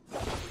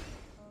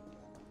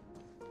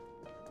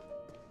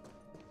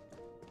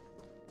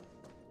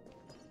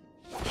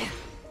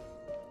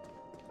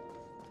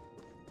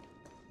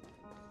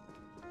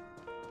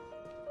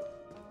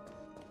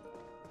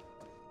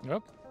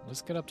 Yep,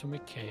 let's get up to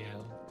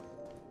Mikhail.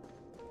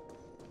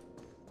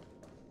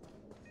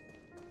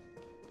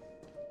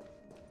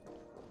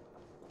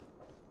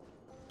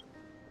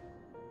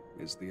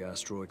 Is the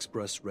Astro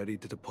Express ready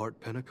to depart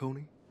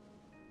Penacony?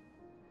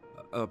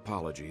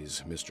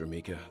 Apologies, Mr.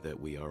 Mika, that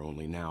we are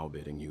only now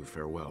bidding you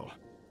farewell.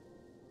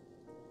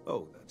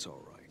 Oh, that's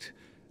all right.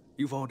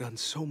 You've all done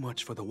so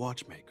much for the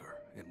Watchmaker,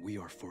 and we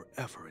are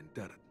forever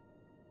indebted.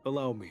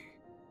 Allow me,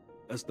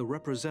 as the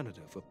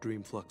representative of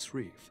Dreamflux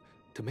Reef,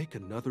 to make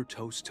another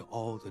toast to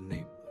all the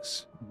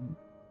nameless.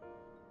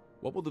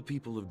 What will the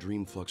people of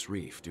Dreamflux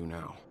Reef do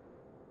now?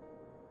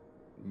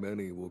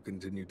 Many will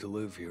continue to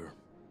live here.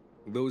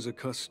 Those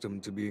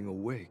accustomed to being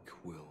awake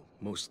will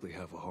mostly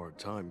have a hard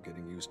time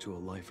getting used to a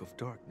life of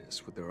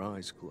darkness with their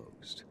eyes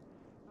closed.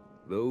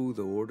 Though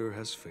the order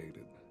has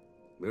faded,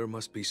 there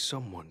must be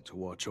someone to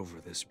watch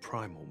over this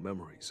primal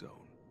memory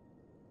zone.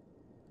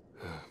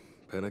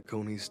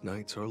 Penacony's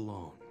nights are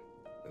long,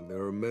 and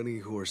there are many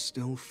who are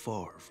still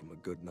far from a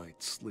good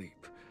night's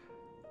sleep.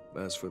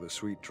 As for the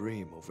sweet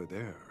dream over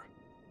there,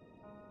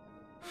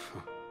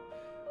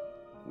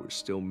 we're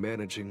still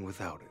managing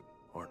without it,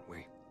 aren't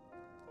we?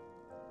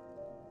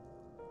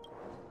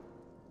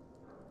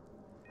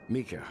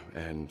 Mika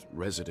and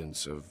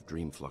residents of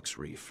Dreamflux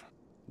Reef,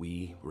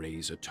 we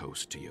raise a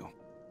toast to you,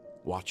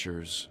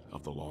 watchers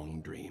of the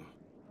long dream.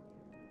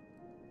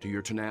 To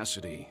your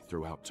tenacity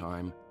throughout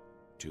time,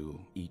 to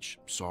each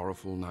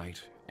sorrowful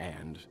night,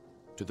 and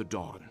to the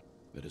dawn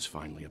that is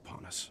finally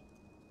upon us.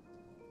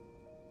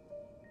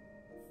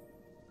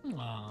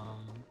 Aww.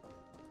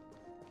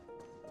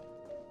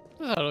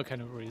 This is all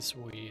kind of really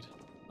sweet.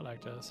 I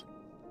like this.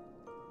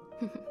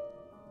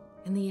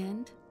 In the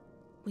end,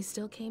 we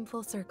still came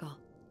full circle.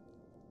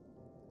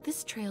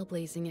 This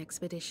trailblazing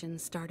expedition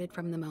started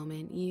from the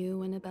moment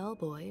you and a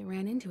bellboy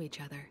ran into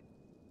each other.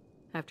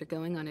 After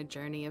going on a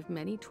journey of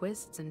many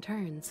twists and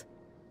turns,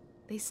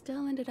 they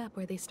still ended up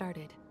where they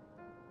started.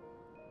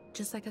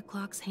 Just like a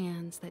clock's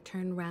hands that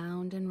turn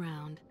round and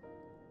round,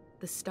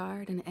 the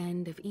start and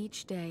end of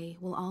each day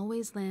will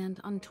always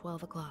land on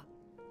 12 o'clock.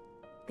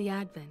 The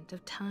advent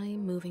of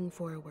time moving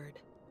forward.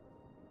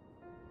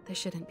 There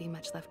shouldn't be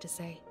much left to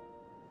say.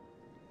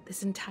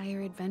 This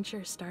entire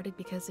adventure started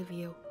because of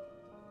you,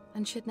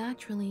 and should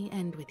naturally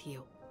end with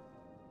you.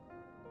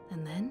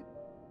 And then,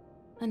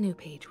 a new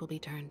page will be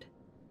turned.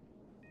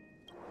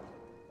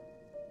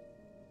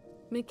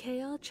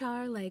 Mikhail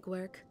Char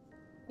Legwork,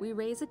 we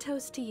raise a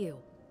toast to you,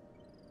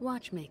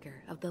 watchmaker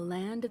of the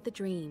land of the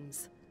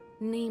dreams,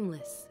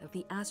 nameless of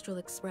the Astral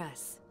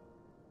Express.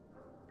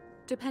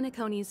 To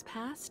Penacony's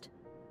past,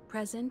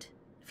 present,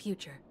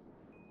 future,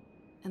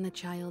 and the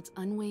child's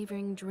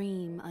unwavering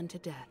dream unto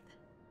death.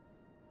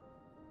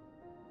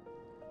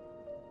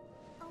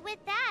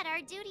 With that,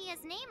 our duty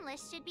as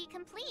Nameless should be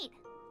complete,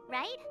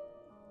 right?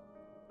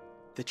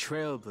 The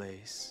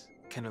trailblaze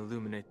can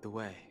illuminate the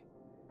way.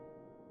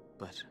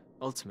 But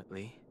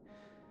ultimately,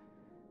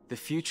 the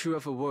future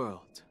of a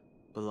world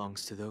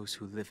belongs to those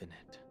who live in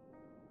it.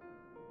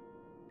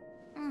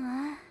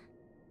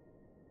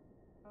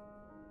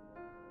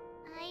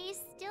 I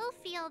still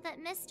feel that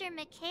Mr.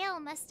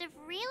 McHale must have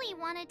really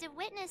wanted to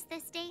witness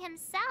this day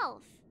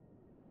himself.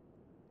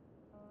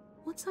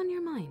 What's on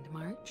your mind,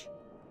 March?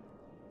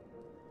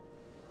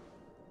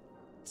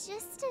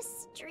 Just a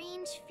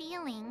strange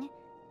feeling.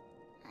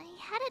 I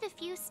had it a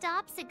few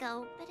stops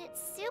ago, but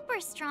it's super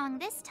strong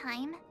this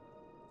time.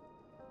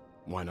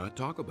 Why not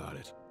talk about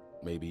it?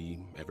 Maybe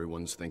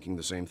everyone's thinking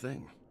the same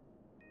thing.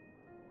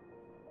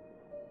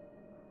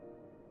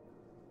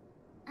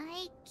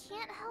 I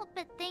can't help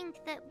but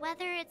think that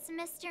whether it's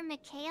Mr.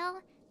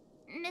 McHale,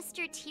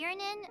 Mr.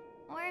 Tiernan,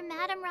 or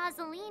Madame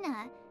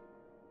Rosalina,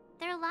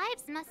 their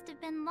lives must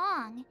have been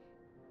long,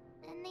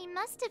 and they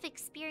must have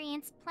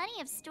experienced plenty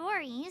of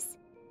stories.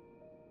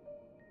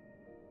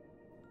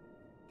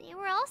 They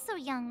were also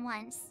young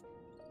once,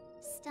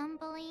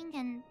 stumbling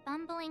and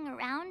bumbling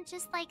around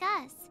just like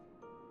us,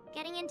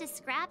 getting into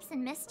scraps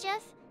and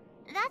mischief,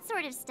 that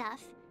sort of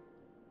stuff.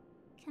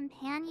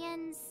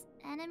 Companions,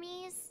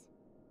 enemies,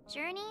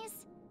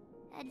 journeys,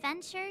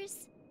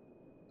 adventures,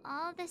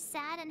 all the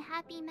sad and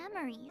happy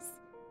memories.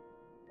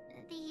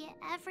 The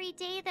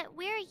everyday that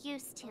we're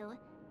used to,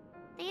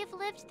 they've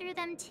lived through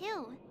them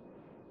too.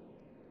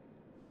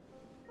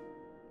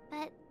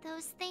 But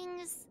those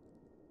things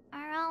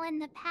are all in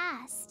the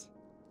past.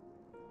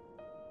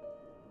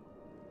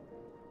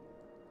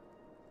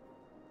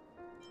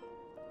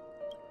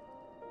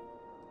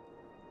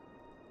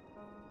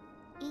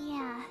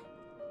 Yeah,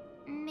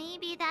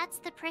 maybe that's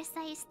the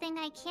precise thing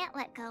I can't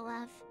let go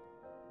of.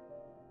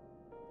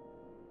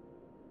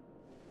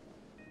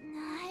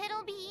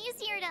 It'll be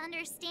easier to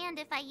understand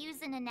if I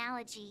use an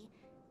analogy.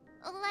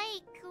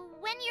 Like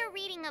when you're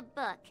reading a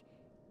book.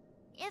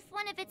 If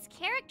one of its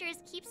characters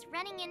keeps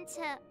running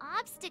into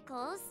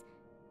obstacles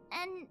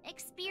and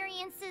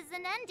experiences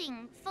an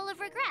ending full of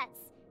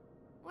regrets,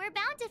 we're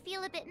bound to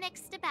feel a bit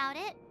mixed about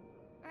it,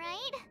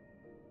 right?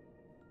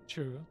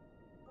 True.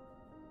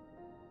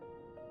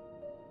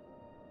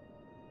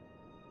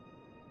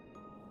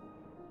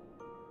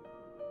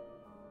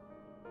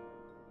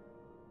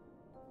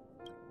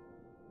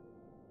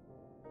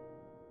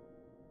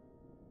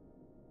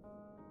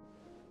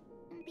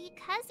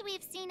 Because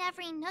we've seen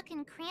every nook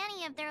and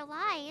cranny of their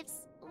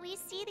lives, we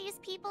see these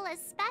people as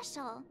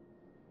special.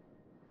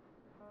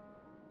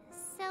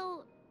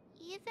 So,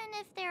 even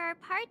if there are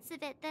parts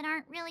of it that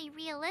aren't really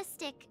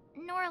realistic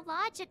nor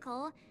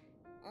logical,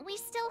 we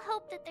still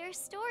hope that their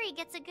story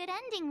gets a good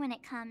ending when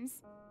it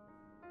comes.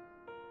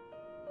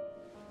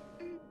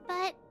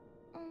 But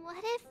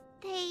what if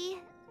they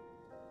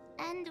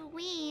and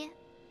we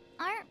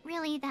aren't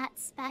really that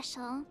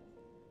special?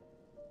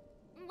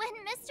 When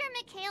Mr.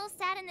 McHale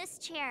sat in this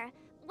chair,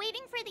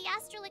 waiting for the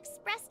Astral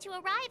Express to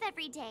arrive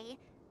every day,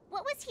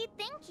 what was he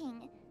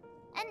thinking?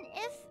 And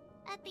if,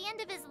 at the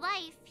end of his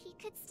life, he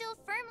could still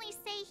firmly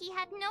say he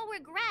had no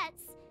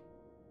regrets,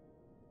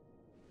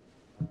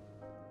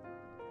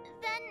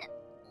 then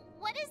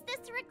what is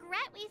this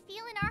regret we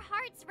feel in our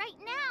hearts right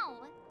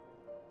now?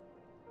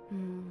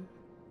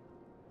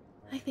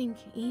 I think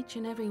each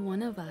and every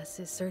one of us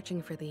is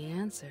searching for the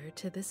answer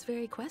to this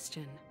very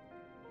question.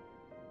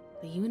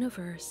 The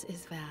universe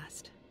is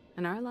vast,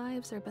 and our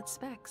lives are but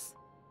specks.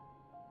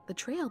 The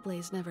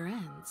trailblaze never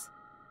ends,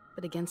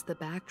 but against the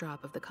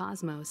backdrop of the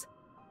cosmos,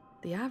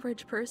 the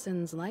average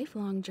person's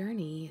lifelong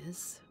journey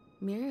is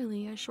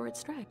merely a short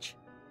stretch.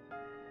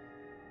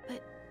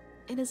 But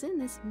it is in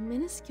this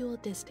minuscule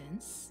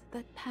distance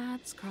that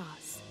paths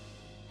cross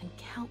and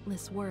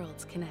countless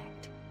worlds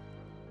connect.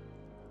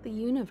 The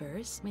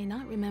universe may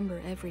not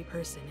remember every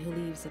person who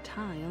leaves a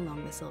tie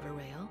along the Silver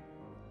Rail,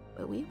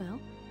 but we will.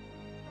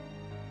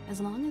 As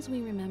long as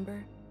we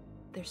remember,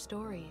 their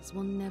stories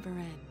will never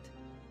end.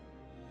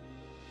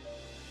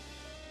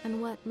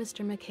 And what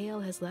Mr.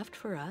 McHale has left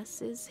for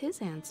us is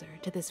his answer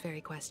to this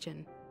very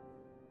question.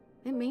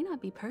 It may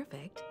not be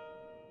perfect,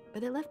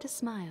 but it left a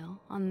smile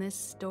on this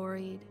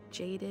storied,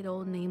 jaded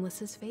old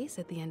Nameless's face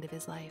at the end of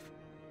his life.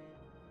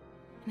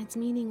 And its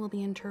meaning will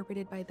be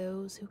interpreted by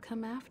those who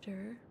come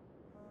after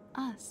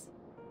us.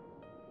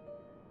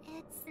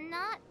 It's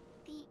not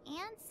the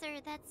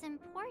answer that's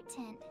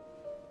important,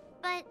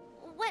 but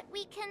what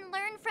we can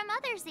learn from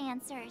others'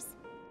 answers,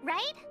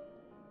 right?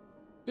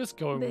 Just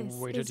going This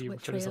way too is deep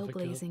what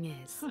philosophical.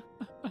 trailblazing is.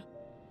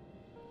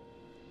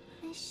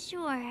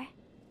 Sure.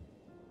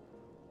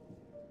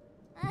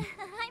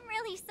 I'm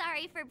really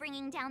sorry for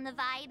bringing down the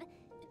vibe.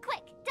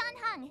 Quick, Don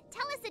Hung,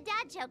 tell us a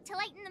dad joke to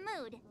lighten the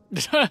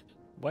mood.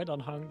 Why Don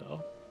Hung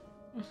though?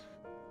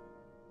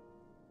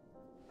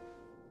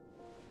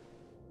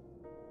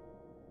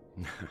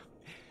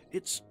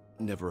 It's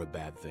never a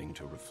bad thing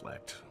to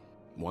reflect.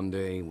 One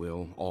day,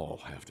 we'll all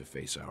have to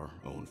face our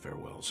own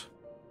farewells.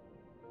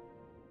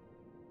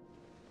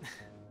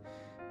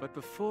 But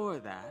before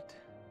that,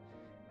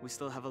 we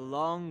still have a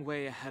long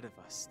way ahead of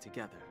us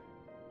together.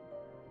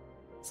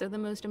 So the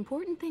most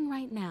important thing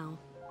right now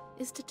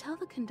is to tell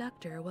the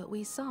conductor what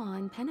we saw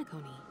in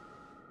Penacony.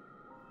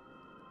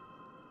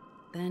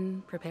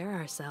 Then prepare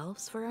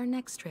ourselves for our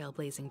next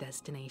trailblazing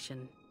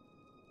destination.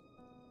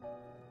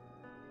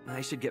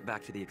 I should get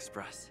back to the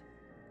Express.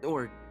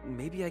 Or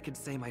maybe I could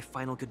say my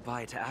final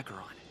goodbye to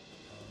Acheron.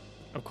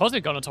 Of course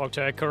you're gonna talk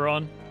to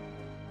Acheron.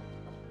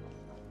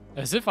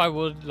 As if I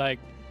would, like,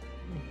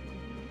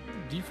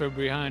 leave her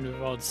behind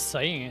without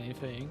saying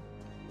anything.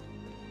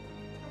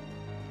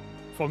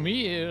 For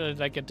me,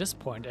 like, at this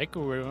point,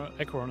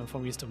 Acheron for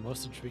me is the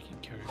most intriguing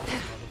character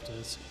out of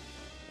this.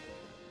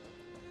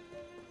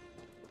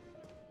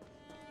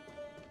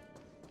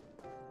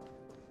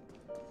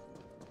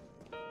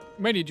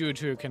 Mainly due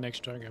to a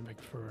connection to Honkai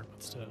Star,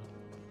 but still.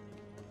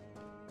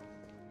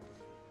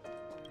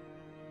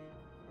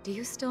 Do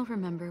you still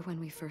remember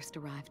when we first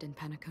arrived in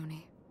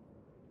Penacony?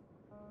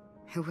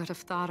 Who would have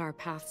thought our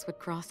paths would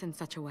cross in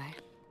such a way?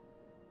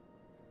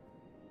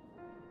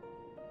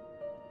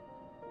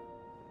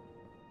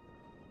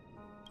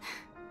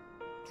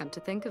 Come to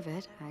think of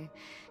it, I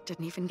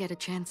didn't even get a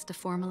chance to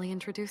formally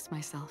introduce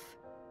myself.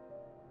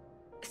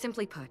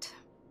 Simply put,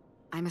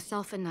 I'm a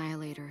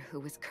self-annihilator who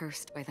was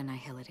cursed by the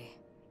Nihility.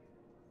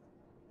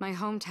 My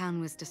hometown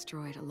was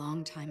destroyed a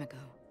long time ago,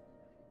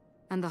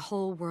 and the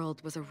whole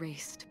world was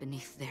erased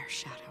beneath their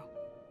shadow.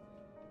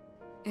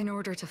 In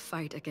order to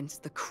fight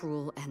against the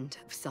cruel end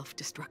of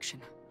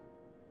self-destruction,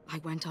 I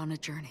went on a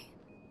journey,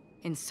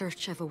 in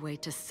search of a way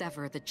to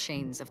sever the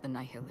chains of the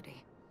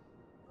Nihility.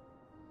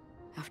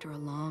 After a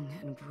long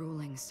and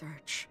grueling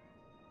search,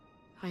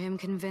 I am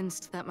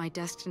convinced that my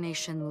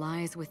destination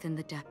lies within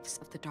the depths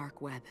of the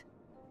dark web,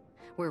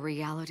 where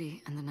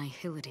reality and the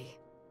Nihility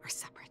are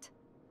separate.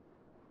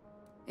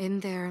 In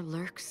there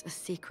lurks a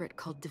secret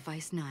called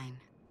Device 9.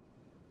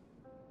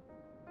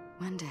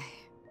 One day,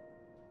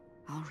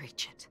 I'll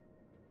reach it.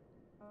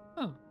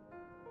 Oh.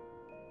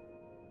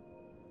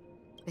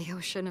 The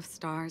ocean of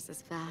stars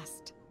is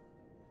vast,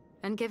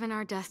 and given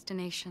our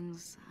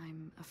destinations,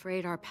 I'm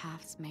afraid our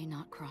paths may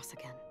not cross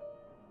again.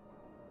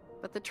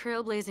 But the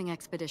trailblazing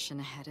expedition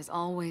ahead is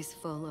always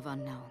full of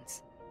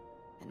unknowns,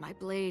 and my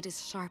blade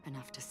is sharp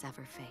enough to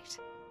sever fate.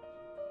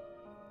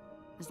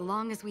 As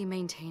long as we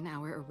maintain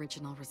our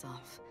original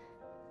resolve,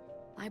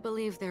 I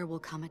believe there will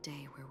come a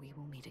day where we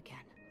will meet again.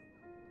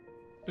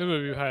 It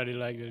would be highly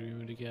likely we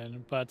meet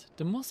again, but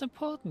the most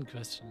important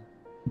question: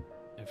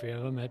 have we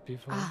ever met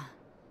before? Ah.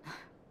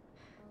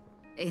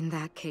 In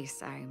that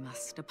case, I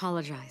must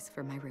apologize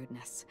for my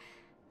rudeness.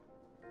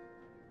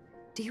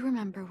 Do you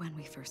remember when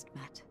we first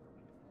met?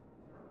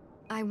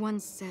 I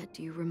once said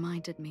you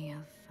reminded me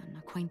of an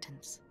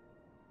acquaintance.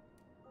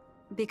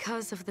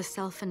 Because of the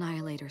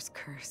Self-Annihilator's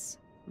curse,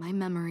 my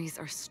memories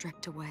are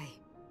stripped away,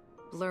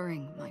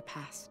 blurring my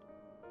past.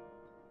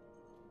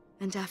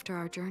 And after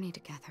our journey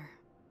together,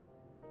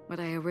 what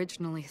I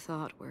originally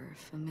thought were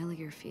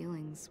familiar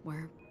feelings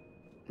were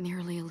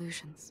merely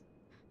illusions.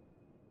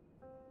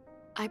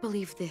 I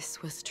believe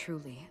this was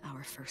truly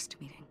our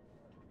first meeting.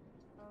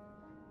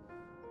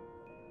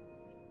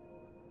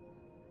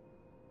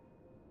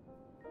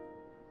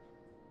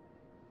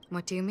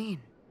 What do you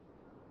mean?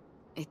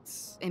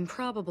 It's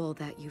improbable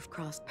that you've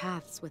crossed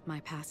paths with my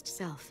past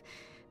self.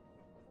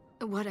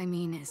 What I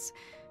mean is,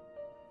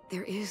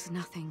 there is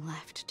nothing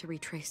left to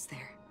retrace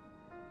there.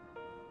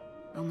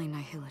 Only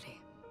nihility.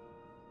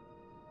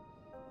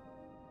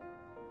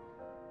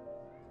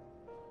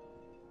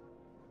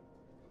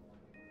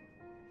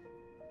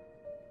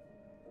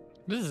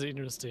 This is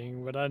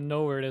interesting, but I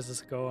know where this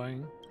is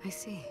going. I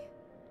see.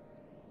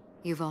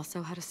 You've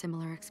also had a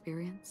similar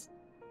experience?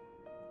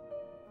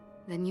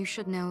 Then you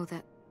should know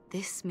that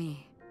this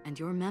me and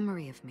your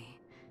memory of me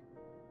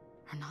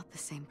are not the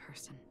same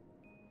person.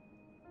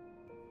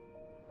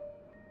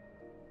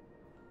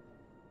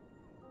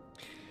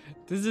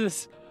 This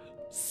is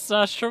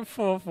such a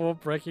 4-4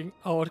 breaking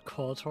out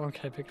call to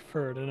Honkai Big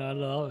Bird, and I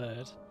love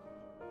it.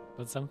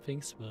 But some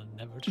things will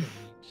never change.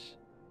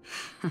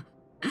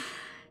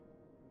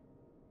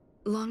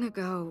 Long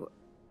ago,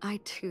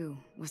 I too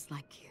was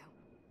like you,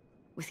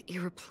 with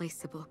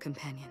irreplaceable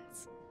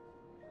companions.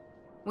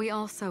 We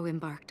also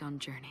embarked on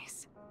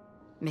journeys,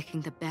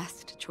 making the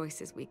best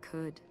choices we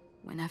could,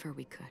 whenever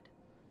we could.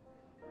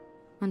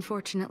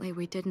 Unfortunately,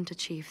 we didn't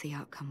achieve the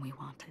outcome we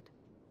wanted.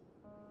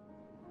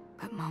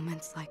 But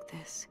moments like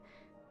this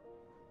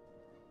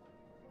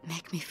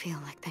make me feel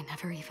like they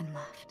never even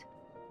left.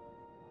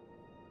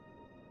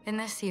 In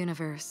this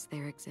universe,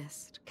 there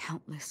exist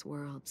countless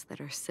worlds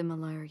that are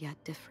similar yet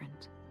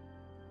different,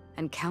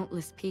 and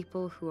countless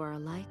people who are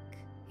alike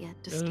yet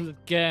distinct.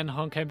 Again,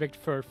 Honkai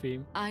Big Bird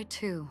theme. I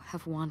too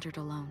have wandered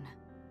alone,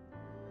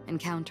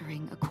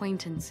 encountering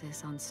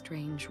acquaintances on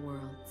strange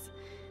worlds,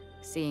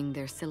 seeing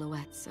their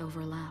silhouettes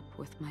overlap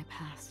with my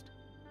past.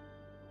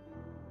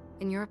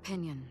 In your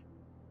opinion,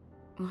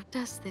 what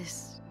does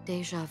this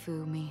déjà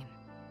vu mean?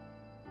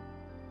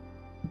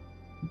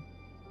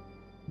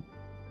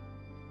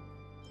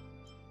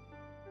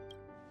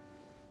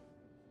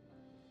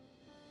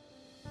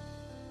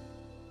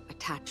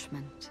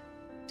 attachment,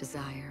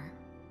 desire,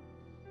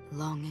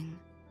 longing.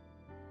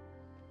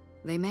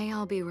 They may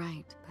all be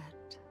right,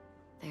 but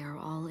they are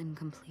all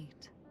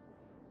incomplete.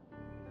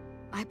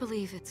 I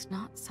believe it's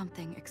not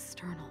something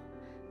external,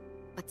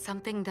 but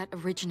something that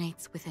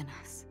originates within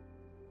us.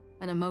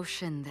 An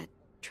emotion that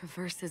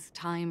traverses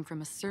time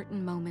from a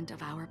certain moment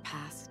of our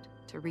past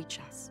to reach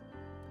us.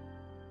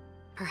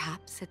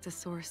 Perhaps it's a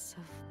source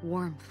of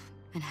warmth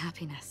and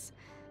happiness.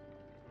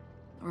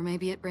 Or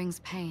maybe it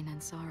brings pain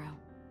and sorrow.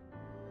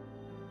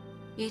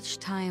 Each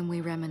time we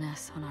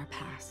reminisce on our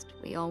past,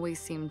 we always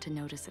seem to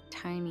notice a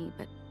tiny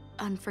but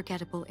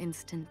unforgettable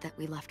instant that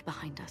we left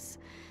behind us,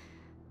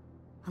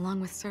 along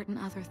with certain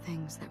other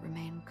things that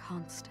remain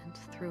constant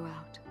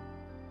throughout.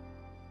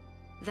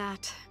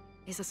 That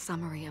is a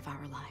summary of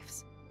our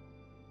lives,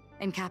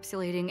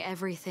 encapsulating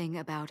everything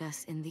about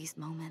us in these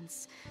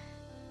moments.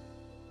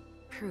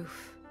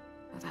 Proof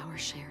of our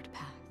shared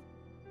path.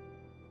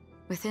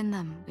 Within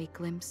them, we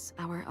glimpse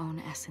our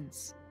own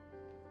essence,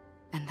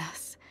 and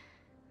thus,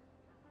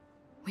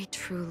 we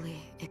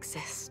truly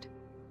exist.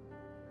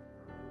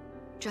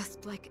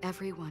 Just like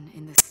everyone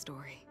in this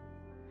story,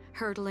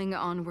 hurtling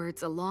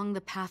onwards along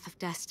the path of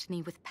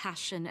destiny with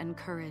passion and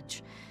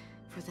courage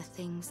for the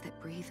things that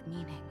breathe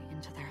meaning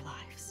into their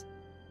lives.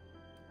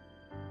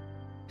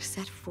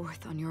 Set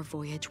forth on your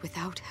voyage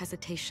without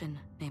hesitation,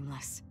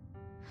 Nameless,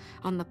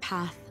 on the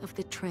path of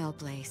the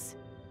Trailblaze.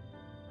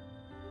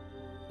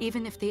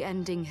 Even if the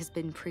ending has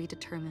been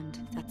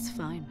predetermined, that's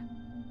fine.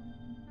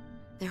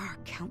 There are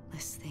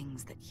countless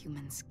things that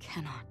humans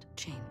cannot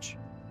change.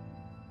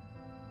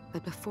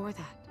 But before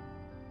that,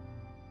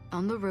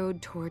 on the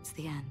road towards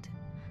the end,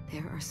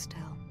 there are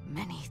still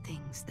many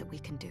things that we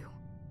can do.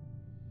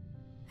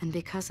 And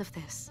because of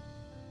this,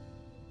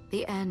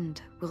 the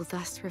end will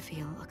thus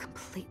reveal a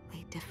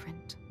completely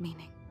different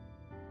meaning.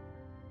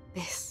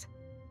 This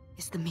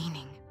is the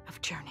meaning of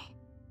journey.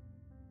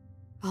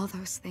 All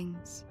those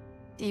things,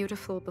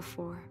 beautiful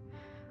before,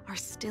 are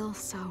still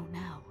so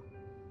now.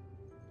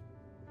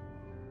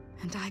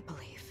 And I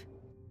believe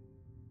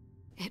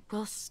it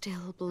will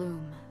still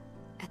bloom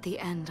at the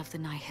end of the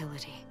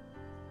nihility.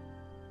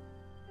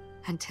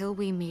 Until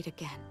we meet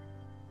again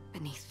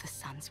beneath the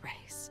sun's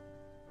rays.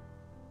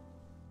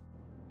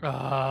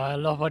 I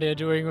love what they're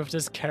doing with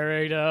this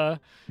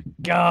character.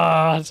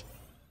 God!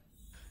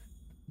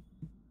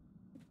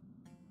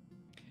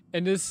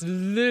 And this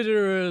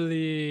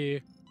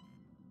literally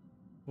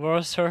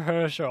was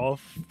her show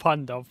of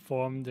Panda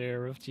form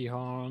there with the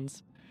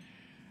horns.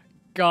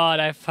 God,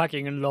 I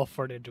fucking love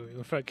what they're doing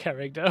with her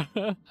character.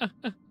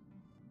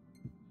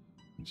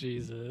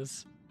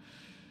 Jesus.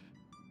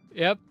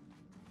 Yep.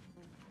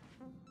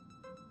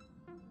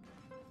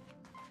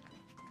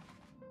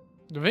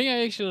 The thing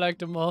I actually liked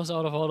the most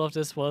out of all of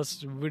this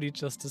was really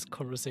just this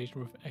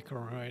conversation with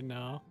Ekron right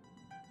now.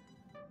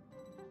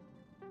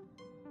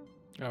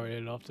 I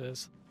really love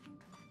this.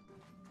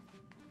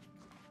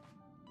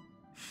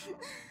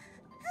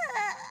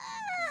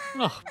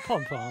 Oh,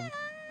 Pom Pom.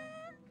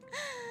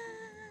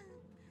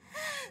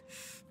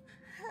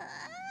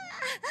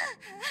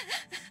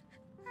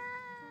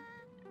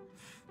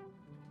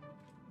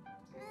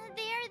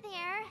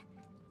 There.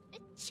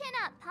 Chin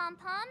up, Pom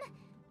Pom.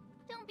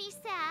 Don't be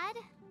sad.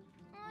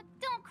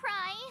 Don't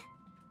cry.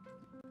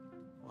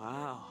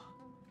 Wow.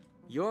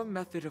 Your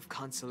method of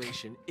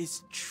consolation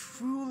is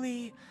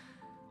truly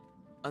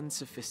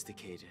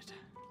unsophisticated.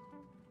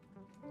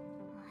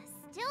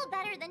 Still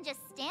better than just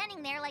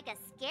standing there like a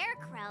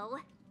scarecrow.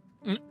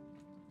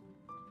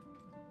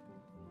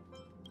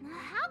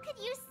 How could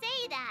you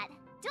say that?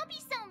 Don't be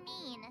so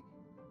mean.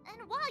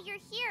 And while you're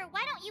here,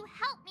 why don't you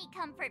help me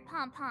comfort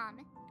Pom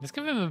Pom? Let's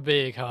give him a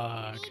big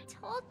hug. We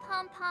told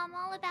Pom Pom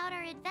all about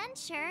our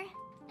adventure,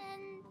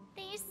 and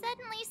they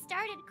suddenly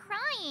started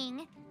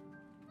crying.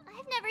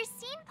 I've never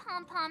seen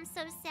Pom Pom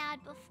so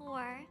sad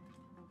before.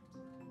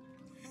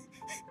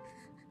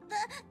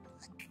 The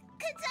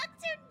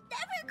conductor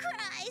never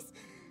cries.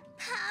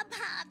 Pom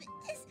Pom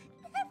is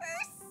never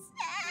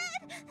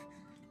sad.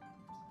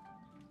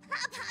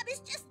 Pom Pom is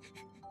just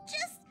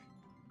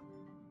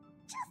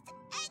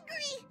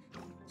angry.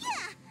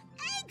 Yeah,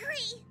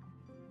 angry.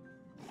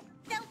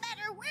 No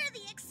matter where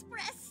the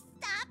express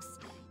stops,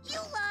 you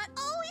lot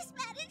always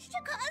manage to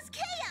cause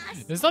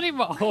chaos. It's not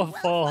even our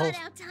fault.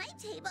 Well-thought-out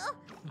timetable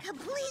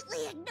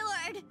completely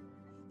ignored.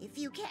 If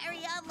you carry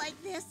on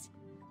like this,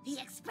 the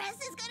express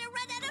is gonna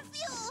run out of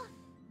fuel.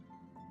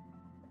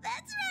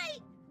 That's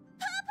right.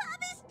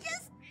 Pom-Pom is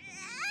just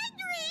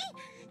angry.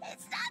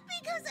 It's not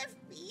because of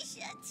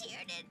Misha,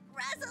 Tiernan,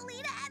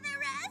 Rosalina, and the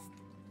rest.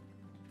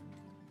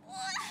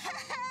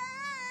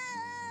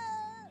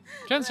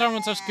 Can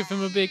someone just give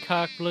him a big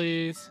hug,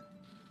 please?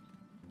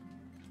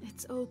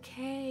 It's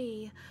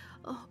okay.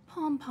 Oh,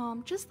 Pom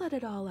Pom, just let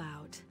it all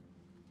out.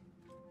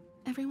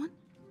 Everyone,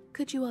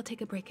 could you all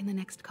take a break in the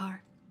next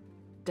car?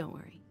 Don't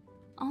worry.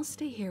 I'll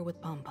stay here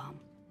with Pom Pom.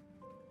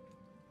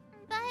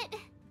 But...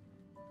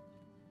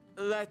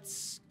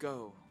 Let's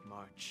go,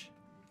 March.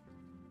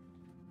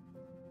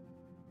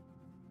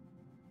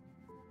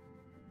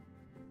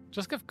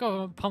 Just give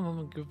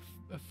Pom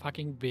a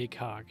fucking big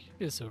hug.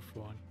 It's so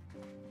fun.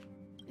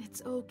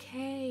 It's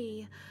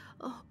okay.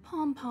 Oh,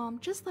 Pom Pom,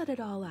 just let it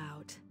all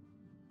out.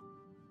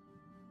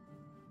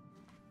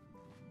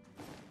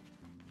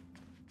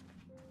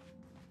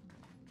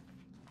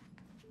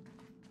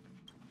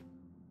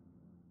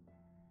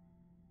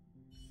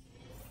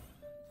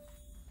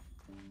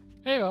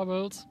 Hey,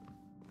 Bubbles.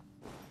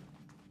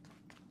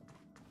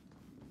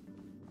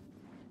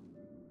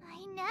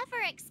 I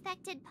never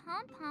expected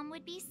Pom Pom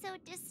would be so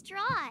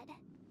distraught.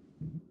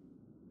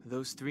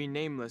 Those three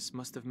nameless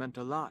must have meant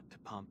a lot to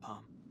Pom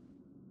Pom.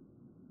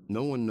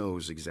 No one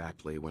knows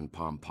exactly when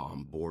Pom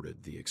Pom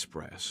boarded the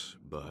Express,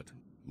 but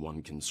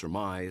one can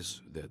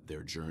surmise that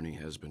their journey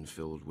has been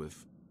filled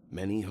with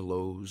many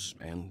hellos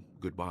and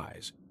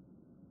goodbyes.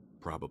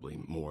 Probably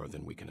more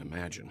than we can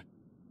imagine.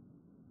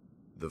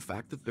 The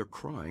fact that they're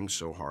crying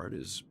so hard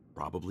is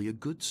probably a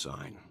good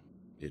sign.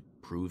 It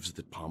proves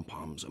that Pom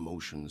Pom's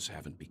emotions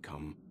haven't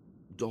become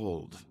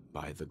dulled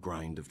by the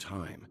grind of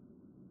time.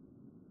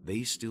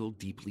 They still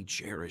deeply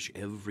cherish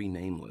every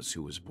nameless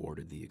who has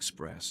boarded the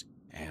Express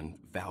and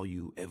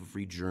value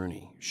every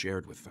journey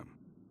shared with them.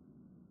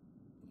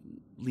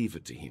 Leave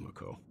it to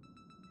Himiko.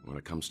 When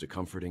it comes to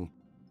comforting,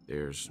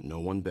 there's no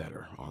one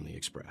better on the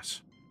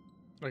Express.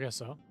 I guess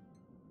so.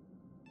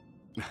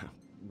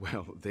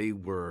 Well, they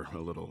were a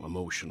little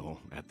emotional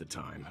at the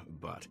time,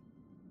 but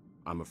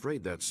I'm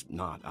afraid that's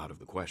not out of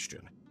the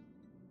question.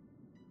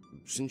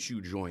 Since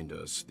you joined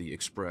us, the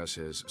Express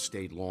has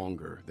stayed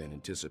longer than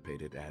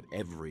anticipated at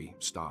every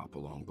stop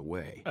along the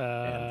way.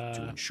 And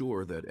to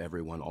ensure that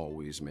everyone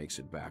always makes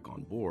it back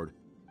on board,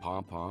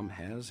 Pom Pom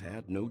has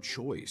had no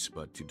choice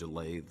but to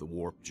delay the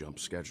warp jump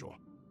schedule.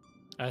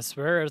 I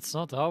swear it's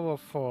not our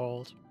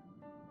fault.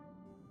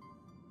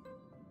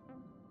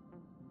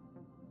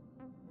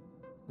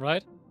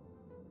 Right?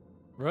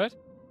 Right?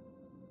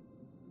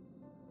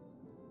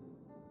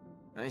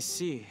 I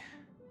see.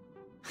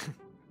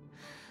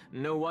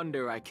 No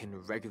wonder I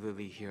can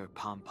regularly hear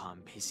Pom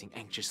Pom pacing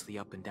anxiously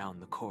up and down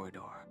the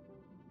corridor.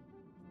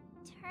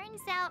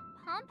 Turns out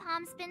Pom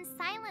Pom's been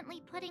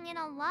silently putting in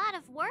a lot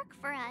of work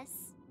for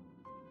us.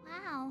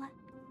 Wow.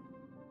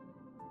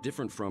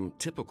 Different from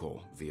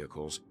typical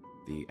vehicles,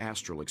 the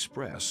Astral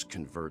Express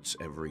converts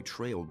every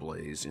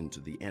trailblaze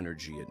into the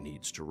energy it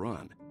needs to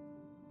run.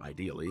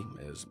 Ideally,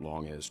 as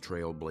long as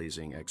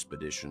trailblazing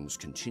expeditions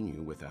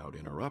continue without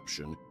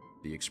interruption,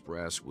 the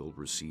Express will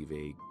receive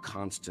a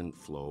constant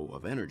flow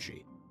of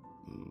energy,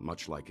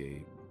 much like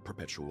a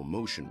perpetual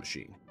motion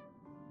machine.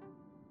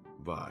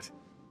 But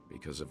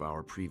because of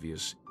our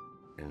previous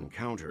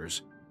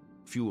encounters,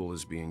 fuel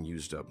is being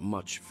used up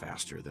much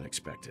faster than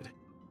expected.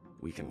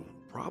 We can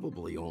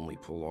probably only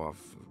pull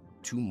off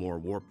 2 more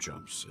warp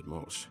jumps at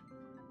most.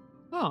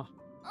 Huh.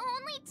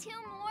 Only 2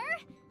 more?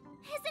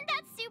 Isn't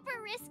that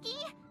super risky?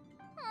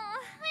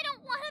 Oh, I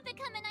don't want to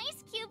become an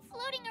ice cube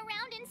floating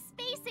around in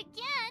space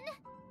again.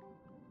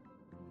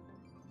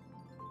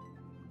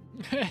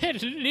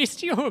 At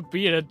least you would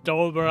be a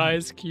Dolber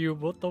Ice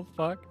Cube, what the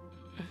fuck?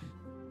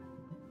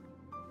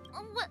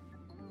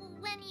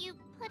 When you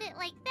put it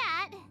like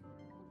that,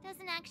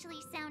 doesn't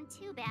actually sound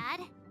too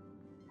bad.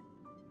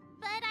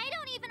 But I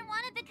don't even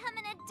want to become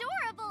an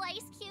adorable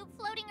ice cube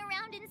floating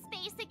around in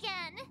space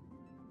again.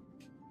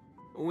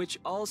 Which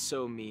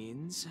also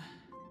means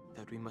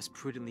that we must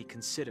prudently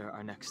consider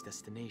our next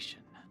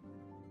destination.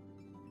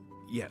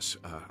 Yes,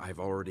 I've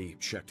already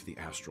checked the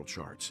astral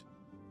charts.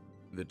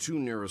 The 2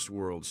 nearest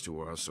worlds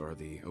to us are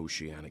the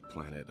oceanic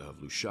planet of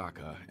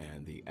Lushaka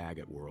and the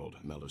agate world,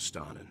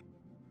 Melustanen.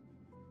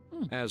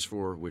 As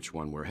for which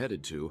one we're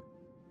headed to,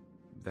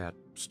 that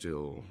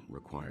still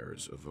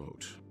requires a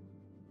vote.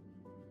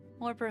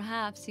 Or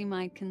perhaps you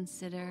might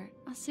consider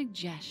a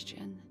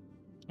suggestion.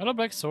 Hello,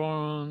 Black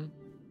Swan.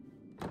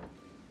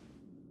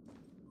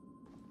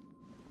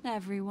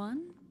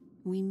 Everyone,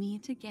 we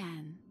meet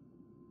again.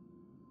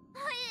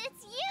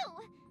 It's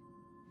you!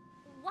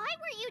 Why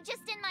were you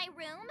just in my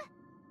room?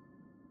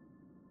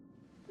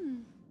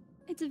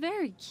 It's a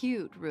very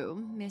cute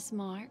room, Miss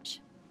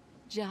March.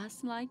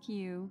 Just like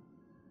you.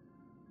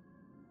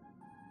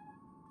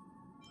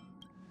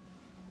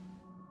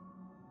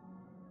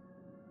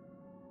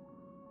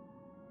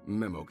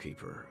 Memo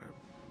Keeper,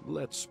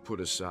 let's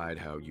put aside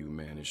how you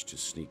managed to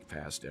sneak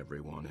past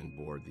everyone and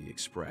board the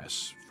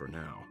Express for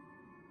now.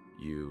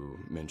 You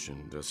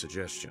mentioned a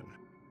suggestion.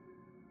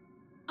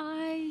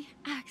 I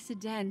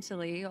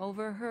accidentally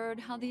overheard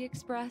how the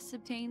Express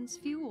obtains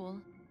fuel.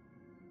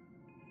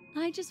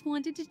 I just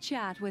wanted to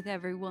chat with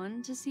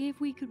everyone to see if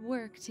we could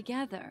work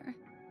together.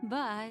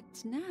 But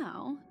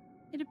now,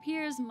 it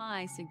appears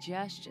my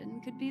suggestion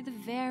could be the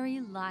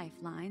very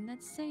lifeline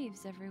that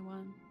saves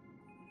everyone.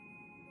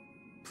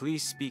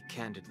 Please speak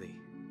candidly.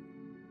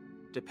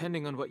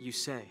 Depending on what you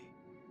say,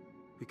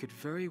 we could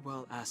very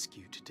well ask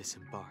you to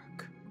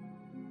disembark.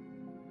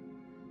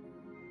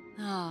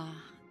 Ah,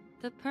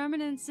 the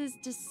Permanence's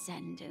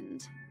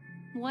descendant.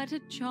 What a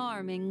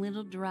charming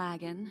little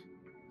dragon.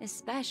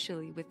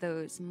 Especially with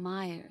those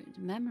mired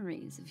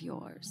memories of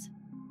yours.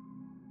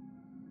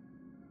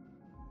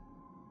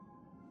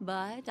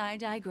 But I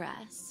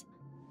digress.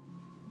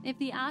 If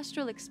the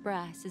Astral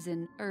Express is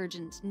in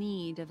urgent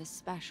need of a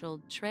special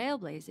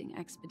trailblazing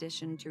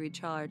expedition to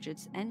recharge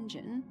its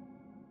engine,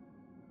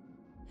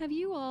 have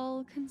you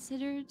all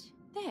considered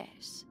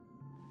this?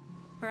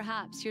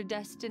 Perhaps your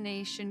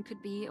destination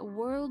could be a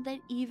world that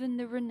even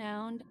the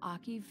renowned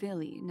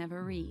Akivili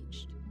never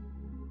reached.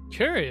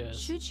 Curious.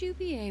 Should you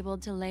be able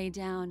to lay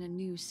down a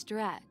new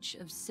stretch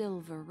of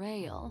silver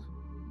rail,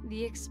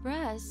 the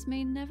Express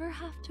may never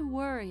have to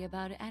worry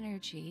about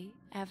energy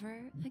ever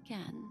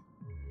again.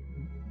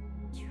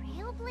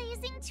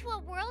 Trailblazing to a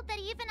world that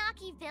even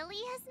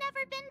Akivili has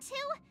never been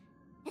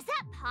to? Is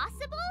that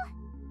possible?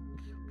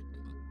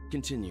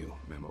 Continue,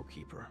 Memo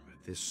Keeper.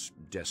 This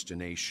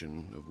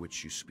destination of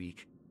which you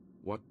speak,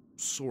 what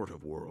sort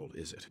of world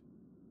is it?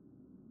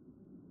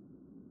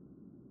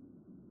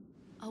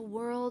 A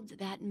world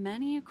that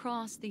many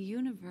across the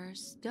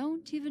universe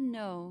don't even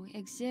know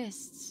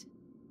exists.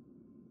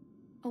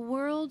 A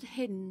world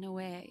hidden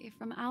away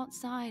from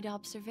outside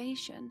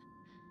observation.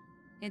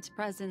 Its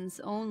presence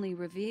only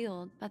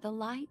revealed by the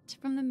light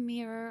from the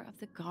mirror of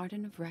the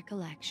Garden of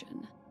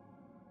Recollection.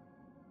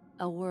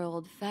 A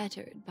world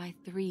fettered by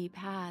 3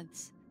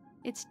 paths,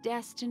 its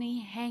destiny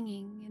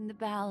hanging in the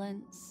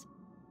balance.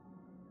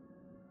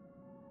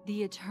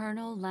 The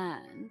Eternal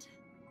Land,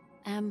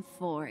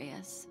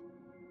 Amphorius.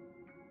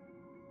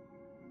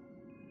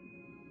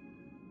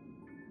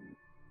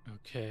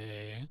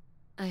 Okay.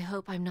 I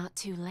hope I'm not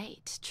too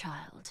late,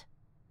 child.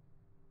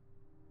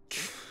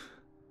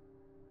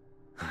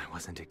 I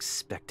wasn't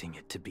expecting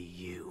it to be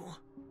you.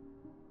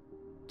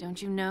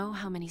 Don't you know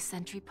how many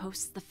sentry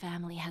posts the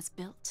family has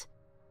built?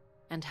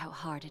 And how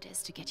hard it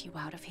is to get you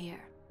out of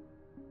here?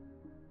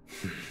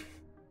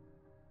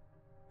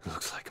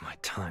 Looks like my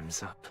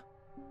time's up.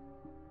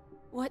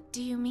 What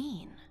do you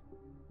mean?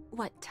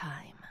 What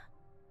time?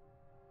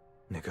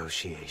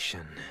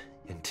 Negotiation,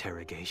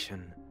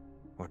 interrogation,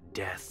 or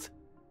death.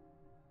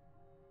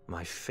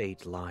 My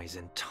fate lies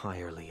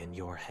entirely in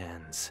your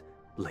hands,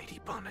 Lady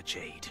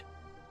Bonajade.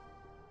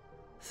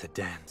 The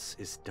dance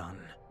is done.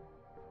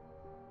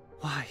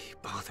 Why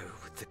bother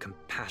with the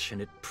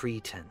compassionate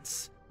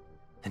pretense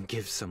and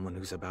give someone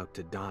who's about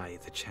to die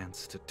the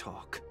chance to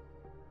talk?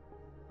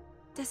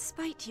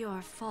 Despite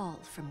your fall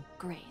from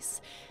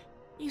grace,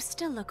 you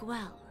still look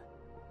well.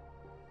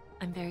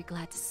 I'm very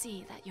glad to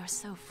see that you're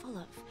so full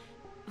of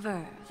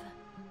verve.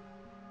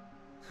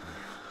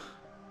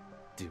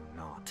 Do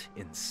not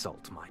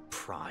insult my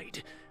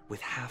pride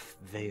with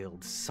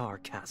half-veiled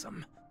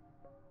sarcasm.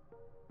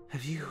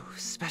 Have you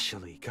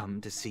specially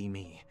come to see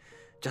me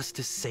just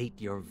to sate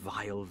your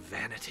vile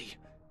vanity?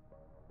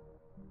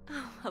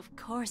 Oh, of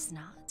course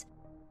not.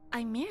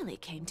 I merely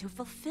came to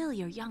fulfill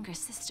your younger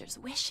sister's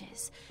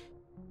wishes.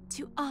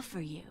 To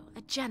offer you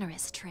a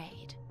generous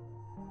trade.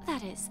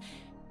 That is,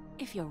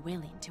 if you're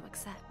willing to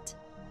accept.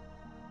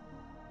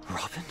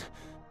 Robin?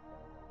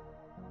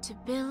 To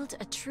build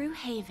a true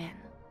haven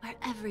where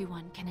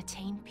everyone can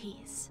attain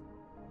peace.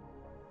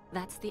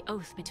 That's the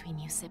oath between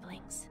you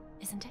siblings,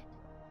 isn't it?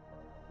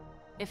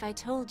 If I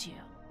told you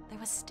there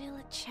was still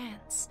a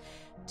chance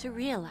to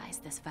realize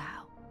this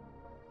vow,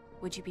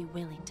 would you be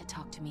willing to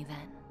talk to me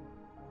then?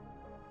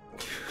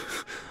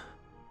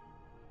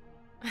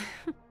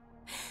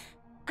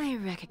 I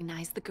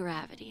recognize the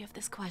gravity of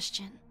this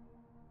question,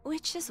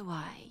 which is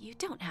why you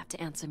don't have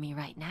to answer me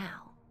right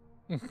now.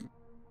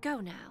 Go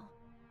now.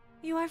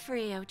 You are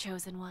free, O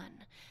Chosen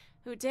One,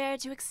 who dare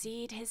to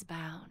exceed his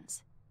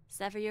bounds,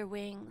 sever your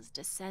wings,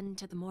 descend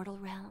to the mortal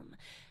realm,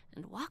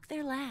 and walk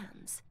their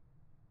lands.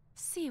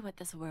 See what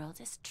this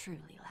world is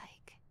truly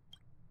like.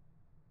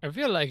 I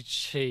feel like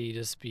Jade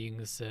is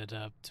being set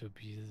up to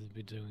be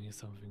doing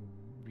something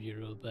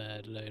real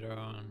bad later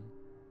on.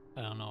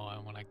 I don't know,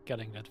 I'm like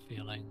getting that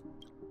feeling.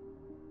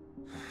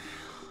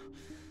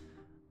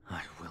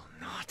 I will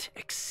not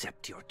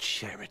accept your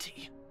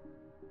charity.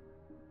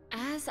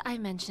 As I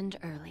mentioned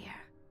earlier,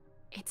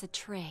 it's a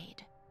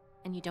trade,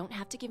 and you don't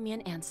have to give me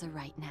an answer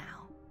right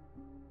now.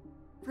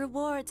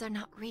 Rewards are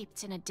not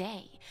reaped in a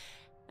day,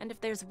 and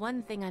if there's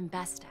one thing I'm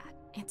best at,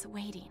 it's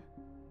waiting.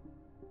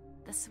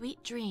 The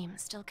sweet dream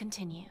still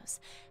continues,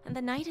 and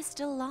the night is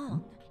still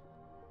long.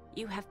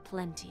 You have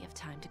plenty of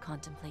time to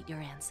contemplate your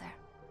answer.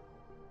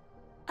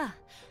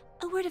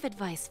 A word of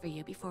advice for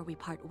you before we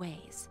part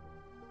ways.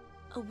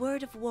 A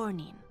word of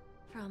warning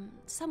from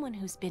someone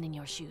who's been in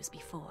your shoes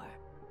before.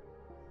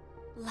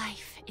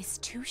 Life is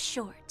too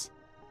short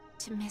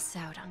to miss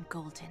out on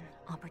golden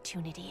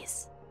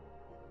opportunities.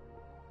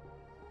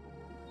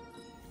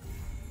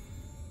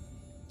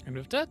 And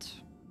with that,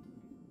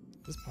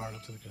 this part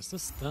of the quest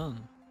is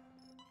done.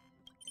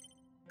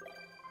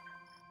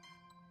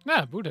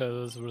 Yeah,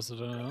 Buddha is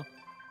versatile.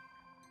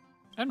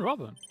 And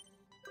Robin.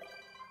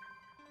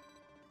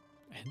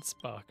 And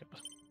Sparker.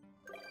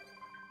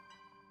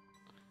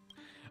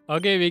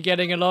 Okay, we're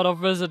getting a lot of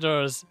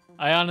visitors.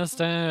 I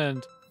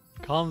understand.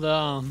 Calm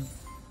down.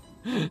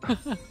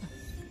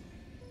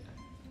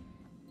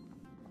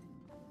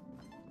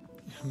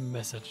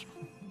 Message.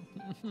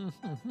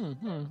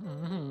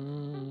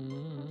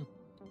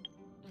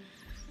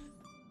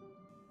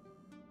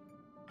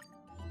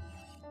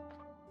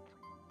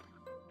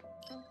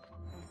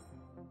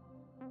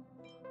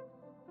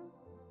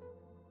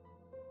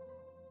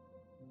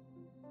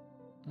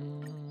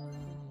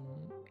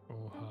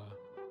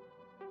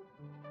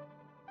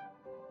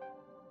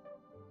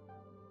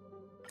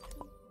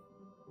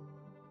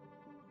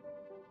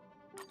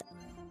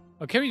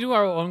 Oh, can we do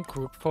our own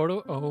group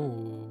photo?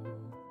 Oh,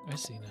 I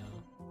see now.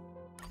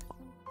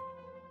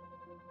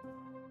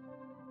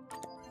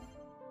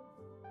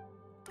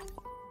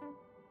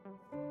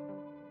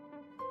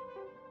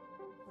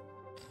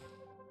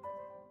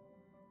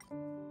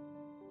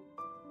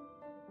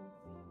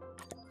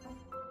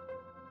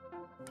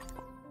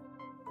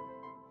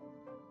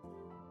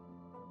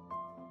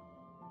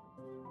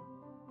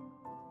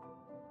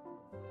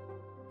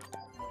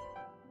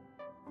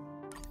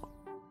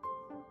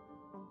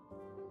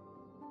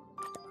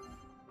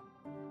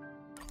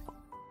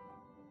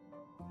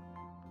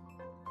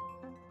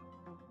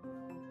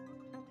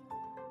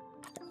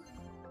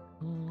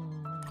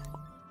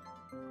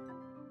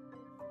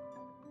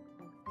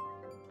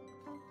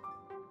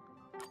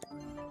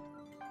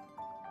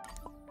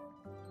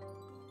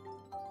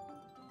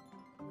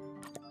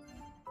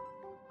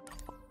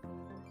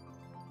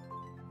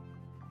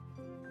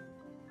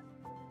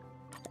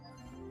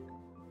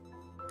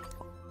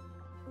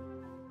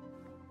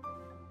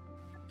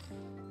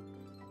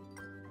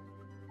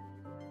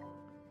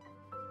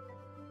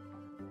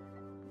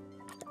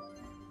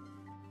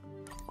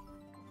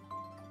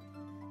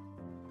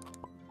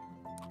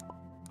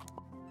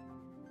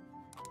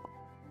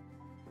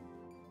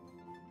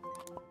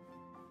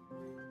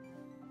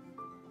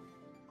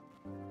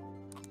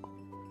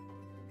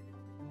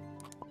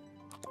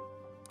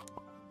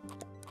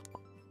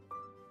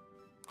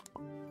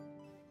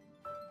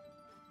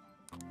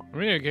 I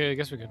mean, okay, I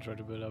guess we can try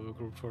to build up a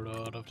group photo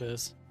out of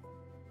this.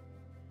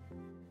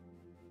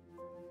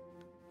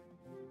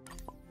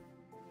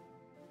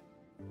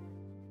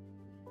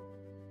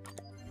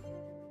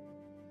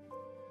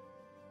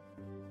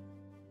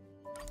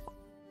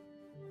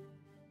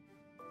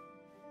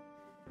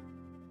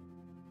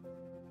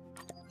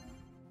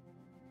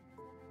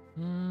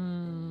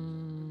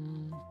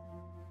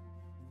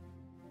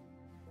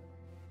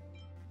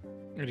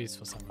 It is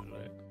for someone,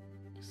 right?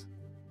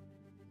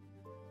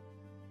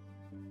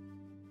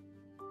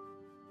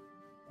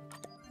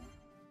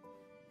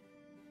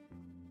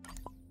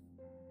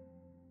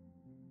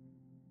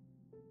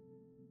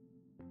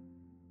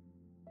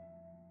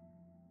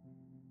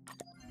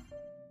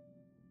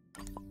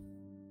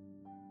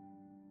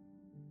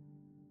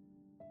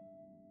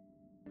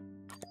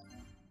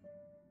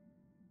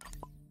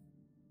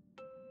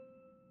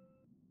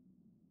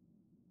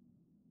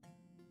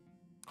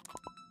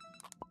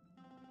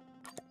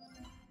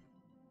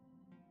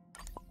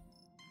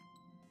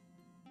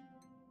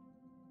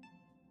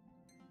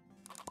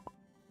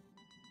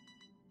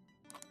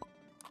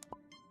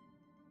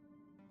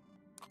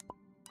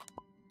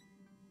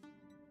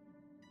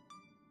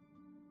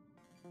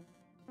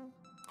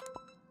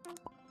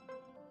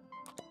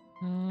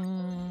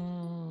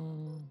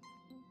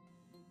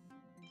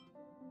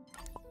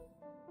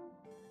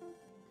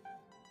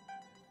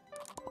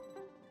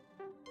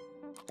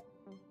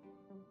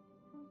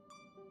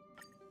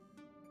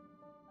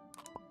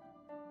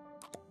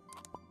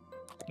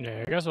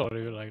 Yeah, I guess I'll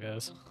do it like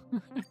this.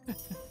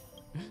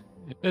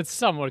 It's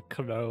somewhat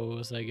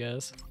close, I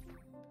guess.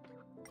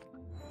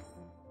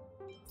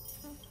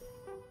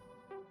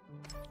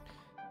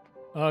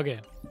 Okay.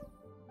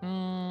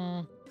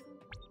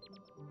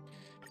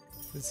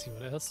 Let's see,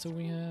 what else do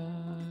we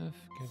have?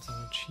 Get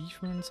some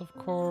achievements, of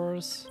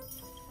course.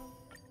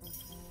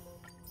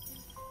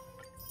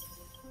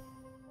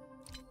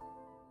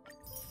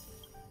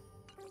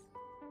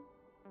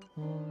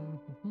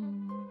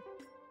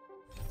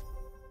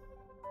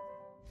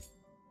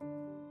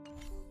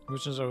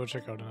 Missions I will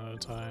check out another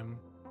time.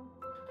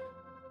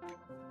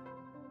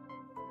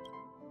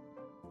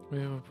 We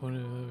have a point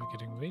of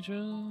getting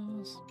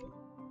wages.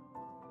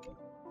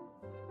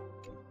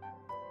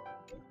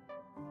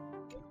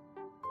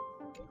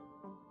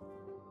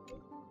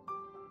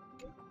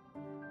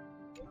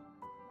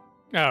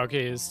 Ah,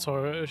 okay,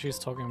 she's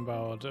talking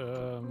about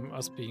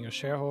us being a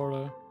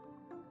shareholder.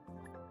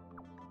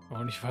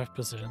 Only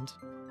 5%.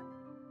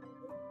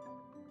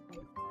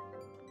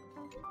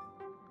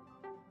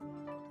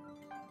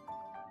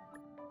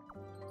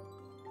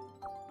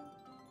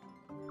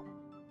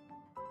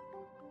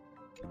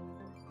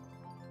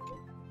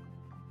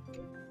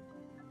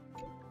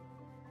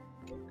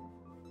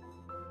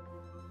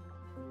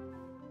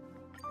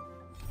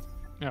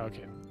 Yeah,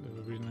 okay. There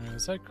will be no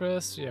side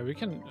quest. Yeah, we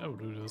can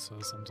do this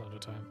some other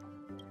time.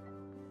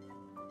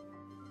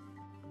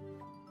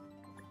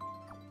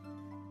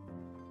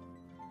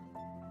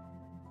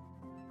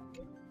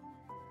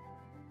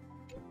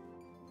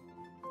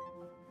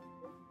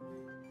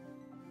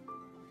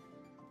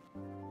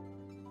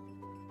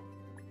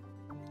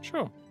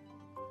 Sure.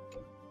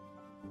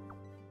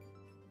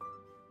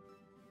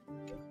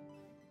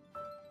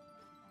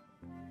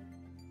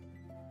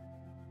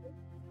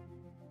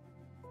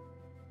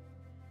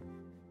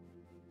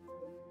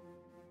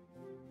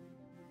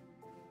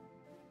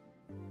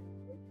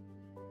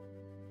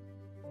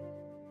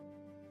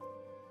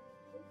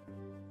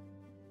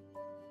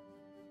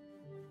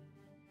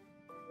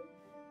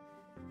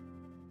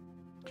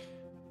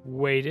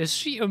 Wait, is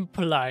she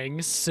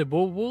implying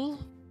Sybil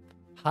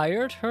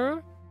hired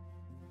her?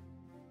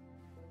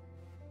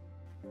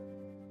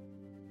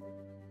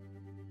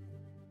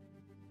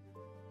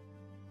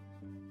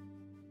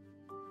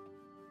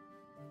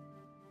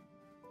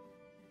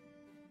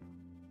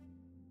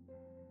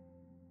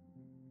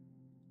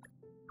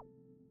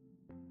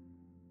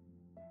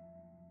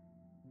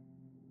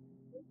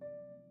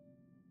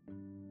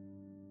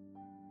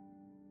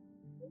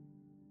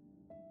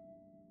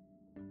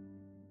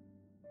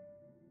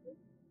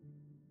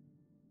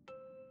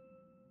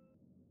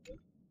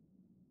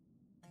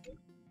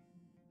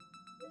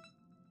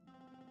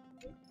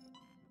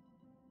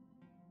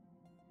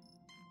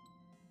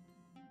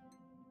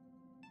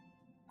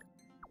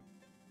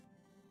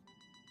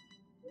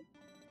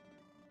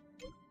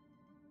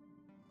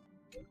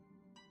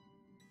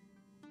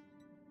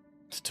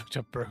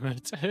 Dr.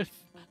 Primitive.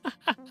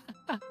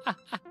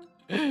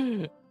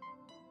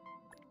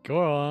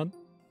 Go on.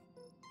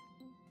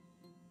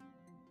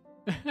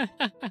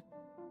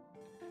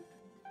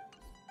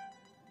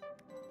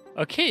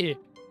 Okay,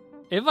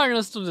 if I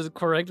understood it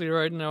correctly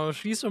right now,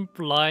 she's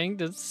implying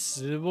that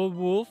Silver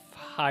Wolf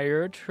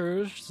hired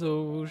her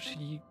so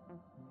she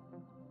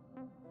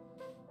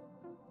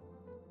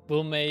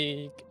will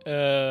make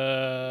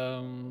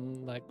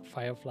like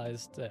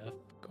Firefly's death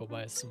go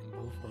by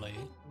smoothly.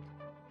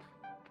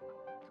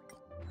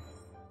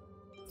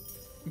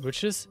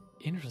 Which is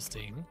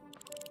interesting.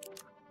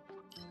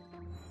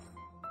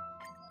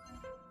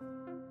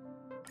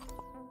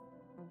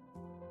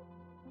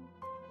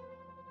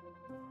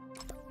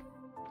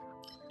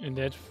 And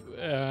that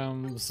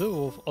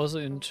Silverwolf also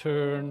in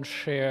turn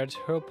shared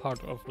her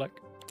part of like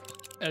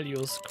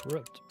Elio's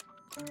script.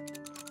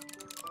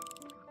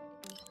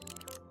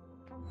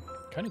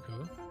 Kinda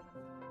cool.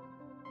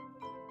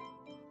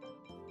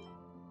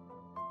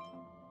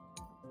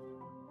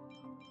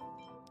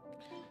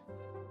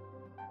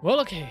 Well,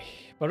 okay,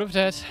 but with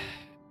that,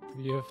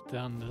 we have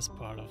done this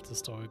part of the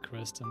story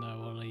quest, and I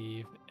will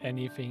leave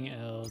anything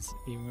else,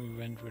 even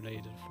event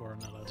related, for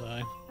another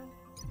time.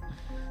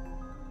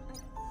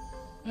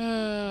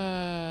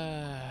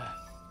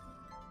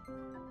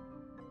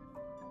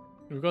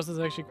 Because it's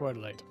actually quite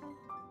late.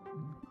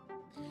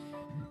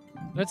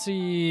 Let's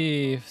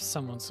see if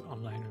someone's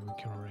online who we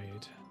can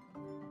raid.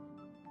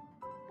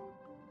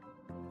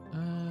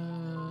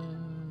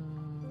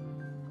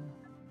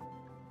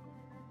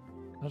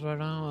 Not right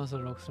now, as it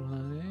looks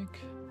like.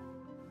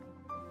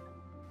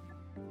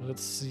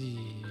 Let's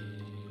see.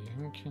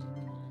 Honkai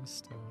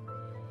Star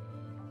Rail.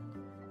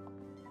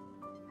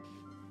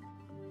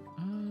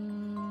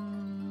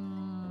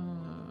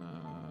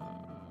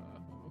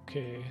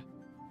 Okay.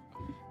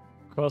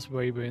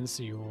 Causeway Bane,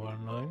 see you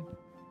online.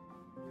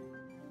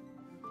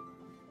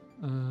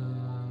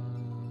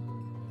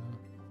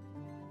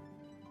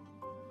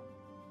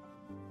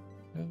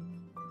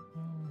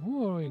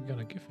 Who are we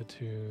gonna give it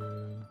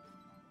to?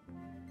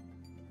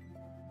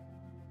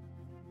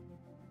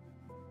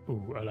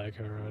 Ooh, I like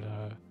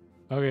her.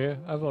 Okay,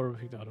 I've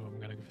already picked out who I'm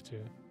gonna give it to.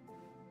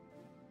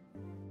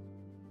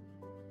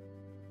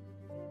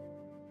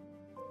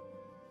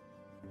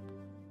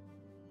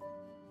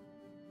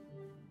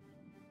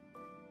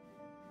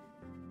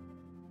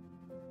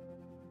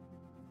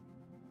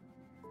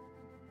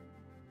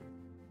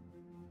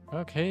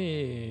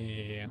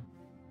 Okay.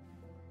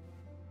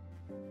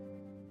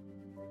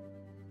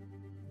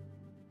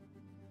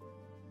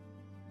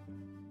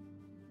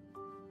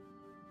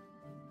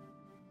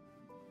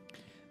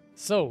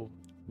 So,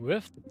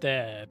 with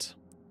that,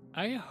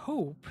 I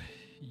hope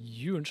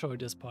you enjoyed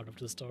this part of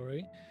the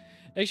story.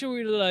 Actually,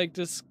 really like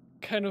this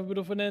kind of bit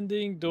of an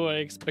ending, though I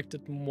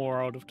expected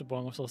more out of the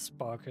Bongs of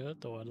Sparkle,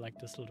 though I like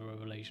this little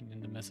revelation in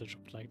the message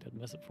of like that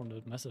message from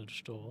the message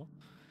store.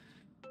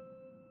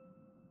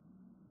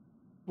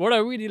 What I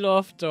really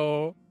loved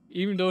though,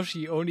 even though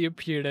she only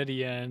appeared at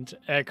the end,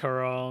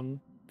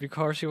 Acheron,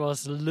 because she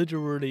was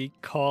literally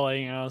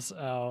calling us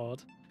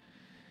out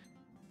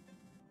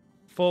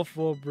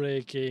for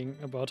breaking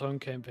about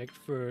Honkai Impact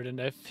 3rd,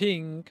 and I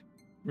think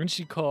when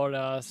she called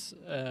us,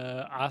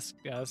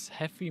 asked us,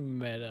 have we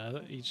met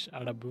each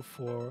other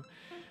before,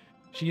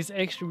 she's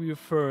actually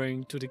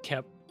referring to the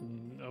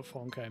captain of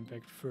Honkai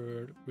Impact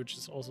 3rd, which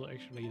is also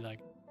actually like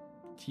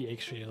the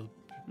actual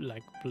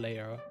like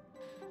player.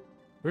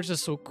 Which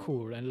is so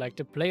cool, and like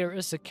the player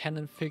is a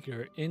canon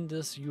figure in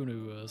this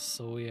universe,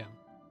 so yeah.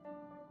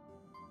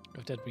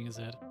 With that being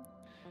said,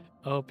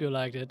 I hope you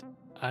liked it.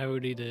 I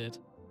really did.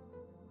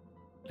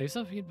 Leave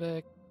some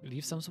feedback,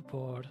 leave some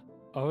support,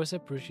 always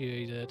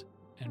appreciate it,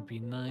 and be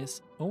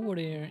nice over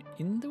there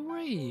in the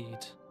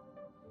raid.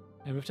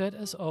 And with that,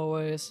 as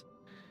always,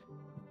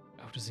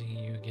 I hope to see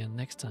you again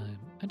next time.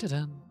 Until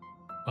then,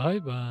 bye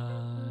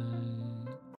bye.